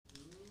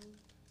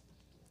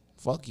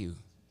Fuck you.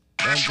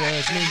 Don't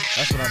judge me.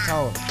 That's what I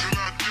told him.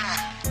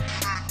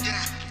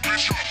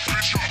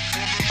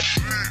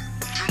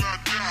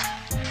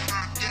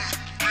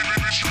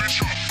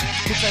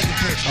 Who taking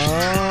pictures?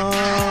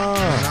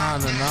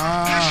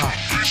 Nah.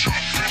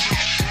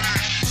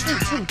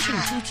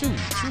 Chew.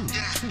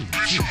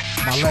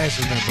 My legs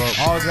has been broke.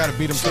 Always gotta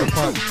beat them to the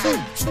punch.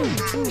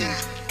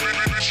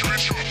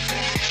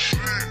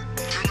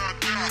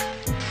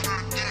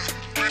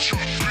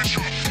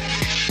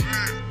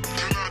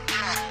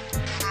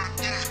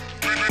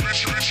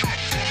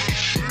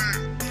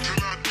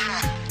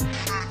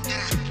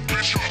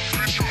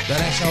 That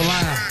ain't your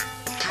line.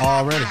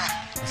 Already.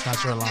 That's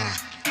not your line.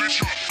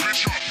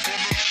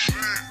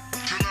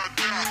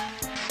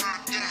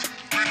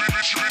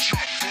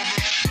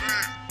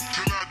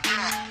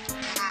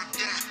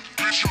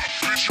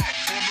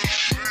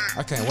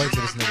 I can't wait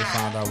till this nigga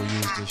find out we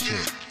use this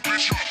shit.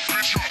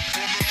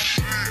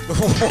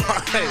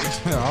 Why? I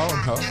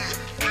don't know.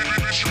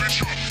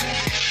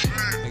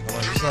 Nigga,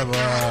 what's up,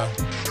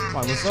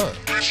 Mike, what's up?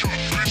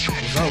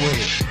 What's up with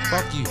it?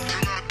 Fuck you.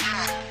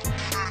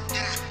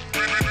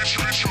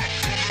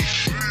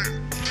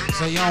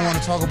 So you don't want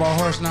to talk about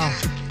horse now?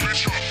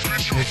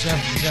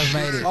 Jeff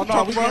made it. Oh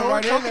no, we getting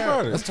right in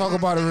there. Let's talk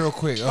about it real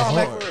quick.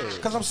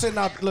 Cause I'm sitting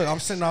out. Look, I'm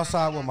sitting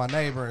outside with my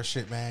neighbor and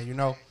shit, man. You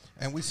know,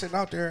 and we sitting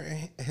out there,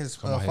 and his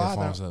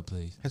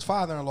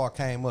father-in-law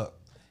came up,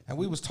 and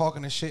we was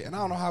talking and shit. And I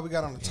don't know how we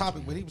got on the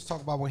topic, but he was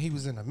talking about when he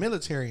was in the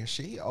military and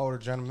shit. He older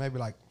gentleman, maybe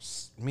like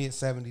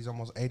mid-70s,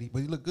 almost 80,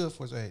 but he looked good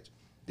for his age.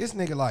 This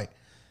nigga like,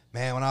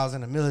 man, when I was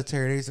in the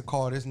military, they used to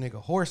call this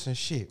nigga horse and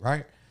shit,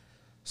 right?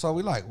 So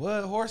we like,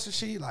 what, horse and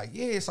shit? Like,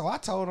 yeah. So I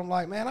told him,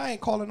 like, man, I ain't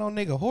calling no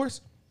nigga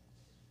horse.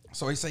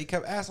 So he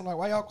kept asking, like,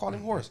 why y'all call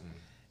him horse?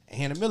 And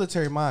he in the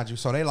military, mind you.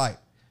 So they like,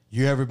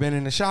 you ever been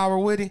in the shower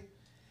with him?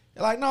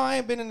 They're like, no, I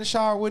ain't been in the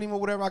shower with him or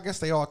whatever. I guess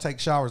they all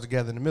take showers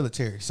together in the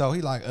military. So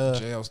he like,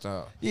 jail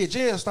style. Yeah,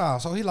 jail style.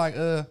 So he like,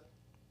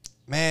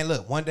 man,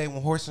 look, one day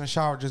when horse in the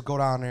shower, just go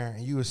down there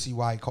and you will see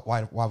why we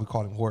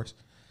call him horse.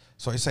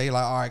 So he say,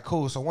 like, all right,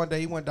 cool. So one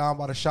day he went down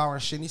by the shower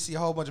and shit, and he see a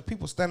whole bunch of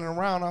people standing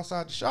around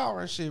outside the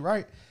shower and shit,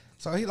 right?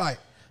 So he like,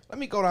 let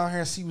me go down here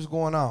and see what's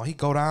going on. He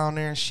go down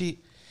there and shit.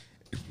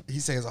 He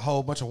says a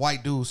whole bunch of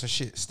white dudes and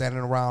shit standing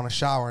around the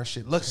shower and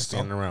shit.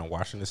 Standing around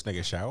watching this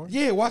nigga shower?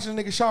 Yeah, watching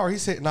the nigga shower. He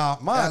said,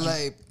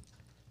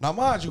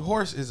 mind you,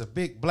 horse is a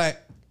big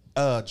black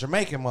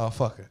Jamaican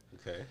motherfucker.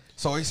 Okay.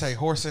 So he say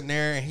horse in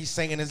there and he's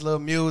singing his little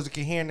music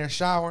and he in their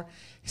shower.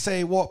 He say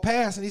he walk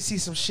past and he see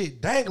some shit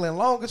dangling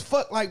long as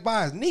fuck like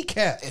by his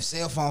kneecap. If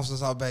cell phones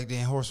was out back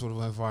then, horse would have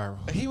went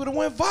viral. He would have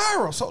went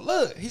viral. So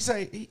look, he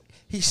say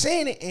he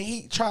seen it and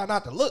he tried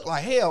not to look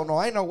like hell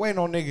no. Ain't no way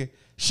no nigga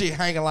shit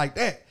hanging like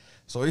that.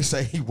 So he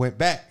say he went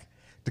back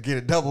to get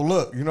a double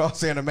look. You know what I'm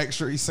saying? To make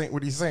sure he seen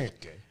what he's saying.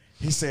 Okay.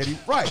 He said he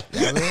right.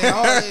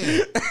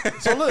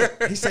 So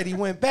look, he said he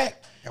went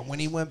back. And when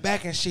he went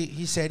back and shit,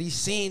 he said he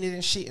seen it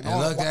and shit. And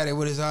looked at it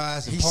with his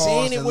eyes. He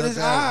seen it with his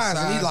eyes.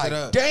 And he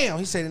like, damn.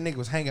 He said the nigga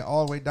was hanging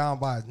all the way down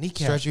by his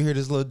kneecap. Stretch, you hear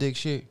this little dick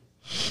shit?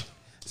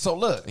 So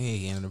look.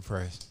 He ain't in the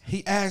press.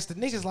 He asked the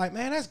niggas like,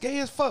 man, that's gay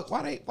as fuck.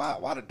 Why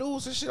the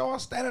dudes and shit all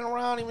standing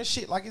around him and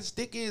shit? Like his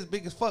dick is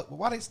big as fuck. But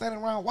why they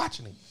standing around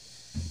watching him?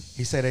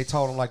 He said they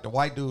told him like the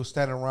white dudes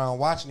standing around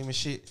watching him and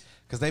shit.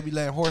 Because they be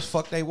letting horse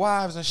fuck their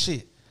wives and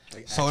shit.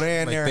 So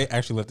they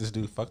actually let this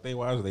dude fuck their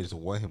wives, or they just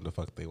want him to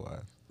fuck their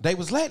wives? They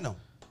was letting them.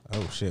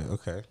 Oh shit,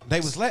 okay.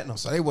 They was letting them.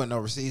 So they wasn't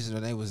overseas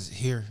and they was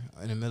here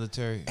in the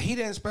military. He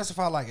didn't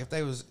specify like if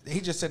they was,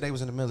 he just said they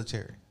was in the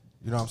military.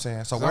 You know what I'm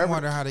saying? So I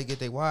wonder how they get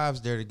their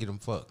wives there to get them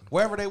fucked.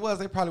 Wherever they was,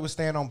 they probably was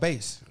staying on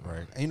base.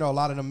 Right. And you know, a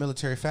lot of the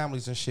military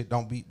families and shit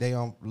they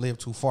don't live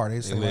too far.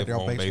 They stay right there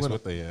on base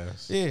with their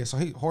ass. Yeah, so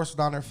horse was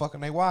down there fucking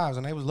their wives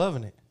and they was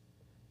loving it.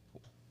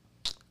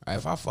 Right,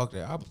 if I fucked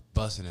that, I'm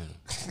busting in them.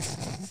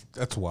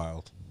 That's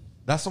wild.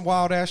 That's some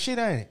wild ass shit,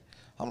 ain't it?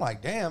 I'm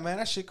like, damn, man,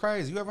 that shit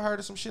crazy. You ever heard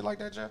of some shit like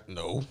that, Jeff?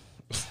 No.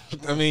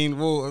 I mean,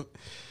 well,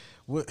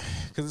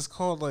 because it's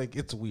called like,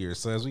 it's weird.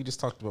 So as we just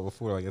talked about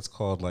before, like it's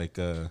called like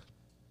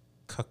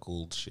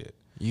cuckold shit.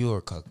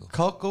 You're cuckold.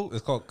 Cuckold?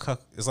 It's called cuck.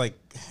 It's like,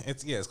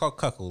 it's called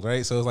cuckold,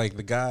 right? So it's like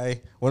the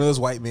guy, one of those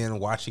white men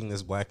watching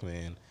this black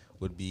man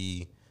would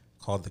be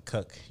called the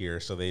cuck here.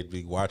 So they'd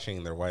be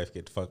watching their wife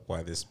get fucked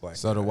by this black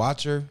So guy. the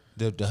watcher,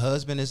 the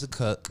husband is a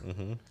cuck,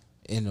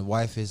 and the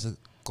wife is a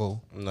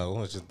go.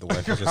 No, it's just the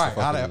wife is just a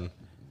fucking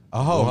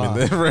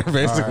woman.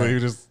 Basically,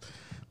 just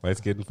wife's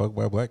getting fucked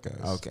by black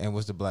guys. Okay, and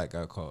what's the black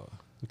guy called?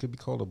 It could be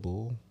called a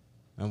bull.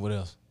 And what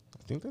else?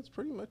 I think that's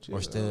pretty much it.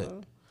 Or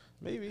stud.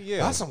 Maybe, yeah.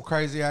 That's some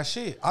crazy ass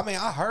shit. I mean,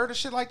 I heard of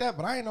shit like that,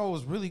 but I didn't know it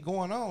was really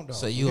going on though.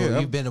 So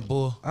you been a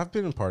bull? I've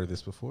been a part of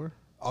this before.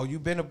 Oh, you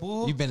been a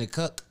bull? You been a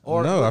cuck?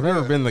 Or no, I've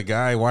never been the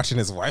guy watching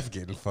his wife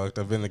getting fucked.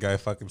 I've been the guy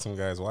fucking some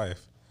guy's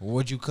wife.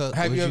 Would you cuck?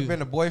 Have you ever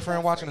been a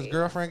boyfriend watching his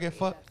girlfriend get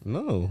fucked?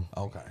 No.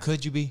 Okay.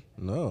 Could you be?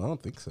 No, I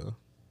don't think so.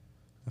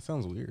 That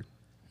sounds weird.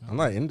 I'm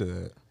not into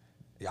that.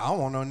 Yeah, I don't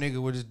want no nigga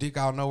with his dick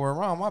out nowhere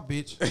around my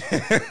bitch.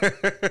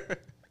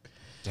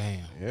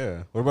 Damn.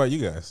 Yeah. What about you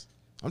guys?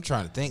 I'm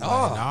trying to think. Like,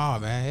 nah,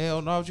 man.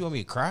 Hell no. You want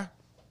me to cry?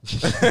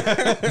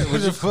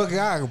 What the fuck?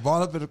 I can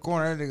ball up in the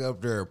corner, that nigga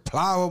up there,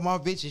 plow with my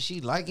bitch, and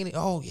she liking it.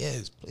 Oh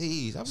yes,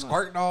 please. I'm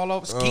Squirting all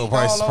over, skeeting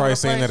probably, all over probably the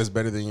saying place. that it's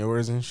better than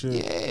yours and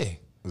shit. Yeah.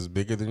 It's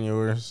bigger than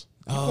yours.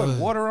 You put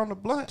water on the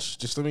blunt.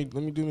 Just let me do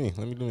me.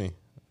 Let me do me.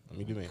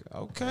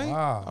 Okay.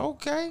 Wow.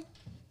 Okay.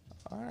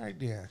 All right,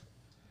 then.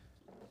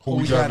 Who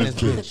we got in this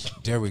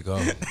bitch? There we go.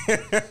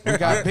 We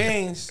got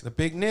Beans, the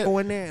big nip. Go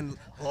in there and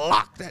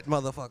lock that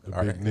motherfucker.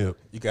 The big nip.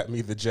 You got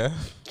me the Jeff.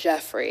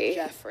 Jeffrey.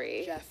 I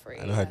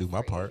know how to do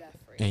my part.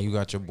 And you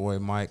got your boy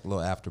Mike, little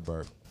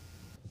afterbirth.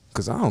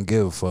 Cause I don't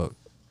give a fuck.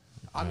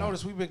 I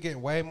noticed we've been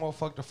getting way more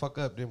fucked the fuck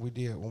up than we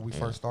did when we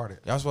first started.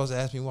 Y'all supposed to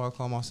ask me why I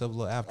call myself a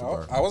little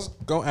afterbirth. I was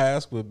gonna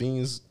ask, but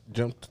Beans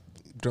jumped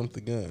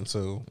the gun.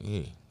 So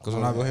Yeah. Cause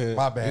when I go ahead.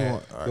 My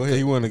bad. Go ahead.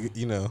 You want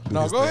to, No,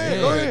 go ahead.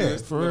 Go ahead.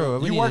 For real.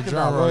 We You need working a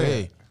drum now, roll. go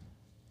ahead.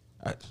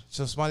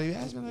 So somebody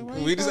asked me, like,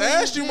 why We you just call me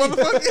asked you, that?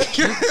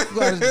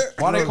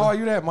 motherfucker. Why they call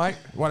you that, Mike?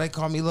 Why they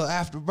call me little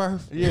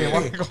afterbirth? Yeah,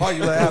 why they call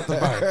you that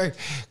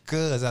afterbirth?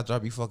 Cause after I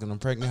be fucking them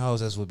pregnant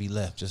hoes, that's what be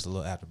left, just a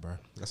little afterbirth.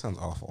 That sounds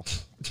awful.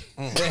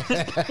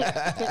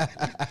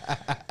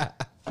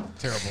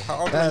 Terrible. How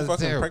often are That's you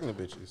fucking terrible. pregnant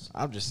bitches?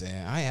 I'm just saying,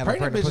 I ain't had Pregnant a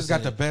pregnant bitches pussy got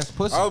in- the best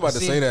pussy. I was about to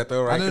See, say that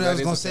though, right? I knew 'Cause that was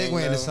is gonna a thing, segue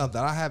into though.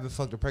 something. I haven't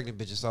fucked a pregnant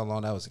bitch in so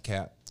long. That was a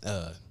cap.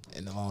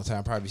 In a long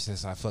time, probably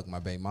since I fucked my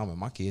baby mama.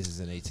 My kids is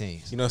in their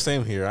teens. You know,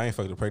 same here. I ain't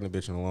fucked a pregnant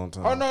bitch in a long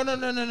time. Oh no.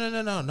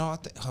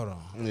 Hold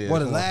on. Yeah, Well,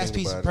 the come on, last think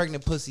piece about of it.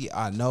 pregnant pussy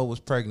I know was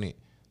pregnant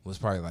was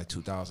probably like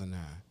 2009.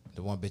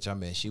 The one bitch I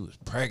met, she was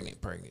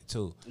pregnant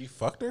too. You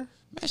fucked her?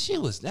 Man,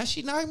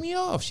 she knocked me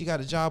off. She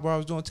got a job where I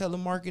was doing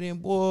telemarketing,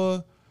 boy.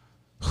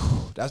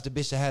 That's the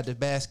bitch that had the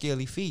bad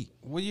scaly feet.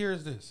 What year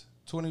is this?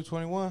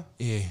 2021?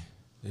 Yeah.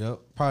 Yep.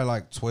 Probably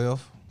like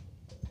 12.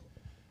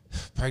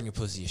 Pregnant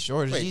pussy is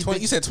short as Wait, these 20,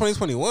 you bitches. said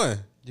 2021.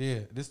 Yeah.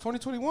 This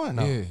 2021?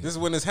 No. Yeah. This is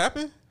when this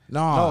happened? No.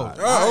 No.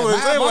 Oh, I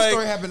was saying, my like-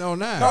 story happened on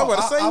 09. No, I, about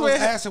to say I was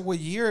when- asking what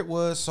year it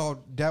was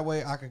so that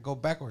way I could go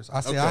backwards. I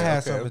said Okay, I had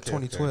okay, something okay,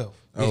 in 2012.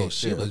 Yeah, Oh,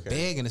 she shit, was okay.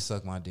 begging to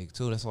suck my dick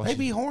too. That's why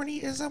Baby she horny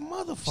is a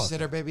motherfucker.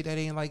 said her baby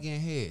daddy ain't like getting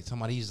head.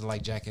 Somebody used to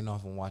like jacking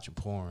off and watching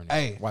porn. And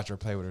Hey. watch her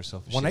play with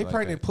herself. And When shit they like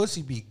pregnant, that.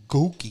 pussy be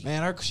gooky.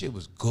 Man, her shit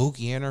was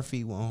gooky and her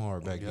feet went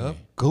hard back Yep. then.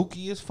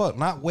 Gooky as fuck.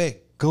 Not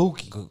wet.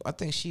 Gooky. I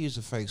think she used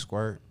a fake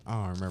squirt. I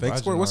don't remember. I Fake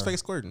just squirt? know What's her- fake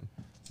squirting?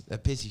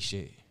 That pissy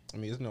shit. I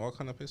mean, isn't it all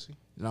kind of pissy?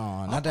 No,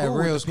 I'm not that cool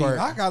with real the pee. squirt.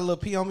 I got a little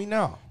pee on me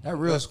now. That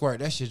real squirt,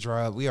 that shit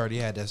dry up. We already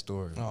had that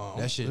story. Oh,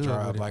 that shit good dry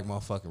with up it. like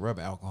motherfucking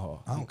rubbing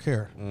alcohol. I don't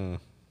care.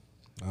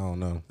 I don't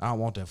know. I don't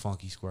want that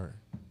funky squirt.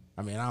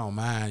 I mean, I don't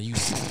mind you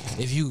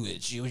if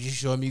you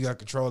show me you got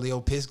control of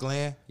your piss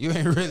gland. You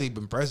ain't really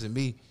been pressing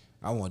me.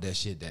 I want that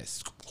shit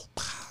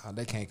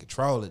they can't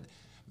control it.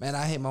 Man,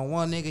 I hit my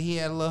one nigga. He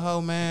had a little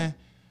hoe, man.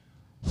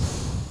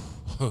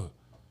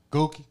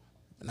 Gooky.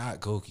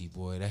 Not Goki,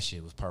 boy. That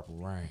shit was purple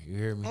rain. You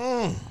hear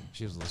me?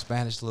 She was a little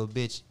Spanish little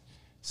bitch.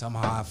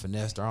 Somehow I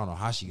finessed her. I don't know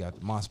how she got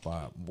to my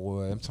spot.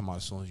 Boy, I'm talking about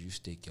as soon as you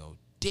stick your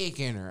dick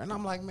in her. And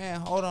I'm like, man,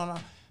 hold on.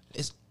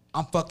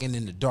 I'm fucking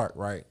in the dark,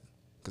 right?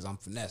 Because I'm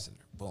finessing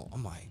her. Boom.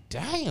 I'm like,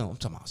 damn. I'm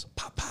talking about some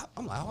pop, pop.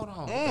 I'm like, hold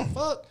on. What the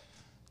fuck?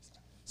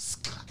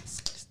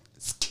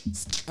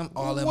 I'm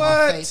all in my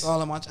What? face,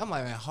 all in my. I'm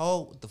like, man,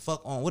 hold what the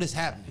fuck on? What is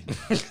happening?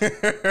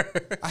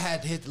 I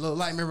had to hit the little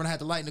light. Remember when I had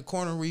the light in the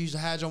corner where you used to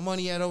hide your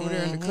money at over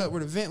there in the cut where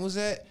the vent was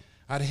at?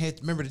 I'd have hit,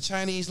 remember the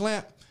Chinese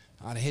lamp?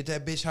 I'd have hit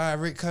that bitch high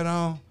Rick cut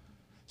on.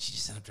 She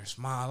just sat up there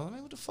smiling. I'm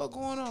like, what the fuck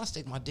going on? I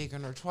stick my dick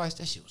in her twice.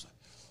 That shit was like,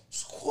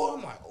 squat.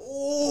 I'm like,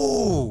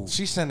 ooh.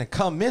 She sending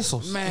cum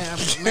missiles. Man,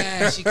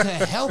 she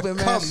couldn't help it,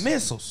 man. Cum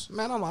missiles.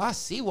 Man, I'm like, I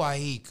see why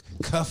he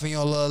cuffing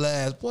your little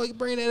ass. Boy, you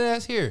bring that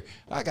ass here.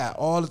 I got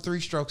all the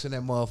 3 strokes in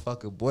that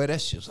motherfucker. Boy,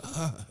 that shit was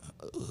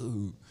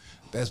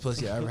best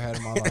pussy I ever had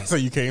in my life. So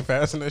you came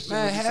fast in that shit?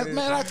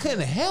 Man, I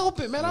couldn't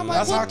help it, man. I'm like,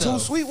 That's what how the Too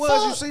Sweet was.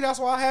 fuck? You see, that's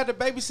why I had to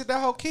babysit that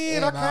whole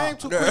kid. Yeah, I came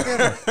too quick in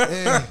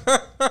her.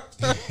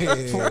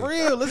 For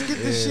real, let's get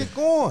this shit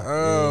going.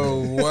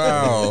 Oh,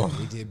 wow.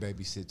 We did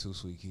babysit 2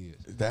 Sweet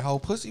kids. That whole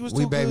pussy was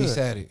We too good.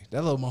 babysat it.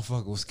 That little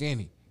motherfucker was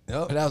skinny.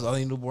 Yep. But that was the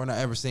only newborn I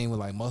ever seen with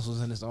like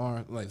muscles in his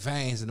arm, like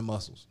veins in the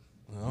muscles.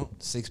 Yep.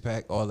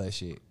 6-pack, all that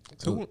shit.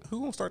 Who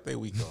gonna start their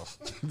week off?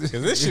 Because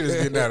this shit is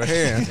getting out of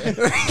hand.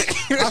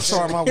 I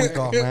started my week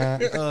off,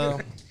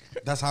 man.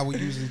 That's how we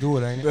usually do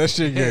it, ain't it? That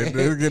shit it's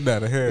getting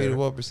out of Be the hand.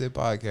 1%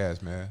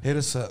 podcast, man. Hit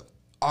us up.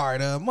 All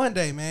right,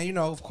 Monday, man. You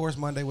know, of course,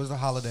 Monday was a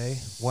holiday.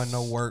 Wasn't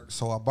no work,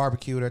 so I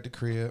barbecued at the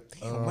crib.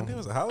 Monday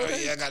was a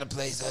holiday. I got a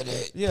place at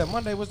it. Yeah,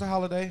 Monday was the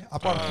holiday. I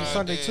barbecued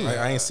Sunday too.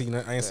 I ain't see y'all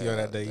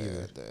that day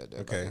either.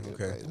 Okay.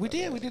 We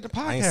did the podcast.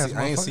 I ain't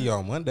motherfucker. see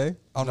y'all Monday.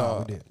 Oh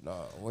no, we did. No,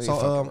 we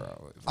So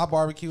I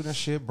barbecued and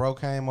shit. Bro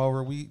came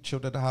over. We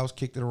chilled at the house,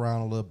 kicked it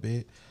around a little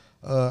bit.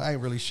 Ain't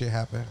really shit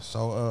happened.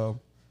 So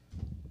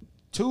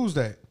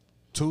Tuesday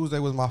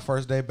was my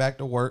first day back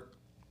to work.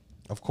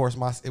 Of course,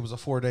 it was a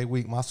 4-day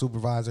week. My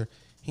supervisor,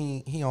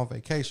 he on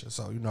vacation,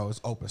 so you know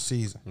it's open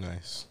season.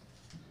 Nice.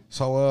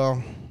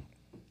 So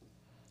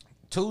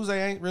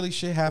Tuesday ain't really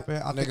shit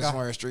happened. I think niggas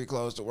wearing street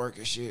clothes to work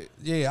and shit.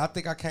 I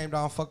think I came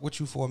down, fuck with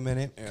you for a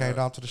minute. Yeah. Came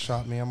down to the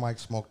shop. Me and Mike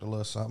smoked a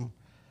little something.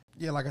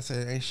 yeah, like I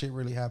said, ain't shit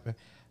really happened.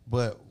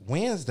 But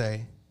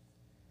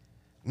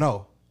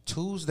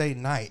Tuesday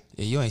night.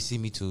 Yeah, you ain't see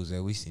me Tuesday.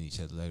 We seen each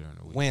other later in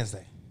the week.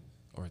 Wednesday.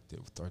 Or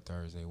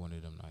Thursday, one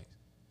of them nights.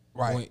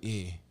 Right.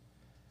 Yeah.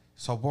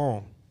 So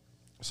boom.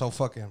 So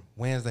fucking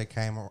Wednesday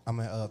came. I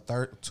mean,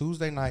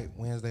 Tuesday night,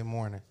 Wednesday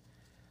morning.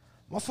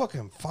 My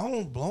fucking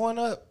phone blowing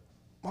up.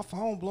 My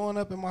phone blowing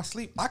up in my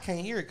sleep. I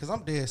can't hear it because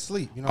I'm dead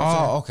asleep. You know what I'm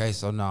saying? Okay.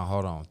 So now,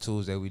 hold on.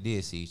 Tuesday we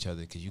did see each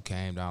other because you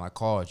came down. I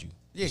called you.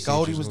 Yeah, You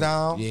Goldie said you was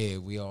down. Yeah,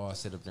 we all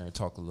sit up there and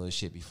talk a little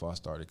shit before I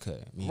started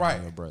cutting. Me Right.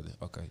 and your brother.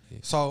 Okay. Yeah.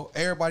 So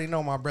everybody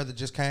know my brother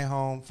just came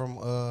home from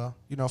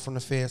from the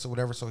feds or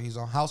whatever. So he's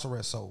on house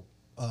arrest. So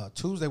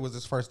Tuesday was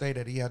his first day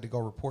that he had to go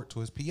report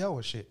to his PO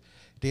and shit.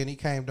 Then he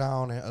came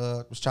down and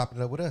was chopping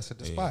it up with us at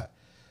the spot.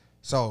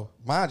 So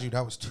mind you,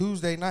 that was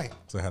Tuesday night.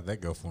 So how'd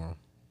that go for him?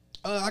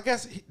 I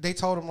guess they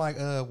told him like,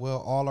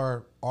 well, all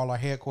our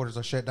headquarters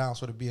are shut down,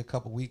 so it'll be a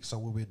couple weeks. So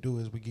what we do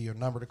is we give you a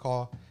number to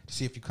call to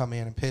see if you come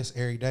in and piss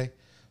every day.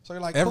 So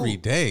you're like, Every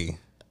cool. day.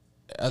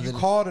 You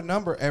call the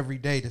number every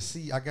day to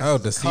see. I guess. Oh,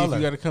 it's to see color.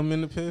 if you got to come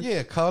in to piss.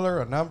 Yeah,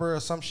 color, a number,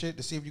 or some shit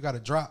to see if you got to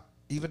drop.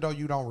 Even though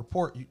you don't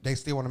report, they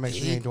still want to make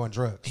sure you ain't doing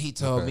drugs. He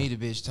told me, the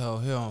bitch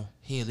told him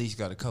he at least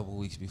got a couple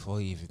weeks before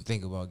he even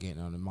think about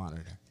getting on the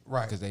monitor.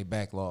 Right. Because they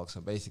backlog.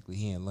 So basically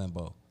he in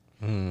limbo.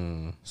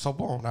 So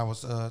boom, that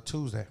was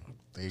Tuesday.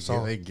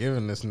 They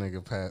giving this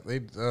nigga pat.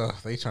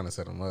 They trying to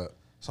set him up.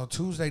 So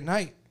Tuesday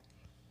night,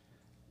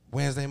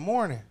 Wednesday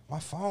morning,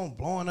 my phone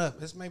blowing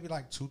up. It's maybe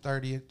like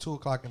 2:30, 2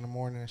 o'clock in the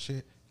morning and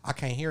shit. I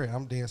can't hear it.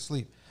 I'm dead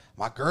asleep.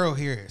 My girl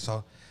hear it,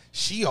 so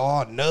she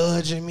all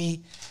nudging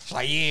me. She's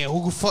like, yeah,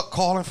 who the fuck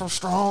calling from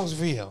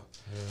Strongsville?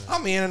 Yeah.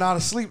 I'm in and out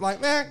of sleep like,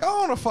 man,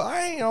 go on the fuck.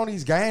 I ain't on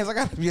these games. I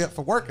got to be up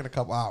for work in a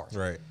couple hours.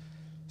 Right.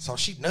 So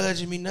she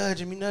nudging me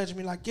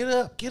like, get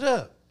up, get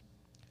up.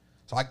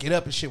 So I get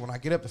up and shit. When I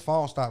get up, the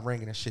phone stopped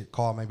ringing and shit.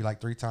 Called maybe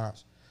like 3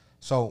 times.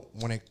 So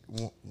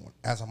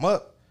as I'm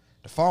up,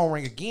 the phone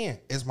ring again.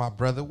 It's my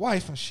brother's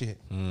wife and shit.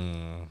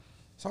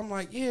 So I'm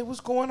like, yeah, what's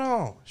going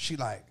on? She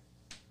like,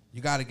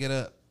 you got to get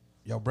up.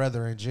 Your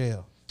brother in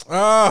jail.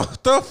 Oh,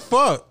 the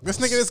fuck? This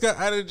nigga just got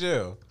out of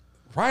jail.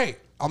 Right.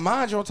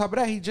 Mind you, on top of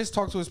that, he just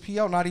talked to his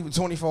PO not even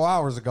 24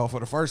 hours ago for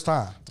the first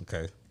time.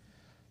 Okay.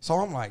 So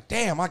I'm like,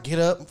 damn, I get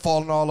up, I'm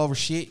falling all over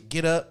shit,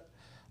 get up.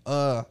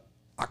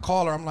 I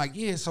call her, I'm like,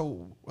 yeah,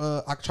 so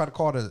I try to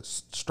call the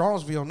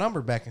Strongsville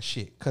number back and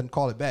shit. Couldn't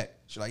call it back.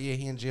 She's like, yeah,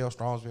 he in jail,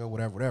 Strongsville,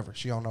 whatever.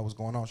 She don't know what's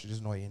going on. She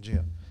just know he in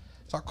jail.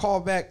 So I call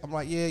back. I'm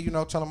like, yeah,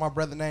 tell him my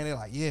brother name. They're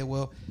like, yeah,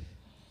 well,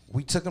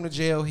 we took him to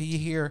jail. He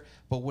here.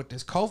 But with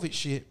this COVID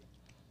shit,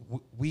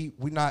 we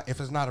not, if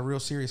it's not a real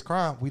serious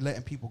crime, we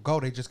letting people go.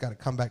 They just got to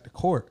come back to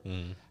court.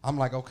 I'm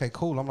like, okay,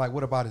 cool. I'm like,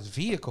 what about his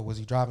vehicle? Was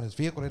he driving his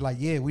vehicle? They're like,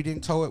 yeah, we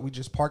didn't tow it. We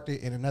just parked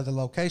it in another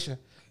location.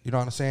 You know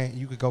what I'm saying?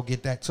 You could go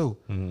get that too.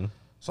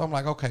 So I'm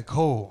like, okay,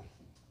 cool.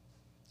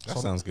 That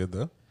sounds good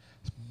though.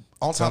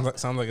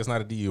 Sounds like it's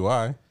not a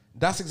DUI.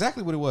 That's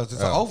exactly what it was.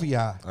 It's an OVI.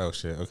 Oh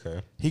shit.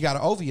 Okay. He got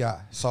an OVI.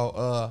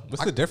 So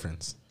what's the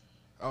difference?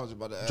 I was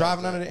about to ask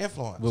driving that. under the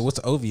influence. But what's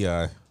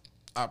OVI?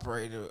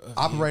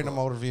 Operating a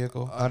motor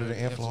vehicle under the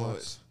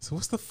influence. So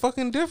what's the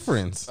fucking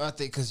difference? I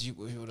think because you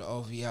the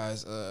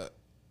OVIs.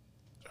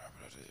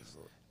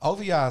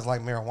 OVI is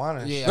like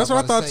marijuana. Yeah, that's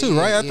what I thought too,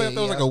 right? I thought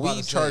that was like a I was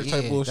weed charge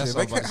type bullshit.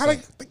 Like, how they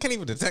can't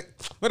even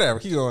detect. Whatever.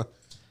 Keep going.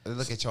 They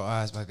look at your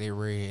eyes like they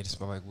red.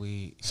 Smell like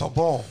weed. So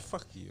boom.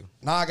 Fuck you.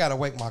 Now I gotta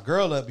wake my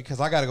girl up because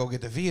I gotta go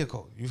get the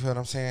vehicle. You feel what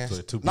I'm saying? So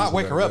the two Not people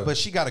wake her gotta up, go. but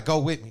she gotta go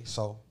with me.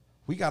 So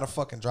we gotta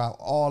fucking drive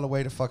all the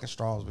way to fucking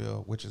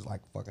Strongsville, which is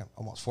like fucking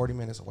almost 40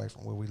 minutes away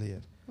from where we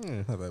live.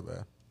 Not that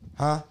bad.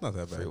 Huh? Not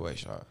that bad. Freeway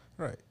shot.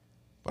 Right.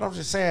 But I'm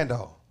just saying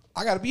though,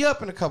 I gotta be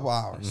up in a couple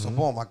hours. So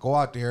boom, I go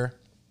out there,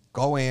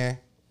 go in,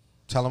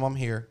 tell him I'm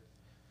here.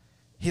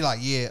 He like,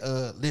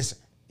 yeah, listen.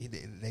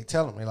 They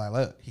tell him, they're like,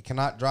 look, he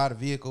cannot drive the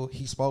vehicle.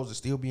 He's supposed to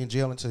still be in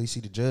jail until he see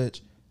the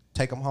judge.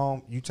 Take him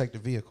home. You take the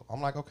vehicle.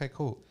 I'm like, okay,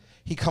 cool.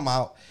 He come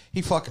out.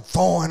 He fucking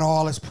throwing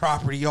all his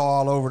property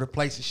all over the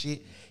place and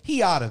shit.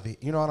 He out of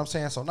it. You know what I'm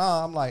saying? So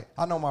now I'm like,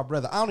 I know my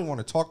brother. I don't even want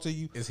to talk to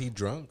you. Is he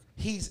drunk?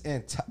 He's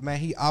man,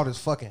 he out his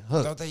fucking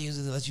hook. Don't they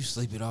usually let you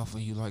sleep it off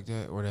when you like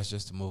that? Or that's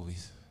just the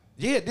movies?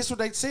 Yeah, this is what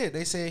they said.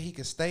 They said he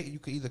could stay. You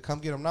could either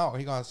come get him now or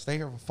he going to stay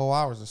here for 4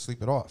 hours and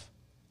sleep it off.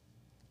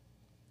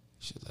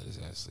 Should let his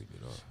ass sleep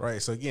it off.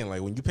 Right. So again,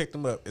 like when you picked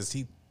him up, is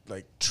he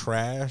like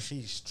trash?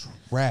 He's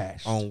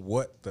trash. On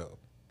what though?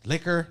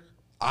 Liquor,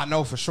 I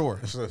know for sure.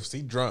 So is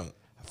he drunk?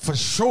 For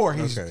sure,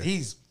 he's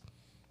Okay.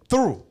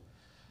 through.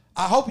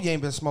 I hope he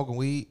ain't been smoking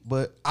weed,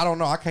 but I don't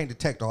know. I can't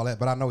detect all that,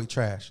 but I know he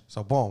trash.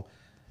 So boom,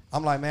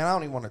 I'm like, man, I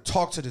don't even want to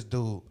talk to this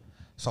dude.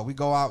 So we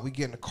go out, we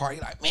get in the car.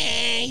 He like,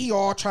 man, he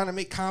all trying to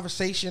make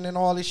conversation and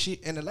all this shit.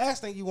 And the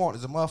last thing you want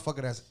is a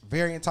motherfucker that's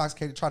very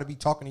intoxicated, try to be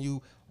talking to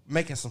you,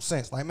 making some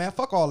sense. Like, man,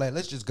 fuck all that.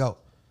 Let's just go.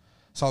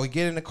 So we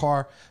get in the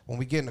car. When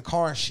we get in the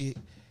car and shit,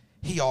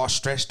 he all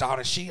stretched out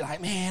and shit.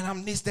 Like, man,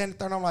 I'm this, that, and the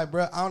third. I'm like,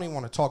 bro, I don't even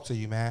want to talk to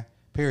you, man.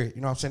 Period.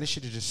 You know what I'm saying? This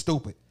shit is just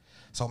stupid.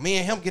 So me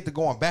and him get to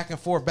going back and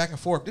forth, back and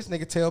forth. This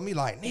nigga tell me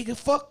like, nigga,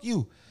 fuck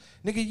you.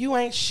 nigga, you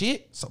ain't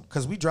shit. So,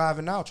 cause we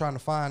driving out trying to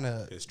find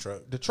his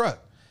truck. The truck.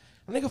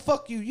 Nigga,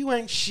 fuck you. You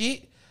ain't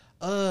shit.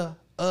 I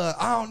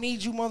don't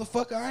need you,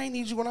 motherfucker. I ain't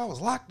need you when I was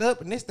locked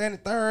up and this, that, and the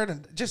third,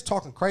 and just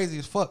talking crazy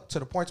as fuck to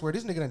the point where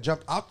this nigga done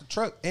jumped out the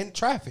truck in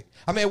traffic.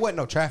 I mean, it wasn't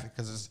no traffic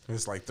because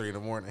it's like 3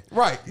 a.m.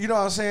 Right. You know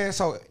what I'm saying?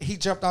 So he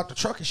jumped out the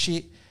truck and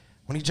shit.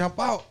 When he jump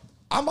out,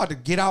 I'm about to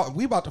get out and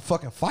we about to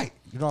fucking fight.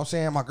 You know what I'm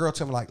saying? My girl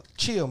tell me like,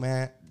 chill,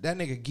 man. That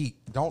nigga geek.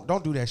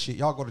 Don't do that shit.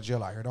 Y'all go to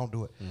jail out here. Don't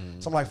do it.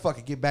 So I'm like, fuck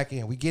it. Get back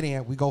in. We get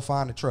in. We go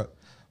find the truck.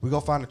 We go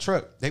find the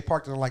truck. They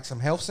parked in like some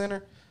health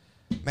center.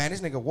 Man,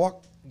 this nigga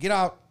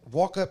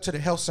walk up to the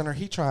health center.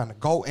 He trying to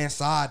go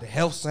inside the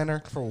health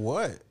center. For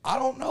what? I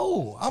don't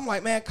know. I'm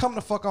like, man, come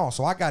the fuck on.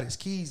 So I got his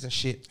keys and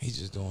shit. He's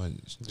just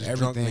doing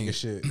everything and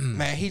shit.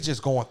 Man, he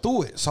just going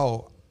through it.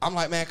 So I'm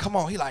like, man, come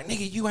on. He like,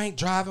 nigga, you ain't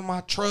driving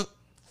my truck.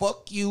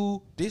 Fuck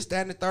you. This,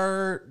 that, and the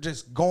third.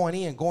 Just going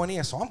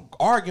in. So I'm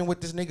arguing with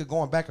this nigga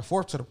going back and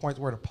forth to the point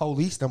where the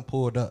police done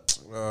pulled up.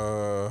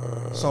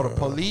 So the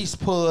police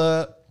pull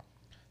up.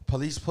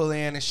 Police pull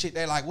in and shit.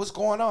 They like, what's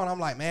going on? I'm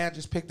like, man,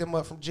 just picked him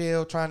up from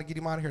jail, trying to get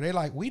him out of here. They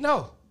like, we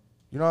know.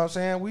 You know what I'm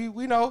saying?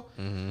 We know.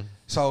 Mm-hmm.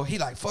 So he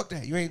like, fuck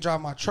that. You ain't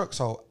driving my truck.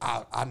 So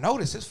I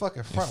noticed his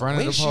fucking front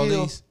of the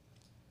police?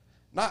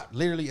 Not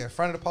literally in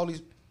front of the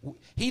police.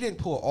 He didn't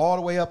pull all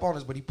the way up on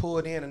us, but he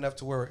pulled in enough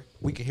to where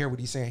we could hear what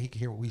he's saying. He could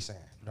hear what we saying.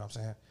 You know what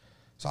I'm saying?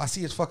 So I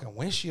see his fucking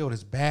windshield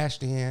is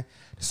bashed in.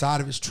 The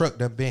side of his truck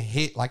done been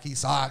hit like he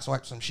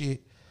sideswiped some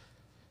shit.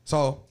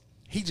 So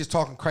he just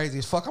talking crazy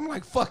as fuck. I'm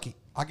like, fuck it.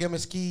 I give him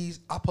his keys.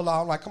 I pull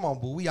out. I'm like, come on,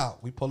 boo, we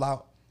out. We pull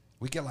out.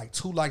 We get like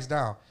 2 lights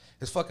down.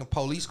 His fucking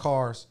police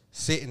cars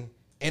sitting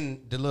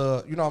in the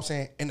little, you know what I'm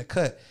saying, in the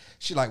cut.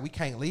 She like, we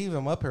can't leave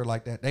him up here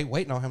like that. They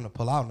waiting on him to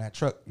pull out in that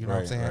truck. You know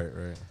what I'm saying?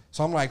 Right.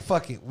 So I'm like,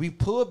 fuck it. We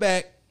pull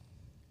back.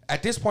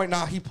 At this point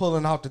now, he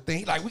pulling out the thing.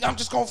 He like, I'm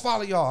just going to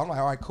follow y'all. I'm like,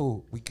 all right,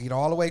 cool. We get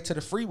all the way to the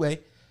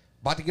freeway.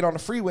 About to get on the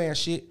freeway and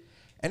shit.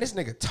 And this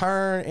nigga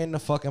turn in the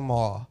fucking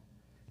mall.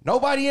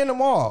 Nobody in the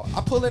mall.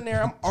 I pull in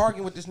there. I'm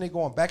arguing with this nigga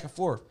going back and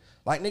forth.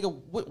 Like, nigga,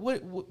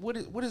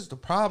 what is the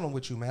problem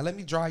with you, man? Let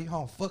me drive you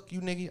home. Fuck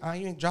you, nigga.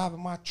 You ain't driving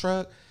my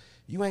truck.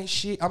 You ain't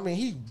shit. I mean,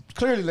 he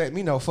clearly let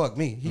me know, fuck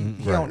me. He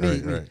don't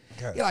need me.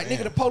 He like,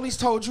 nigga, the police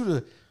told you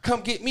to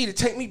come get me to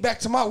take me back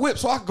to my whip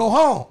so I can go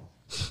home.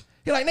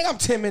 He like, nigga, I'm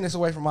 10 minutes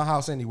away from my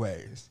house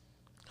anyways.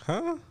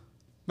 Huh?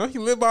 Don't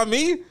you live by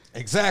me?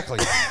 Exactly.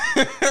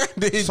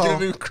 Did he get a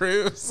new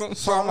crib?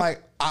 So I'm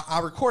like, I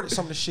recorded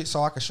some of the shit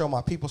so I could show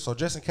my people. So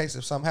just in case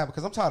if something happened,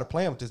 because I'm tired of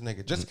playing with this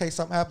nigga. Just in case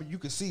something happened, you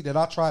could see that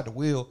I tried to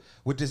wheel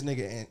with this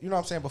nigga. And you know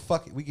what I'm saying? But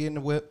fuck it. We get in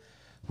the whip.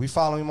 We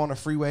follow him on the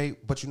freeway.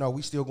 But, you know,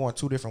 we still going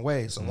 2 different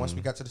ways. So once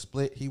we got to the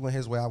split, he went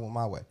his way, I went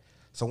my way.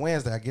 So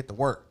Wednesday, I get to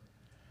work.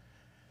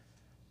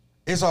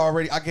 It's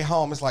already, I get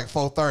home, it's like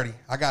 4:30.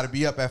 I got to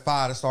be up at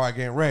 5 to start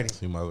getting ready. So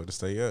you might as well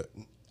stay up.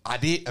 I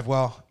did.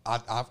 Well,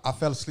 I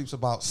fell asleep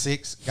about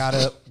 6, got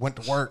up, went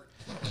to work.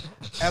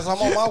 As I'm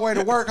on my way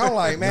to work, I'm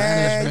like,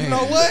 man, you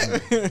know what?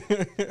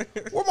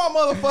 Where my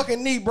motherfucking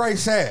knee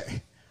brace at?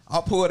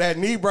 I pulled that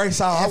knee brace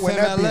out. I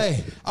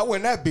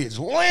went that bitch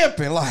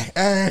limping like,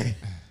 hey,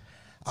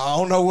 I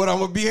don't know what I'm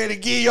gonna be able to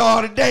give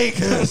y'all today,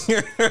 cause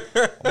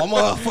my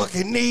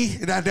motherfucking knee,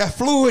 that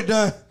fluid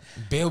done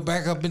build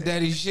back up in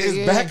daddy's shit.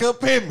 It's back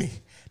up in me.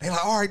 They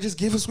like, all right, just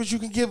give us what you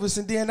can give us,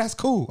 and then that's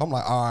cool. I'm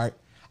like, all right.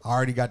 I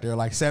already got there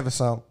like 7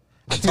 something.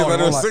 I told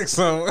him, like, 6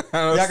 something.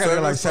 Yeah, I got there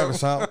like 7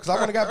 something. Because I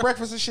went and got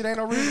breakfast and shit. Ain't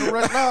no reason to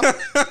rush now.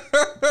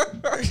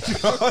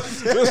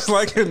 It's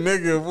like a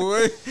nigga,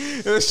 boy.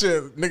 That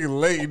shit, nigga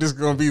late. You just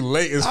gonna be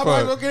late as fuck.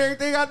 I might go get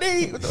everything I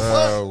need. What the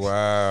fuck? Oh,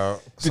 wow.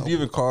 Did you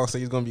even call say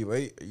he's gonna be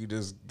late? Or you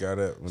just got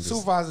up?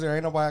 Supervisor there,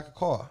 ain't nobody I could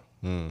call.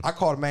 I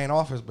called the main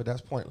office, but that's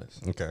pointless.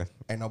 Okay.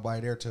 Ain't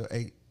nobody there till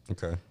 8.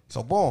 Okay.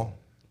 So, boom.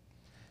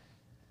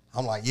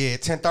 I'm like, yeah,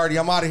 10:30,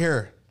 I'm out of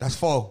here. That's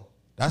 4.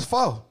 That's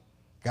 4.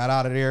 Got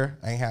out of there.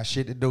 I ain't had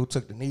shit to do.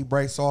 Took the knee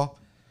brace off.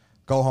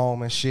 Go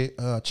home and shit.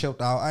 Chilled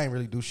out. I ain't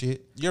really do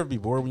shit. You ever be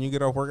bored when you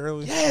get off work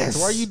early? Yes.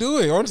 So why you do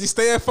it? Why don't you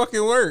stay at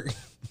fucking work?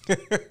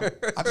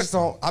 I just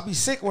don't. I be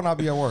sick when I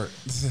be at work.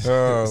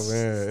 Oh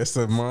man,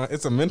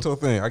 it's a mental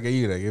thing. I get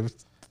you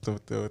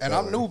that. And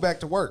I'm new back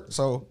to work,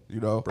 so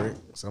you know. Break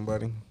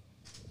somebody.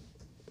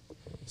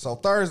 So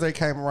Thursday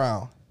came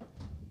around.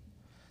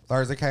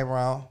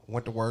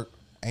 Went to work.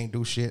 Ain't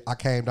do shit. I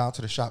came down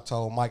to the shop,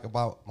 told Mike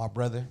about my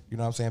brother, you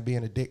know what I'm saying,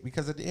 being a dick.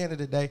 Because at the end of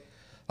the day,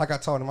 like I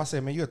told him, I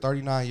said, man, you're a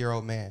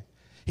 39-year-old man.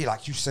 He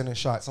like, you sending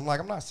shots. I'm like,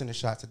 I'm not sending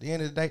shots. At the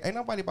end of the day, ain't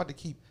nobody about to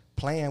keep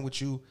playing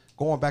with you,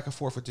 going back and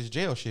forth with this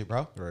jail shit,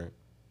 bro. Right.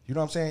 You know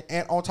what I'm saying?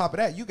 And on top of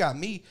that, you got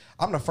me.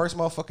 I'm the first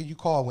motherfucker you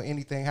call when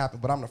anything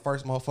happens, but I'm the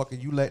first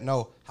motherfucker you let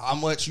know how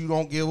much you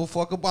don't give a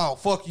fuck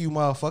about. Fuck you,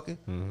 motherfucker.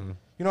 Mm-hmm.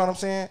 You know what I'm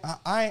saying?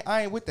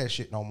 I ain't with that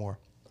shit no more.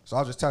 So I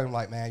was just telling him,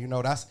 like, man, you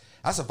know, that's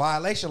a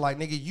violation. Like,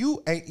 nigga,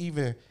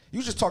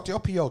 you just talked to your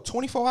PO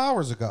 24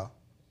 hours ago.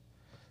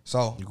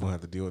 So you gonna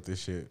have to deal with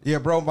this shit. Yeah,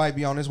 bro might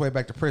be on his way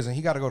back to prison.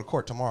 He got to go to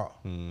court tomorrow.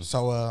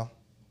 So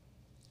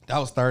that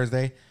was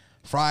Thursday.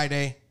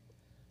 Friday,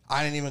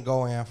 I didn't even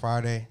go in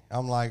Friday.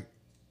 I'm like,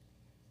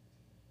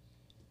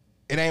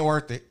 it ain't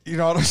worth it. You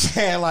know what I'm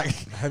saying? Like,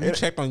 have you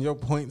checked on your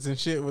points and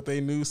shit with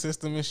their new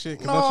system and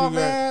shit? No,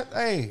 man.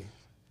 Hey,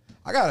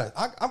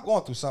 I'm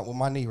going through something with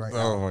my knee right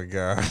now. Oh my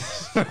god,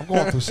 I'm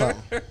going through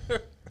something.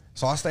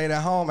 So I stayed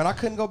at home and I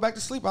couldn't go back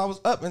to sleep. I was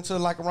up until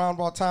like around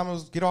about time it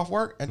was get off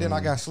work, and then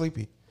I got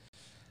sleepy.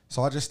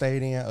 So I just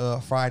stayed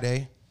in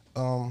Friday.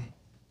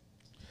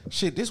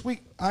 Shit, this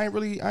week I ain't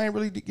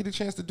really get a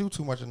chance to do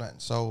too much of nothing.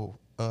 So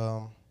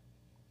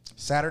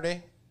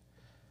Saturday,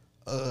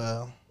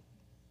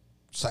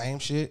 same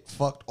shit.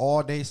 Fucked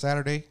all day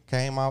Saturday.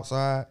 Came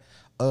outside.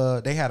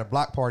 They had a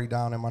block party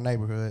down in my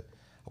neighborhood.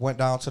 I went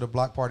down to the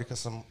block party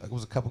because it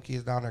was a couple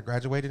kids down there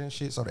graduated and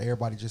shit. So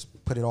everybody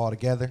just put it all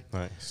together.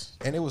 Nice.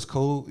 And it was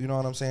cool. You know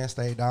what I'm saying?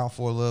 Stayed down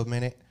for a little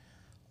minute.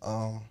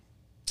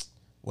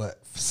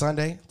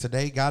 Sunday,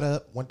 today, got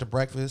up, went to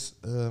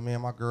breakfast. Me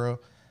and my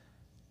girl.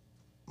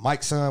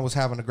 Mike's son was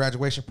having a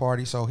graduation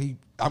party, so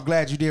I'm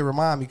glad you did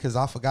remind me because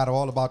I forgot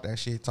all about that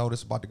shit. Told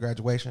us about the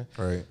graduation.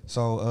 Right.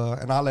 So,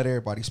 and I'll let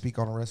everybody speak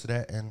on the rest of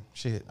that. And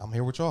shit, I'm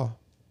here with y'all.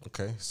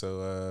 Okay,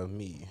 so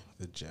me,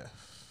 the Jeff,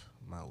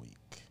 my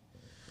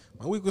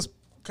week was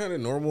kind of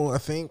normal. I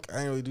think I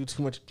didn't really do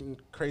too much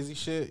crazy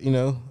shit. You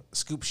know,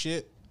 scoop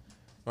shit.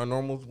 My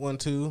normal one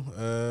too.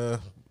 The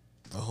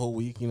whole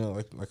week, you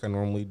know, like I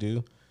normally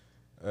do.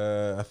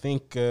 I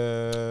think.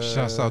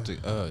 Shouts out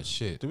to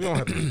shit. We don't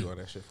have to do all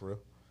that shit for real.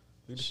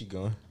 We just keep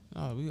going.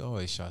 No, we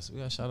always we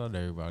got shout out to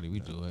everybody. We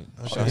do it.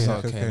 Okay. Shouts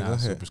out Okay, K9 go ahead.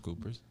 Super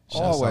Scoopers. Shouts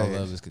Always. out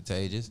Love is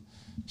Contagious.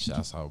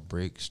 Shouts out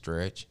Brick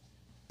Stretch.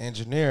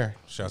 Engineer.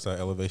 Shouts out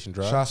Elevation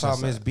Drive. Shouts out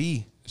Miss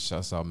B.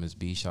 Shouts out Miss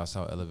B. Shouts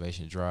out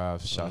Elevation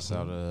Drive. Shouts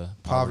out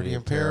Poverty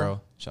and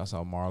Peril. Shouts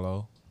out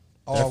Marlo.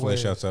 Definitely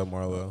Always. shouts out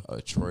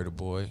Marlo. Troy the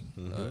Boy.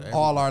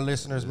 All our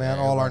listeners, man.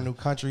 All our new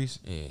countries.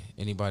 Yeah.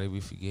 Anybody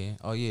we forget?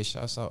 Oh yeah.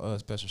 Shouts out.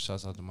 Special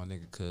shouts out to my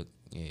nigga Cook.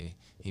 Yeah.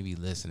 He be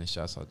listening.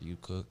 Shouts out to you,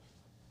 Cook.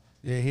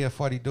 Yeah, he a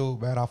funny dude,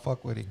 man. I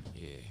fuck with him.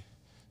 Yeah.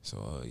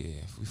 So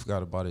yeah, we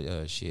forgot about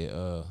it.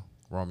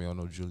 Romeo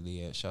no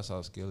Juliet. Shouts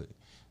out Skillet.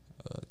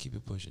 Keep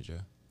it pushing, Joe.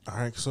 All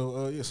right,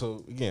 so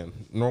so again,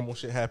 normal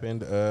shit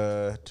happened.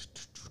 I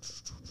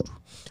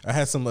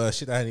had some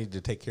shit I needed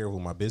to take care of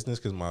with my business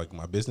because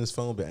my business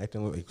phone been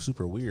acting like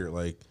super weird.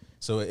 Like,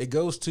 so it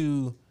rings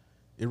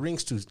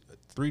to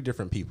 3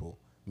 different people: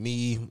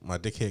 me, my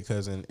dickhead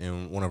cousin,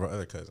 and one of our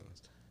other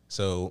cousins.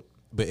 So,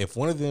 but if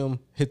one of them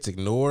hits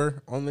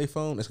ignore on their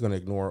phone, it's gonna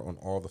ignore on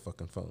all the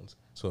fucking phones.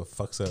 So it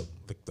fucks up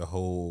the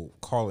whole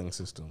calling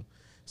system.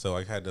 So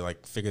I had to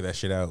like figure that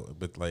shit out.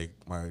 But like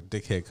my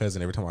dickhead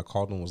cousin, every time I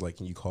called him was like,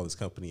 "Can you call this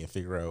company and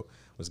figure out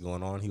what's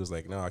going on?" He was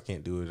like, "No, I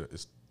can't do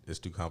it. It's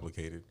too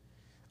complicated."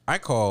 I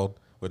called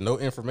with no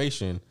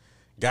information,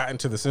 got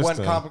into the system.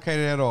 Wasn't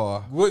complicated at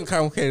all. Wasn't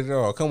complicated at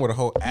all. Come with a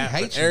whole app and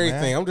hates you,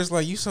 everything. man. I'm just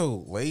like, you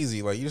so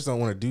lazy. Like, you just don't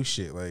want to do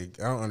shit.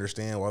 Like, I don't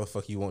understand why the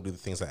fuck you won't do the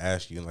things I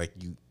asked you. And like,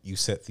 you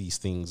set these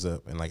things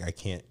up, and like,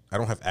 I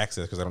don't have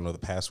access because I don't know the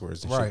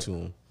passwords and shit to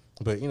them.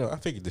 But you know, I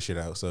figured this shit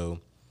out. So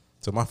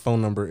my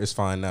phone number is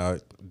fine now.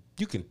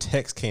 You can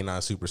text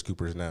K9 Super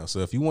Scoopers now. So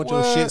if you want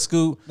your shit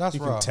scoop, That's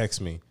you raw. can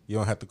text me. You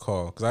don't have to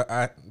call. Because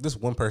I this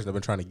one person I've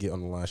been trying to get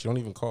on the line, she don't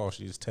even call.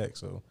 She just texts.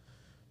 So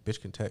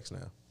bitch can text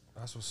now.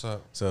 That's what's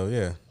up. So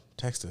yeah,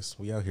 text us.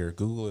 We out here.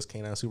 Google is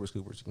K9 Super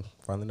Scoopers. You can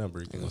find the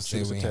number. You can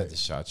Say we had to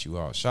shout you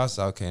out. Shouts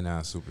out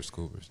K9 Super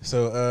Scoopers.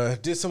 So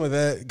did some of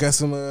that. Got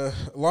some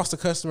lost a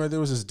customer.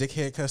 There was this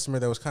dickhead customer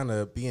that was kind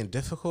of being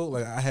difficult.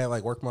 Like I had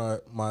like worked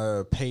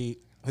my pay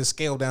his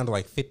scale down to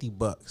like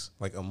 $50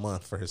 like a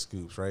month for his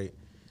scoops, right?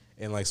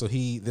 And like so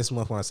this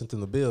month when I sent him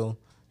the bill,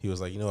 he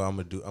was like, you know what, I'm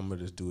gonna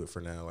just do it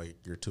for now. Like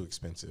you're too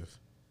expensive.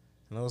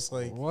 And I was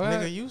like, What?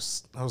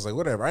 nigga, I was like,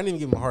 whatever. I didn't even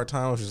give him a hard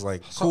time. I was just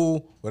like,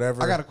 cool,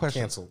 whatever. I got a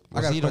question. Canceled.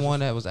 Was he the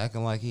one that was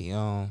acting like he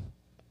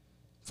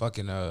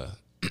fucking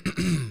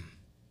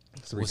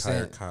It's a was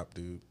retired that- cop,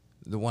 dude.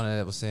 the one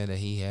that was saying that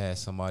he had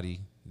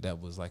somebody that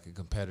was like a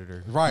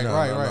competitor? Right, No,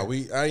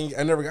 right.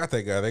 I never got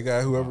that guy. That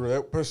guy, whoever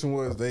that person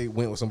was, they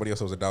went with somebody else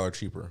that was $1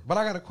 cheaper. But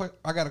I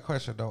got a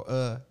question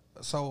though.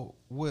 So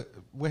with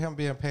him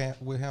being paying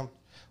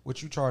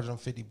would you charge him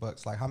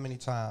 $50? Like how many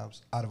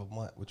times out of a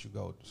month would you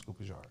go to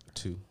Scoopers Yard?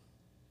 2.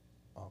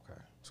 Okay.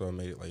 So I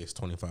made it like it's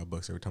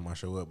 $25 every time I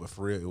show up. But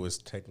for real, it was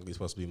technically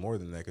supposed to be more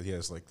than that because he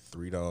has like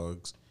 3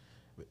 dogs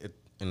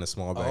in a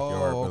small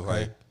backyard. Oh, But okay.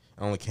 like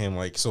I only came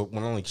like so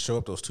when I only show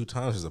up those 2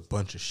 times, there's a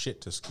bunch of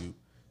shit to scoop.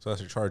 So I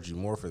should charge you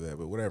more for that.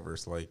 But whatever.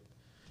 It's like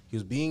he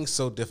was being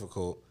so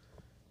difficult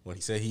when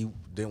he said he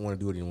didn't want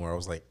to do it anymore. I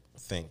was like,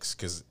 thanks,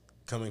 because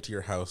coming to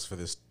your house for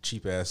this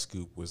cheap ass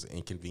scoop was an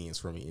inconvenience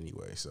for me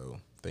anyway. So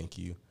thank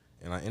you.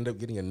 And I end up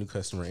getting a new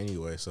customer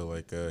anyway. So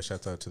like,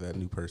 shouts out to that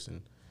new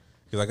person.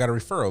 Because I got a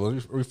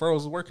referral. The referral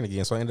was working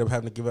again. So I ended up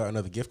having to give out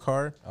another gift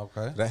card.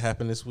 Okay. That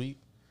happened this week.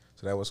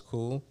 So that was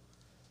cool.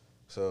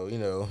 So, you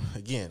know,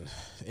 again,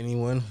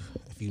 anyone,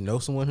 if you know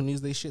someone who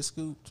needs their shit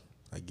scooped,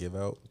 I give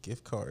out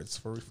gift cards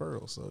for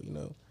referrals. So, you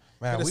know,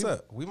 Man,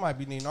 we might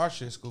be needing our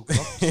shit scooped. I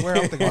swear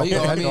I'm thinking Oh, you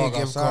that me dog and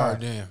give outside. card,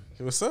 damn.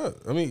 Hey, what's up?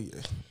 I mean,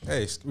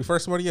 hey, refer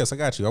somebody else. I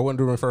got you. I wouldn't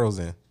do referrals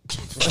then.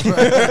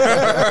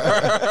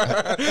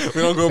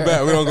 We don't go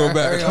back. We don't go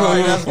back.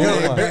 That's a It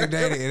good ain't one.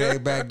 backdated. It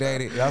ain't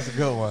backdated. That's a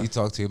good one. You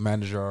talked to your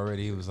manager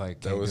already. He was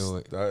like, can't do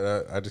it.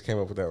 I just came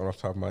up with that one off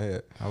the top of my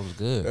head. I was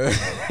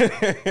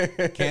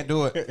good. Can't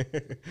do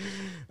it.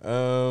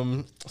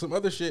 Some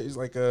other shit is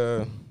like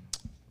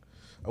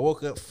I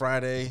woke up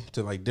Friday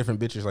to like different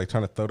bitches like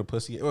trying to throw the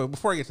pussy. Well,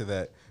 before I get to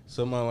that,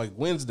 so my like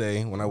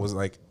Wednesday when I was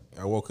like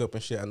I woke up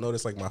and shit, I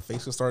noticed like my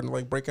face was starting to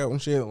like break out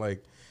and shit.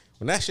 Like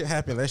when that shit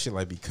happened, that shit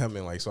like be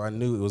coming like, so I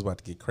knew it was about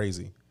to get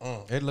crazy.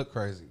 It looked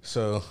crazy.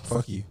 So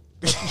fuck you.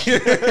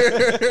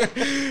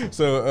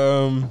 So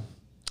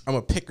I'm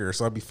a picker,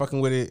 so I be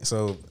fucking with it.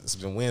 So it's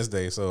been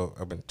Wednesday, so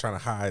I've been trying to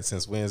hide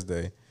since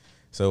Wednesday.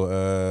 So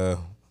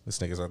this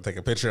nigga's gonna take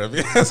a picture of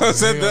me. So I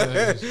said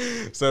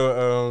that.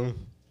 So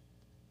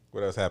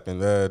what else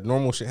happened?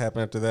 Normal shit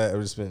happened after that. I've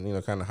just been,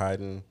 kind of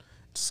hiding,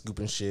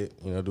 scooping shit,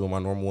 doing my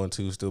normal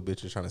 1-2, still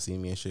bitches trying to see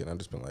me and shit. And I've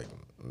just been like,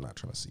 I'm not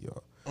trying to see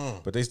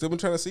y'all. But they still been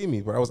trying to see me.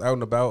 But I was out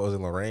and about. I was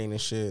in Lorraine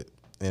and shit.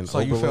 And So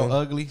you felt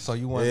ugly? So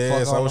you wanted to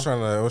fuck so I on was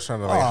them? trying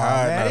to like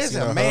hide. Man, not it's see a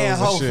no man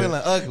hoes hoe and shit.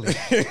 feeling ugly.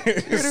 Hear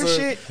this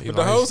shit? But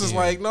the host is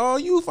like, no,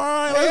 you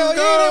fine. Hell Let's yeah,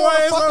 go. they wanna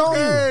It's fuck on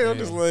okay. you. I'm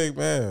just like,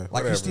 man. Like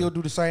whatever. you still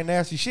do the same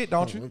nasty shit,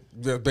 don't you?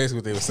 That's basically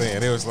what they were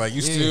saying. They was like,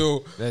 you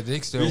still. That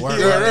dick still Yeah,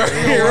 works.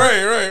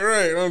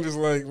 right. I'm just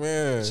like,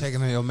 man.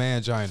 Checking on your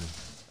mangina.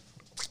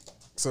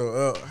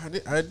 So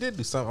I did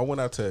do something. I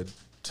went out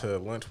to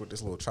lunch with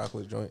this little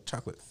chocolate joint,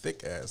 chocolate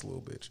thick ass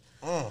little bitch.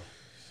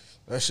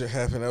 That shit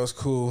happened. That was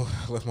cool.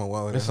 I left my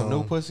wallet It's at some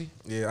home. new pussy?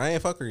 Yeah, I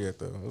ain't fuck her yet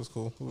though. It was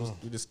cool.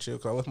 We just chill.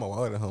 Cause I left my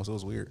wallet at home, so it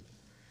was weird.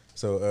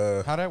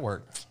 So How that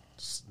work?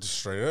 just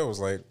straight up was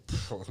like,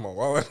 I left my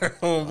wallet at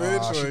home,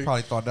 bitch. She Like,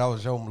 probably thought that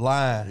was your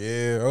line.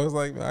 yeah, I was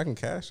like, man, I can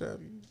cash out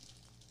you.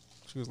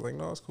 She was like,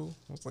 no, it's cool.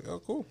 I was like, oh,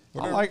 cool. I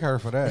Whatever. like her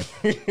for that.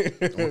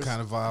 What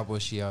kind of vibe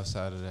was she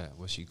outside of that?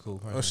 Was she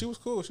cool? Oh, she was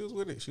cool. She was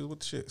with it. She was with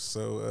the shit.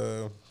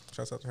 So,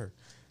 shouts out to her.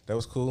 That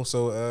was cool.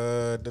 So,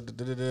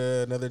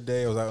 another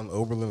day, I was out in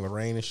Oberlin,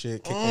 Lorraine and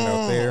shit, kicking it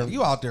out there.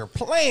 You out there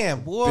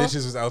playing, boy.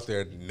 Bitches was out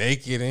there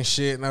naked and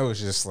shit, and I was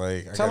just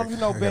like, Tell I them you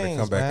know gotta Beans,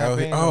 come back man. out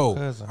here. Beans your Oh,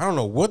 cousin. I don't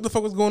know what the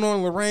fuck was going on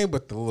in Lorraine,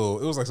 but it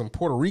was like some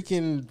Puerto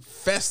Rican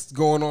fest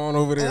going on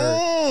over there.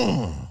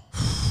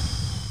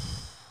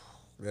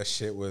 That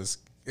shit was.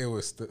 It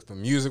was the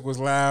music was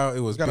loud. It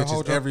was gotta bitches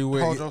hold your-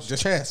 everywhere. hold your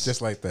chest.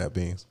 Just like that,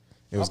 Beans.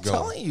 It was I'm going.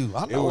 telling you,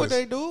 I It know what was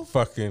they do.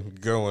 Fucking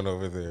going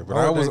over there, but Know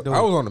I what was they do.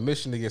 on a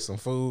mission to get some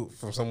food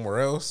from somewhere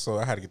else, so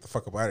I had to get the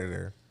fuck up out of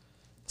there.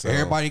 So,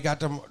 Everybody got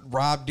them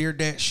Rob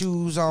Deerdat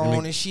shoes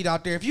on and shit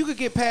out there. If you could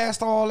get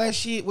past all that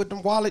shit with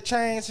them wallet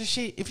chains and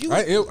shit, if you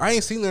I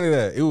ain't seen none of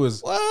that. It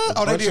was what? a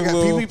Oh, they bunch did of got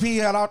little- PvP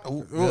had out.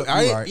 Ooh, Well, yeah,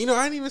 I you right.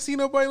 didn't even see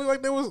nobody look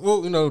like that was.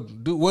 Well,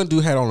 one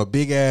dude had on a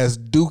big ass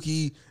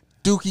Dookie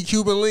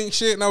Cuban link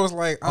shit, and I was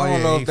like, I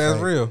don't know if that's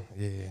real.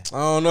 Yeah, I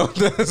don't know if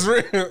that's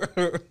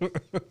real.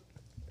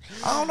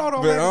 I don't know though,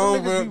 But man. I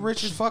don't- Them niggas be but-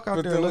 rich as fuck out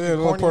But there the looking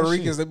little corny Puerto as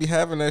Ricans, shit. they be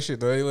having that shit.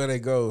 They let it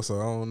go, so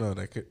I don't know.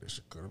 That could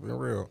have been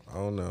real. I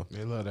don't know.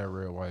 They love that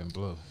red, white, and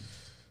blue.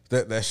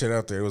 That shit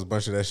out there, there was a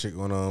bunch of that shit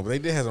going on. But they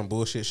did have some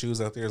bullshit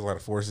shoes out there. There's a lot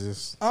of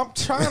forces. I'm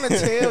trying to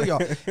tell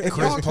y'all. If y'all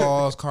Chris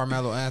Paul's,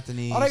 Carmelo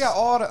Anthony. oh, they got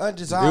all the There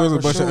undesirable was a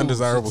bunch shoes. of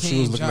undesirable the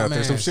shoes Team looking out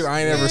there. Some Jumpmans. shit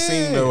I ain't ever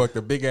seen Yeah. though, like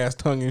the big ass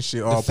tongue and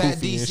shit, all the fat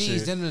poofy and DCs.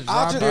 shit. Then the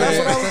I Rob just- that's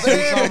what I was Deerdat.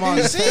 saying, Talking about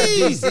the fat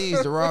DCs.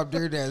 DCs. The Rob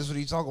Deerdat. That's what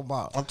he talking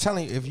about. I'm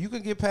telling you, if you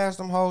could get past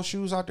them whole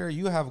shoes out there,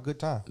 you have a good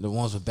time. The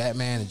ones with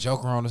Batman and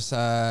Joker on the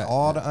side.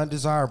 All the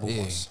undesirable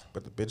Yeah. ones.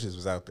 But the bitches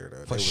was out there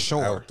though. For They was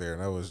sure. out there,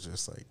 and I was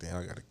just like, damn,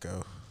 I gotta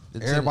go.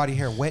 Everybody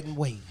here wet and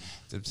wavy.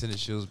 Them tennis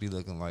shoes be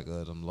looking like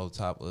them low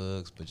top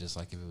Uggs, but just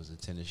like if it was a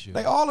tennis shoe.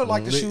 They all look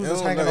like the They- shoes I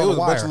that's don't hanging know. on It was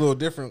the a bunch wire. of little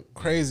different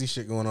crazy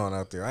shit going on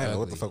out there. I didn't know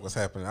what the Ugly. fuck was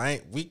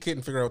happening. We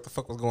couldn't figure out what the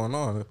fuck was going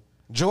on.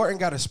 Jordan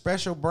got a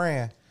special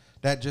brand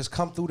that just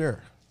come through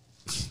there.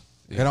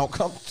 They don't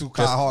come through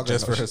Kyle Hogg.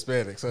 Just for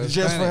Hispanics. Huh?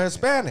 Just for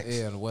Hispanics.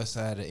 Yeah, on the west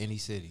side of any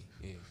city.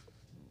 Yeah.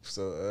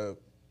 So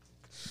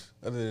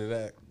other than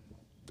that,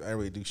 I didn't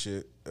really do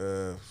shit.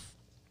 I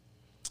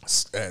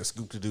had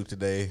scoop to do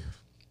today.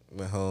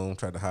 Went home,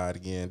 tried to hide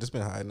again. Just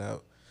been hiding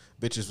out.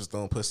 Bitches was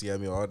throwing pussy at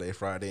me all day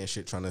Friday and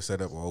shit, trying to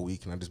set up all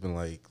week, and I just been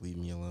like, leave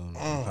me alone.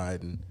 I'm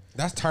hiding.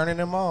 That's turning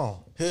them on.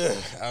 I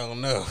don't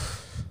know.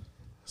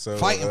 So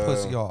Fighting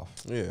pussy off.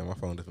 Yeah, my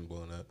phone just been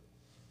blowing up.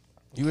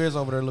 You is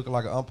over there looking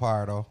like an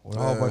umpire though, with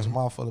a whole bunch of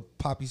mouth full of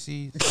poppy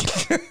seeds.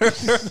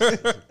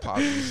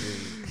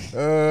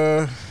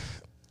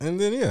 And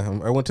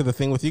then I went to the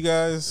thing with you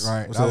guys.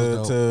 Right, Was that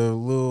was to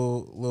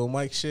Lil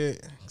Mike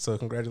shit. So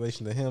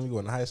congratulations to him. You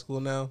going to high school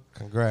now.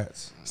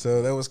 Congrats.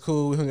 So that was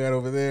cool. We hung out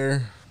over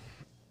there.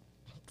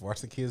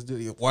 Watch the kids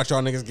watch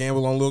y'all niggas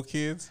gamble on little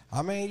kids.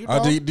 I mean, you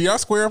know. Do y'all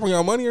square up on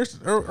y'all money or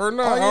not? Oh,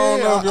 I don't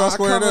know if y'all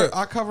squared up.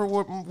 I cover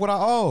what I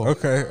owe.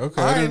 Okay.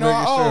 I didn't know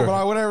I owe,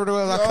 but whatever it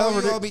was, I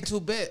covered It'll it. be 2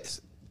 bets.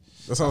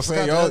 That's what I'm I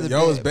saying. forgot the other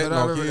Y'all was bet, betting but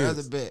I on remember the other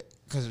kids. bet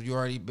because you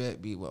already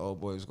bet me when old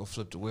boy was gonna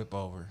flip the whip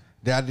over.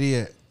 That I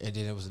did. And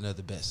then there was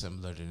another bet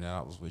similar to that.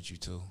 I was with you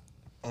too.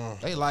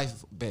 They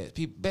life bets.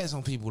 Bets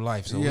on people's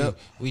life. So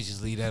we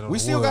just leave that on we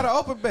the still wood. got an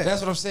open bet.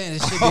 That's what I'm saying.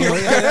 It should be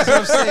that's what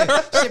I'm saying.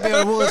 Should be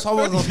on the wood. So I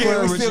wasn't gonna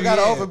square we with still you. got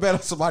an open bet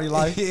on somebody's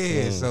life.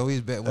 Yeah. So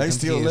we bet with They them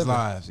still kids' living.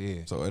 lives.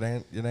 Yeah. So it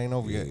ain't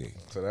over yet.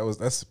 So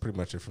that's pretty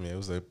much it for me. It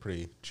was a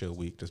pretty chill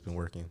week. Just been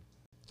working.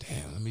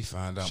 Damn. Let me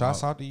find out.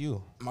 Shouts out to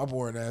you. My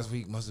bored ass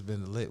week must have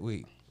been a lit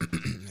week,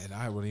 and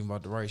I wasn't even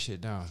about to write shit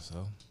down.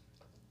 So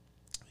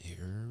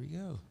here we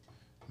go.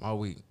 My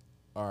week.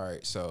 All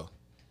right. So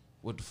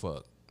what the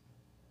fuck?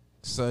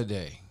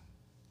 Sunday.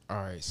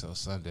 All right, so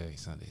Sunday.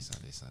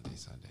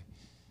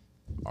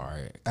 All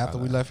right. After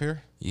we left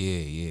here?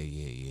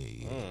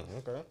 Yeah.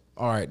 Okay.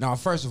 All right. Now,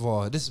 first of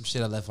all, this is some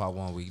shit I left out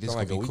one week. This is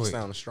like gonna a be week quick.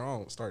 starting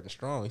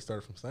strong. He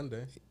started from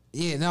Sunday.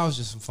 Yeah, now it's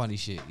just some funny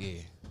shit. Yeah,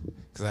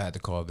 because I had to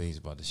call Beans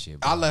about the shit.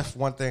 I left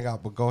one thing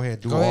out, but go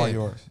ahead. Go all ahead.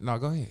 yours. No,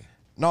 go ahead.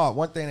 No,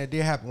 one thing that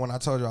did happen when I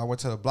told you I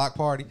went to the block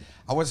party.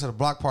 I went to the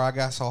block party. I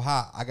got so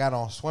hot. I got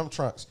on swim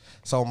trunks.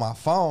 So my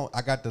phone,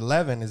 I got the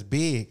 11 is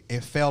big.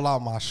 It fell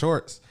out my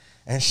shorts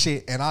and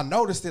shit. And I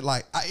noticed it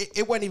like,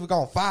 it wasn't even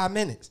gone 5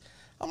 minutes.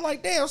 I'm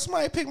like, damn,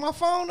 somebody picked my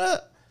phone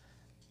up.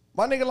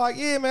 My nigga like,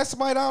 yeah, man,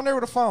 somebody down there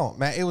with a phone.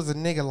 Man, it was a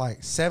nigga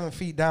like 7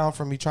 feet down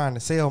from me trying to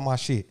sell my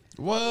shit.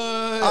 What?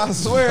 I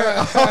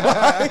swear.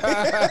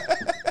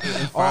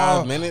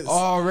 5 minutes?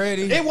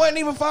 Already? It wasn't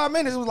even 5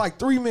 minutes. It was like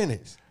 3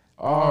 minutes.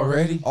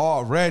 Already?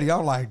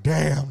 I'm like,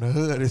 damn, the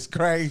hood is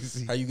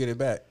crazy. How you get it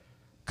back?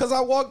 Cause I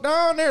walked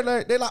down there,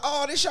 they're like,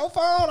 oh, this your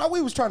phone?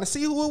 We was trying to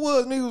see who it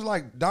was, and he was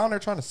like down there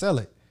trying to sell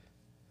it.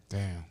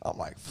 Damn. I'm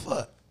like,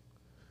 fuck.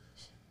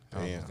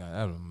 Damn.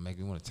 That would make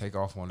me want to take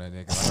off on that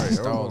nigga. Right,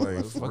 Stole like, it.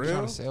 What the for fuck you real?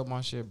 trying to sell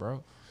my shit,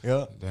 bro?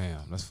 Yeah.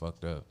 Damn, that's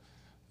fucked up.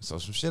 So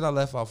some shit I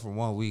left out from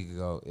 1 week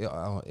ago.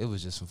 It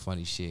was just some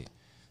funny shit.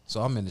 So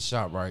I'm in the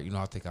shop, right? You know,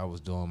 I think I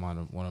was doing one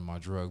of my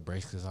drug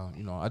breaks because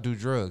I do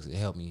drugs. It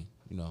helped me,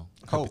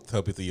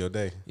 Help you through your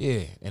day.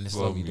 Yeah, and it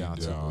slowed me down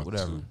too, down, but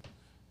whatever. too.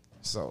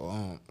 So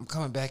I'm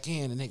coming back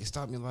in, the nigga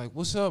stopped me like,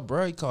 "What's up,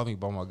 bro?" He called me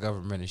by my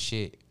government and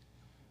shit.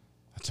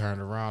 I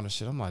turned around and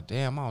shit. I'm like,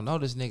 "Damn, I don't know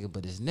this nigga,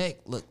 but his neck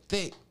looked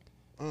thick."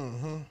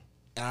 Mm-hmm.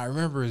 And I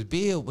remember his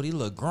build, but he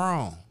looked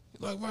grown.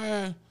 He's like,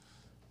 "Man,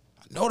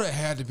 I know that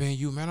had to been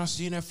you, man. I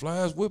seen that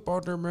flash whip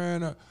out there,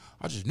 man.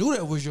 I just knew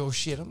that was your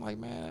shit." I'm like,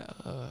 "Man,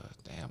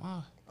 damn,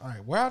 All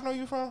right, where I know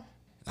you from?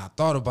 And I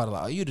thought about it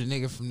like, oh, you the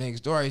nigga from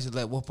next door. I used to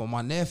let whoop on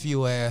my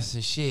nephew ass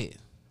and shit.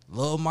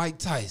 Lil Mike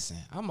Tyson.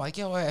 I'm like,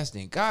 your ass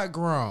then got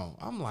grown.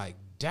 I'm like,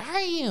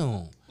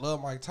 damn. Lil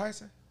Mike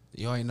Tyson?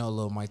 You ain't know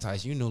Lil Mike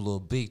Tyson. You knew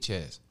Lil Big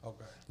Chest.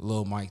 Okay.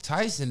 Lil Mike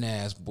Tyson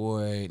ass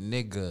boy,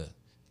 nigga.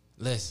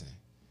 Listen,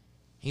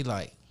 he a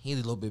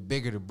little bit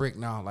bigger than Brick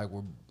now. Like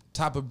where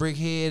top of Brick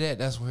head at,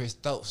 that's where his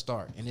throat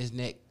start. And his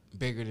neck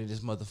bigger than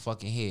his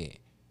motherfucking head.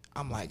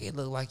 I'm like, it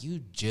look like you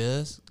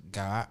just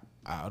got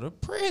out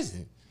of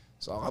prison.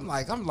 So I'm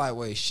like,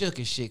 wait, shook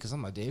and shit, cause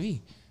I'm like, damn,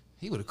 he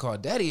would have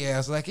called daddy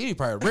ass like he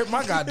probably ripped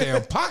my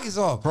goddamn pockets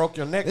off. Broke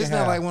your neck It's in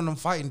not half. like one of them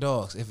fighting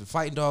dogs. If a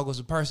fighting dog was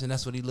a person,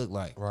 that's what he looked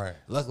like. Right.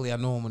 Luckily, I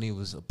knew him when he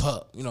was a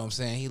pup. You know what I'm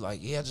saying? He like,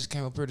 yeah, I just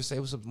came up here to say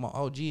what's up with my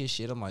OG and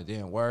shit. I'm like,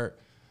 damn, word.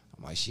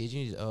 I'm like, shit,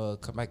 you need to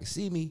come back and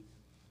see me.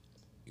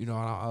 You know,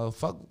 I'll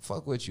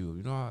fuck with you.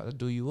 You know, I'll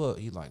do you up.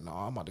 He like, no,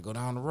 I'm about to go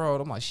down the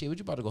road. I'm like, shit, what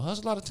you about to go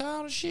hustle out of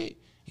town and shit?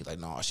 He like,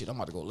 no, shit, I'm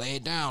about to go lay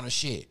it down and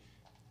shit.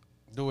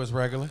 Do his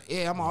regular.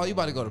 Yeah, I'm all, you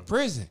about to go to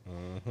prison.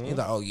 He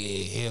like, oh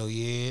yeah, hell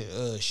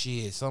yeah,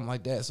 shit, something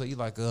like that. So you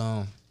like,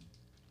 what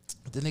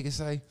the nigga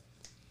say?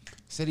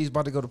 Said he's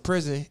about to go to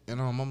prison,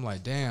 and I'm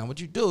like, damn, what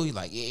you do? He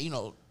like, yeah,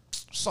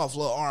 soft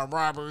little armed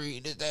robbery,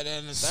 this, that,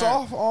 and this.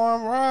 Soft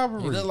arm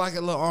robbery. He look like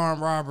a little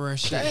armed robber and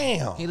shit.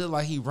 Damn. He look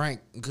like he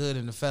ranked good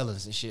in the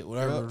felons and shit.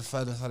 Whatever the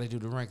felons, how they do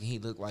the ranking, he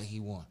looked like he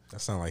won.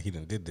 That sound like he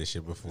done did this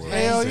shit before.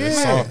 Hell He said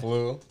yeah. Soft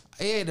little.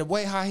 Yeah, the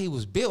way how he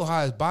was built,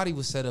 how his body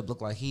was set up,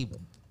 looked like he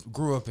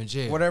grew up in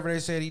jail. Whatever they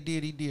said he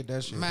did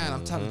that shit. Man,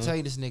 I'm trying to tell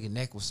you, this nigga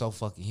neck was so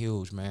fucking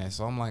huge, man.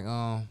 So I'm like,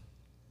 I'm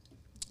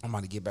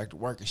about to get back to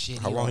work and shit.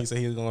 How long he said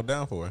he was going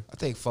down for? I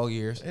think 4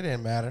 years. It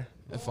didn't matter.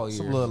 4 years.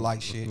 Some little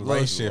light shit.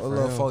 Light shit A for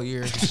little him. 4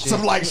 years and shit.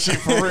 Some light shit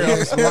for real.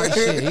 Yeah, some light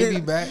shit. He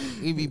be back.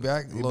 He be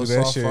back. A He little do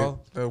that soft shit. foe.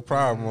 No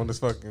problem on this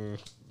fucking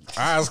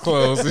eyes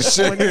closed and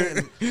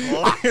shit.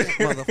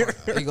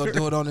 Motherfucker. He gonna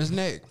do it on his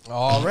neck.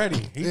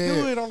 Already. He Yeah.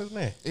 do it on his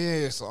neck.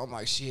 Yeah, so I'm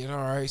like, shit, all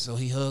right. So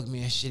he hugged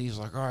me and shit. He was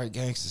like, all right,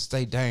 gangster,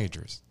 stay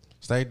dangerous.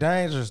 Stay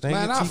dangerous. They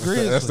Man, get I- T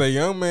Grizzly. That's that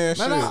young man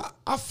shit. Man,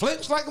 I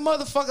flinched like a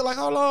motherfucker. Like,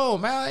 hold on,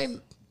 man. I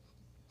ain't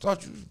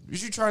thought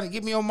you trying to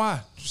get me on my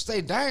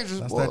stay dangerous,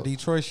 That's boy. that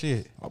Detroit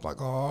shit. I'm like,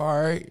 oh,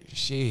 all right,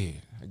 shit.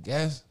 I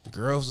guess the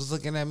girls was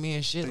looking at me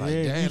and shit. Like,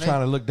 Yeah, damn, you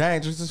trying to look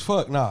dangerous as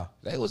fuck nah.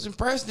 they was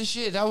impressed and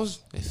shit. That was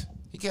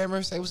he came here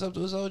and say what's up to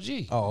his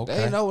OG. Oh, okay. They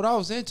didn't know what I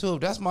was into.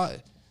 That's my.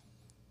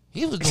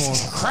 He was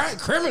doing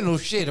criminal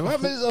shit. If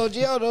I'm his OG,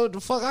 I don't know what the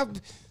fuck. I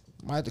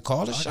might have to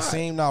call the I shot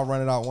seen him now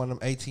running out one of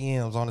them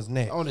ATMs on his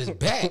neck. on his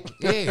back,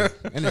 yeah,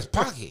 in his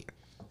pocket.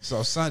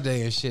 So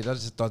Sunday and shit, I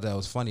just thought that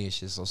was funny and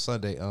shit. So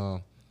Sunday,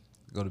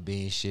 go to bed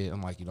and shit.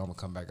 I'm like, I'm gonna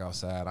come back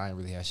outside. I ain't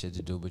really had shit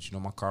to do, but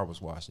my car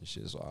was washing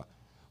shit, so I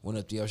went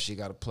up there. Shit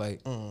got a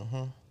plate.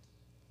 Mm-hmm.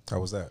 How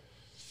was that?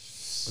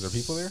 Was there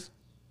people there?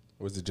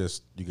 Or was it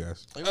just you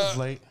guys? It was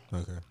late.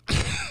 Okay.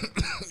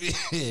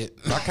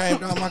 I came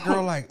down, my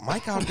girl like,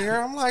 Mike out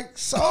there. I'm like,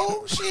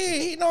 so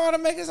shit, he know how to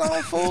make his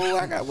own food.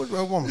 I got what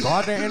woman go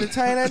out there and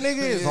entertain that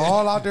nigga. It's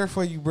all out there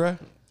for you, bruh.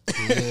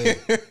 Yeah.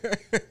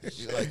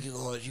 She's like, you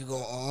gonna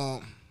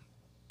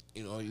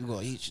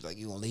eat. She's like,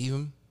 you gonna leave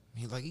him?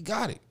 He's like, he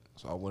got it.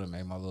 So I went and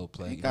made my little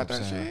plate. He got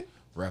that shit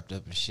wrapped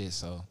up and shit.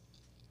 So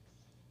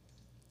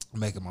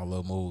making my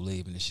little move,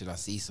 leaving and shit. I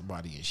see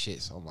somebody and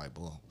shit. So I'm like,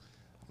 boom.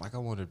 Like, I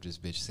wonder if this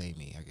bitch see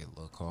me. I get a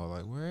little call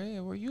like,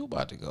 where you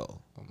about to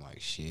go? I'm like,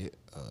 shit,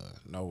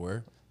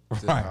 nowhere.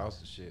 To the house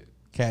and shit.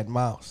 Cat and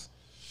mouse.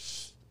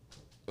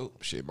 Oh,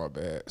 shit, my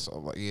bad. So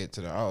I'm like, yeah,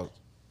 to the house.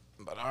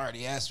 But I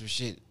already asked for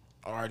shit,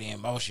 already in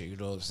motion, you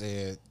know what I'm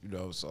saying?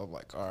 So I'm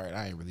like, all right,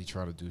 I ain't really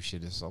trying to do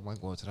shit. And so I'm like,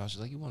 going to the house.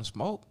 She's like, you want to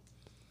smoke?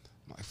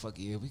 I'm like, fuck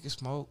yeah, we can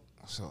smoke.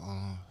 So,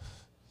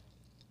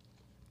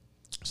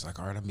 it's like,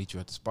 all right, I'll meet you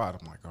at the spot.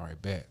 I'm like, all right,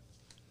 bet.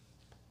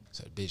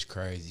 So the bitch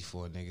crazy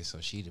for a nigga,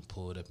 so she done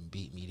pulled up and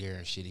beat me there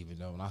and shit, even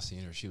though when I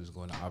seen her, she was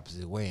going the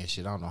opposite way and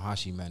shit. I don't know how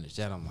she managed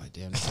that. I'm like,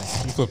 damn, this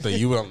ain't... You flipped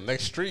you on the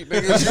next street,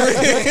 nigga.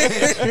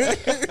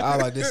 I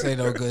was like, this ain't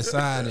no good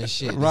sign and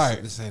shit.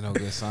 Right. This ain't no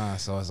good sign.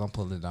 So as I'm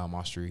pulling down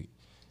my street.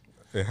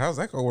 Hey, how's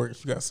that gonna work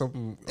if you got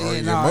something Yeah,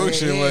 in nah,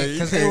 motion? yeah, Like,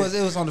 because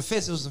it was on the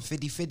fence. It was some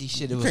 50-50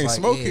 shit. It was can't like,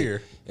 smoke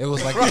here. It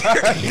was like... You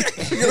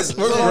gotta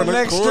smoke on the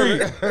next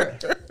street.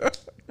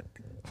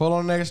 Pull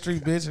on the next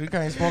street, bitch. You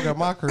can't smoke at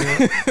my crib.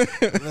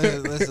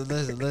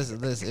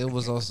 Listen. It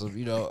was on some,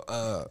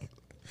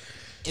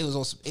 it was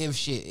on some if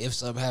shit. If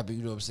something happened,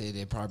 you know what I'm saying,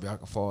 then probably I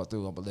could fall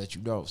through. I'm gonna let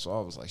you know. So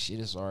I was like, shit,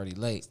 it's already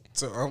late.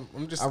 So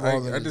I'm just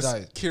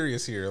dice.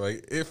 curious here.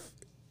 Like, if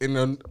in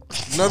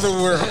another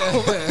world,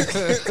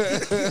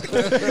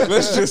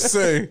 let's just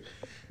say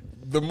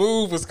the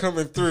move was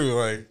coming through,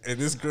 like, and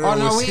this girl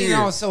was here.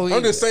 I'm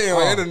just saying,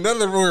 like, in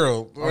another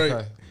world, like.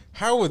 Okay.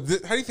 How do you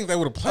think that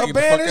would have played?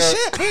 Abandoned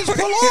shit, bitch,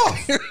 pull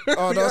off.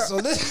 Oh no, so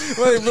this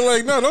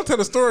no, don't tell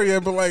the story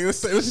yet. But like,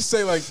 let's just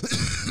say like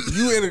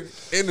you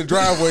in the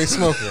driveway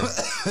smoking,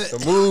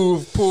 the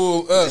move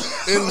pull up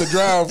in the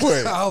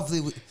driveway.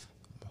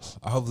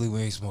 Hopefully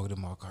we ain't smoking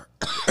in my car.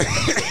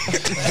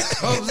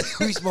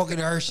 Hopefully we smoking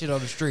her shit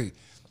on the street.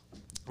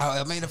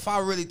 I mean, if I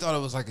really thought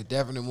it was like a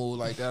definite move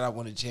like that, I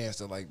wanted a chance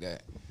to like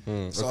that.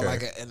 So okay.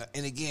 like,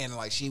 and again,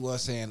 like she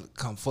was saying,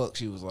 come fuck.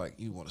 She was like,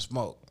 you want to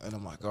smoke, and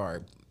I'm like, all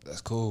right, that's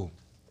cool.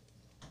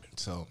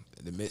 So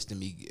in the midst of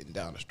me getting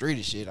down the street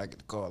and shit, I get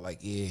the call like,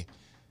 yeah.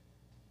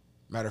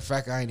 Matter of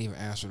fact, I ain't even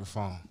answer the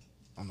phone.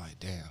 I'm like,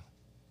 damn,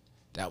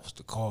 that was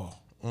the call.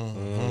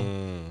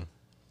 Mm-hmm.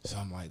 So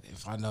I'm like,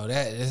 if I know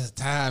that, this is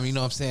time, you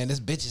know what I'm saying?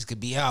 This bitches could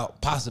be out,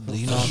 possibly,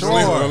 you know what I'm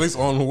saying? Or at least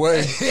on the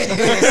way. So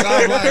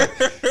I'm like,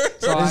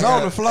 it's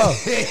on the flow.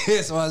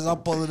 So as I'm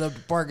pulling up the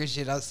park and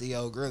shit, I see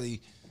old girlie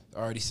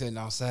already sitting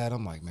outside.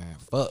 I'm like, man,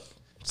 fuck.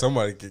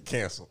 Somebody get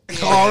canceled.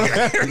 So I'm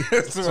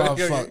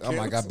fucked. I'm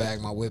like, I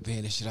bagged my whip in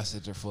and shit. I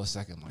sit there for a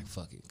second. I'm like,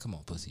 fuck it. Come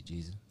on, pussy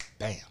Jesus.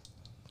 Bam.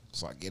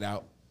 So I get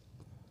out.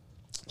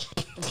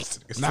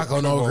 Knock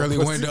on the old girlie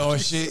window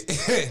and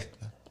shit.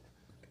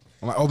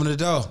 I'm like, open the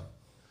door.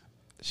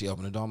 She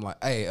opened the door. I'm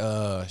like,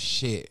 hey,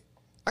 shit.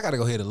 I gotta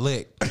go hit a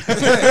lick.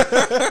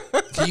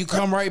 Can you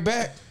come right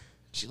back?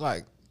 She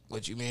like,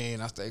 what you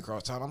mean? I stay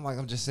across town. I'm like,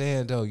 I'm just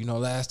saying though,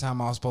 last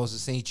time I was supposed to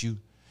see you,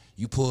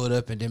 you pulled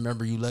up and then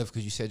remember you left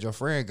because you said your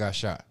friend got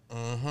shot.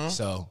 Mm-hmm.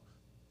 So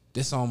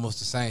this almost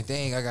the same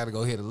thing. I gotta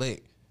go hit a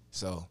lick.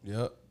 So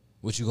yep.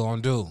 What you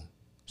gonna do?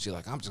 She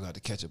like, I'm just gonna have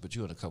to catch up with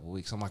you in a couple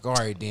weeks. I'm like, all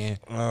right then.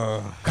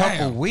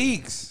 Couple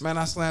weeks. Man,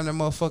 I slammed that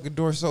motherfucking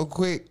door so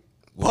quick.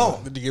 Whoa!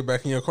 Did you get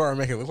back in your car and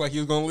make it look like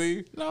you was gonna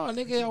leave? No,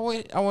 nigga,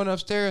 I went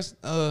upstairs.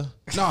 No,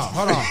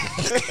 hold on.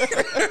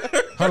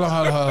 hold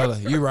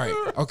on. You right.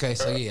 Okay,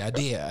 so yeah, I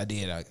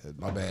did.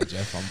 My bad,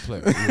 Jeff. I'm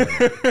playing.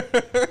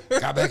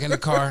 Right. Got back in the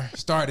car,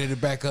 started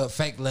it back up,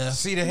 fake left.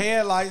 See the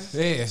headlights?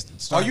 Yeah.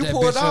 You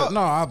pulled out?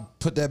 No, I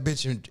put that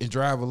bitch in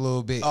drive a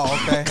little bit. Oh,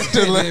 okay.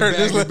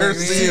 just let her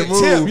see it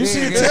move. You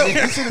see the tip.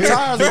 You see the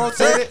tires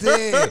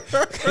rotated.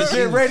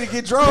 Get ready to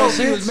get drove.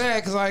 She was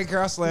mad because I ain't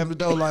care. I slammed the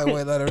door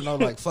lightweight, let her know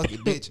like, fuck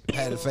it, bitch.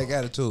 Had a fake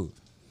attitude.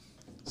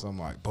 So I'm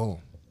like, boom.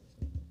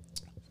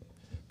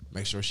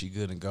 Make sure she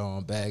good and go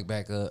on, bag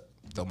back up,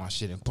 throw my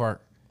shit in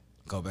park,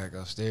 go back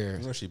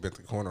upstairs. You know she bit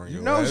the corner on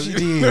you. No, she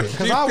did.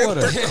 Because I would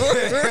have.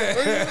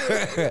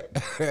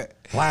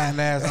 Lying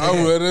ass.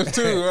 I would have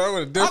too. I would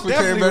have definitely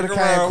came back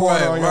around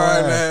corner on your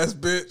lying ass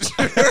bitch.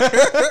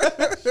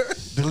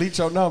 Delete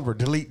your number.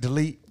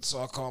 Delete.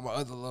 So I called my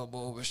other little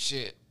boy with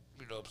shit.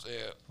 You know what I'm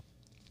saying?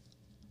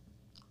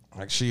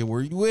 Like, shit,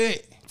 where you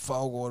at?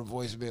 Phone going to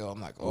voicemail.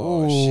 I'm like,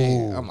 oh,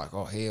 shit. I'm like,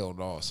 oh, hell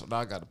no. So now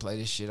I got to play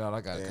this shit out.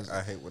 I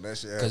hate when that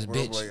shit happens.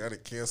 Because bitch, like, I done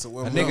cancel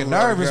one. A nigga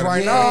nervous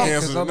right now.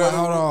 Because I'm like,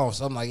 hold on.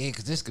 So I'm like, yeah,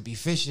 because this could be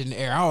fish in the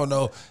air. I don't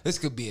know. This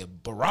could be a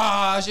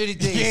barrage,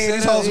 anything. Yeah,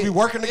 these supposed to be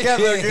working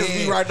together against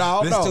me right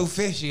now. This too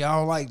fishy. I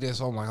don't like this.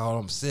 So I'm like,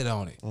 hold on, sit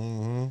on it.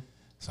 Mm-hmm.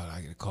 So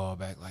I get a call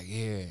back like,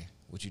 yeah,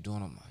 what you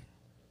doing? I'm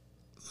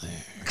like,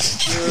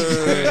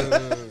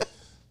 man.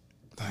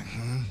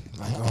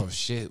 Like, oh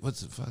shit,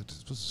 what's the fuck?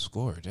 What's the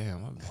score?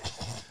 Damn,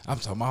 I'm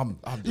talking.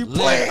 I'm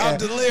delirious. I'm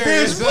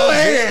delirious.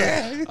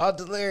 I'm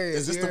delirious.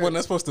 Is this the one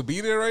that's supposed to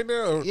be there right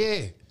now?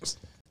 Yeah,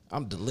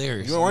 I'm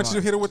delirious. You don't want you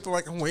to hit it with the,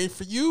 like, I'm waiting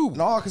for you.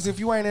 No, because if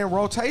you ain't in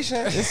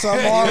rotation, it's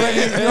something already.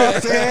 You know what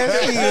I'm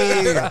saying?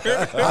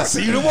 Yeah. I'll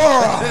see you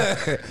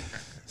tomorrow.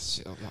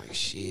 Shit, I'm like,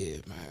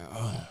 shit, man.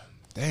 Oh,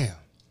 damn.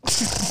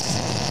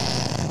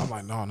 I'm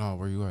like, no,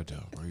 where you at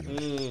though? Where you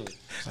at?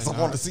 Like, I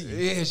want to see you.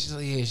 Yeah,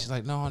 she's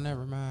like, no,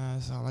 never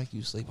mind. It sound like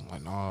you sleep. I'm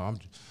like, no, I'm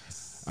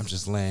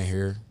just laying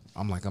here.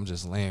 I'm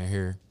just laying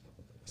here.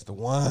 It's the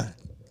one.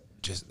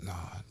 Just nah.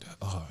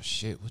 Oh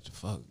shit! What the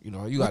fuck? You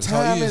know, you What got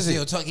time you is it?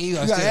 still talking. You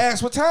gotta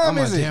ask what time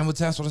I'm is like, it? Damn, what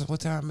time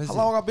is it? How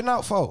long I been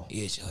out for?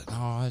 Yeah, she's like, no,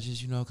 I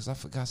just because I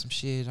forgot some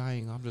shit.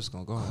 I'm just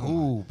gonna go home.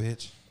 Ooh,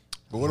 bitch.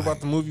 But what about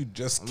the movie you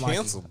just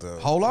canceled, though?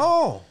 Hold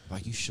on.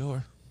 Like, you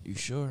sure? You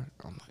sure?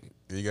 I'm like,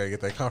 You gotta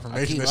get that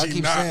confirmation I that keep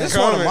she's not saying- This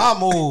coming. one of my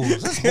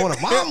moves. This one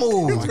of my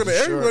moves. It's gonna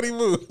everybody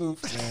move.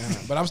 yeah.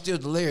 But I'm still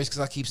delirious because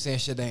I keep saying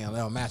shit that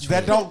don't match.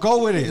 That with don't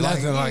go with it. it.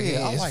 Nothing like it.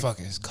 I It's like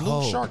fucking. It's blue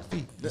cold. shark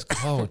feet. It's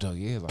cold though.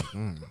 Yeah, like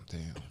damn,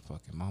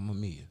 fucking Mamma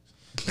Mia.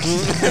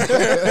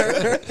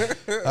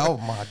 Oh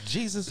my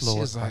Jesus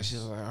Lord.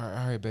 She's like,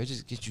 all right, babe,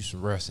 just get you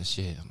some rest and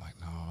shit. I'm like,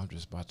 no, I'm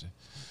just about to.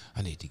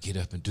 I need to get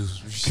up and do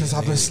some shit. Because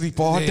I've been asleep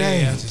all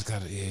day. Yeah, I just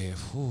gotta. Yeah,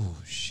 whew,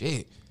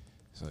 shit.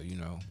 So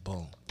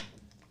boom,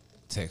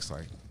 text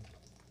like,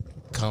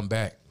 come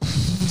back.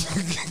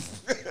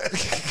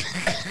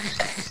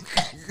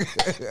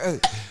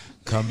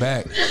 Come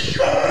back. But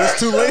it's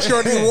too late. She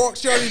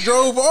already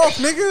drove off,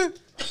 nigga.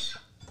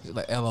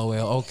 Like, LOL,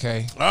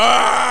 okay. Because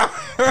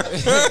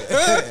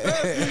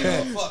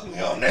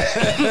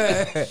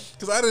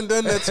I done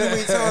that too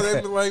many times. They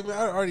be like, man,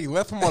 I already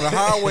left him on the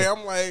highway.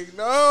 I'm like,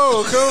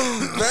 no,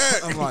 come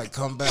back. I'm like,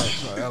 come back.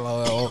 So,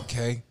 LOL,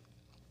 okay.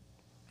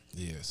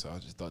 Yeah, so I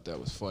just thought that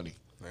was funny.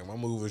 Man, my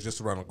move was just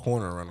around the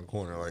corner.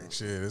 Like,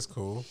 shit, it's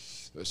cool.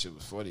 That shit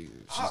was funny.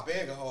 I'll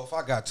beg a hoe if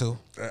I got to.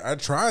 I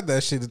tried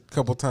that shit a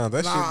couple times.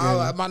 That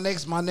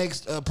shit. My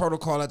next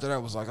protocol after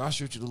that was like, I'll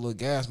shoot you the little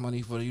gas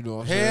money for what I'm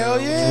Hell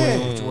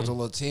saying. yeah. Towards a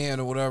little 10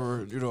 or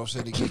whatever, you know what I'm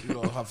saying, to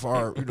get, how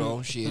far,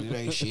 shit, it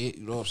ain't shit,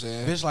 you know what I'm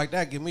saying? Bitch like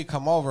that, give me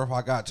come over if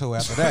I got to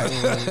after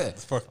that.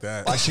 Fuck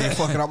that. Like, shit,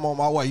 fucking, I'm on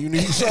my way. You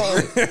need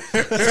something?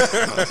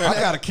 I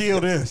gotta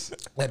kill this.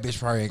 That bitch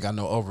probably ain't got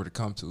no over to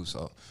come to,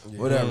 so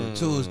whatever.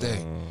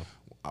 Tuesday,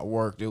 I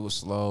worked, it was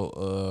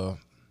slow.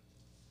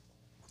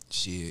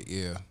 Shit,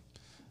 yeah.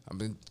 I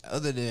mean,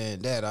 other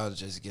than that, I was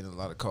just getting a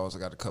lot of calls. I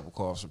got a couple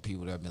calls from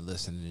people that have been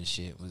listening and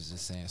shit. Was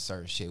just saying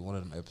certain shit. One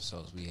of them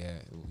episodes we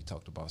had, we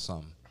talked about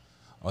something.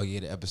 Oh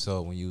yeah, the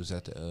episode when you was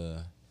at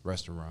the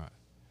restaurant,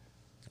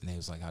 and they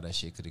was like how that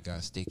shit could have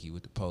got sticky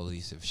with the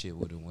police if shit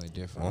would have went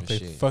different. Why don't they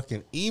shit.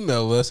 fucking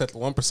email us at the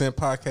 1%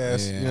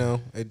 podcast, Yeah.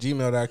 at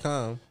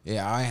gmail.com.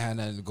 Yeah, I ain't had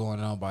nothing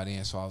going on by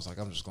then, so I was like,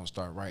 I'm just gonna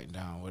start writing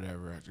down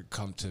whatever to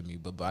come to me.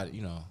 But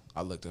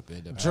I looked up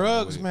at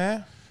Drugs,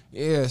 man.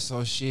 Yeah,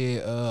 so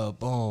shit,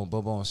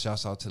 boom.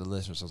 Shouts out to the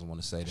listeners. I just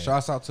want to say that.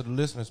 Shouts out to the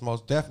listeners,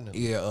 most definitely.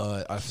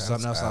 Yeah,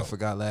 something else I out.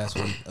 forgot last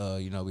week.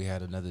 We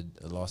had another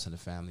loss in the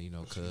family,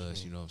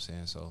 cuz, you know what I'm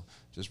saying? So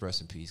just rest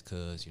in peace,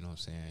 cuz, you know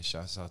what I'm saying?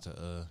 Shouts out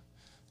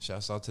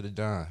to the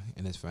Don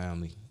and his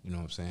family, you know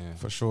what I'm saying?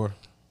 For sure.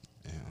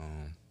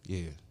 And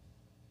yeah.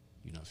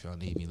 If y'all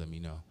need me, let me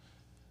know.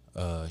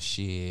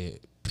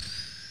 Shit.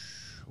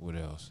 What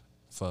else?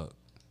 Fuck.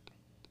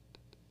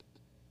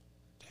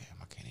 Damn,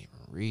 I can't even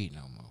read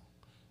no more.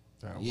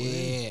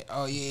 Yeah.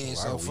 Oh yeah.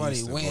 So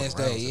funny.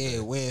 Wednesday.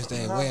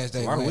 Wednesday.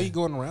 Why are we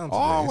going around today?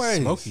 Always.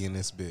 It's smoky in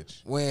this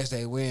bitch.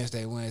 Wednesday.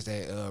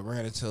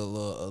 Ran into a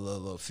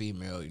little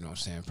female. You know what I'm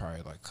saying?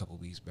 Probably like a couple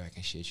weeks back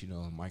and shit.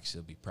 And Mike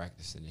still be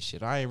practicing and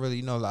shit. I ain't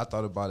really I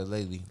thought about it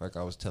lately. Like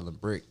I was telling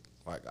Brick.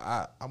 Like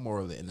I'm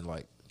more into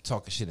like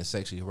talking shit and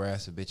sexually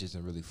harassing bitches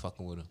and really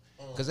fucking with them.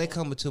 Because they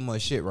come with too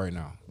much shit right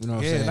now. You know what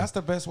I'm saying? Yeah, that's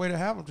the best way to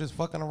have them, just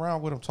fucking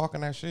around with them, talking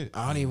that shit.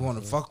 I don't even want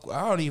to fuck.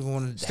 I don't even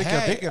want to Stick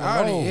your dick in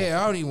the nose.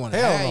 I don't even want to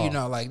Hell have.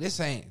 no. Like this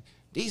ain't.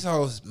 These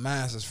hoes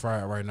minds is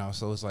fried right now.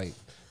 So it's like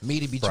me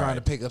to be trying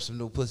to pick up some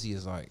new pussy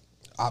is like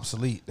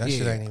Obsolete. That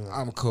shit ain't even.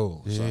 I'm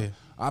cool. Yeah. So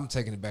I'm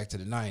taking it back to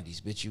the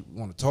 90s. Bitch, you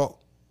want to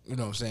talk? You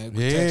know what I'm saying?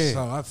 Yeah. Text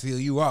something, I feel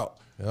you out.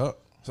 Yep.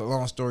 So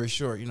long story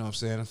short, you know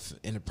what I'm saying?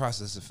 In the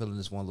process of filling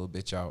this one little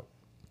bitch out,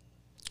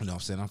 you know what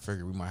I'm saying? I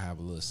figured we might have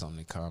a little something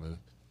in common.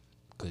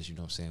 Because, you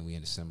know what I'm saying, we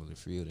in a similar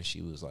field. And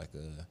she was like,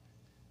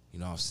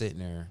 I was sitting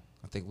there.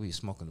 I think we was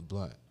smoking a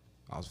blunt.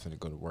 I was finna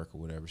go to work or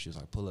whatever. She was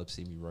like, pull up,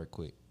 see me right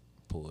quick.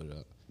 Pull it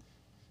up.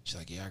 She's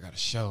like, yeah, I got a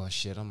show and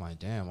shit. I'm like,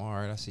 damn, all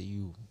right. I see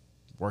you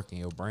working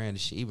your brand and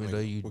shit. Even though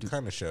you What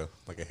kind of show?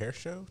 Like a hair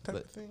show type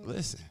of thing?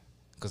 Listen,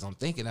 because I'm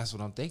thinking, that's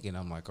what I'm thinking.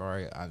 I'm like, all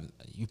right,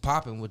 you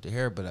popping with the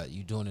hair, but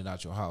you doing it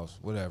out your house.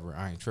 Whatever.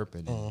 I ain't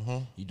tripping.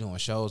 You doing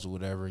shows or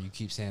whatever. You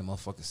keep saying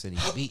motherfuckers sending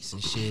beats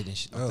and shit. And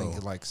shit. I'm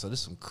thinking like, so this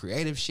some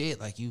creative shit?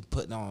 Like you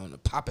putting on a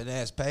popping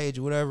ass page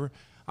or whatever?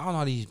 I don't know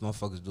how these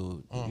motherfuckers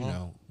do it, you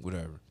know,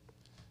 whatever.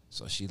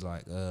 So she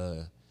like,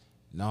 no,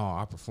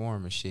 I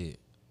perform and shit.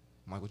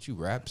 I'm like, what you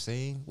rap,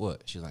 sing?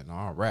 What? She's like, no,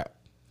 I rap.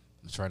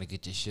 I'm trying to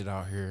get this shit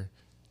out here.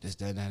 This,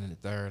 that, and the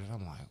third. And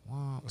I'm like,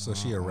 wow. So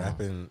she a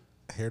rapping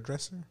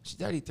hairdresser? She's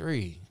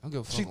 33. I'm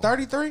good. She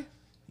 33?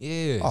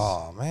 Yeah.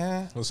 Oh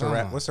man. What's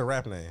her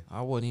rap name?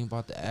 I wasn't even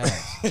about to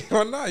ask.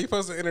 Well, no, you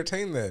supposed to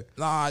entertain that.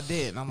 No, I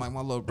didn't. I'm like,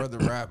 my little brother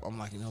rap. I'm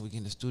like, you know, we get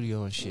in the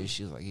studio and shit.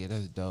 She was like, yeah,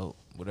 that's dope.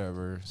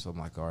 Whatever. So I'm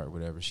like, all right,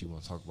 whatever. She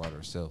want to talk about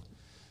herself.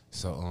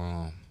 So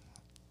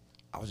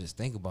I was just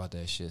thinking about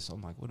that shit. So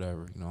I'm like,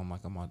 whatever. You know, I'm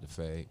like, I'm out the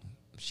fade.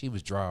 She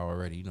was dry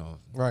already, you know.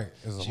 Right.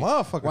 It's a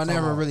motherfucker. Well, I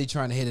never really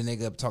trying to hit a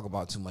nigga up, talk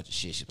about too much of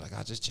shit. She's like,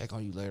 I'll just check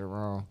on you later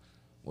on.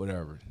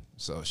 Whatever.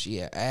 So she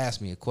had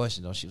asked me a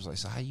question, though. She was like,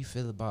 so how you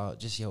feel about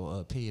just your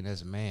opinion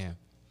as a man?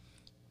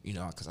 You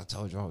know, because I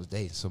told you I was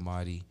dating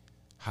somebody.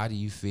 How do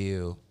you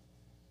feel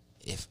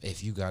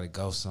if you got to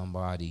go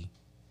somebody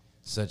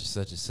such and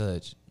such and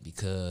such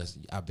because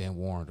I've been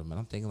warned them? And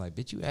I'm thinking like,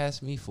 bitch, you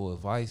asked me for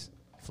advice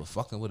for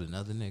fucking with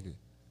another nigga.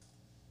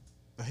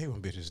 I hate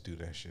when bitches do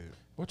that shit.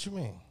 What you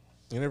mean?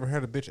 You never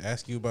heard a bitch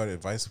ask you about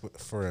advice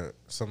for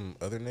some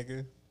other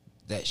nigga?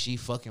 That she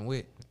fucking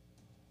with?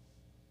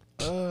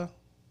 Kinda.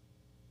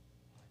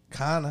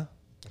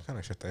 I kind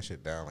of shut that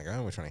shit down. Like, I ain't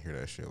even trying to hear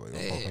that shit. Like,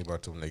 don't talk to me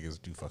about them niggas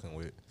you fucking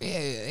with.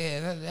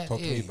 Yeah. Talk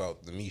to me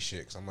about the me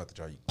shit, because I'm about to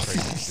drive you crazy.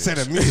 Said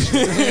a me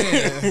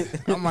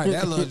shit. I'm like,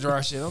 that little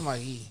dry shit. I'm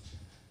like, he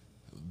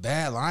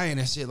bad lying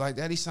and shit like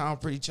that. He sound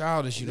pretty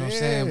childish, you know what I'm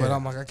saying? But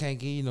I'm like, I can't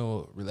give you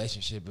no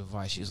relationship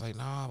advice. She was like,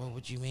 nah, but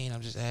what you mean?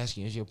 I'm just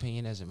asking, is your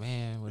opinion as a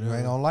man? Whatever. You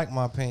ain't gonna like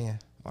my opinion.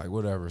 Like,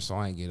 whatever. So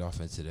I ain't get off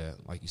into that.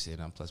 Like you said,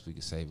 plus we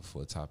could save it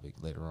for a topic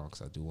later on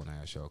because I do want to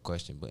ask y'all a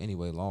question. But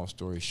anyway, long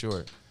story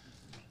short,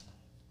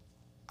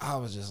 I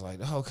was just like,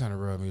 the whole kind of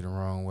rubbed me the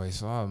wrong way.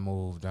 So I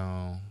moved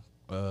on.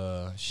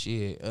 I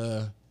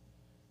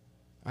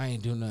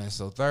ain't do nothing.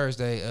 So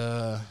Thursday,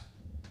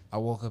 I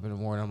woke up in the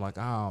morning. I'm like,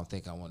 I don't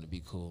think I want to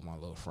be cool with my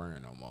little friend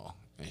no more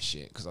and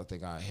shit. Because I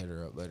think I hit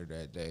her up later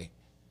that day.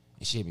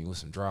 And she hit me with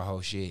some dry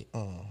hoe shit.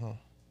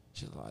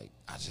 She's like,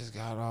 I just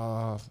got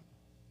off.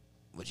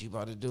 What you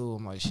about to do?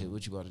 I'm like, shit,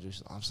 what you about to do?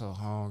 She's like, I'm so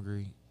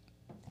hungry.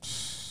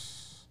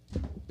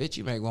 Bitch,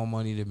 you make more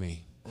money than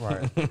me.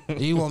 Right.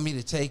 You want me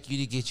to take you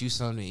to get you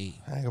something to eat?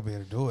 I ain't gonna be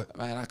able to do it.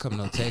 Man, I come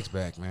no text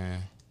back,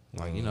 man.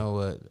 Like, you know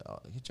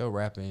what? Get your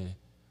rapping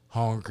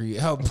hungry.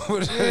 Help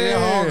put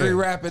hungry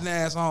rapping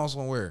ass on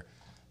somewhere.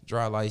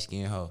 Dry light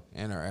skin hoe.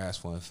 And her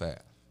ass one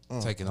fat.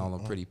 Taking all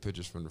them pretty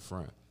pictures from the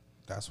front.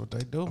 That's what they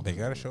do. They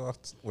gotta show off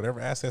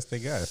whatever assets they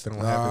got. If they don't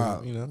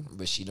have it, you know.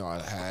 But she know how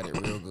to hide it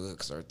real good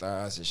because her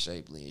thighs is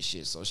shapely and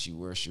shit. So she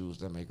wears shoes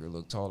that make her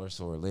look taller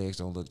so her legs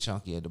don't look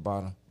chunky at the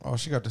bottom. Oh,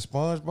 she got the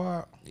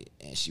SpongeBob?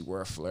 And she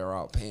wear flare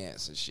out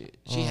pants and shit.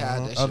 She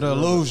had that shit. Oh, the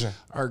illusion.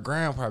 Her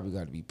gram probably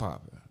got to be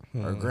popping.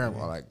 Her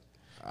grandma, like,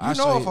 You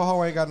know if a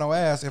hoe ain't got no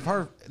ass,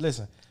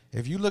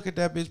 if you look at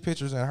that bitch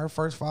pictures and her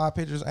first 5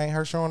 pictures ain't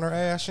her showing her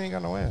ass, she ain't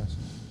got no ass.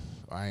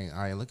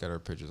 I ain't look at her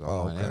pictures. I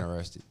wasn't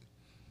interested.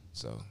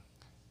 So,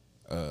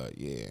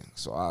 yeah.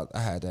 So I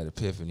had that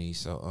epiphany.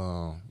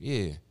 So,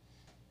 yeah.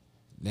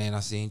 Then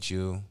I seen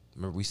you.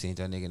 Remember we seen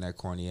that nigga in that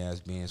corny ass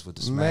Benz with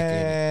the smack in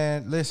it.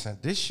 Man, listen,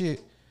 this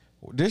shit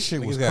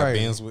was got crazy.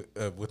 Benz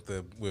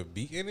with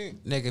beat in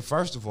it. Nigga,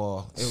 first of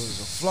all, it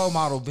was a floor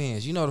model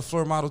Benz. You know the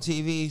floor model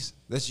TVs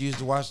that's used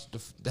to watch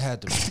that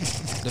had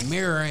the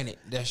mirror in it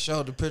that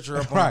showed the picture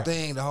up on the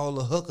thing, the whole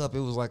hookup.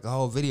 It was like a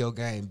whole video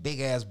game, big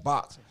ass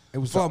box. It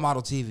was floor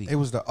model TV. It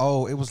was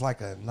it was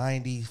like a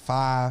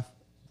 95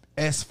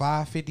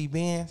 S550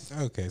 Benz.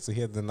 Okay, so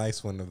he had the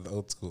nice one of the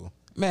old school.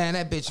 Man,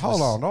 that bitch.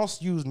 Hold on,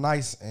 don't use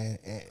nice and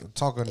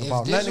talking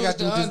about nothing got to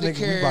do with this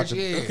nigga. We about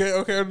to,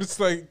 Okay. I'm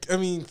just like, I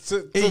mean,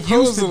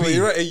 supposedly,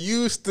 right? It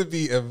used to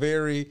be a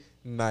very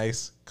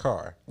nice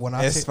car. When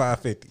I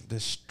S550, the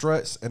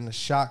struts and the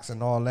shocks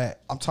and all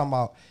that. I'm talking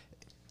about.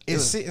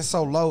 It's sitting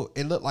so low,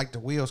 it looked like the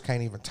wheels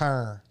can't even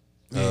turn.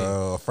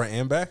 Front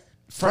and back.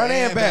 Front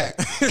and back.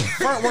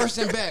 Front worse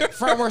than back.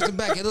 Front worse than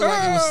back. It looked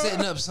like it was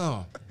sitting up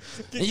some.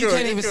 And you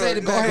can't even say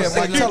the back was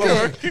sitting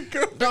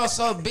up. No,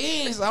 so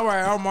Benz, all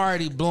right, I'm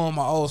already blowing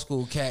my old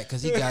school cat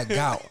because he got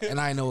gout. And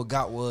I didn't know what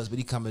gout was, but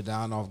he coming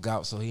down off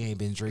gout, so he ain't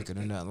been drinking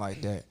or nothing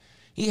like that.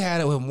 He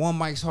had it with one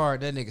Mike's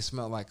Hard. That nigga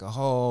smelled like a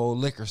whole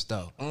liquor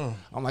store.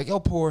 I'm like, yo,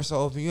 pour so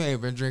open. You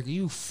ain't been drinking.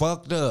 You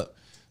fucked up.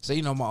 So,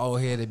 you know, my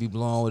old head, they be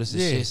blowing with us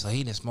and shit. So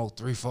he done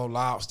smoked 3-4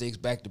 loud sticks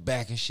back to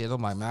back and shit.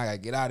 I'm like, man, I got to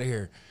get out of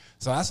here.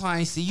 So that's how I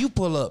ain't see you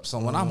pull up. So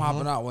when I'm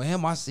hopping out with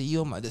him, I see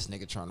you. I'm like, this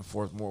nigga trying to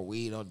force more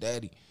weed on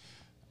daddy.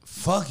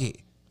 Fuck it.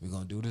 We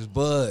gonna do this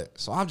bud.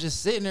 So I'm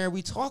just sitting there,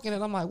 we talking,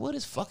 and I'm like, what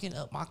is fucking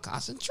up my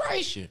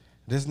concentration?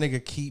 This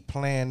nigga keep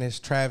playing this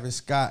Travis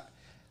Scott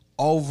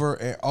over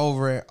and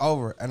over and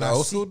over. And the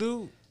old school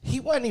dude? He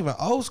wasn't even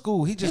old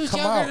school. He just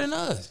come out. He was younger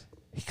than us.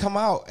 He come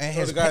out and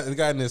his the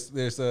guy in this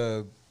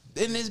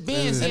in this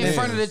Benz in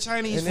front of the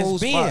Chinese food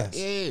spot.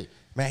 Yeah.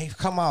 Man, he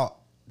come out.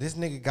 This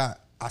nigga got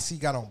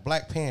on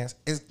black pants.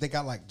 They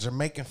got like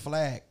Jamaican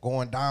flag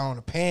going down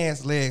the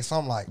pants legs. So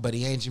I'm like, but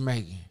he ain't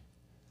Jamaican.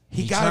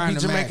 he gotta be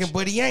Jamaican,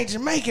 but he ain't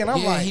Jamaican.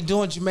 I'm like, he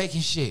doing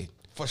Jamaican shit.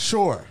 For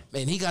sure.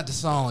 Man, he got the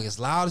song as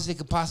loud as it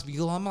could possibly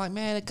go. I'm like,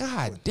 man,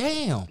 god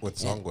damn. What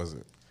song was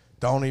it?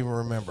 Don't even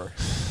remember.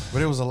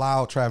 But it was a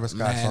loud Travis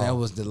Scott song. Man, that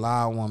was the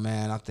loud one,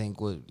 man. I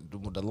think with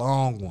the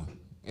long one.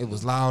 It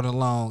was loud and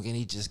long, and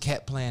he just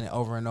kept playing it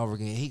over and over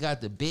again. He got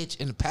the bitch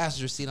in the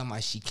passenger seat. I'm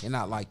like, she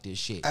cannot like this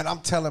shit. And I'm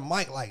telling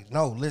Mike, like,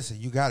 no, listen,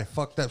 you got it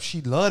fucked up.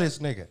 She love this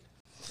nigga.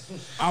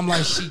 I'm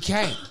like, she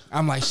can't.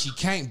 I'm like, she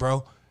can't,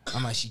 bro.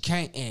 I'm like, she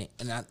can't,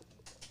 and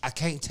I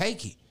can't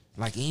take it.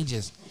 Like, he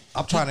just...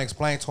 I'm trying to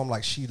explain to him,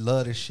 like, she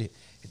love this shit.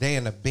 They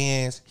in the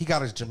Benz. He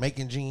got his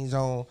Jamaican jeans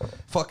on.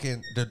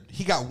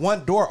 He got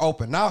one door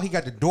open. Now he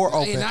got the door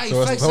open. Now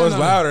so it's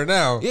louder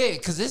now. Yeah,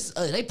 because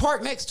they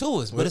park next to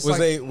us. But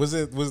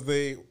was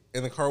they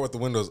in the car with the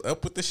windows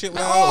up with the shit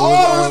loud?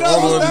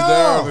 Oh,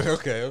 down.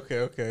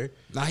 Okay.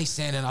 Now he's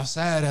standing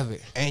outside of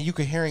it. And you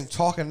can hear him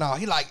talking now.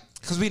 He like...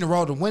 Because we done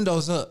rolled the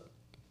windows up.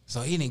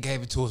 So he didn't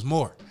gave it to us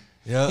more.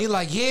 Yeah. He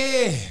like,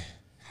 yeah.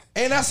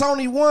 And that's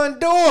only one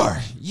door.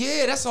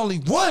 Yeah, that's only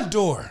one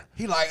door.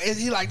 He like,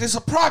 this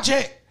a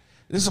project.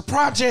 This a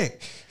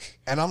project.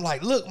 And I'm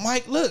like, look,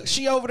 Mike, look.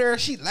 She over there.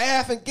 She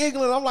laughing,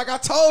 giggling. I'm like, I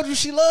told you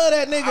she love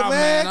that nigga,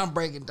 man. I'm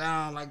breaking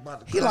down like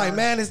about to He like,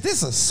 man, is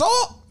this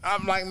assault?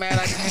 I'm like, man,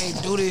 I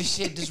can't do this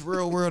shit. This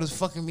real world is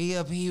fucking me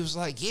up. And he was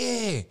like,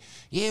 yeah,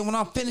 when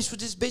I'm finished with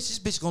this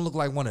bitch gonna look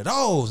like one of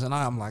those. And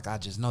I'm like, I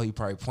just know he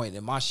probably pointing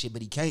at my shit,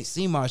 but he can't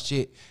see my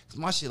shit. Cause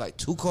my shit like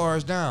 2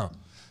 cars down.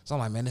 So I'm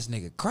like, man, this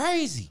nigga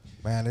crazy.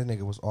 Man, that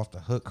nigga was off the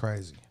hook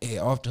crazy. Yeah,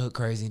 off the hook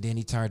crazy. And then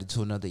he turned it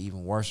to another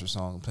even worse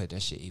song and played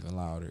that shit even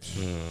louder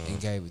and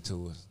gave it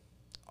to us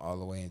all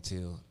the way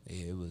until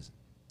it was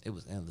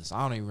endless.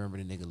 I don't even remember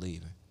the nigga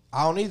leaving.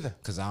 I don't either.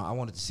 Cause I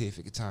wanted to see if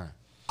it could turn.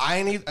 I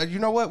ain't either. You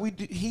know what?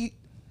 He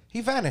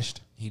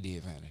vanished. He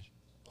did vanish.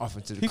 Off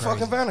into the He crazy.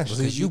 fucking vanished. Was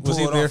he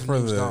there for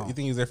the? You think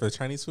he was there for the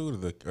Chinese food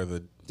or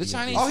the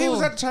Chinese? Oh, he food.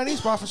 was at the Chinese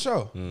spot for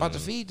sure. About to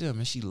feed them,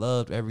 and she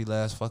loved every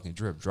last fucking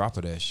drop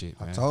of that shit,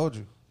 man. I told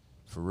you.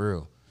 For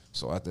real.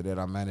 So after that,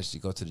 I managed to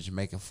go to the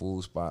Jamaican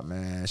food spot,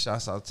 man.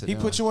 Shouts out to He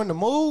them. put you in the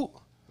mood.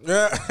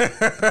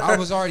 I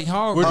was already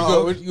hungry.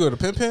 Where'd you go to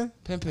Pin Pin?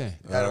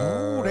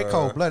 Pimpin'. Ooh, they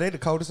cold blood. They the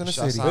coldest in the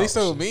Shouts city. out. They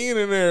so mean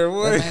in there,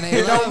 boy. Man,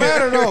 It don't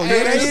matter though. Yeah,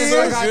 Ever they since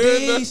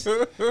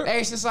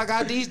I is.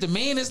 got these, the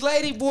meanest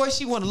lady, boy,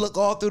 she want to look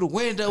all through the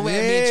window at me Yeah,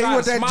 and you try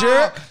want to that smile.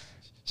 jerk?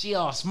 She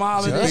all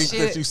smiling I and think that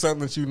shit. you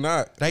something that you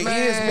not. They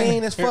Man. is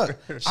mean as fuck.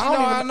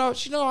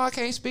 She know I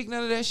can't speak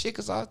none of that shit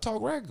because I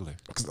talk regular.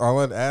 Cause all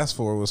I'd asked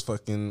for was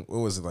fucking, what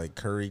was it, like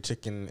curry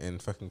chicken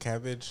and fucking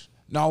cabbage?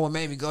 No, what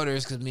made me go there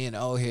is because me and the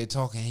old head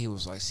talking. He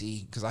was like,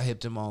 see, because I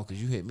hipped him on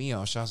because you hit me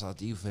on. Shouts out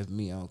to you for hipping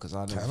me on because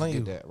I never Telling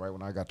forget you. that right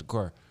when I got the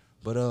car.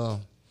 But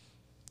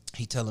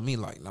he telling me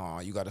like, no,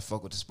 you got to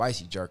fuck with the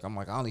spicy jerk. I'm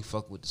like, I only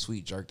fuck with the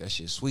sweet jerk. That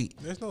shit's sweet.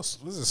 There's no,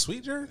 was it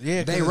sweet jerk?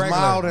 Yeah, They they regular,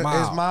 mild.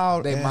 mild. It's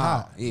mild. They and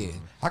mild. hot. Yeah.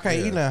 I can't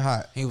eat nothing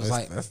hot. He was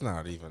like, That's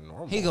not even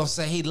normal. he gonna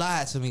say, he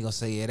lied to me. He gonna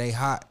say, yeah, they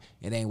hot.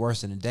 It ain't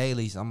worse than the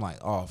dailies. I'm like,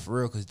 oh, for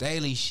real? Because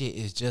daily shit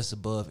is just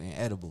above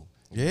inedible.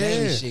 Yeah.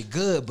 Daily shit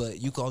good, but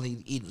you can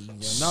only eat it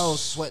in your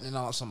nose, sweating and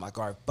all. So I'm like,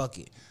 all right, fuck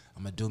it.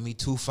 I'm gonna do me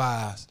 2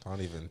 5s. I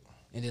don't even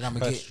And then I'm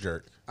gonna touch get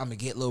jerk. I'm gonna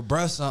get little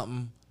bruh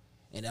something,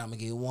 and then I'm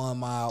gonna get 1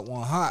 mild,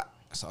 1 hot.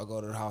 So I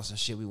go to the house and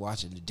shit. We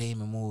watching the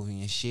Demon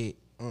movie and shit.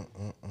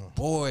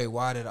 Boy,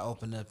 why did I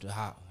open up the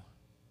hot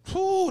one?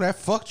 Ooh, that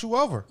fucked you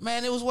over.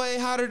 Man, it was way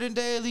hotter than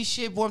daily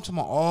shit. Boy, I'm talking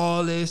about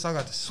all this. I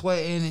got the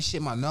sweating and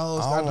shit. My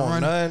nose I got don't to want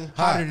run nothing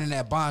hotter hot. than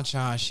that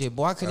bonchon shit.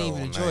 Boy, I couldn't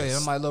even enjoy it.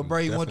 I'm like, little bro,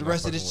 you want the Definitely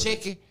rest of not this fucking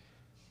with chicken?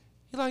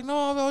 He like, no,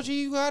 OG,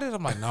 you got it.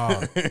 I'm like,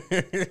 no.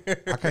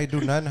 I can't do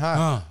nothing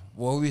hot.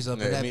 Boy, we was up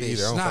in Yeah, that me bitch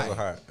either. I don't fuck snot. with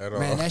hot at all.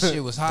 Man, that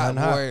shit was hot,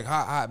 Nothing boy.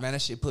 Hot. Man,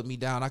 that shit put me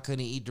down. I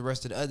couldn't eat the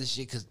rest of the other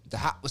shit because the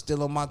hot was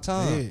still on my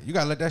tongue. Yeah, you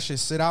gotta let that shit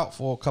sit out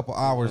for a couple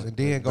hours and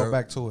then go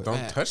back to it. Don't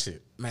Man. touch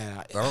it. Man,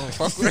 I don't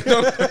fuck with it.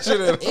 Don't touch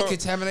it at all. It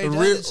contaminated the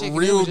real, other chicken. It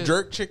real was just-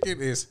 jerk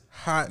chicken is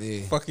hot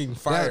Yeah. fucking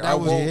fire. That I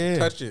was- won't yeah.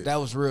 touch it. that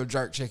was real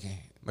jerk chicken.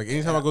 Like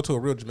anytime I go to a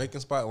real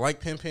Jamaican spot like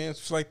Pin Pin,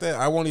 shit like that,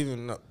 I won't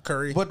even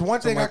curry. But one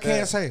thing something I like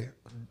can't that. say,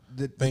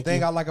 the Thank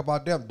thing you. I like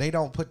about them, they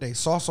don't put their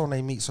sauce on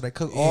their meat, so they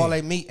cook all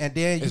their meat and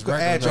then you It's can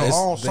regular, add bro. your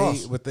It's- own they,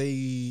 sauce. But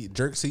they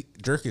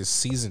jerk is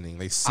seasoning.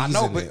 They season I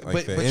know, but it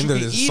like the but end you of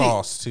can the eat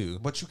sauce it. too.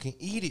 But you can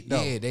eat it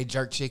though. Yeah, they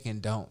jerk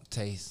chicken don't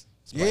taste.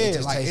 Yeah,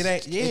 just like, tastes, it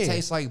ain't- yeah. It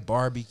tastes like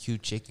barbecue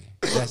chicken.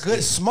 That's Good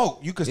it. smoke.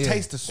 You can Yeah,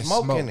 taste the it's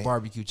smoke smoked in it.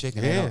 barbecue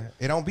chicken. Yeah,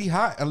 it don't be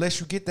hot unless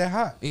you get that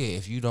hot. Yeah,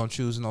 if you don't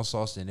choose no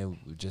sauce, then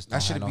it just That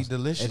don't should have be no,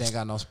 delicious. It ain't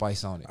got no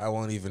spice on it. I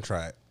won't even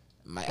try it.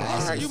 Man,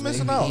 Alright, you it's-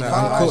 missing they out. eat Nah, I'm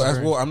hot cool. ice As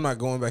cream. well, I'm not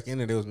going back in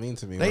there. They was mean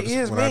to me. They When I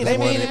is when I mean. just They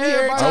mean wanted- to me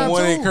every I time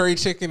wanted too. curry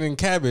chicken and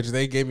cabbage.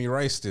 They gave me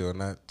rice still.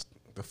 Not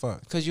the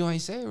fuck. Cause you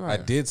ain't say it right.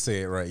 I did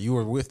say it right. You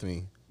were with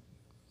me.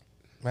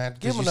 Man, Give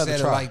give them you another said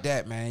try. it like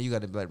that, man. You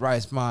got to be like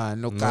rice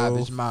mine, no No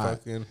garbage mine.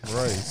 fucking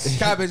rice.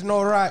 Cabbage,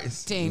 no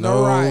rice. Team,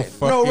 No no rice.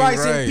 fucking No rice,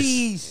 rice. and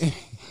peas.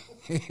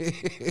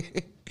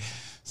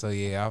 So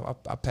yeah,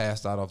 I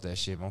passed out off that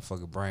shit. My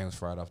fucking brain was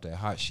fried off that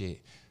hot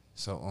shit.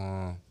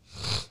 So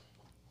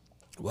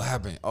What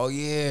happened? Oh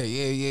yeah.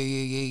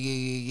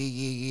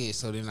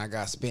 So then I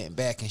got spent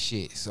back and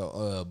shit.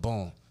 So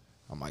boom.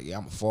 I'm like, yeah,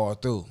 I'm gonna fall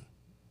through.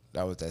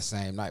 That was that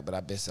same night, but I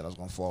bet said I was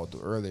gonna fall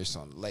through earlier. So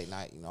on the late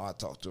night, you know, I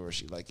talked to her.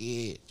 She like,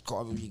 yeah,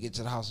 call me when you get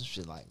to the house and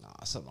shit. Like, nah,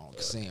 something don't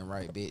seem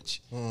right,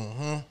 bitch.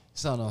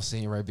 Something don't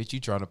seem right, bitch.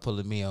 You trying to pull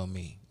a me on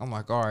me? I'm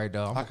like, all right,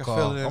 dog. I'm gonna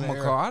call. I'm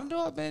gonna call. I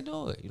know I've been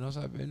doing it. You know what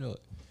I'm saying? I've been doing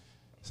it.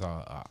 So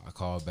I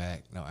called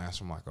back. No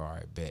answer. I'm like, all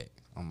right, bet.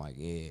 I'm like,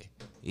 yeah,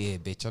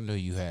 bitch. I knew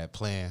you had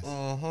plans.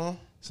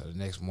 So the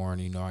next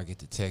morning, you know, I get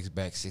the text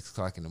back 6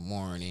 o'clock in the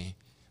morning.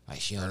 Like,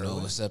 she don't know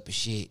what's up and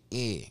shit.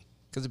 Yeah.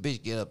 Because the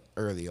bitch get up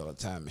early all the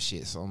time and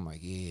shit. So I'm like,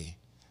 yeah.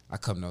 I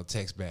come no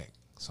text back.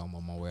 So I'm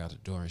on my way out the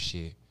door and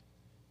shit.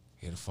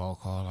 Get a phone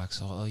call like,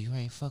 so, oh, you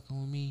ain't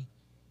fucking with me?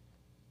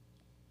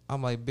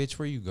 I'm like, bitch,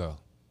 where you go?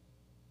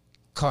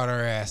 Caught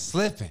her ass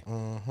slipping.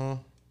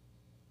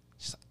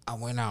 She's like, I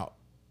went out.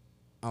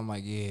 I'm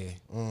like, yeah.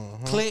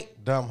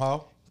 Click. Dumb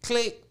hoe.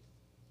 Click.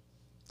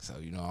 So,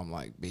 you know, I'm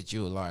like, bitch,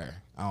 you a liar.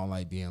 I don't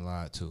like being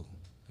lied to.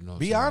 You know what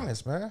Be I'm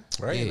honest, man.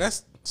 Right? Yeah.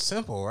 That's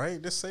simple,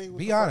 right? Just say.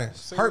 Be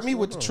honest. Hurt me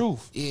with the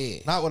truth. Yeah.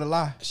 Not with a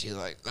lie. She's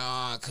like,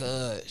 nah,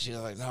 cuz you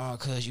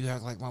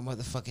act like my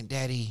motherfucking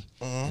daddy.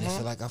 And I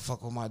feel like I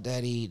fuck with my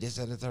daddy, this,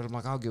 that, and the third. I'm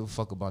like, I don't give a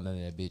fuck about none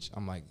of that, bitch.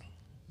 I'm like,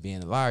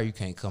 being a liar, you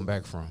can't come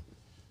back from.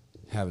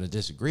 Having a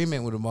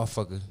disagreement with a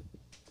motherfucker,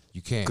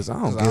 you can't. Because I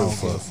don't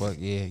give a fuck.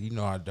 Yeah, you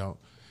know I don't.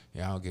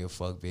 Yeah, I don't give a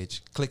fuck,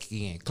 bitch. Click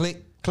again.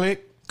 Click.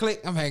 Click.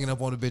 Click. I'm hanging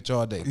up on the bitch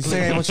all day. You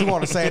saying what you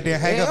want to say and then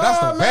hang up. That's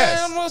the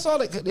best. That's all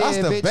that, That's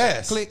the bitch.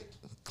 best. Click,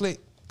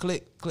 click,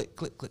 click, click,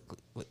 click, click,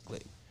 click, click,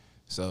 click.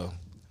 So,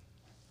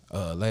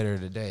 later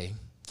today,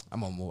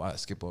 I'm gonna move. I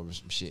skip over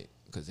some shit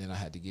because then I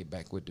had to get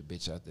back with the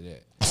bitch after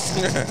that.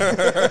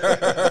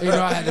 You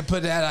know, I had to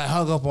put that. I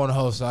hung up on the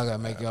hoe, so I gotta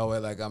make y'all wait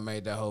like I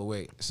made that whole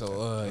wait.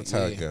 So, That's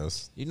how it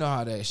goes. You know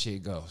how that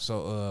shit go.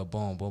 So,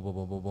 boom, boom, boom,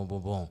 boom, boom, boom,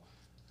 boom, boom.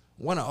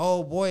 When an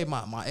old boy,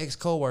 my ex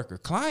coworker,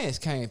 clients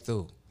came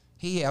through.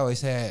 He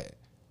always had,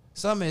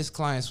 some of his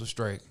clients was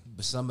straight,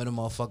 but some of the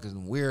motherfuckers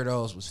and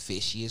weirdos was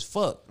fishy as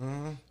fuck.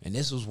 And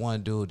this was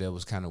one dude that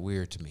was kind of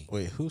weird to me.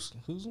 Wait, who?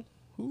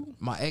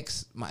 My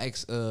ex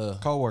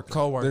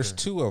Coworker. There's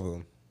 2 of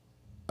them.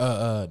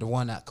 The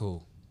one not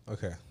cool.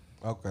 Okay.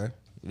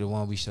 The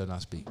one we shall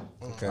not speak.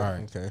 Okay. All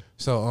right. Okay.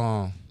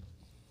 So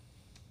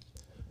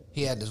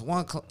he had this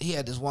one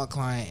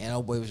client, and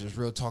old boy was just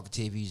real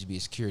talkative. He used to be a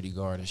security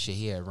guard and shit.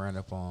 He had ran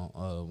up on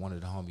one of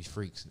the homies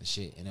freaks and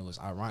shit, and it was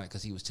ironic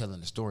because he was telling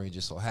the story and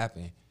just so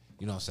happened,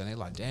 you know what I'm saying? They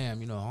like,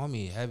 damn, you know,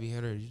 homie, heavy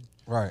hitter,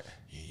 Right.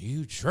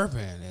 you tripping?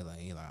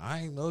 He like, I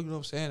ain't know, you know what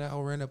I'm saying? That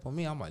hoe ran up on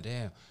me. I'm like,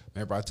 damn.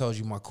 Remember I told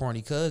you my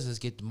corny cousins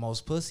get the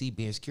most pussy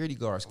being security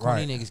guards.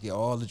 Corny niggas get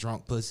all the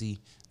drunk pussy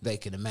they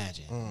can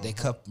imagine. They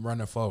cup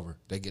running over.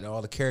 They get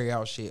all the carry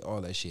out shit,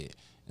 all that shit.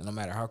 And no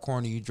matter how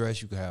corny you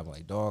dress, you can have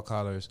like dog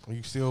collars.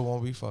 You still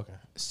won't be fucking.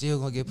 Still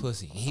gonna get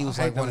pussy. And he was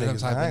like one of them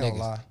type of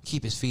niggas.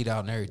 Keep his feet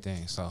out and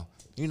everything. So,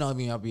 you know what I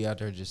mean? I'll be out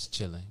there just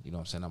chilling. You know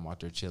what I'm saying? I'm out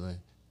there chilling.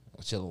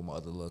 I'm chilling with my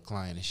other little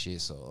client and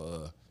shit.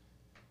 So,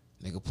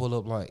 nigga pull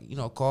up like, you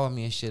know, call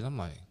me and shit. I'm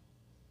like,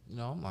 you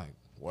know,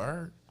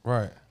 word?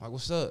 Right. Like,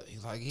 what's up?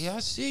 He's like, yeah, I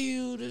see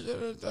you. This,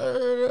 that,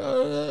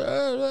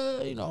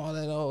 third, you know, all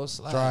that old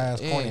slide. Dry ass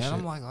corny shit. And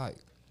I'm like,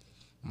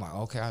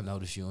 okay, I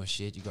noticed you and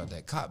shit. You got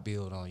that cop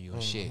build on you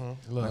and shit.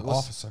 Little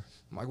officer.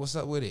 I'm like, what's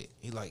up with it?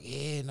 He like,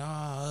 yeah,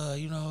 nah,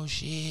 you know,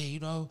 shit, you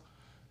know.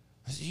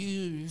 I said,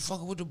 you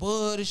fucking with the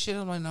bud and shit.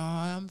 I'm like,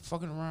 nah, I'm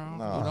fucking around.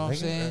 Nah, you know what I'm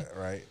saying?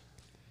 Right.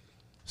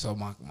 So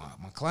my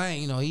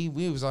client, you know,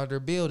 we was out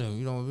there building.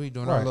 You know, we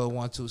doing our little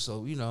 1-2.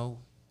 So, you know,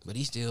 but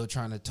he still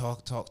trying to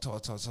talk.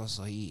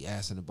 So he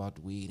asking about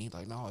the weed. And he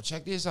like, no,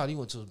 check this out. He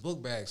went to his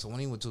book bag. So when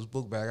he went to his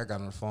book bag, I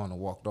got on the phone and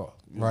walked off.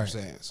 You know what I'm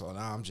saying? So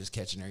now I'm just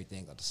catching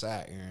everything out the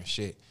side here and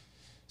shit.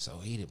 So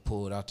he done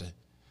pulled out the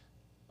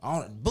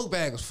book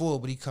bag was full,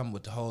 but he come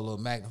with the whole little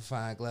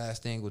magnifying glass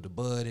thing with the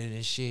bud in it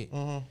and shit.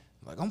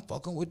 Like, I'm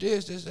fucking with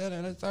this, that,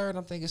 and the third.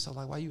 I'm thinking, so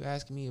like, why you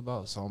asking me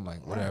about? So I'm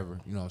like, whatever.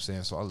 You know what I'm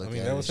saying? So I look at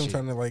it. That was him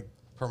trying to like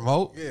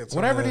promote. Yeah,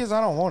 whatever it is,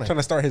 I don't want it. Trying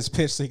to start his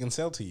pitch so he can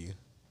sell to you.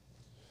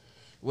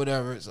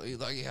 Whatever. So he's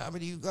like, yeah, how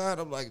many you got?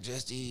 I'm like,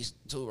 just these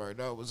 2 right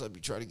now. What's up?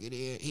 You trying to get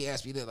in? He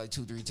asked me that like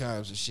 2-3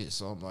 times and shit.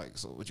 So I'm like,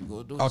 so what you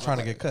gonna do? I was trying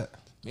to get cut.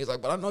 He's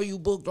like, but I know you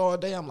booked all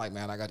day. I'm like,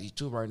 man, I got these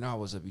 2 right now.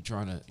 What's up? You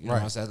trying to, you know,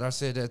 I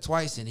said that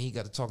twice, and he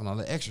got to talking all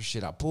the extra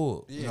shit I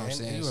pulled. Yeah, you know what I'm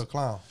saying? You a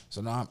clown.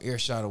 So now I'm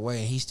earshot away,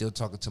 and he's still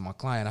talking to my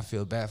client. I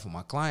feel bad for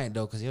my client,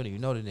 though, because he don't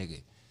even know the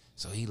nigga.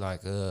 So he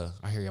like,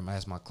 I hear him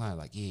ask my client,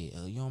 like,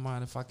 yeah, you don't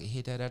mind if I could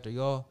hit that after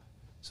y'all?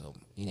 So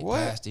he done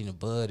passed in the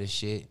bud and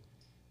shit.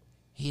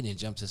 He didn't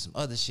jump to some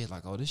other shit,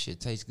 like, oh, this shit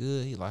tastes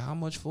good. He like, how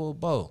much for a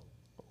bow?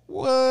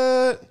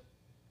 What?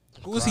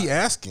 Who was he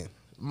asking?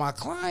 My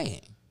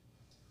client.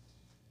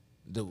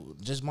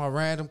 Just my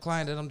random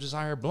client that I'm just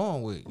out here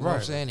blowing with. You know what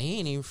I'm saying? He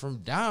ain't even from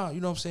down,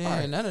 you know what I'm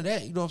saying? None of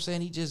that, you know what I'm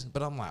saying? He just,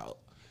 but I'm like,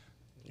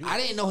 I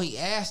didn't know he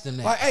asked him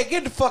that. Like, hey,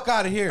 get the fuck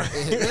out of here.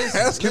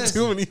 Asking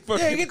too many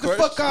fucking Yeah, get the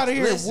fuck out of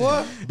here,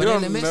 boy. But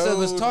in the midst of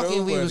us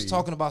talking, we was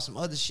talking about some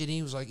other shit. And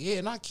he was like, yeah,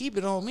 and I keep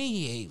it on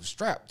me. He was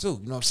strapped too.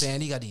 You know what I'm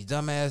saying? He got these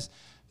dumbass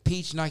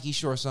peach Nike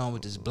shorts on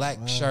with this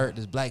black shirt,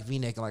 this black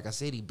V-neck. And like I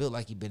said, he built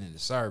like he been in the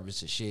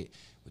service and shit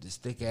with this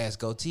thick ass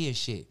goatee and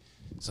shit.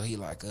 So he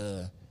like,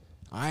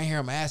 I ain't hear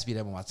him ask me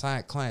that, but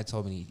my client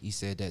told me he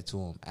said that to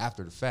him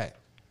after the fact.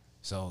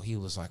 So he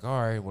was like, all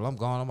right, well, I'm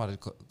gone. I'm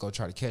about to go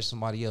try to catch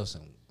somebody else,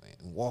 and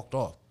walked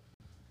off.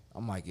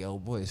 I'm like, yo,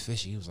 boy, it's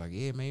fishy. He was like,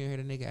 yeah, man, you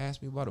heard a nigga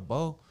ask me about a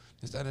bow?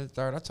 This, that, and the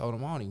third. I told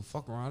him I don't even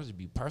fuck around. I just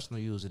be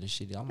personal using this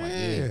shit. I'm like,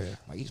 yeah.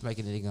 Like, he's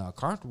making the nigga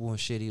uncomfortable and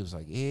shit. He was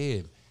like,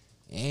 yeah.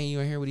 And you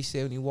ain't hear what he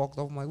said when he walked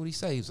off? I'm like, what'd he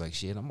say? He was like,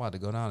 shit, I'm about to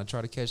go down and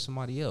try to catch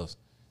somebody else.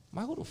 I'm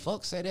like, who the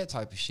fuck say that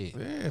type of shit?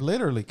 Yeah,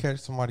 literally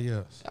catch somebody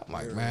else. I'm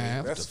like,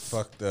 man, that's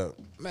fucked up.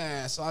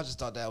 Man, so I just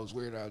thought that was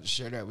weird. I would just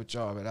share that with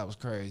y'all, but that was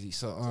crazy.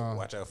 So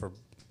watch out for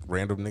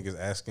random niggas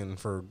asking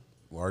for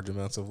large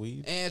amounts of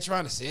weed and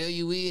trying to sell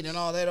you weed and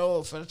all that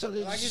old.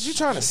 Like, is you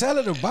trying to sell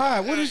it or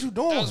buy? What is you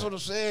doing? That's what I'm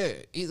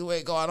saying. Either way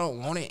it go, I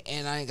don't want it,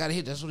 and I ain't got to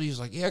hit. That's what he was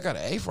like. Yeah, I got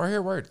an eighth right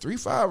here, right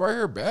 3.5 right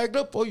here, bagged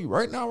up for you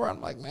right now. Right?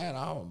 I'm like, man,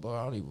 I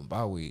don't even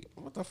buy weed.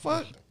 What the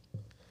fuck?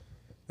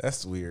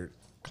 That's weird.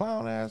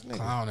 Clown ass nigga.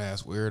 Clown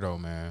ass weirdo,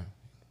 man.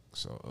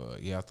 So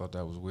yeah, I thought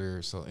that was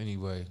weird. So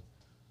anyway,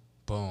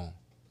 boom.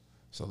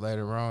 So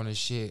later on and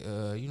shit,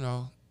 you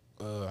know,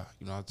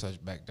 I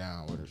touched back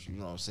down with her. You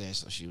know what I'm saying?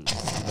 So she was,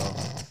 you know,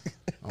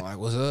 I'm like,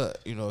 what's up?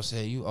 You know what I'm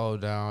saying? You owe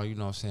down. You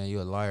know what I'm saying?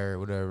 You a liar,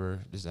 whatever.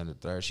 This and the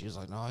third. She was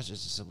like, no, it's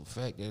just a simple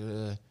fact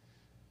that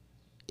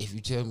if you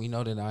tell me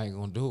no, then I ain't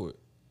gonna do it.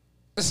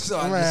 So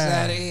I just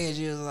sat in.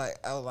 She was like,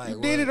 I was like,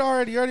 you did it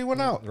already. You already went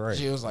out. Right.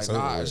 She was like,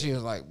 nah. She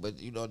was like, but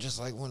you know,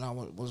 just like when I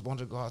was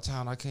wanting to go out of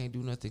town, I can't do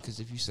nothing because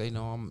if you say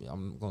no,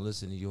 I'm gonna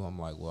listen to you. I'm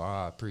like, well,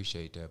 I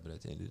appreciate that, but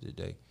at the end of the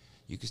day,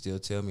 you can still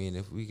tell me, and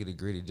if we could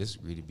agree to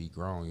disagree to be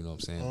grown, you know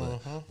what I'm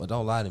saying? But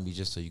don't lie to me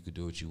just so you could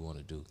do what you want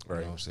to do. You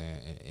know what I'm saying?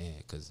 And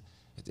because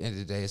at the end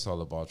of the day, it's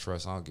all about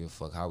trust. I don't give a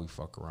fuck how we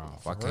fuck around.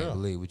 If I can't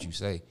believe what you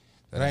say,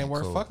 that ain't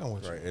worth cool. fucking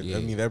with you. Right. Yeah.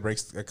 I mean,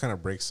 that kind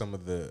of breaks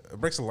it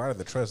breaks a lot of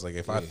the trust. Like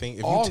if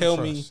you tell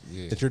me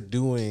that you're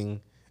doing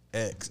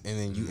X and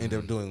then you end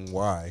up doing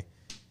Y,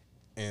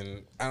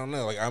 and I don't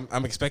know, like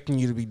I'm expecting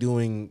you to be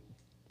doing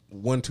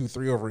 1, 2,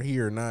 3 over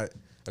here, not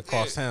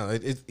across town.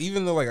 It's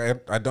even though like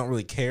I don't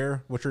really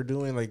care what you're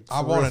doing. Like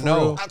I want to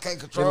know. I can't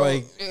control.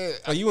 Like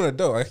you an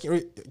adult. I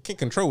can't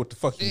control what the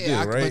fuck you do,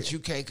 right? But you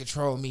can't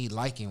control me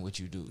liking what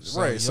you do.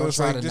 So right. So it's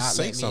try like to just not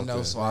say let something. Me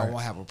know, so I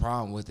won't have a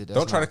problem with it.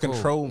 Don't try to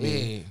control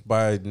me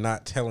by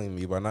not telling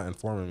me, by not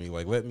informing me.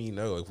 Like let me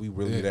know if we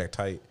really that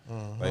tight.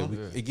 Like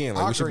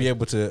we should be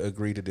able to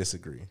agree to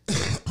disagree.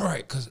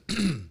 Right, because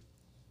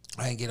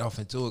I ain't get off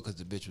into it because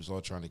the bitch was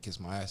all trying to kiss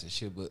my ass and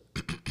shit, but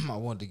I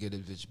wanted to get a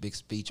bitch big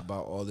speech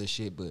about all this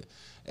shit, but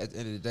at the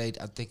end of the day,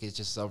 I think it's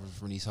just suffering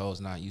from these hoes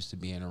not used to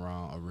being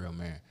around a real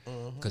man.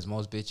 Because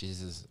most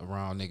bitches is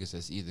around niggas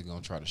that's either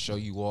going to try to show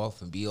you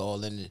off and be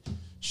all in it,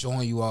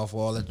 showing you off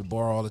all at the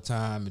bar all the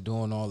time and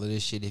doing all of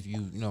this shit if you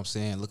know what I'm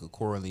saying, look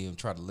accordingly and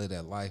try to live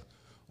that life.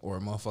 Or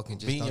motherfucking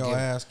just beating your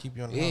ass, keep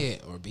you in the house. Yeah,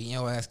 or beating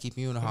your ass, keep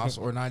you in the house,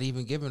 or not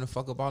even giving a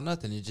fuck about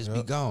nothing and just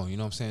be gone. You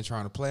know what I'm saying?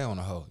 Trying to play on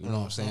a hoe. You know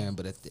what I'm saying?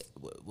 But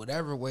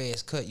whatever way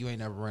it's cut, you ain't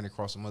never ran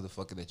across a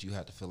motherfucker that you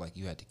had to feel like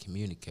you had to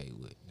communicate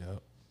with.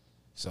 Yep.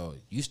 So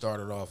you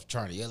started off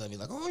trying to yell at me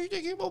like, "Oh, you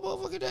think you're my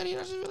motherfucking daddy?"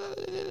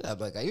 I'm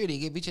like, "You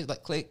didn't get bitches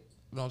like click."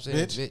 You know what I'm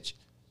saying? Bitch.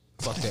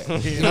 Fuck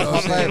that. You know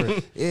what I'm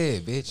saying? Yeah,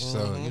 bitch.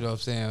 So you know what I'm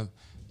saying?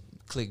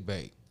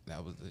 Clickbait.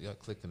 That was y'all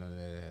clicking on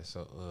that ass.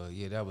 So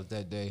yeah, that was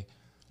that day.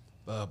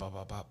 Where am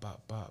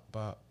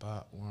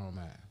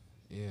I?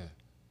 Yeah.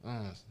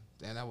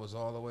 And that was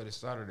all the way to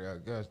Saturday, I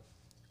guess.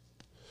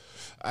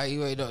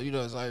 You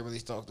know, I ain't really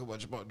talked too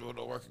much about doing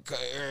no work and cut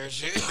hair and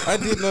shit. I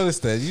did notice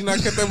that. You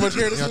not cut that much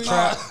hair this week?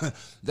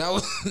 That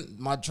was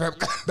my trap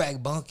got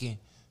back bunking.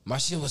 My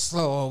shit was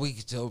slow all week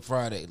until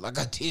Friday. Like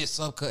I did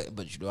some cutting,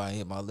 but you know, I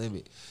hit my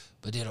limit.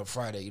 But then on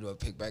Friday, you know, it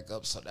picked back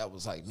up. So that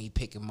was like me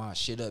picking my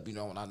shit up. You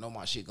know, when I know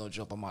my shit gonna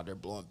jump, I'm out there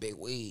blowing big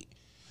weed.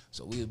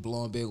 So we was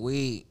blowing big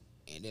weed.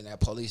 And then that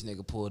police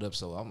nigga pulled up,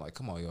 so I'm like,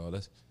 come on, y'all,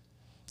 let's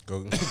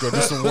go do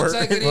some work.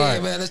 Take it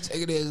in, man. Let's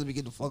take it in. Let me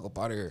get the fuck up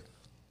out of here.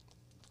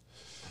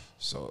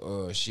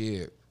 So,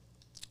 shit.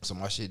 So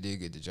my shit did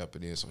get to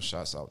jumping in. So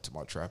shots out to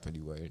my trap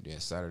anyway. And then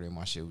Saturday,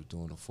 my shit was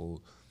doing the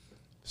full.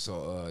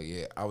 So,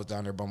 yeah, I was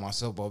down there by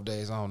myself both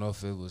days. I don't know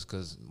if it was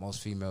because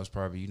most females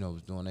probably, you know,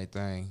 was doing their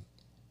thing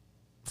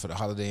for the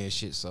holiday and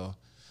shit. So,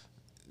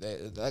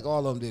 like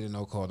all of them did a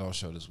no call, no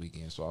show this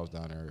weekend. So I was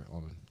down there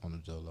on the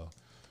dolo.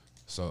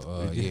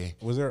 So yeah,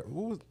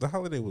 the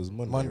holiday was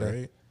Monday,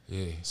 right?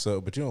 Yeah.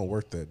 So, but you don't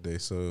work that day.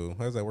 So,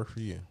 how does that work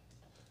for you?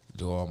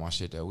 Do all my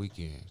shit that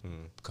weekend.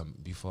 Come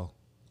before,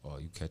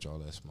 or you catch all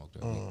that smoke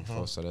that week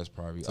before. So that's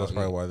probably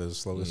why there's a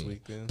slow this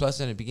week. Then.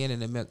 Plus, in the beginning,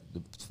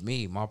 for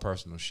me, my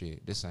personal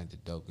shit, this ain't the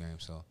dope game.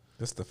 So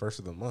that's the first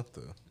of the month,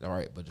 though. All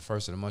right, but the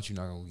first of the month, you're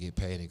not gonna get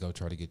paid and go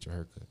try to get your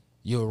haircut.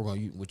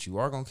 What you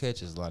are gonna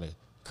catch is a lot of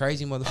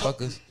crazy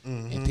motherfuckers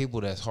and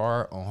people that's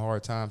hard on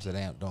hard times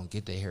that don't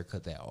get their hair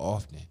cut that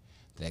often,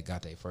 that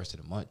got their first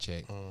of the month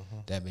check,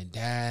 that been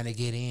dying to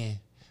get in.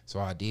 So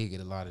I did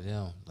get a lot of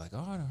them. Like, oh,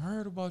 I done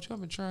heard about you. I've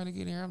been trying to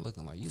get in here. I'm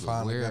looking like, you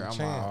look weird. I'm like,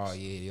 oh,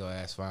 yeah, your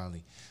ass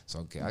finally.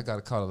 So, okay, I got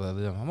to call a lot of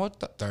them. I'm on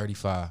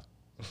 35.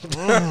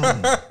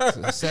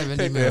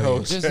 70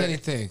 million. Just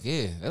anything.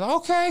 Yeah.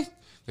 Okay.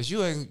 Because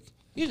you ain't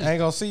going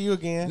to see you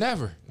again.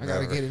 Never. I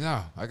got to get it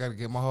now. I got to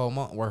get my whole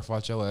month worth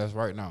out your ass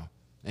right now.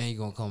 And you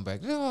going to come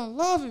back. Oh, I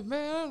love it,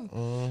 man.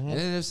 And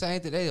then the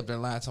same thing, they up there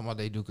lying talking about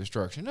they do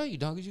construction. No, you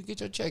don't, because you get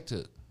your check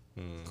took.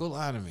 Go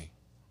lie to me.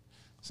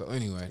 So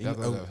anyway,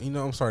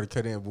 I'm sorry to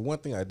cut in, but one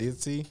thing I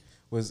did see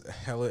was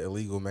hella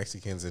illegal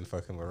Mexicans in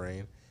fucking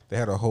Lorraine. They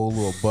had a whole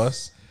little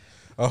bus,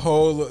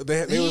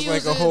 they was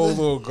like a whole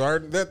little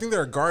garden. I think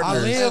they're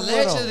gardeners.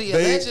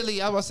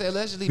 Allegedly, I was say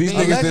allegedly. These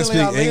niggas that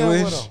speak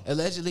English.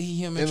 Allegedly, he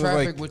human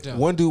traffic with them.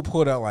 One dude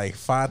pulled out like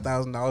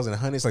 $5,000 in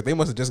hundreds. Like they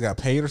must have just got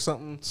paid or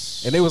something.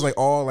 And they was like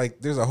all like,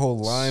 there's a whole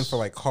line for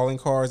like calling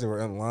cars. They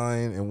were in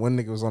line, and one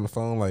nigga was on the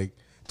phone like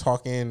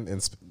talking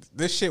and.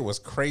 This shit was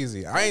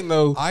crazy. I ain't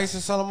know. I used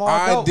to sell them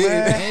all dope,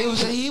 man.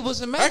 He was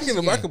a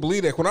Mexican. I can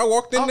believe that. When I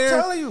walked in there,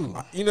 I'm telling you.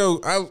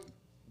 I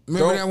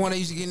remember that one that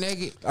used to get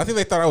naked. I think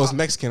they thought I was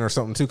Mexican or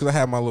something too, because I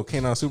had my little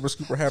K9 Super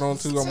Scooper hat on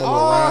too. I'm a little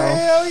round.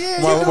 Hell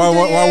yeah! My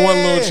one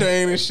little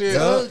chain and shit.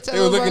 They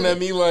was looking at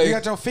me like, you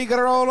got your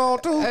Figaro on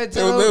too.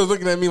 They was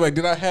looking at me like,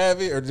 did I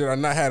have it or did I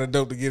not have the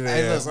dope to get it?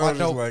 Hey,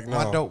 look,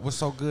 my dope was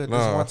so good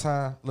this one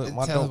time. Look,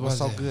 my dope was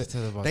so good.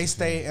 They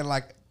stayed in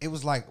like, it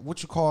was like,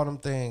 what you call them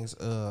things?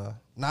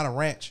 Not a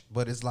ranch,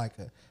 but it's like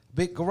a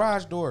big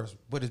garage doors,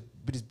 but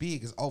it's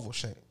big, it's oval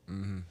shaped.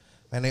 And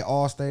they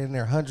all stayed in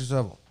there, hundreds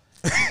of them.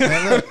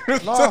 Man,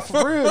 look, no,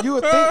 for real,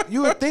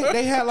 you would think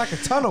they had like a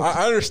tunnel.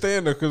 I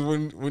understand though, because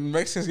when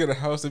Mexicans get a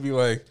house, they be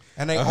like,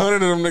 and 100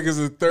 of them niggas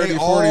is 30, they 40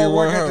 all in one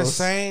work house. at the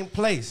same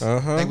place.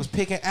 They was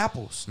picking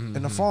apples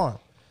in the farm.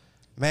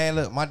 Man,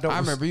 look, my dope. I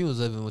remember you was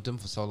living with them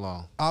for so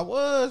long. I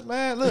was,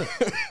 man. Look,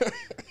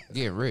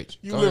 getting rich.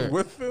 You lived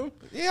with them?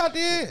 Yeah, I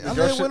did. I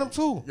lived with them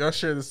too. Y'all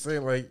share the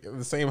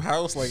same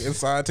house, like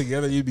inside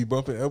together. You'd be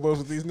bumping elbows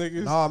with these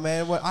niggas. Nah,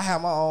 man. I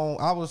had my own.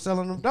 I was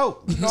selling them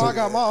dope. You know, I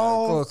got my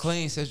own. For a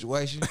clean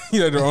situation.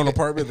 You had their own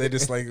apartment. They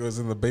just like it was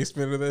in the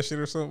basement of that shit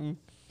or something.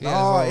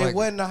 No, it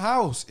wasn't a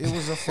house. It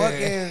was a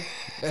fucking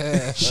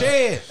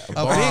shed,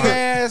 a big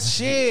ass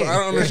shed. I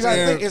don't understand.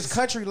 You gotta think it's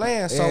country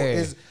land, so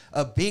it's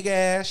a big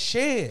ass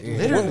shed.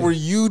 Literally. What were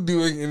you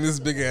doing in this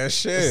big ass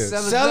shed?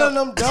 Selling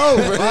them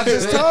dope. I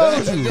just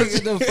told you.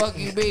 Niggas the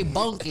fucking big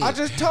bunky. I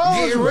just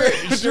told you.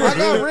 Rich. I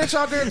got rich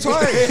out there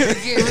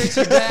twice. Get rich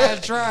and die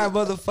trying,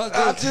 motherfucker.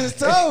 I just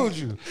told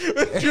you.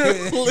 You're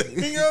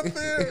living out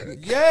there?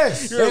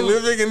 Yes. You're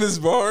living in this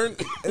barn?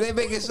 And they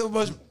making so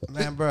much.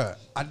 Man, bro,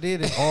 I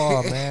did it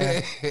all,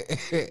 man.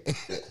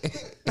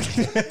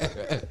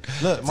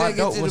 Look, my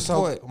dope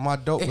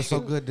was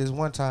so good this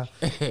one time.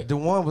 The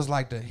one was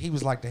like he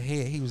was like the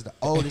head. He was the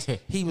oldest.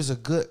 He was a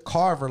good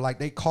carver. Like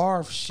they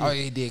carved shit. Oh,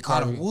 he did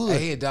carve out of wood.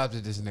 He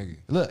adopted this nigga.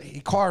 Look, he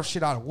carved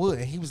shit out of wood,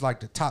 and he was like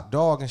the top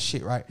dog and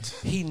shit. Right?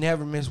 He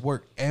never missed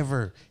work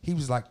ever. He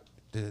was like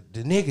the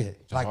nigga.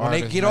 Like when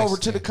they get over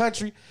to the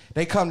country,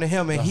 they come to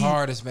him, and the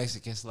hardest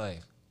Mexican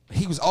slave.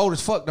 He was old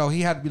as fuck though. He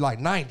had to be like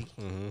 90.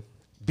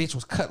 Bitch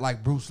was cut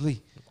like Bruce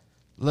Lee.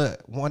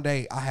 Look, one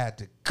day I had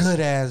the good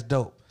ass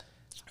dope.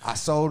 I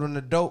sold him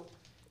the dope,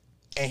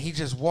 and he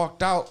just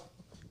walked out,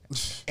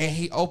 and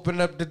he opened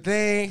up the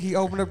thing. He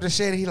opened up the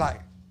shed. He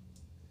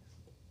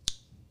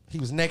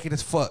was naked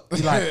as fuck.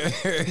 He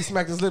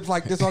smacked his lips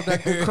like this off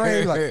that good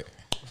cream. Like,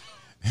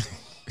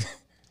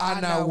 I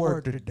now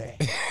work today.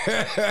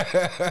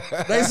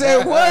 They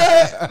said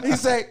what? He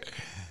said,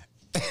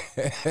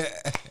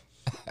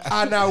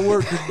 I now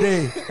work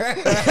today.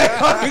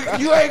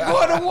 You ain't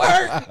going to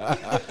work.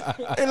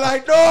 And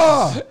like,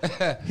 no.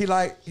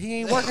 He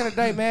ain't working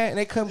today, man. And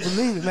they couldn't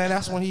believe it, man.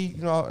 That's when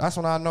that's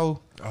when I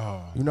know,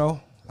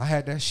 I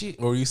had that shit.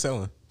 What were you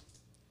selling?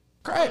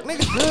 Crack,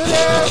 nigga. Good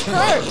ass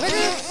crack,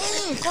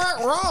 nigga. Crack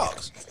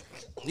rocks.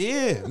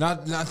 Yeah.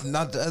 Not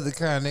the other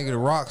kind, nigga, the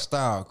rock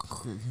style.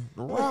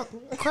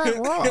 Crack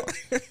rock.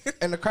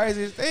 And the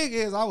craziest thing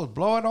is I was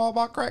blowing all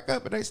my crack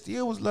up and they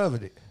still was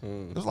loving it.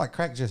 It was like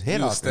crack just hit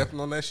you out was stepping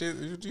on that shit?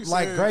 What you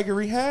like said?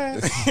 Gregory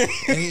Hines.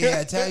 Yeah,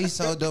 I tell you,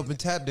 so dope and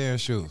tap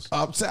dance shoes.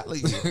 I'm telling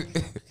you.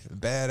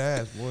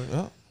 Badass, boy.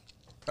 Yeah.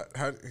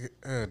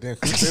 Damn,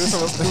 can you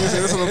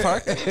say this on the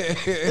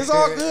podcast? It's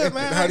all good,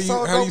 man.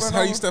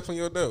 How you step on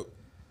your dope?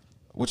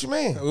 What you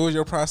mean? What was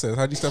your process?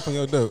 How do you step on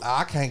your dope?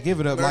 I can't give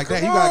it up like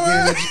that.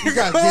 You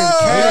gotta give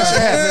cash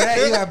out.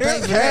 You gotta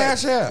pay for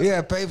Cash out. You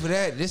gotta pay for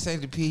that. This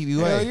ain't the PBA.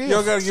 Yeah. You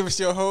don't gotta give us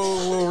your whole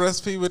little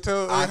recipe. But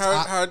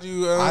how do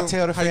you? I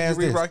tell the fans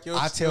this. I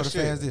tell the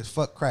fans this.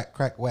 Fuck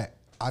crack, whack.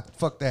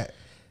 Fuck that.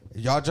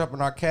 Y'all jump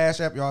in our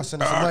cash app. Y'all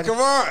send us some money. Come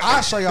on.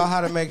 I'll show y'all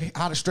how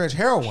to stretch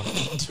heroin.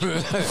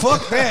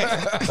 Fuck that.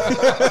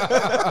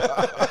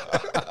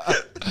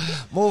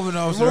 Moving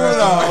on to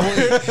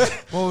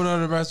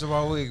the rest of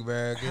my week,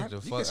 man. Get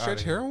the fuck you can out stretch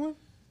of here. heroin?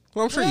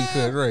 Well, I'm sure you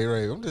could.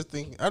 Right. I'm just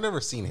thinking. I've never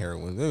seen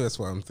heroin. Maybe that's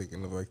why I'm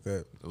thinking of like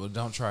that. Well,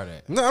 don't try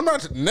that. No, I'm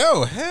not.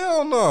 No,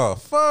 hell no.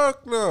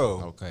 Fuck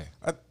no. Okay.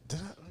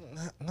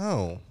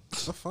 No. What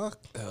the fuck?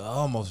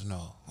 Almost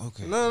no.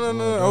 Okay. No.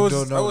 I was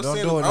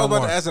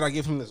about to ask that I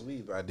give him this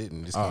weed, but I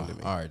didn't. It just came to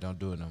me. All right, don't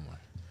do it no more.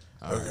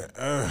 Okay.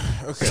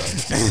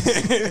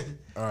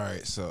 All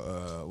right,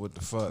 so what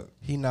the fuck?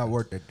 He not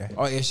worth it.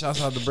 Oh yeah,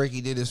 shouts out to Brick. He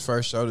did his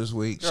first show this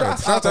week.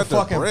 Shouts out to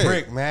fucking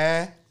Brick,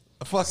 man.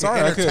 A fucking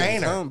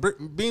entertainer.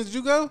 Beans, did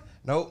you go?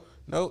 Nope.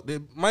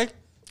 Did Mike?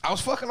 I was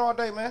fucking all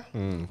day,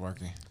 man.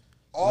 Working.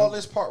 All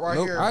this part right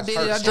here. I did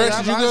it.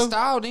 I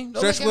styled him.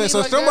 So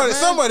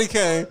somebody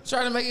came.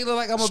 Trying to make it look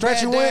like I'm a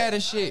Stretch bad dad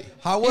and shit.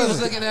 How he was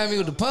it? Looking at me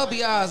with the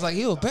puppy eyes like,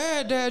 you a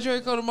bad dad,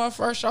 Draco, to my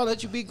first show. I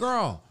let you be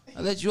grown.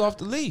 I let you off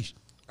the leash.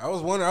 I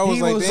was wondering. I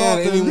was like, damn,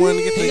 anyone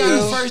to get He the got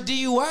his first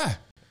DUI.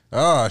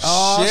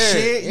 Oh,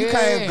 shit. You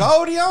came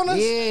Goldie on us?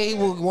 Yeah, he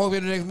woke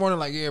up the next morning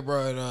like, yeah,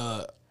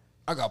 bro,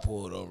 I got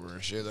pulled over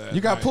and shit.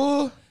 You got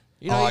pulled?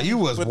 You know, you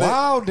was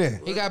wild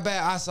then. He got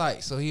bad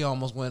eyesight, so he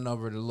almost went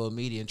over the little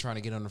median trying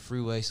to get on the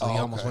freeway, so he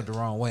almost went the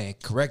wrong way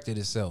and corrected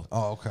himself.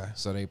 Oh, okay.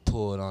 So they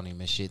pulled on him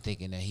and shit,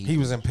 thinking that he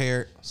was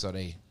impaired. So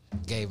they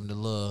gave him the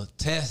little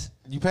test.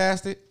 You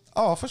passed it?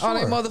 Oh, for sure. Oh,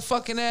 they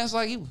motherfucking ass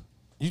like you.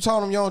 You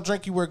told him you don't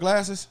drink, you wear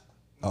glasses?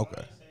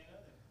 Okay.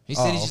 He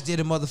said he just did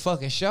a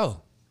motherfucking show.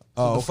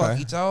 Oh, what the fuck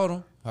he told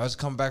him? I was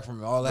coming back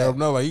from all that.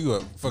 No, like you a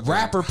fucking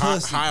rapper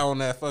pussy high on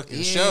that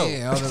fucking show.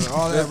 Yeah,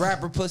 all that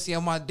rapper pussy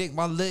on my dick,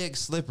 my legs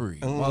slippery,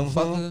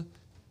 motherfucker.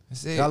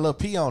 Got a little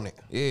pee on it.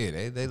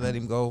 Yeah, they let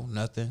him go,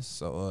 nothing.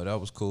 So that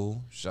was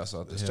cool. Shouts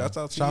out to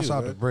him. Shouts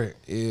out to Brick.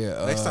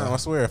 Yeah. Next time, I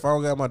swear, if I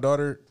don't got my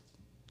daughter,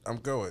 I'm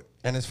going.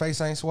 And his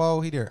face ain't swole,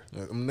 he there.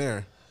 I'm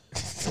there.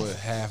 With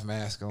half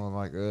mask on,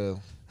 like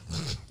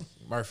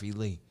Murphy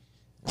Lee.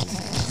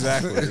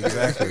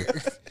 Exactly.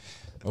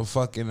 Well,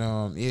 fucking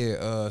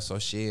so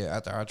shit.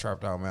 After I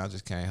trapped out, man, I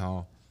just came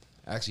home.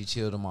 I actually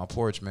chilled on my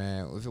porch,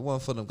 man. If it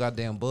wasn't for them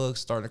goddamn bugs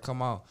starting to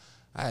come out,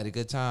 I had a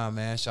good time,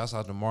 man. Shouts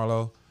out to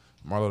Marlo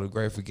the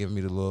Great for giving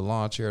me the little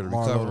lawn chair to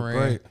recover in.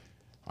 Great.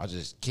 I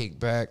just kicked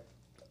back,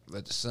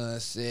 let the sun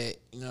set,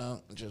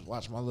 just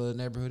watch my little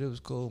neighborhood. It was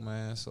cool,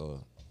 man.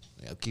 So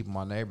keeping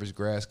my neighbor's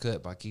grass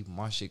cut by keeping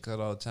my shit cut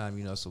all the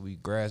time, so we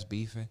grass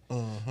beefing.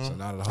 Mm-hmm. So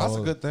now that's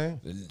a good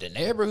thing. The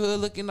neighborhood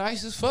looking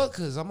nice as fuck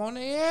because I'm on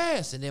their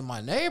ass. And then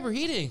my neighbor,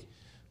 he didn't,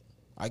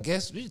 I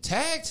guess, we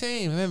tag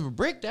team. Remember,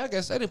 Brick, I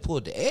guess they didn't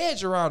pull the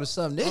edge around or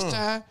something this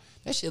time.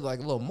 That shit like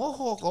a little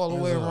mohawk all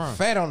the way around.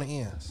 Fat on the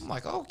ends. I'm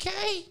like,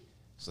 okay.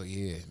 So,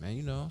 yeah,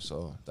 man,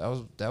 so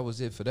that was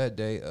it for that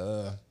day.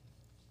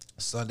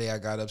 Sunday, I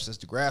got up since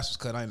the grass was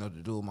cut. I didn't know what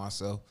to do with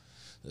myself.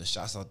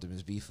 Shouts out to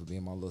Miss B for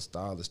being my little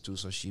stylist too.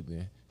 So she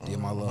did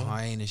my little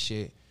hyena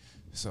shit.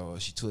 So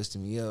she twisted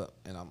me up,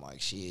 and I'm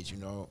like, shit, you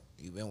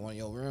been wanting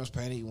your rims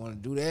painted. You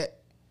want to do that?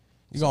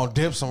 You gonna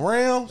dip some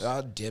rims?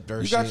 I dipped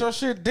her shit. You got your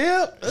shit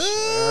dipped? Her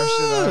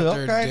shit out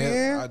there okay, dipped.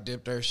 then. I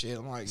dipped her shit.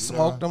 I'm like,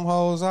 smoke them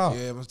hoes out.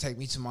 Yeah, it must take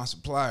me to my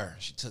supplier.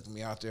 She took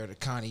me out there to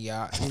Connie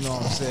Yacht. You know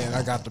what I'm saying?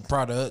 I got the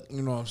product.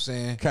 You know what I'm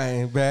saying?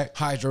 Came back.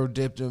 Hydro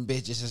dipped them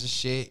bitches as a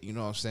shit. You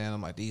know what I'm saying?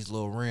 I'm like, these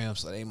little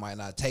rims, so they might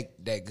not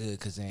take that good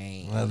because they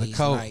ain't these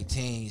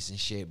 19s and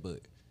shit,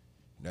 but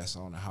that's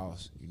on the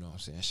house. You know what I'm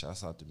saying?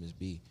 Shouts out to Miss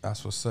B.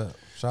 That's what's up.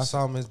 Shouts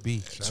out Miss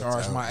B.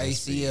 Charged my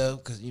AC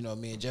up because,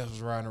 me and Jeff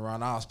was riding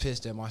around. I was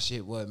pissed that my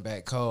shit wasn't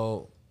back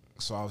cold.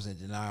 So I was in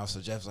denial. So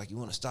Jeff was like, you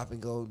want to stop and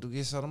go do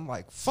this? I'm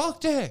like, fuck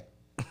that.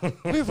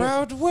 We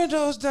rolled the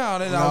windows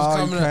down. And I was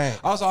coming I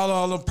was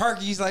all them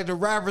perkies, like the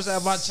rappers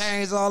had my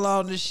chains all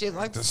on this shit.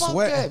 Like, the fuck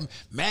sweat. That.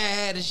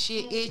 Mad and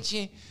shit,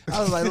 itching. I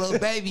was like, little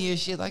baby and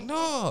shit. Like,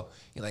 no.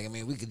 He's like,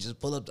 we could just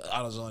pull up the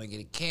AutoZone and get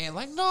a can.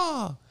 Like,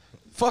 no.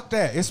 Fuck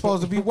that. It's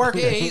supposed to be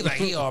working. Yeah,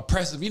 he all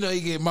pressing. You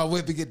get my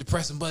whip and get the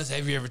pressing buttons.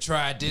 Have you ever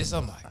tried this?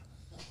 I'm like,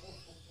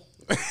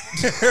 look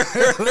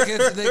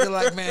at the nigga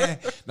like, man,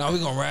 no, we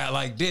gonna ride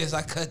like this.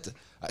 I cut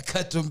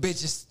them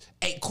bitches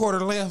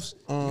 8/4 lengths.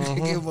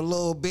 Give them a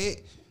little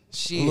bit.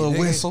 Shit, a little nigga,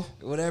 whistle.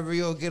 Whatever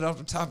you'll get off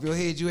the top of your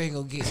head, you ain't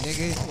gonna get,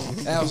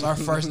 nigga. That was our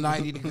first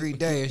 90-degree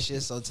day and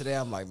shit. So today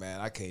I'm like,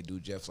 man, I can't do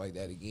Jeff like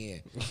that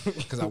again.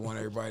 Because I want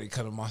everybody to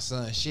cut on my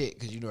son's shit.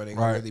 Because they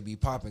gonna really be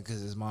popping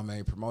because his mom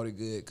ain't promoted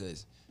good.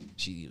 Because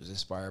she was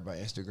inspired by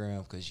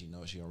Instagram. Because she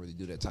don't really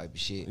do that type of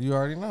shit. You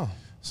already know.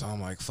 So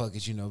I'm like, fuck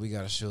it, we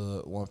got to show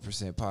up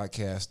 1%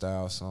 podcast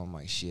style. So I'm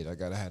like, shit, I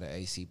got to have the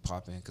AC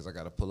popping because I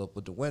got to pull up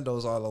with the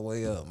windows all the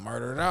way up.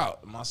 Murdered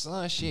out. My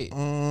son shit.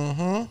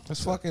 Mm-hmm.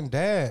 That's fucking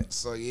dad.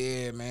 So,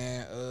 yeah,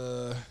 man.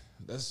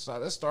 Let's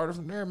start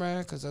from there,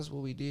 man, because that's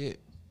what we did.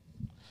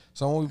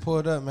 So when we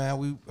pulled up, man,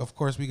 we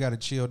got to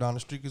chill down the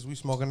street because we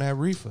smoking that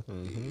reefer.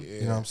 Mm-hmm. Yeah.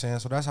 You know what I'm saying?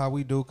 So that's how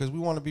we do because we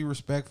want to be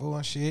respectful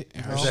and shit.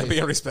 Is that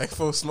being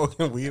respectful,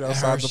 smoking weed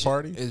outside the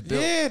party?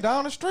 Yeah,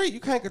 down the street. You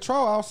can't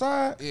control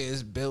outside. Yeah,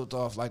 it's built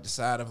off like the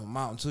side of a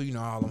mountain, too. You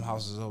know, all them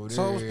houses over there.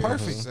 So it was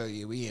perfect. So,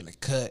 yeah, we in the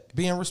cut.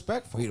 Being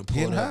respectful. We done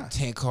pulled up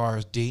 10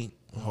 cars deep,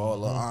 whole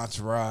little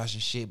entourage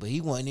and shit, but he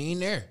wasn't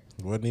even there.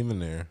 Wasn't even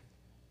there.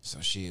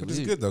 So, shit. It was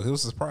good, though. It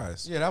was a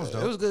surprise. Yeah, that was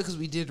dope. It was good because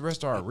we did the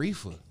rest of our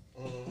reefer.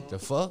 The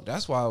fuck?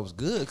 That's why it was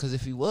good. Cause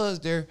if he was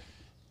there,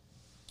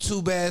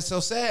 too bad, so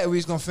sad. We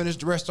was gonna finish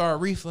the rest of our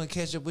reefer and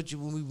catch up with you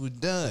when we were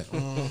done.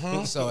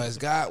 So as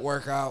God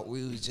work out,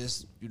 we was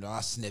just,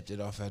 I snipped it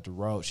off at the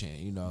roach, and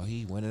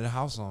he went in the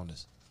house on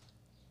us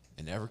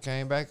and never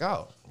came back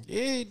out.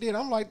 Yeah, he did.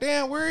 I'm like,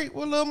 damn, where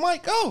little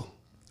Mike go?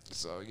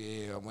 So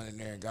yeah, I went in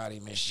there and got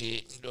him and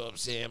shit. You know what I'm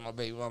saying? My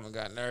baby mama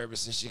got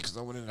nervous and shit because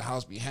I went in the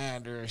house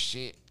behind her and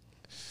shit.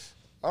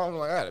 I was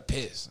like, I had to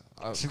piss.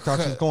 She thought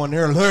she was going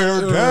there, lay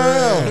her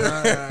down.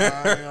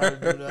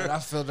 I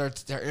felt her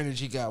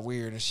energy got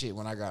weird and shit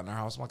when I got in her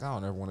house. I'm like, I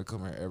don't ever want to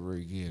come here ever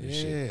again and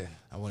shit.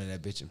 I went in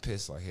that bitch and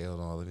pissed like, hell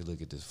no, let me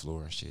look at this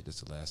floor and shit. This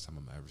is the last time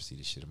I'm ever see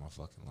this shit in my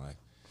fucking life.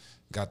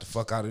 Got the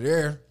fuck out of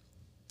there.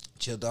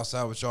 Chilled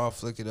outside with y'all,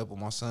 flicked it up with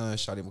my son,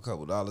 shot him a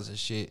couple dollars and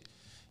shit.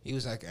 He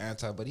was like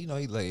anti, but he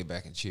laid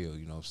back and chill,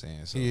 you know what I'm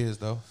saying? So he is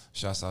though.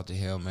 Shouts out to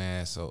him,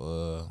 man.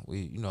 So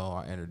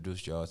I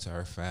introduced y'all to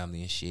her family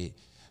and shit.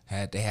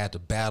 They had the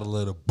battle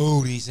of the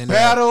booties and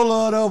battle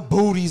of the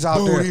booties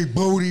out there.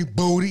 Booty.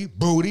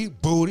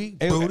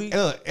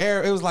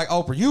 It was like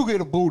Oprah. You get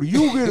a booty.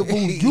 You get a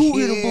booty. You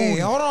get a booty.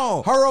 Hold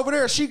on. Her over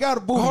there. She got a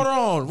booty. Hold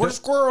on. Where the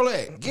squirrel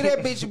at? Get that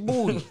bitch a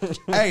booty.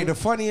 Hey, the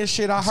funniest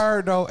shit I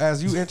heard though,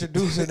 as you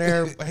introducing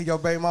your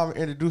baby mama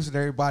introducing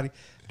everybody.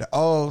 The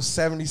old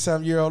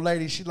 70-something-year-old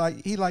lady, he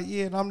like,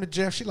 yeah, and I'm the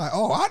Jeff. She like,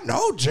 oh, I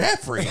know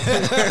Jeffrey.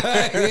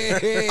 I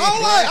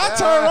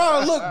turn around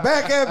and look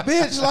back at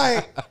bitch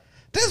like,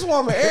 this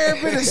woman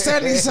every bit of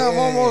 70-something,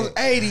 almost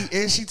 80,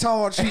 and she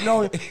talking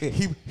about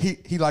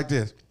he like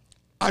this.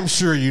 I'm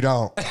sure you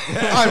don't.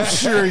 I'm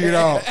sure you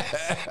don't.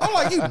 I'm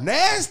like, you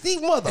nasty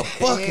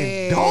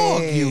motherfucking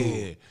dog,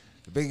 you.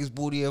 Biggest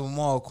booty of them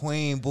all,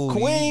 Queen Booty.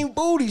 Queen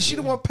Booty. She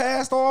the one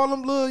passed all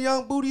them little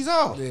young booties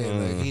out. Yeah,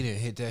 like he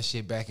didn't hit that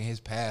shit back in his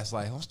past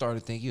life. I'm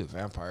starting to think you a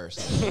vampire.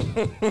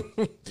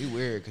 You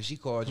weird, because she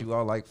called you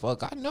all like,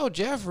 fuck, I know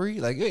Jeffrey.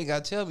 Like, you ain't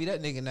got to tell me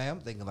that nigga name. I'm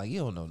thinking like, you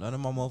don't know none of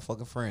my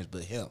motherfucking friends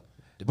but him.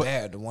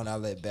 The one I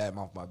let bad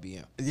mouth my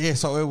BM. Yeah,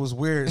 so it was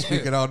weird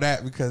speaking on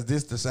that because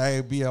this the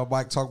same BL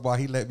Mike talk about.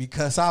 He let me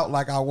cuss out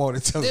like I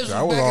wanted to.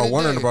 I was all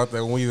wondering about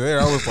that when we were there.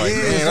 I was like,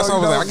 man, that's why I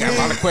was like, I got a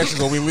lot of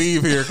questions when we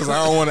leave here because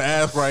I don't want to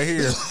ask right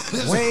here.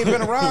 We ain't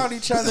been around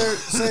each other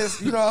since,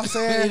 you know what I'm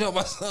saying?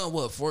 My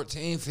son,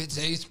 14,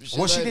 15?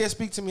 Well, she did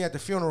speak to me at the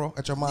funeral,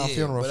 at your mom's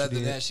funeral. But other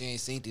than that, she ain't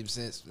seen him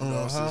since,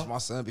 since my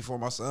son, before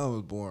my son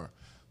was born.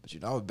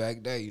 But,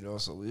 back there,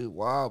 so we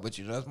wild, but,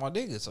 that's my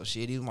nigga. So,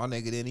 shit, he's my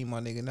nigga then, he my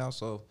nigga now,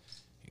 so...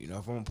 if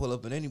I'm gonna pull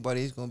up at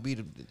anybody, it's gonna be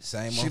the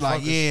same. She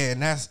like, yeah,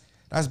 and that's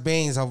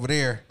Beans over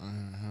there.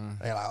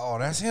 They like, oh,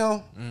 that's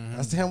him.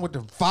 That's him with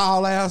the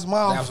foul ass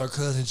mouth. That was her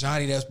cousin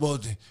Johnny. That's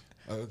supposed to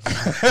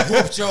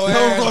whoop your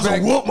ass.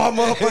 Back, whoop my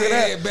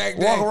motherfucker. Back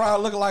walk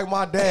around looking like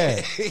my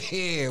dad.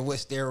 Yeah,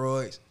 with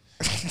steroids.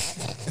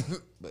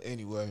 But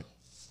anyway.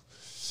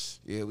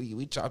 Yeah,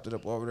 we chopped it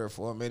up over there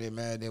for a minute,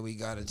 man. Then we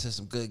got into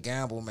some good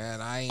gamble,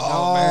 man. I ain't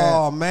know, man.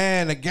 Oh,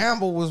 man, the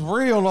gamble was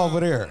real over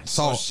there.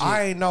 So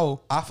I ain't know.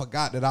 I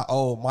forgot that I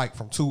owed Mike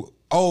from 2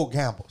 old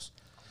gambles.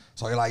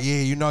 So they're like, yeah,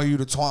 you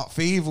the Twomp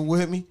Fever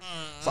with me.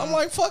 So I'm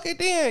like, fuck it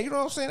then. You know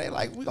what I'm saying? They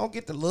like, we gonna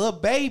get the little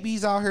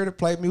babies out here to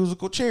play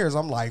musical chairs.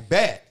 I'm like,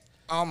 bet.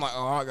 I'm like,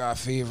 oh, I got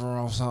fever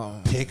on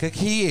something. Pick a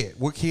kid.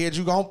 What kid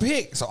you gonna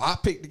pick? So I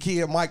picked the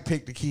kid. Mike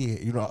picked the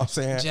kid. You know what I'm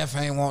saying? Jeff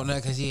ain't want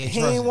nothing because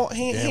he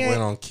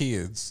went on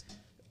kids.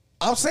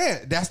 I'm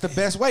saying that's the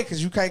best way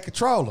because you can't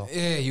control them.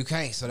 Yeah, you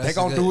can't. So that's they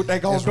gonna do what they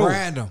gonna do.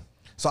 Random.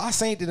 So I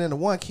seen it in the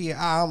one kid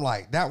eye. I'm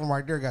like, that one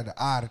right there got the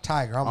eye of the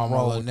tiger. I'm gonna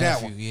roll with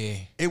that one. Yeah,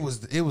 it was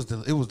the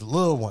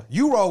little one.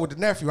 You roll with the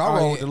nephew. I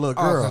roll with the little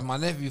girl. Cause my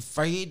nephew,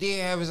 he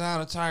did have his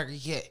eye of the tiger.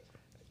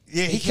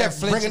 Yeah, he kept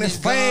bringing his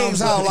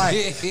fangs out like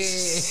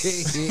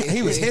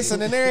he was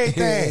hissing and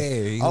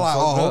everything. Yeah, I'm like,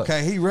 oh,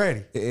 okay, he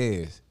ready. It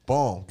is.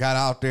 Boom, got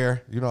out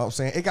there. You know what I'm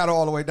saying? It got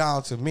all the way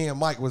down to me and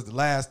Mike was the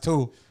last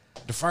two.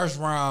 The first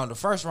round,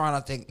 I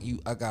think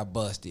I got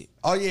busted.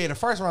 Oh yeah, the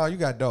first round you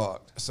got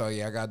dogged. So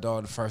yeah, I got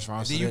dogged the first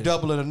round. Then you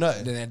double it or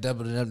nothing. Then they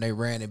doubled it up, they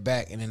ran it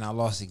back, and then I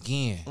lost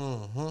again.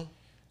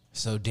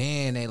 So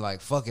then they like,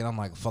 fuck it. I'm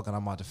like, fuck it,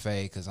 I'm about to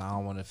fade because I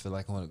don't want to feel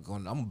like I'm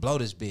gonna blow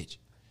this bitch.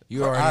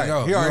 You already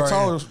know. He already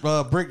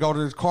told Brick go to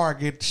his car and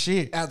get the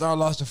shit. After I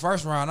lost the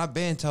first round, I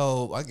been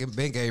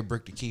gave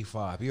Brick the key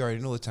 5. He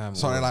already knew what time it was.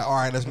 So they're like, all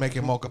right, let's make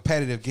it more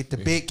competitive. Get the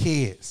big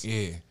kids.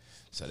 Yeah.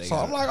 So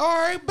I'm like, all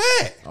right,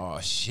 bet.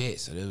 Oh, shit.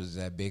 So this was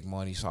that big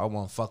money. So I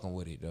wasn't fucking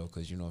with it, though,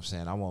 because you know what I'm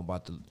saying? I wasn't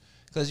about to.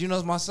 Because,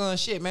 it's my son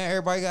shit, man.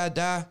 Everybody got to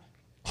die.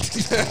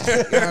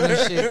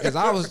 Because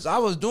I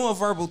was doing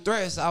verbal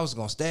threats. I was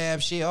gonna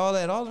stab shit, all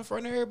in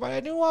front of everybody. I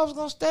knew I was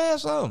gonna stab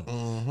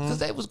something. Because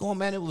they was going,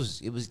 man. It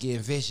was getting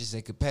vicious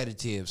and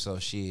competitive. So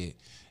shit,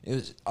 it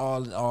was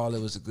all in all.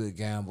 It was a good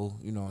gamble.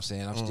 You know what I'm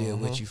saying? I'm still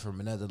with you from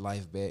another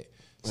life bet.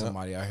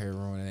 Somebody out here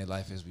ruining their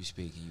life as we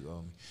speak. You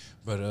owe me.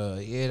 But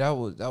yeah, that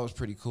was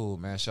pretty cool,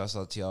 man. Shouts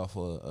out to y'all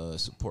for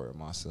supporting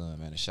my son,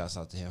 man. And shouts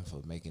out to him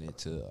for making it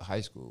to high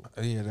school.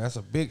 Yeah, that's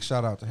a big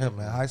shout out to him,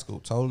 man. High school,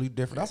 totally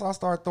different. That's how I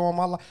started throwing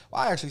my life. Well,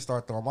 I actually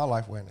started throwing my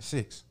life way in the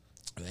 6.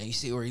 Man, you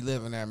see where he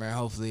living at, man.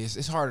 Hopefully,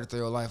 it's hard to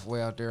throw life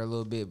away out there a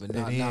little bit, but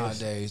not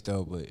nowadays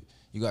though. But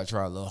you gotta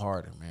try a little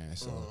harder, man.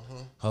 So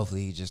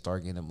hopefully, he just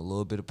start getting him a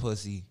little bit of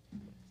pussy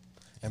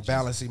and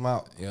balance him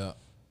out. Yeah.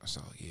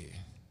 So yeah,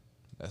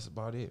 that's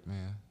about it,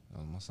 man.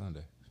 On my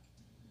Sunday.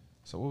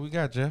 So what we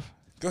got, Jeff?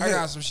 Go ahead. I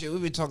got some shit.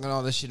 We've been talking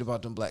all this shit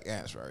about them black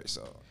ants, right?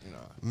 So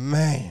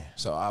Man.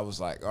 So I was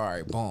like, all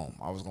right, boom.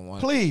 I was gonna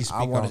want. Please.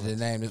 I wanted to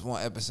name this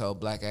one episode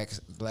 "Black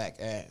Ants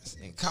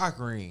and Cock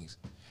Rings."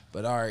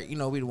 But all right, we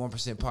the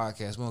 1%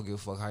 podcast. We don't give a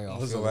fuck how y'all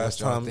When was feel. the last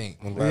time? Think.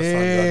 When the last time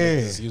y'all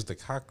niggas used the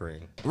cock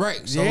ring?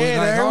 Right. So Yeah, it's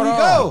like, there hold we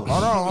on, go.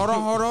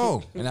 hold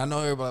on. And I know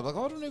everybody like,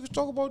 oh, the niggas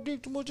talk about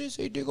dick too much. They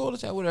say dick all the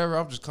time. Whatever.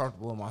 I'm just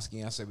comfortable in my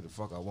skin. I say what the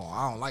fuck I want.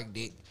 I don't like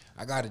dick.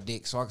 I got a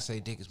dick, so I can say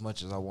dick as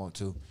much as I want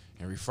to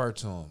and refer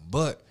to him.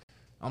 But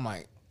I'm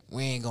like,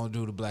 we ain't gonna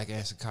do the black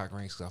ass and cock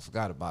rings because I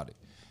forgot about it.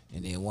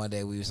 And then one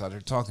day we was out there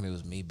talking. It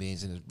was me,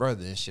 Beans, and his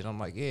brother and shit. I'm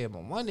like, yeah,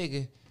 but one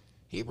nigga,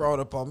 he brought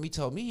up on me,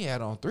 told me he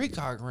had on 3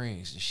 cock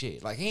rings and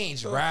shit. Like, he ain't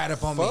just ride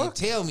up on me and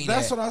tell me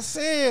That's that. what I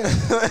said.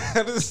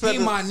 He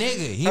my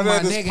nigga. He my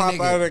nigga. Pop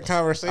out of that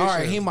conversation. All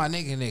right, he my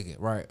nigga.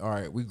 Right, all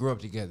right. We grew up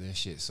together and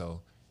shit.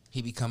 So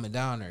he be coming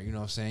down there. You know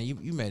what I'm saying?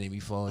 You met him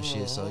before and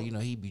shit. So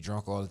he be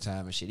drunk all the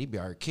time and shit. He be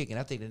already kicking.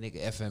 I think the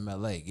nigga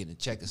FMLA getting a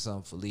check or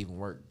something for leaving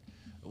work.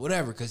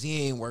 Whatever, because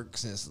he ain't worked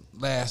since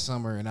last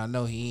summer, and I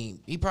know he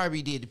ain't. He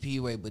probably did the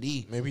PUA, but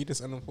maybe he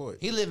just unemployed.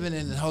 He living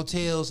in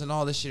hotels and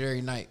all this shit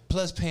every night,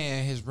 plus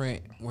paying his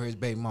rent where his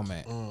baby mama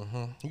at.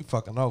 You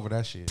fucking over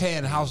that shit.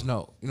 Paying the house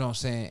note, you know what I'm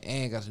saying,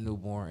 and got the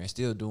newborn, and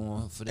still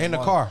doing for them in the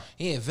all, car.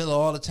 He in Villa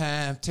all the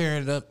time,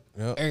 tearing it up,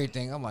 Yep.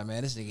 everything. I'm like,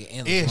 man, this nigga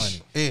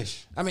endless money.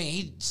 Ish. I mean,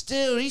 he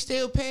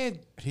still paying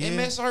He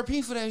is.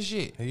 MSRP for that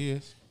shit. He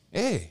is.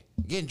 Yeah,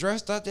 getting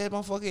dressed out that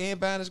motherfucker and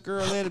buying his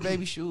girl and the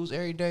baby shoes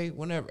every day,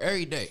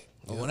 every day.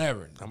 Or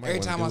whenever. Every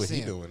time I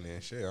see him.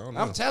 Shit, I don't know.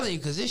 I'm telling you,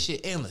 because this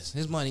shit endless.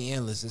 His money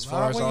endless as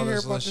far Why as when all you hear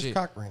this about little this shit.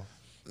 cock ring?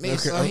 Man,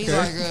 so he's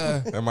like,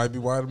 that might be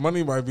why the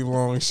money might be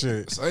long and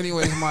shit. So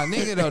anyway, this my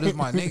nigga though. This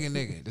my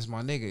nigga. This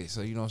my nigga. So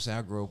you know what I'm saying?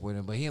 I grew up with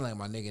him, but he ain't like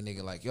my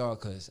nigga like y'all,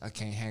 because I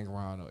can't hang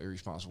around no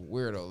irresponsible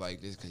weirdo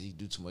like this, because he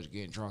do too much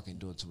getting drunk and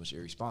doing too much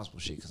irresponsible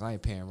shit, because I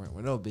ain't paying rent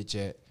with no bitch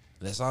at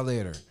unless I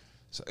let her.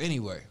 So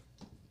anyway,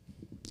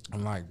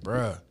 I'm like,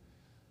 bruh,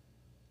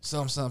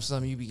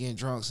 something, you be getting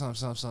drunk,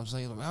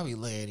 something. I be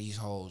laying these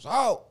hoes.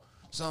 Oh,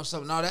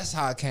 something. No, that's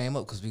how it came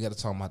up, because we got to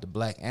talk about the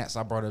black ants.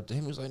 I brought it up to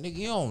him. He was like, nigga,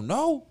 you don't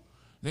know?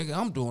 Nigga,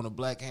 I'm doing the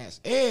black ants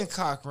and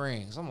cock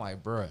rings. I'm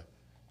like, bruh,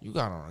 you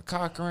got on a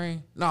cock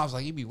ring? No, I was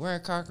like, you be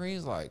wearing cock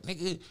rings? Like,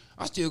 nigga,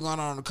 I still got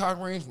on the cock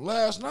rings from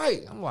last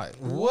night. I'm like,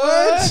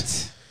 what?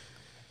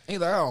 He's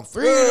like, I on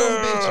 3 of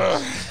them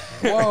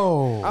bitches.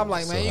 Whoa. I'm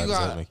like, man, So how you does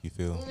got that make you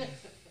feel?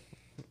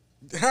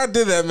 How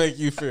did that make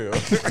you feel?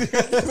 Sort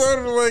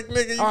of like,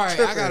 nigga, you all right,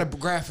 tripping. I got a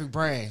graphic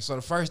brain. So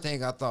the first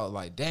thing I thought,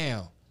 like,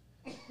 damn,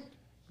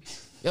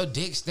 your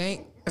dick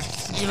stink.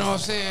 You know what I'm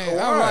saying?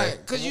 Why? I'm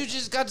like, cause you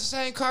just got the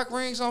same cock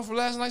rings on for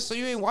last night, so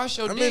you ain't wash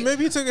your I dick. mean,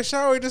 maybe you took a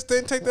shower, you just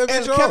didn't take that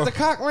And bitch kept off. the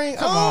cock ring.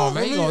 Come on,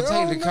 man. You gonna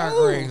take the cock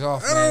rings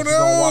off, I man. don't You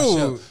gonna wash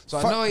know. up. So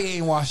I know he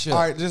ain't wash up.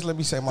 All right, just let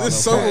me say my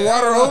This little soap part. and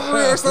water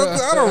over it or something?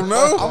 I don't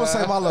know. I'm gonna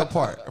say my little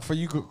part for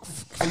you.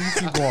 For you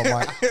keep going,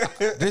 Mike.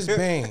 This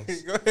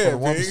Beans Go ahead, for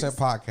the 1% Beans.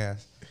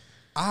 podcast.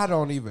 I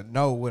don't even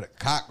know what a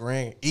cock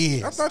ring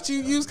is. I thought you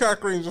used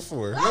cock rings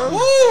before. No?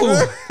 Woo!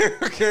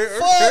 Okay.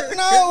 Fuck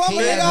no! I'm He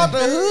in had out the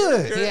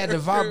hood. He had the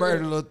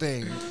vibrator little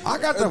thing. I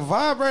got the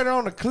vibrator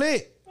on the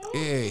clit.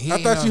 Yeah, he I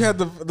ain't thought know. you had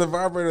the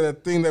vibrator,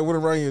 that thing that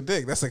went around your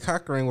dick. That's a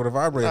cock ring with a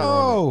vibrator No,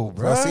 on it.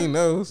 bruh. I seen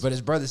those. But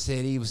his brother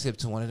said he was hip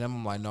to one of them.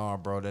 I'm like, nah,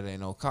 bro, that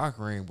ain't no cock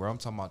ring, bro. I'm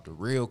talking about the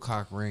real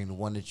cock ring, the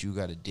one that you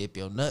got to dip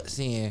your nuts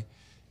in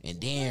and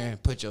then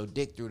put your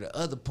dick through the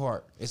other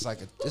part. It's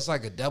like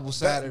a double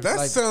sided. That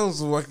like,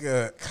 sounds like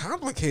a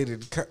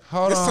complicated.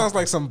 Hold This on. sounds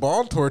like some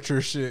ball torture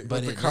shit.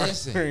 But with it, the cock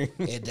listen,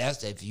 ring.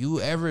 that's if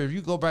you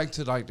go back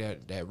to like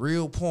that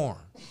real porn,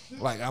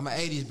 like I'm an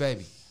 '80s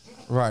baby.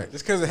 Right.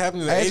 Just because it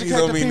happened in the Educate 80s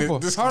don't the mean people.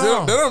 it. This, Hold that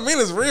on. don't mean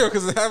it's real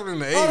because it happened in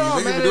the 80s. on,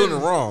 They man. were doing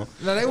it wrong.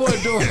 No, they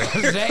wasn't doing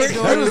it. They ain't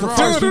doing They it was the wrong.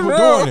 first people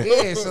wrong. doing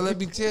it. Yeah, so let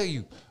me tell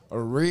you,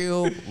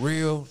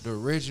 the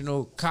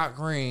original cock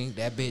ring,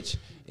 that bitch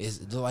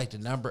is like the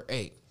number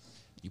 8.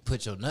 You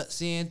put your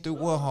nuts in through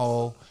one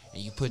hole,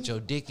 and you put your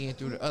dick in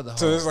through the other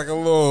So hole. there's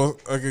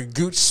like a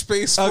gooch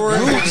space for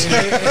it.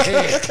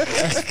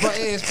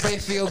 It's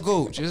space field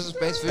gooch. This is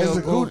space It's field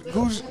a gooch.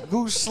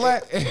 goose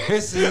slack.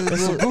 It's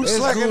some gooch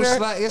slack in there?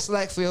 It's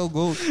slack field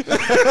gooch.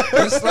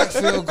 It's slack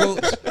field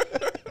gooch.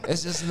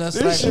 It's just enough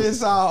slack. This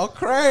shit's all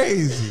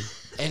crazy.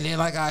 And then,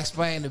 like I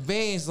explained to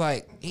Beans,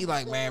 like he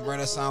like, man, bro,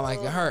 that sound like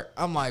it hurt.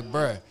 I'm like,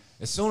 bro.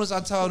 As soon as I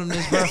told him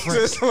this reference,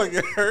 Just like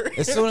it hurt.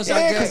 as soon as I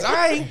Yeah, guess, because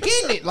I ain't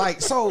getting it.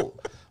 Like, so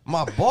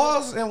my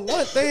balls and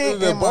one thing.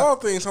 The and ball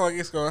thing sound like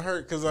it's gonna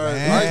hurt because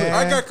Man.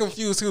 I got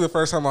confused too the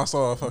first time I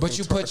saw a fucking. but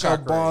you put your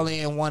cock ball ring.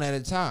 in one at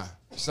a time.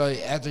 So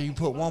after you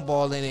put one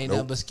ball in, ain't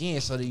nothing but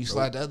skin. So then you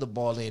slide the other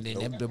ball in,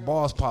 and then the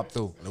balls pop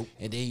through.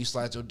 And then you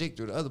slide your dick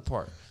through the other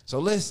part. So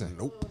listen.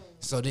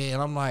 So then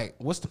I'm like,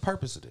 what's the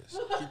purpose of this?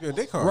 Keep your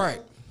dick hard.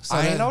 right. So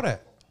I didn't know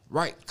that.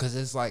 Right, because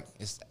it's like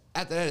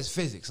after that it's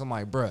physics. I'm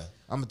like, bruh,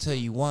 I'm gonna tell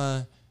you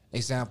one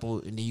example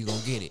and then you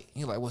gonna get it.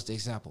 He's like, what's the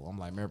example? I'm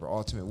like, remember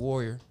Ultimate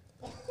Warrior?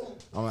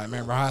 I'm like,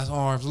 remember how his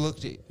arms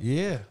looked it?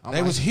 Yeah, I'm they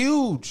like, was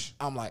huge.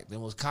 I'm like, there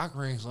was cock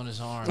rings on his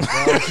arms,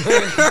 bro.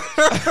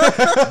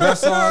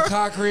 That's all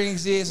cock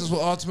rings is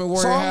what Ultimate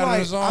Warrior had on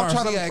his arms.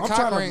 I'm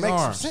trying to make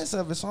arms. some sense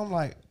of it. So I'm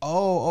like,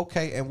 oh,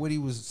 okay. And what he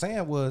was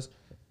saying was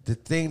the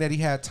thing that he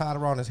had tied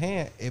around his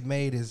hand, it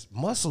made his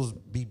muscles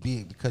be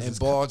big because and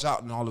bulge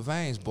out and all the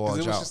veins bulge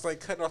it was out. just like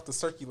cutting off the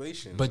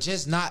circulation. But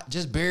just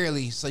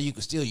barely, so you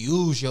can still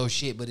use your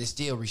shit, but it's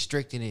still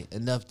restricting it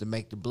enough to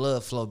make the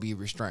blood flow be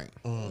restrained.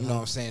 You know what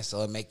I'm saying?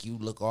 So it make you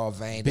look all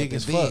veined Big up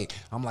as and big. fuck.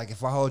 I'm like,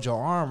 if I hold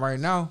your arm right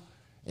now,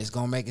 it's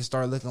gonna make it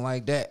start looking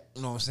like that.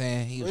 You know what I'm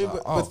saying? He was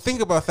like, but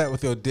think about that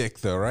with your dick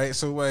though, right?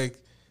 So like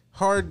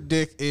hard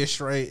dick ish,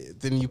 right?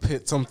 Then you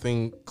put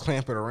something,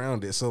 clamp it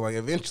around it. So like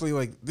eventually,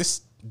 like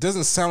this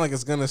doesn't sound like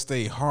it's gonna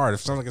stay hard. It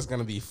sounds like it's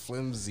gonna be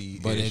flimsy.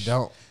 But it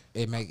don't.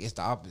 It's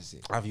the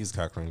opposite. I've used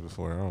cock rings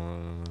before. I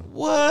don't know.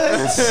 what?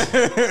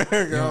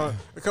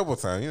 A couple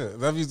of times.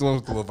 Yeah, I've used the one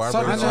with the little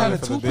So vibrator. did you have on a it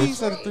for the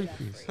 2-piece bitch. or the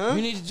 3-piece? Huh?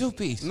 You need a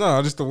 2-piece.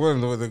 No, just the one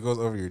that goes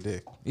over your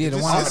dick. Yeah, the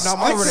It's one just- that's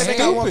No, Mike over the said they head.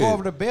 got one stupid. go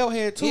over the bell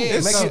head too. Yeah,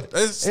 It make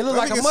it's- it look I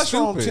like think a it's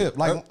mushroom stupid. tip,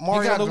 like You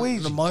Mario got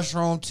Luigi. the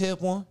mushroom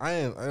tip one,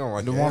 I don't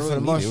like The it. one I for really the need it.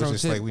 It mushroom was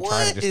just tip. like we What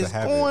tried it just is to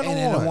have going it. and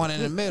then the on? one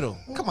in the middle.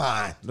 Come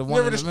on. The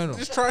one in the middle.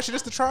 Just try shit.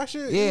 Just to try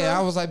shit. Yeah, you know? I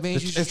was like, man, you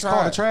should It's try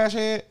called a it. trash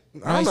head.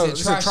 I don't he know. said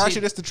Just try to try shit.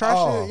 shit. Just to try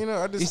Oh. shit. You know,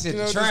 I just He said you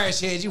know, the just- trash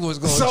head. You was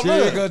going So to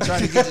look. go try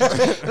to get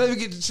the, let me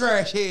get the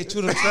trash head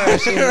to the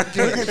trash head.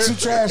 Look at 2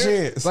 trash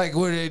heads. It's like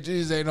what it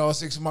is. Ain't all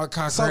 6 of my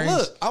cock So rings.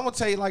 look, I'm gonna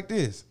tell you like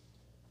this.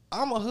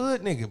 I'm a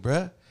hood nigga,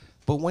 bruh.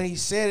 But when he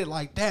said it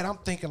like that, I'm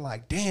thinking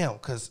like, damn,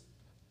 because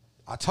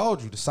I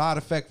told you the side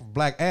effect for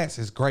black ants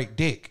is great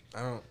dick.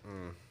 I don't.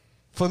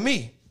 For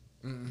me,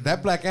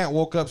 that black ant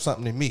woke up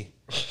something in me.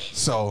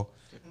 So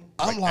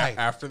I'm like,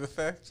 After the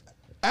fact.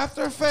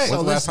 after effect,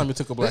 When's the last time you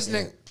took a black this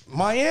ant?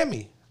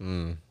 Miami.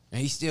 And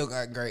he still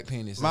got great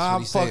penis. That's My what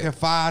he fucking said.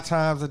 5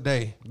 times a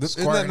day. Isn't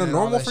Squirting that the and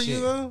all normal that for you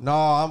shit. though? No,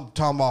 I'm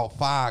talking about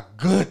 5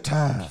 good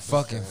times.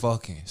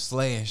 Fucking,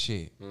 slaying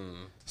shit.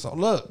 So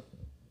look,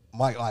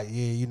 Mike, like,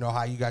 yeah, you know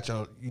how you got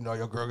your,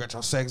 your girl got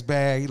your sex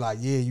bag. He like,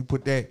 yeah, you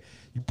put that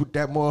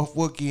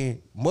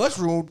motherfucking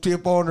mushroom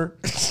tip on her.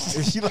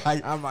 And she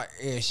like, I'm like,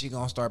 yeah, she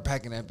gonna start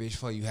packing that bitch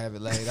for you, have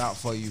it laid out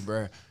for you,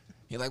 bruh.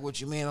 He like,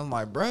 what you mean? I'm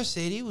like, bruh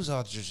said he was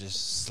out there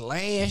just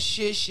slaying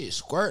shit,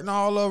 squirting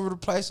all over the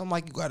place. I'm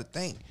like, you gotta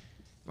think.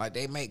 Like,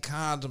 they make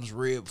condoms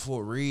ribbed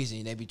for a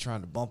reason. They be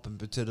trying to bump him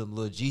into them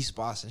little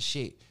G-spots and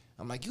shit.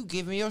 I'm like, you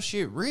giving your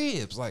shit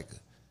ribs, like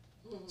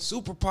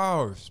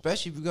superpower,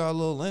 especially if you got a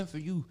little length, or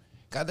you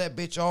got that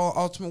bitch all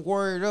Ultimate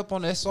Warrior up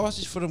on that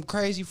sausage for them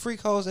crazy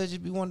freak hoes that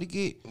just be wanting to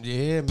get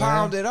yeah, man.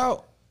 pounded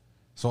out.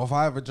 So if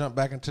I ever jump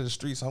back into the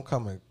streets, I'm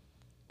coming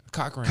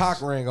Cock rings.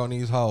 cock ring on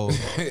these hoes.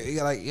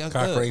 Yeah, like Young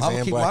Cock Thug. rings I'ma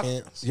and keep black my-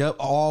 ants. Yep,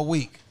 all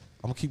week.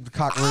 I'm gonna keep the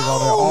cock ring on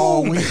there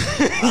all week.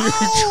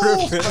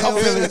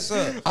 I'm feeling this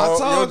up. I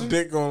told your you.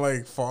 dick gonna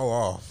like fall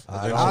off.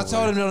 I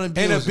told him on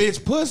the And a abuse.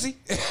 bitch pussy.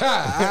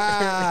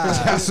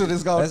 Ah. That's what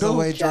it's gonna That's the do.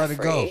 way trying to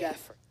go.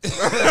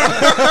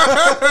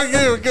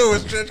 Get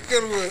with Stretch.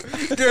 Get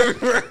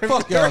with.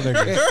 Fuck y'all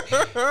niggas.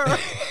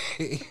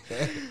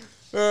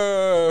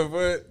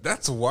 But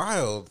that's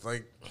wild.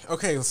 Like,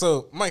 okay,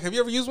 so Mike, have you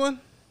ever used one?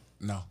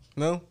 No,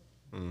 No.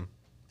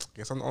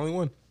 Guess I'm the only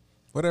one.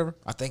 Whatever.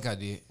 I think I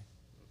did.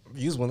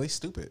 Use one. They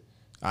stupid.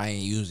 I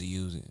ain't usually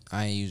use it.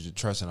 I ain't usually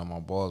trusting on my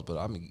balls, but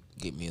I'm gonna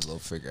get me a little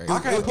figure. I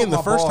can't put Again, the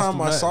my first balls time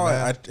through I nothing, saw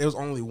man. it, it was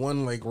only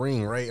one like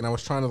ring, right? And I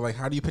was trying to like,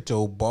 how do you put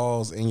your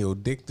balls and your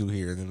dick through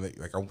here? And then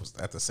like I was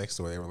at the sex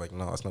store, they were like,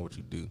 no, that's not what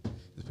you do.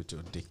 Just put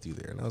your dick through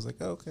there. And I was like,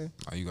 oh, okay.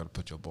 Oh, you gotta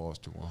put your balls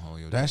through one hole.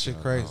 That shit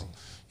crazy.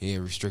 Yeah,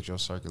 restrict your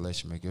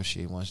circulation, make your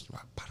shit once.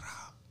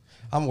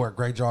 I'm wearing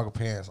gray jogger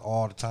pants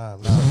all the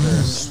time. Now.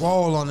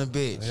 Swole on the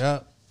bitch.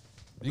 Yep.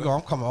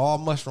 I'm coming all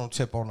mushroom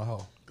tip on the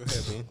hoe. Go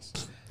ahead,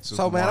 Beans. Super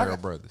So man, Mario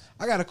Brothers.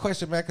 I got a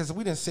question, man, because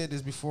we didn't said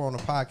this before on the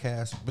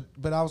podcast,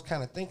 but I was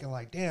kind of thinking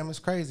like, damn, it's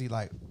crazy,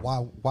 like why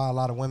a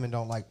lot of women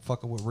don't like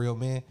fucking with real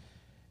men,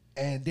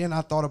 and then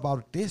I thought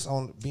about this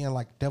on being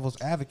like devil's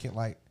advocate,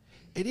 like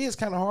it is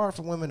kind of hard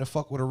for women to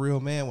fuck with a real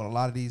man when a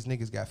lot of these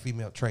niggas got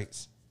female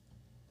traits.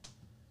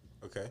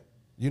 Okay.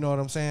 You know what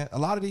I'm saying? A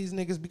lot of these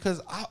niggas,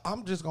 because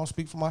I'm just gonna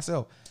speak for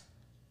myself.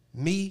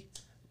 Me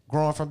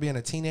growing from being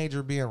a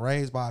teenager, being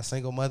raised by a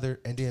single mother,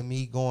 and then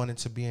me going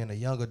into being a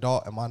young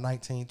adult in my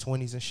 19,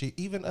 20s and shit,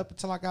 even up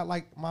until I got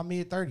like my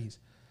mid 30s,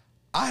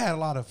 I had a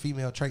lot of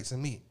female traits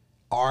in me.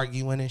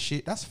 Arguing and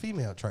shit, that's a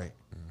female trait.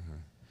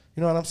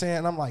 You know what I'm saying?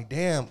 And I'm like,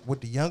 damn,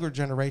 with the younger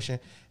generation,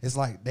 it's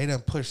like they done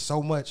push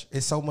so much.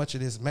 It's so much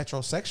of this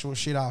metrosexual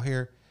shit out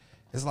here.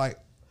 It's like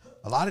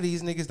a lot of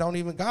these niggas don't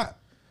even got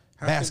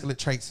masculine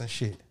traits and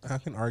shit. How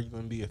can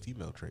arguing be a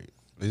female trait?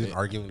 Isn't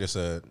arguing just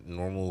a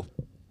normal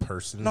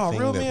person. No, thing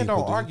real that men people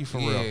don't do. argue for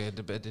real. Yeah, at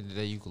the end of the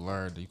day, you can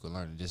learn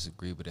to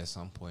disagree, but at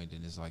some point,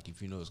 then it's like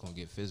if you know it's gonna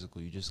get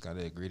physical, you just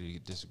gotta agree to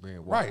disagree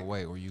and walk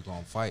away, or you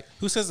gonna fight.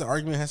 Who says the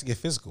argument has to get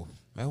physical?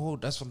 Man,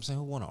 that's what I'm saying.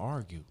 Who want to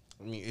argue?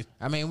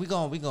 I mean, we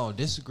gonna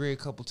disagree a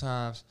couple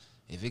times.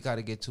 If it got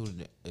to get to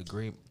the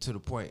agree to the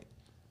point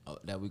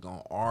that we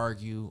gonna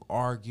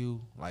argue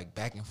like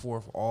back and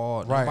forth,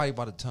 nobody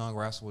about to tongue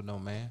wrestle with no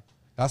man.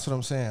 That's what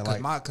I'm saying.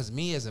 Cause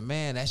me as a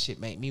man, that shit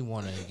make me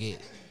want to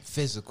get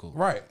physical.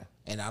 Right.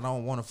 And I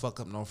don't want to fuck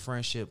up no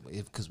friendship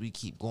because we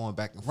keep going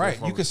back and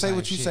forth. Right. You can say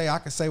what you say. I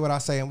can say what I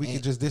say, and we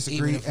can just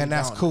disagree, and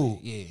that's cool.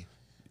 Yeah.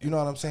 You know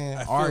what I'm saying?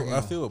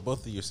 I feel what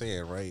both of you are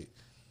saying, right?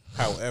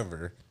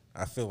 However,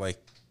 I feel like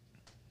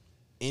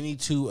any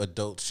two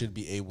adults should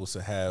be able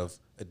to have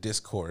a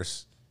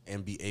discourse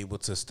and be able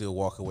to still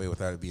walk away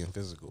without it being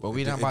physical. But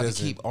we're not about to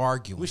keep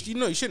arguing. Which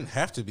you shouldn't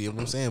have to be. You know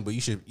what I'm saying, but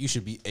you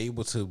should be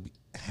able to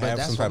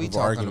have some type of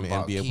argument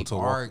and be able to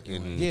walk.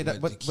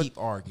 But keep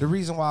arguing. The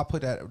reason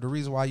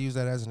why I use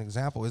that as an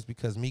example is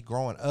because me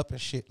growing up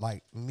and shit,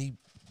 like me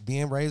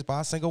being raised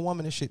by a single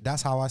woman and shit,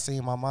 that's how I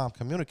seen my mom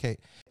communicate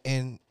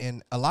in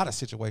a lot of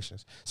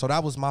situations. So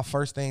that was my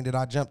first thing that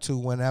I jumped to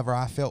whenever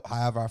I felt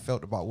however I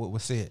felt about what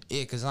was said.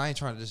 Yeah, because I ain't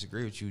trying to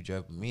disagree with you,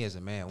 Jeff, but me as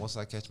a man, once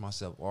I catch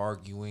myself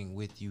arguing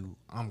with you,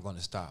 I'm going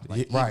to stop.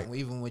 Like,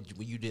 even when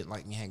you didn't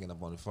like me hanging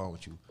up on the phone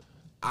with you,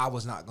 I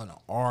was not going to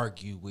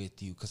argue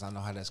with you because I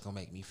know how that's going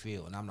to make me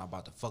feel. And I'm not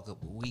about to fuck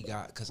up what we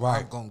got because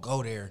I'm going to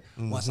go there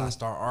once I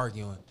start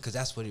arguing because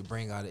that's what it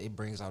brings out. It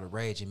brings out a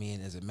rage in me.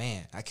 And as a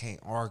man, I can't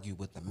argue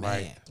with a man.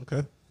 Right.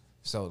 Okay.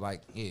 So,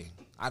 like, yeah,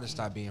 I just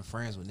stopped being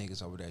friends with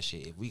niggas over that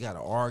shit. If we got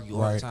to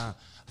argue all the time,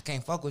 I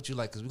can't fuck with you,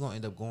 like, because we're going to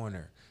end up going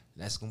there.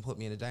 And that's going to put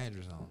me in a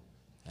danger zone.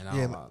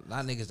 And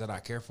not niggas that I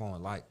care for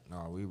and like,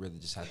 no, we really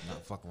just have to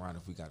not fuck around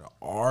if we got to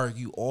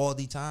argue all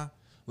the time.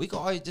 We can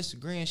always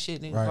disagree and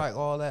shit, niggas like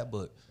all that,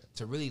 but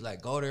to really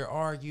like go there,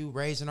 argue,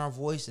 raising our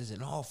voices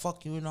and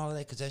fuck you and all of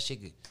that, because that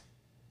shit could,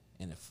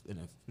 you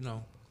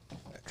know.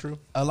 True.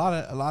 A lot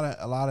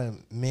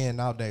of men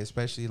nowadays,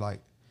 especially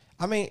like,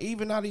 I mean,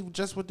 not even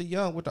just with the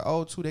young, with the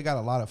old too, they got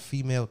a lot of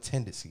female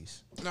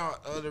tendencies. No,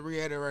 to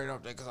reiterate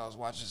up there, because I was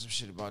watching some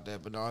shit about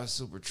that, but no, it's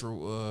super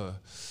true.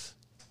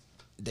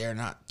 They're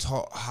not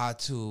taught how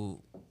to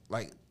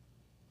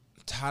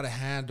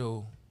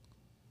handle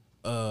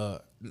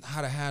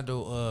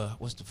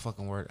what's the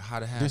fucking word? How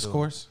to handle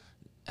discourse,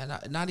 and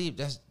not even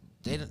that's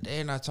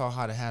they're not taught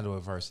how to handle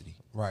adversity.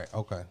 Right.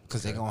 Okay.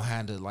 Because they're gonna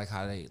handle it like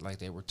how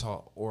they were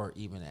taught, or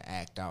even to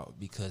act out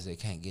because they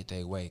can't get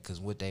their way.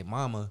 Because with their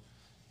mama,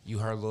 you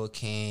her little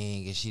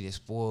king and she just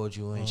spoiled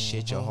you and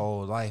shit your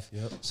whole life.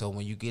 Yep. So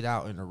when you get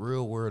out in the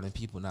real world and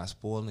people not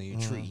spoiling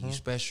you, treating you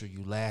special,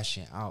 you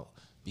lashing out.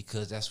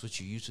 Because that's what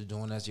you used to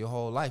doing as your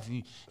whole life.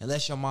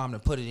 Unless your mom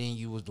that put it in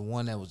you was the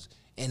one that was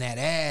in that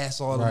ass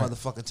all the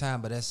motherfucking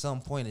time. But at some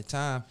point in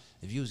time,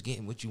 if you was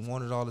getting what you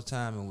wanted all the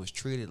time and was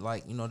treated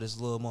like, this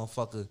little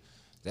motherfucker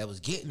that was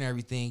getting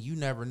everything, you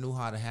never knew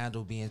how to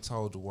handle being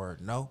told the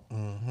word no.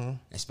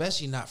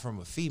 Especially not from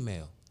a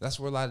female. That's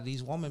where a lot of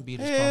these woman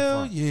beaters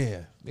come from. Yeah.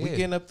 We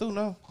getting up through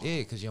now. Yeah,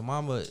 because your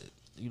mama,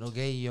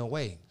 gave you your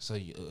way. So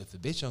if a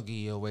bitch don't give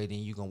you your way, then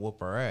you gonna whoop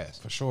her ass.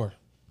 For sure.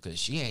 Because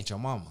she ain't your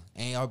mama.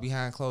 Ain't y'all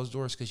behind closed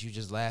doors because you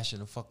just lashing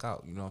the fuck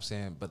out. You know what I'm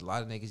saying? But a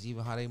lot of niggas,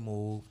 even how they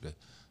move, the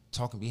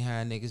talking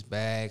behind niggas'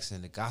 backs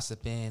and the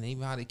gossiping,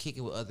 even how they kick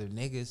it with other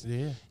niggas,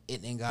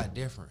 it ain't got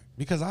different.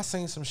 Because I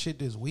seen some shit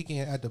this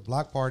weekend at the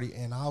block party,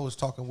 and I was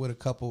talking with a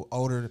couple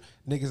older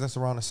niggas that's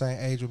around the same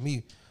age with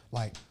me.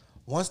 Like,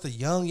 once the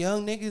young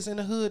niggas in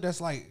the hood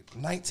that's like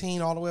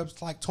 19 all the way up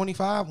to like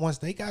 25, once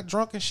they got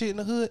drunk and shit in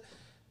the hood,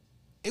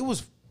 it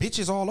was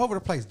bitches all over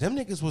the place. Them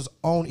niggas was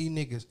on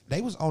niggas.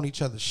 They was on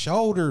each other's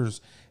shoulders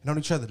and on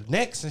each other's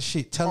necks and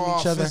shit, telling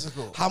each other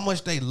how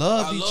much they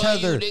loved each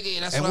other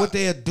and what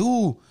they'd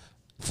do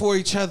for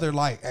each other.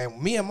 Like,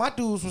 and me and my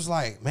dudes was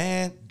like,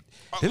 man,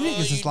 them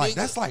niggas is like,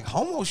 that's like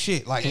homo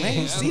shit. Like,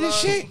 man, you see this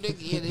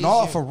shit?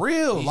 No, for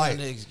real. Like,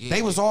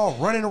 they was all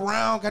running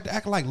around, got to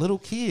acting like little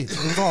kids.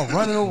 They was all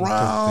running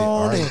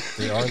around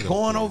and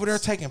going over there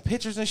taking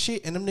pictures and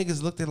shit. And them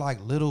niggas looked at like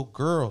little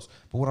girls.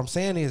 But what I'm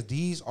saying is,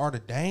 these are the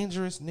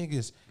dangerous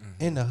niggas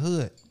in the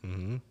hood.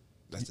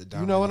 That's the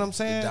dominant, you know what I'm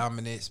saying? The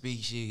dominant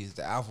species,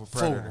 the alpha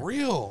predator. For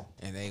real.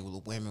 And they were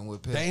women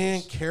with pistols. They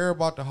didn't care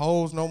about the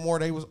hoes no more.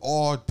 They was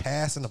all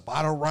passing the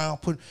bottle around,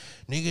 putting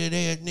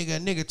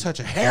nigga touch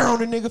a hair on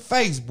the nigga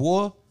face,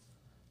 boy.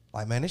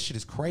 Like, man, this shit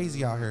is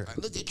crazy out here. Like,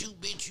 look at you,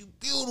 bitch, you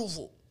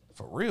beautiful.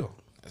 For real.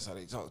 That's how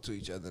they talk to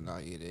each other now.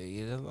 Yeah,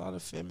 there's a lot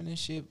of feminine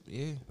shit.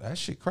 Yeah. That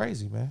shit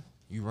crazy, man.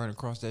 You run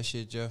across that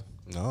shit, Jeff?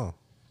 No,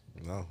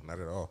 not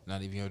at all.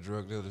 Not even your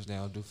drug dealers, they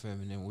don't do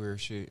feminine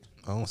weird shit.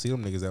 I don't see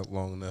them niggas out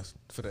long enough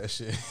for that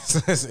shit. So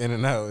it's in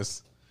and out.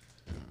 It's,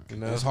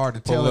 it's hard to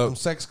tell at them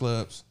sex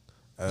clubs.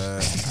 I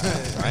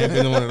ain't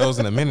been in one of those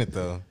in a minute,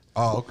 though.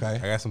 Oh, okay. I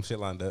got some shit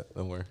lined up.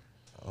 Don't worry.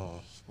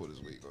 Oh, what does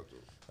we go through?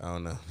 I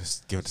don't know.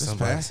 Just give it to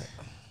somebody. Pass it.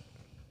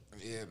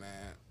 Yeah,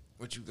 man.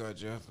 What you got,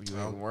 Jeff? You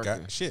ain't working?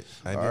 Got shit.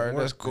 All right,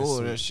 that's cool.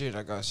 That shit.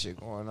 I got shit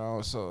going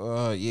on.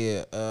 So,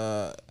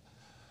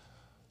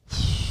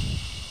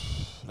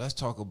 let's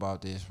talk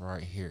about this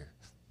right here,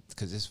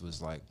 because this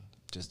was like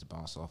just to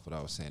bounce off what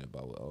I was saying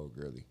about with old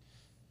girlie.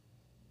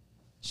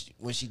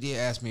 When she did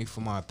ask me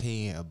for my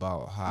opinion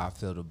about how I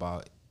felt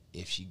about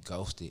if she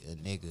ghosted a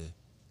nigga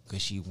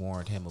because she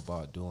warned him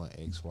about doing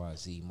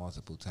XYZ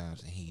multiple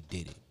times and he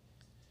did it.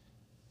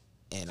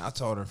 And I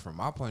told her, from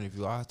my point of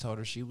view, I told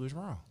her she was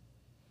wrong.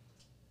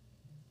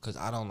 Because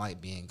I don't like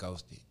being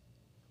ghosted.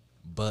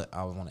 But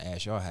I want to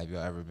ask y'all, have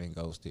y'all ever been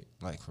ghosted?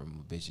 Like,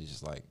 from a bitch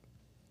just like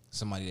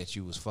somebody that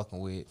you was fucking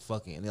with,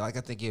 and like,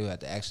 I think you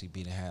had to actually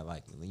be in the hat,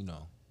 like, you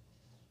know,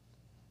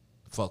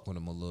 fuck with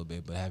them a little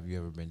bit. But have you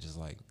ever been just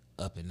like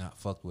up and not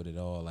fucked with it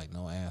all? Like,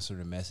 no answer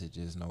to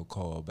messages, no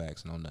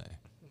callbacks, no nothing.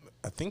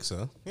 I think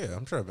so. Yeah,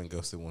 I'm sure I've been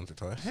ghosted once or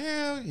twice.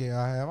 Hell yeah,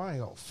 I have. I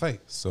ain't gonna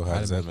fake. So how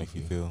does that make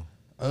you feel?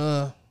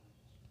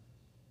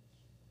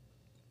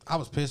 I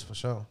was pissed for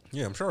sure.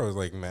 Yeah, I'm sure I was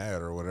like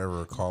mad or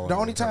whatever. Calling. The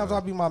only times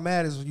I'd be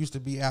mad is used to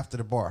be after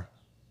the bar.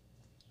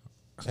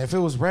 If it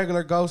was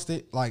regular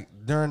ghosted, like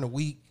during the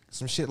week,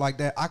 some shit like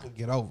that, I could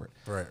get over it.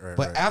 Right.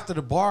 But after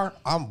the bar,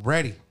 I'm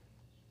ready.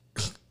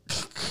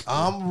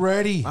 I'm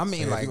ready. I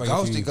mean, like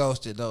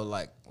ghosted though,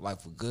 like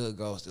for good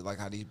ghosted, like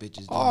how these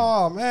bitches do.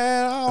 Oh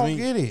man, I don't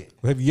get it.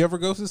 Have you ever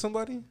ghosted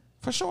somebody?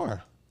 For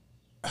sure.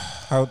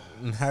 How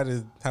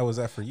was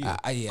that for you?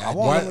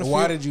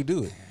 Why did you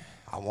do it?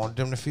 I wanted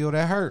them to feel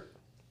that hurt.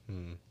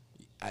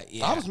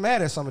 I was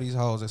mad at some of these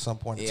hoes at some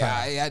point in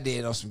time. Yeah, I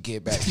did on some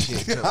get back shit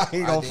too. I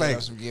ain't gonna fake.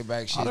 On some get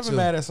back shit I've been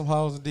mad at some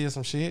hoes and did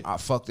some shit. I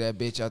fucked that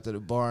bitch after the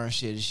bar and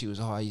shit, and she was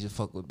how I used to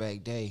fuck with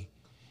back day.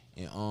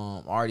 And I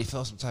already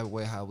felt some type of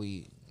way how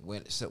we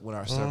went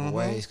our separate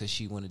ways, because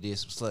she went and did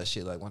some slut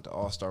shit, like went to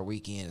All-Star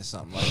Weekend or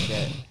something like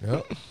that.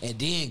 Yep. And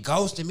then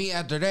ghosted me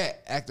after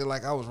that, acted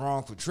like I was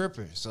wrong for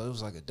tripping. So it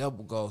was like a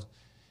double ghost.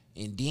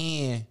 And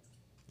then,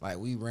 like,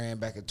 we ran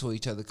back into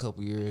each other a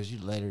couple years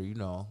later, you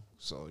know.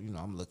 So, you know,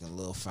 I'm looking a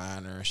little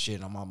finer and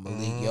shit. I'm on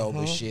Malik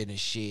Yoba shit and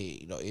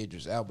shit, you know,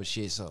 Idris Elba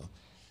shit. So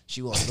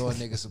she was throwing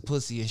niggas some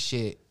pussy and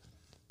shit.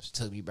 She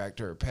took me back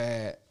to her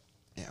pad.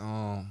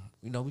 And,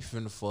 you know, we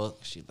finna fuck.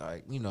 She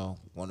like, you know,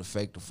 want to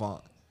fake the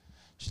funk.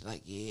 She's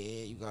like,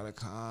 yeah, you got a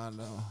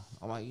condom.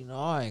 I'm like, you know,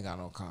 I ain't got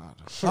no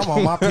condom. I'm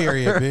on my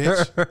period,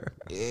 bitch.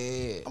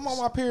 Yeah. I'm on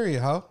my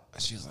period, ho.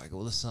 She's like,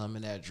 well, there's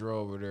something in that drawer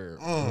over there.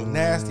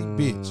 Nasty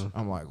bitch.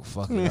 I'm like, well,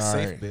 fuck it. All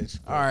right. Bitch.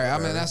 All right. I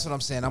mean, that's what I'm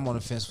saying. I'm on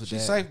the fence with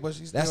She's that. safe, but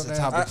she's That's still the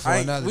topic for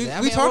another day.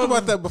 We talked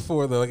about that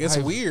before, though. Like, it's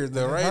weird,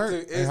 though,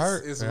 right?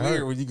 It's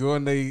weird when you go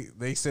and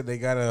they said they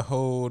got a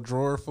whole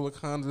drawer full of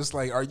condoms. It's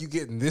like, are you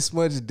getting this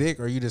much dick,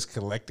 or are you just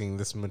collecting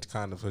this much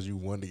condoms because you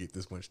want to get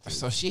this much dick?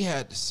 So she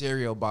had the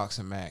cereal box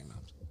of Magnums.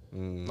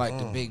 Like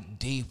the big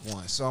deep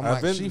one. So I'm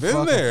I've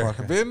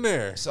like, been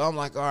there. So I'm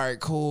like, all right,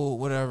 cool,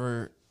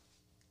 whatever.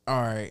 All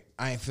right,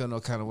 I ain't feel no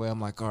kind of way. I'm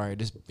like, all right,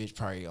 this bitch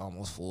probably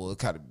almost full. It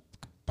kind of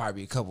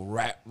probably a couple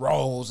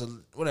rolls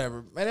and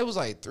whatever. Man, it was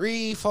like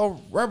 3-4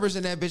 rubbers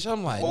in that bitch.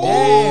 I'm like,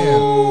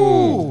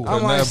 damn.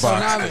 I'm like, so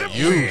now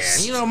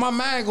you know, my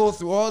mind go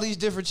through all these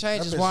different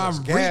changes while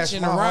I'm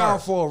reaching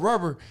around for a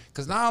rubber.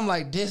 Cause now I'm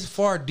like this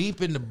far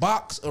deep in the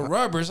box of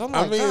rubbers. I'm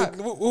like,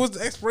 what was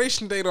the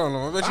expiration date on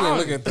them? I bet you ain't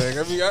looking at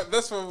that. I mean,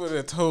 that's what would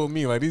have told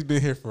me. Like, these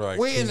been here for like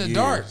we in the years.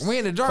 dark. We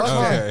in the dark.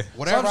 Okay.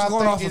 Whatever so I'm just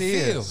going I off think a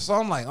it feel. is. So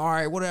I'm like, all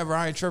right, whatever.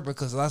 I ain't tripping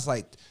because that's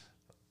like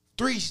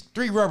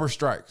three rubber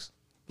strikes,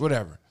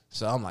 whatever.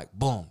 So I'm like,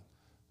 boom.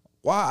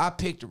 Why I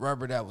picked a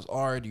rubber that was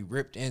already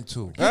ripped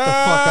into? Get the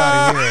fuck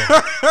out of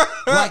here.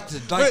 like the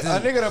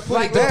nigga that put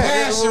like it the back.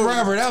 passion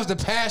rubber. That was the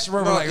passion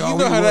rubber. No, like, you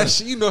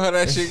know how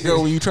that shit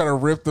go when you try to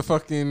rip the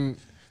fucking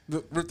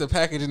rip the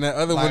package and that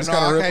other Like, one's no,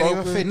 kind I of rip can't even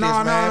open. fit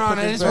No,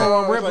 this this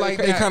one rip Like, like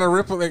it that. kind of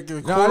rip like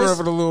the corner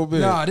of it a little bit.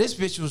 No, this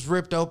bitch was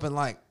ripped open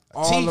like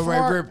all the way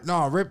T-Fart? ripped.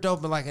 No, ripped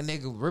open like a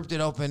nigga ripped it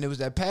open. It was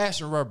that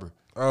passion rubber.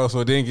 Oh, so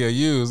it didn't get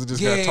used. It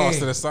just got tossed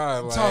to the side.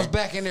 Like, Tossed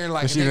back in there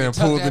like she a nigga done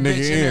tucked pulled that the bitch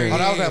nigga there. in. Oh,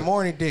 that was Yeah. that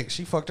morning dick.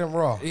 She fucked him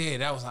raw. Yeah,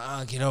 that was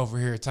like, get over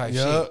here type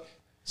Yup. shit.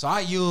 So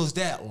I used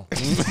that one.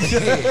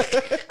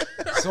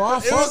 So I it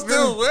was fucked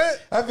still her.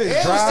 wet. That bitch It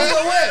was dry.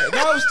 still wet.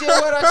 No, it was still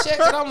wet. I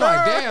checked it. I'm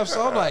like, damn.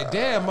 So I'm like,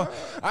 damn.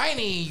 I ain't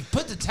even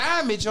put the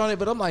time bitch on it,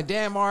 but I'm like,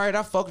 damn, all right,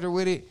 I fucked her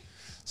with it.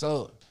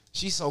 So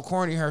she's so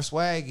corny. Her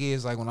swag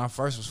is like when I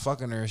first was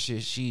fucking her and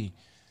shit, she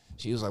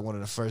was like one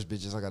of the first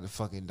bitches I got to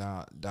fucking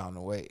down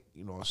the way.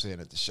 You know what I'm saying?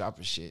 At the shop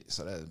and shit.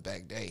 So that was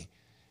back day.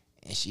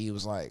 And she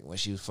was like, when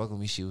she was fucking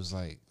with me, she was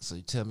like, so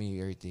you tell me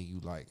everything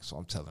you like. So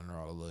I'm telling her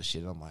all the little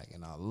shit. I'm like,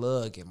 and I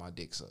love getting my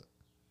dick sucked.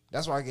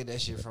 That's where I get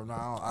that shit from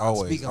now. I'm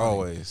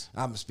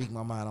going to speak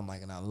my mind. I'm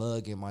like, and I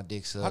love getting my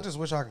dick sucked. I just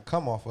wish I could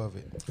come off of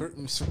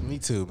it. Me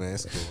too, man.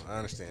 It's cool. I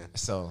understand.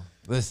 So,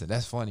 listen,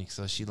 that's funny.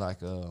 So she like,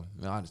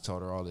 I just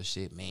told her all this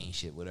shit, mean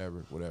shit,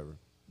 whatever.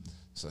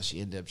 So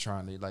she ended up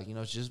trying to, like, you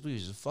know, we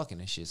was just fucking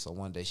and shit. So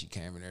one day she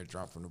came in there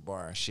drunk from the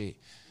bar and shit.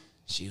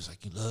 She was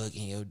like, you love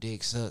getting your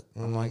dick sucked.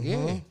 I'm like,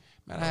 yeah.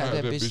 Man, I had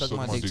that bitch suck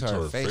my dick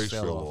till her face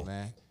fell off,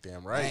 man.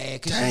 Damn right. Man,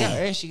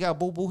 cause she got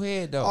boo-boo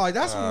head, though. Oh,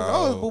 that's what you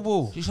know is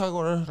boo-boo. She's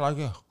like,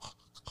 yeah.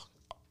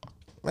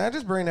 Man,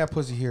 just bring that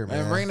pussy here,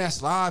 man. Man, bring that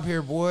slob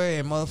here, boy,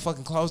 and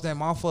motherfucking close that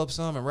mouth up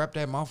some and wrap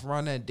that mouth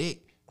around that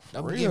dick.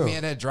 Don't be giving me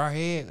that dry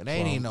head. They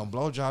ain't even no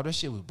blowjob. That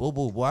shit was boo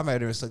boo. Boy, I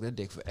made her suck that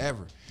dick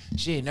forever.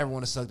 She ain't never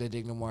want to suck that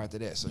dick no more after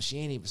that. So she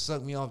ain't even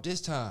suck me off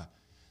this time.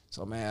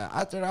 So man,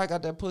 after I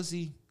got that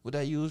pussy with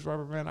that used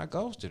rubber band, I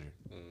ghosted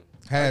her.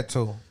 Had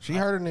to. She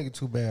hurt a nigga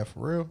too bad for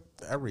real.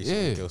 I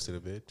recently ghosted a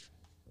bitch.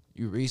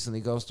 You recently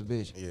ghosted a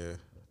bitch? Yeah.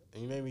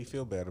 And you made me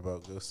feel bad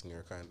about ghosting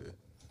her, kind of.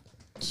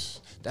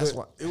 That's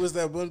why it was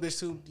that one bitch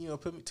who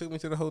took me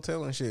to the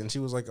hotel and shit, and she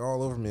was like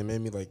all over me and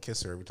made me like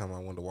kiss her every time I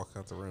wanted to walk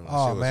out the room.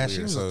 Oh man,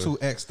 she was too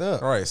X'd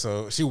up. All right,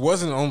 so she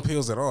wasn't on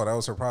pills at all. That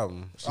was her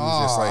problem. She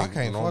was just like I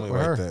can't normally fuck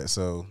with like her. that.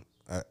 So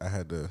I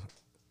had to.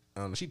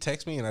 She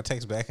texted me and I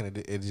text back and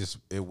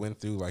it went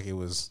through like it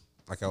was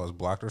like I was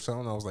blocked or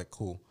something. I was like,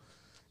 cool.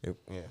 I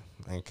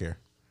didn't care.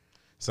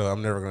 So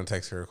I'm never gonna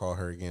text her or call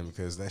her again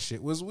because that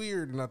shit was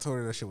weird, and I told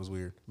her that shit was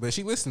weird. But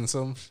she listened,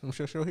 so I'm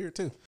sure she'll hear it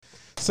too.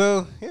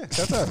 So yeah,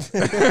 shut up.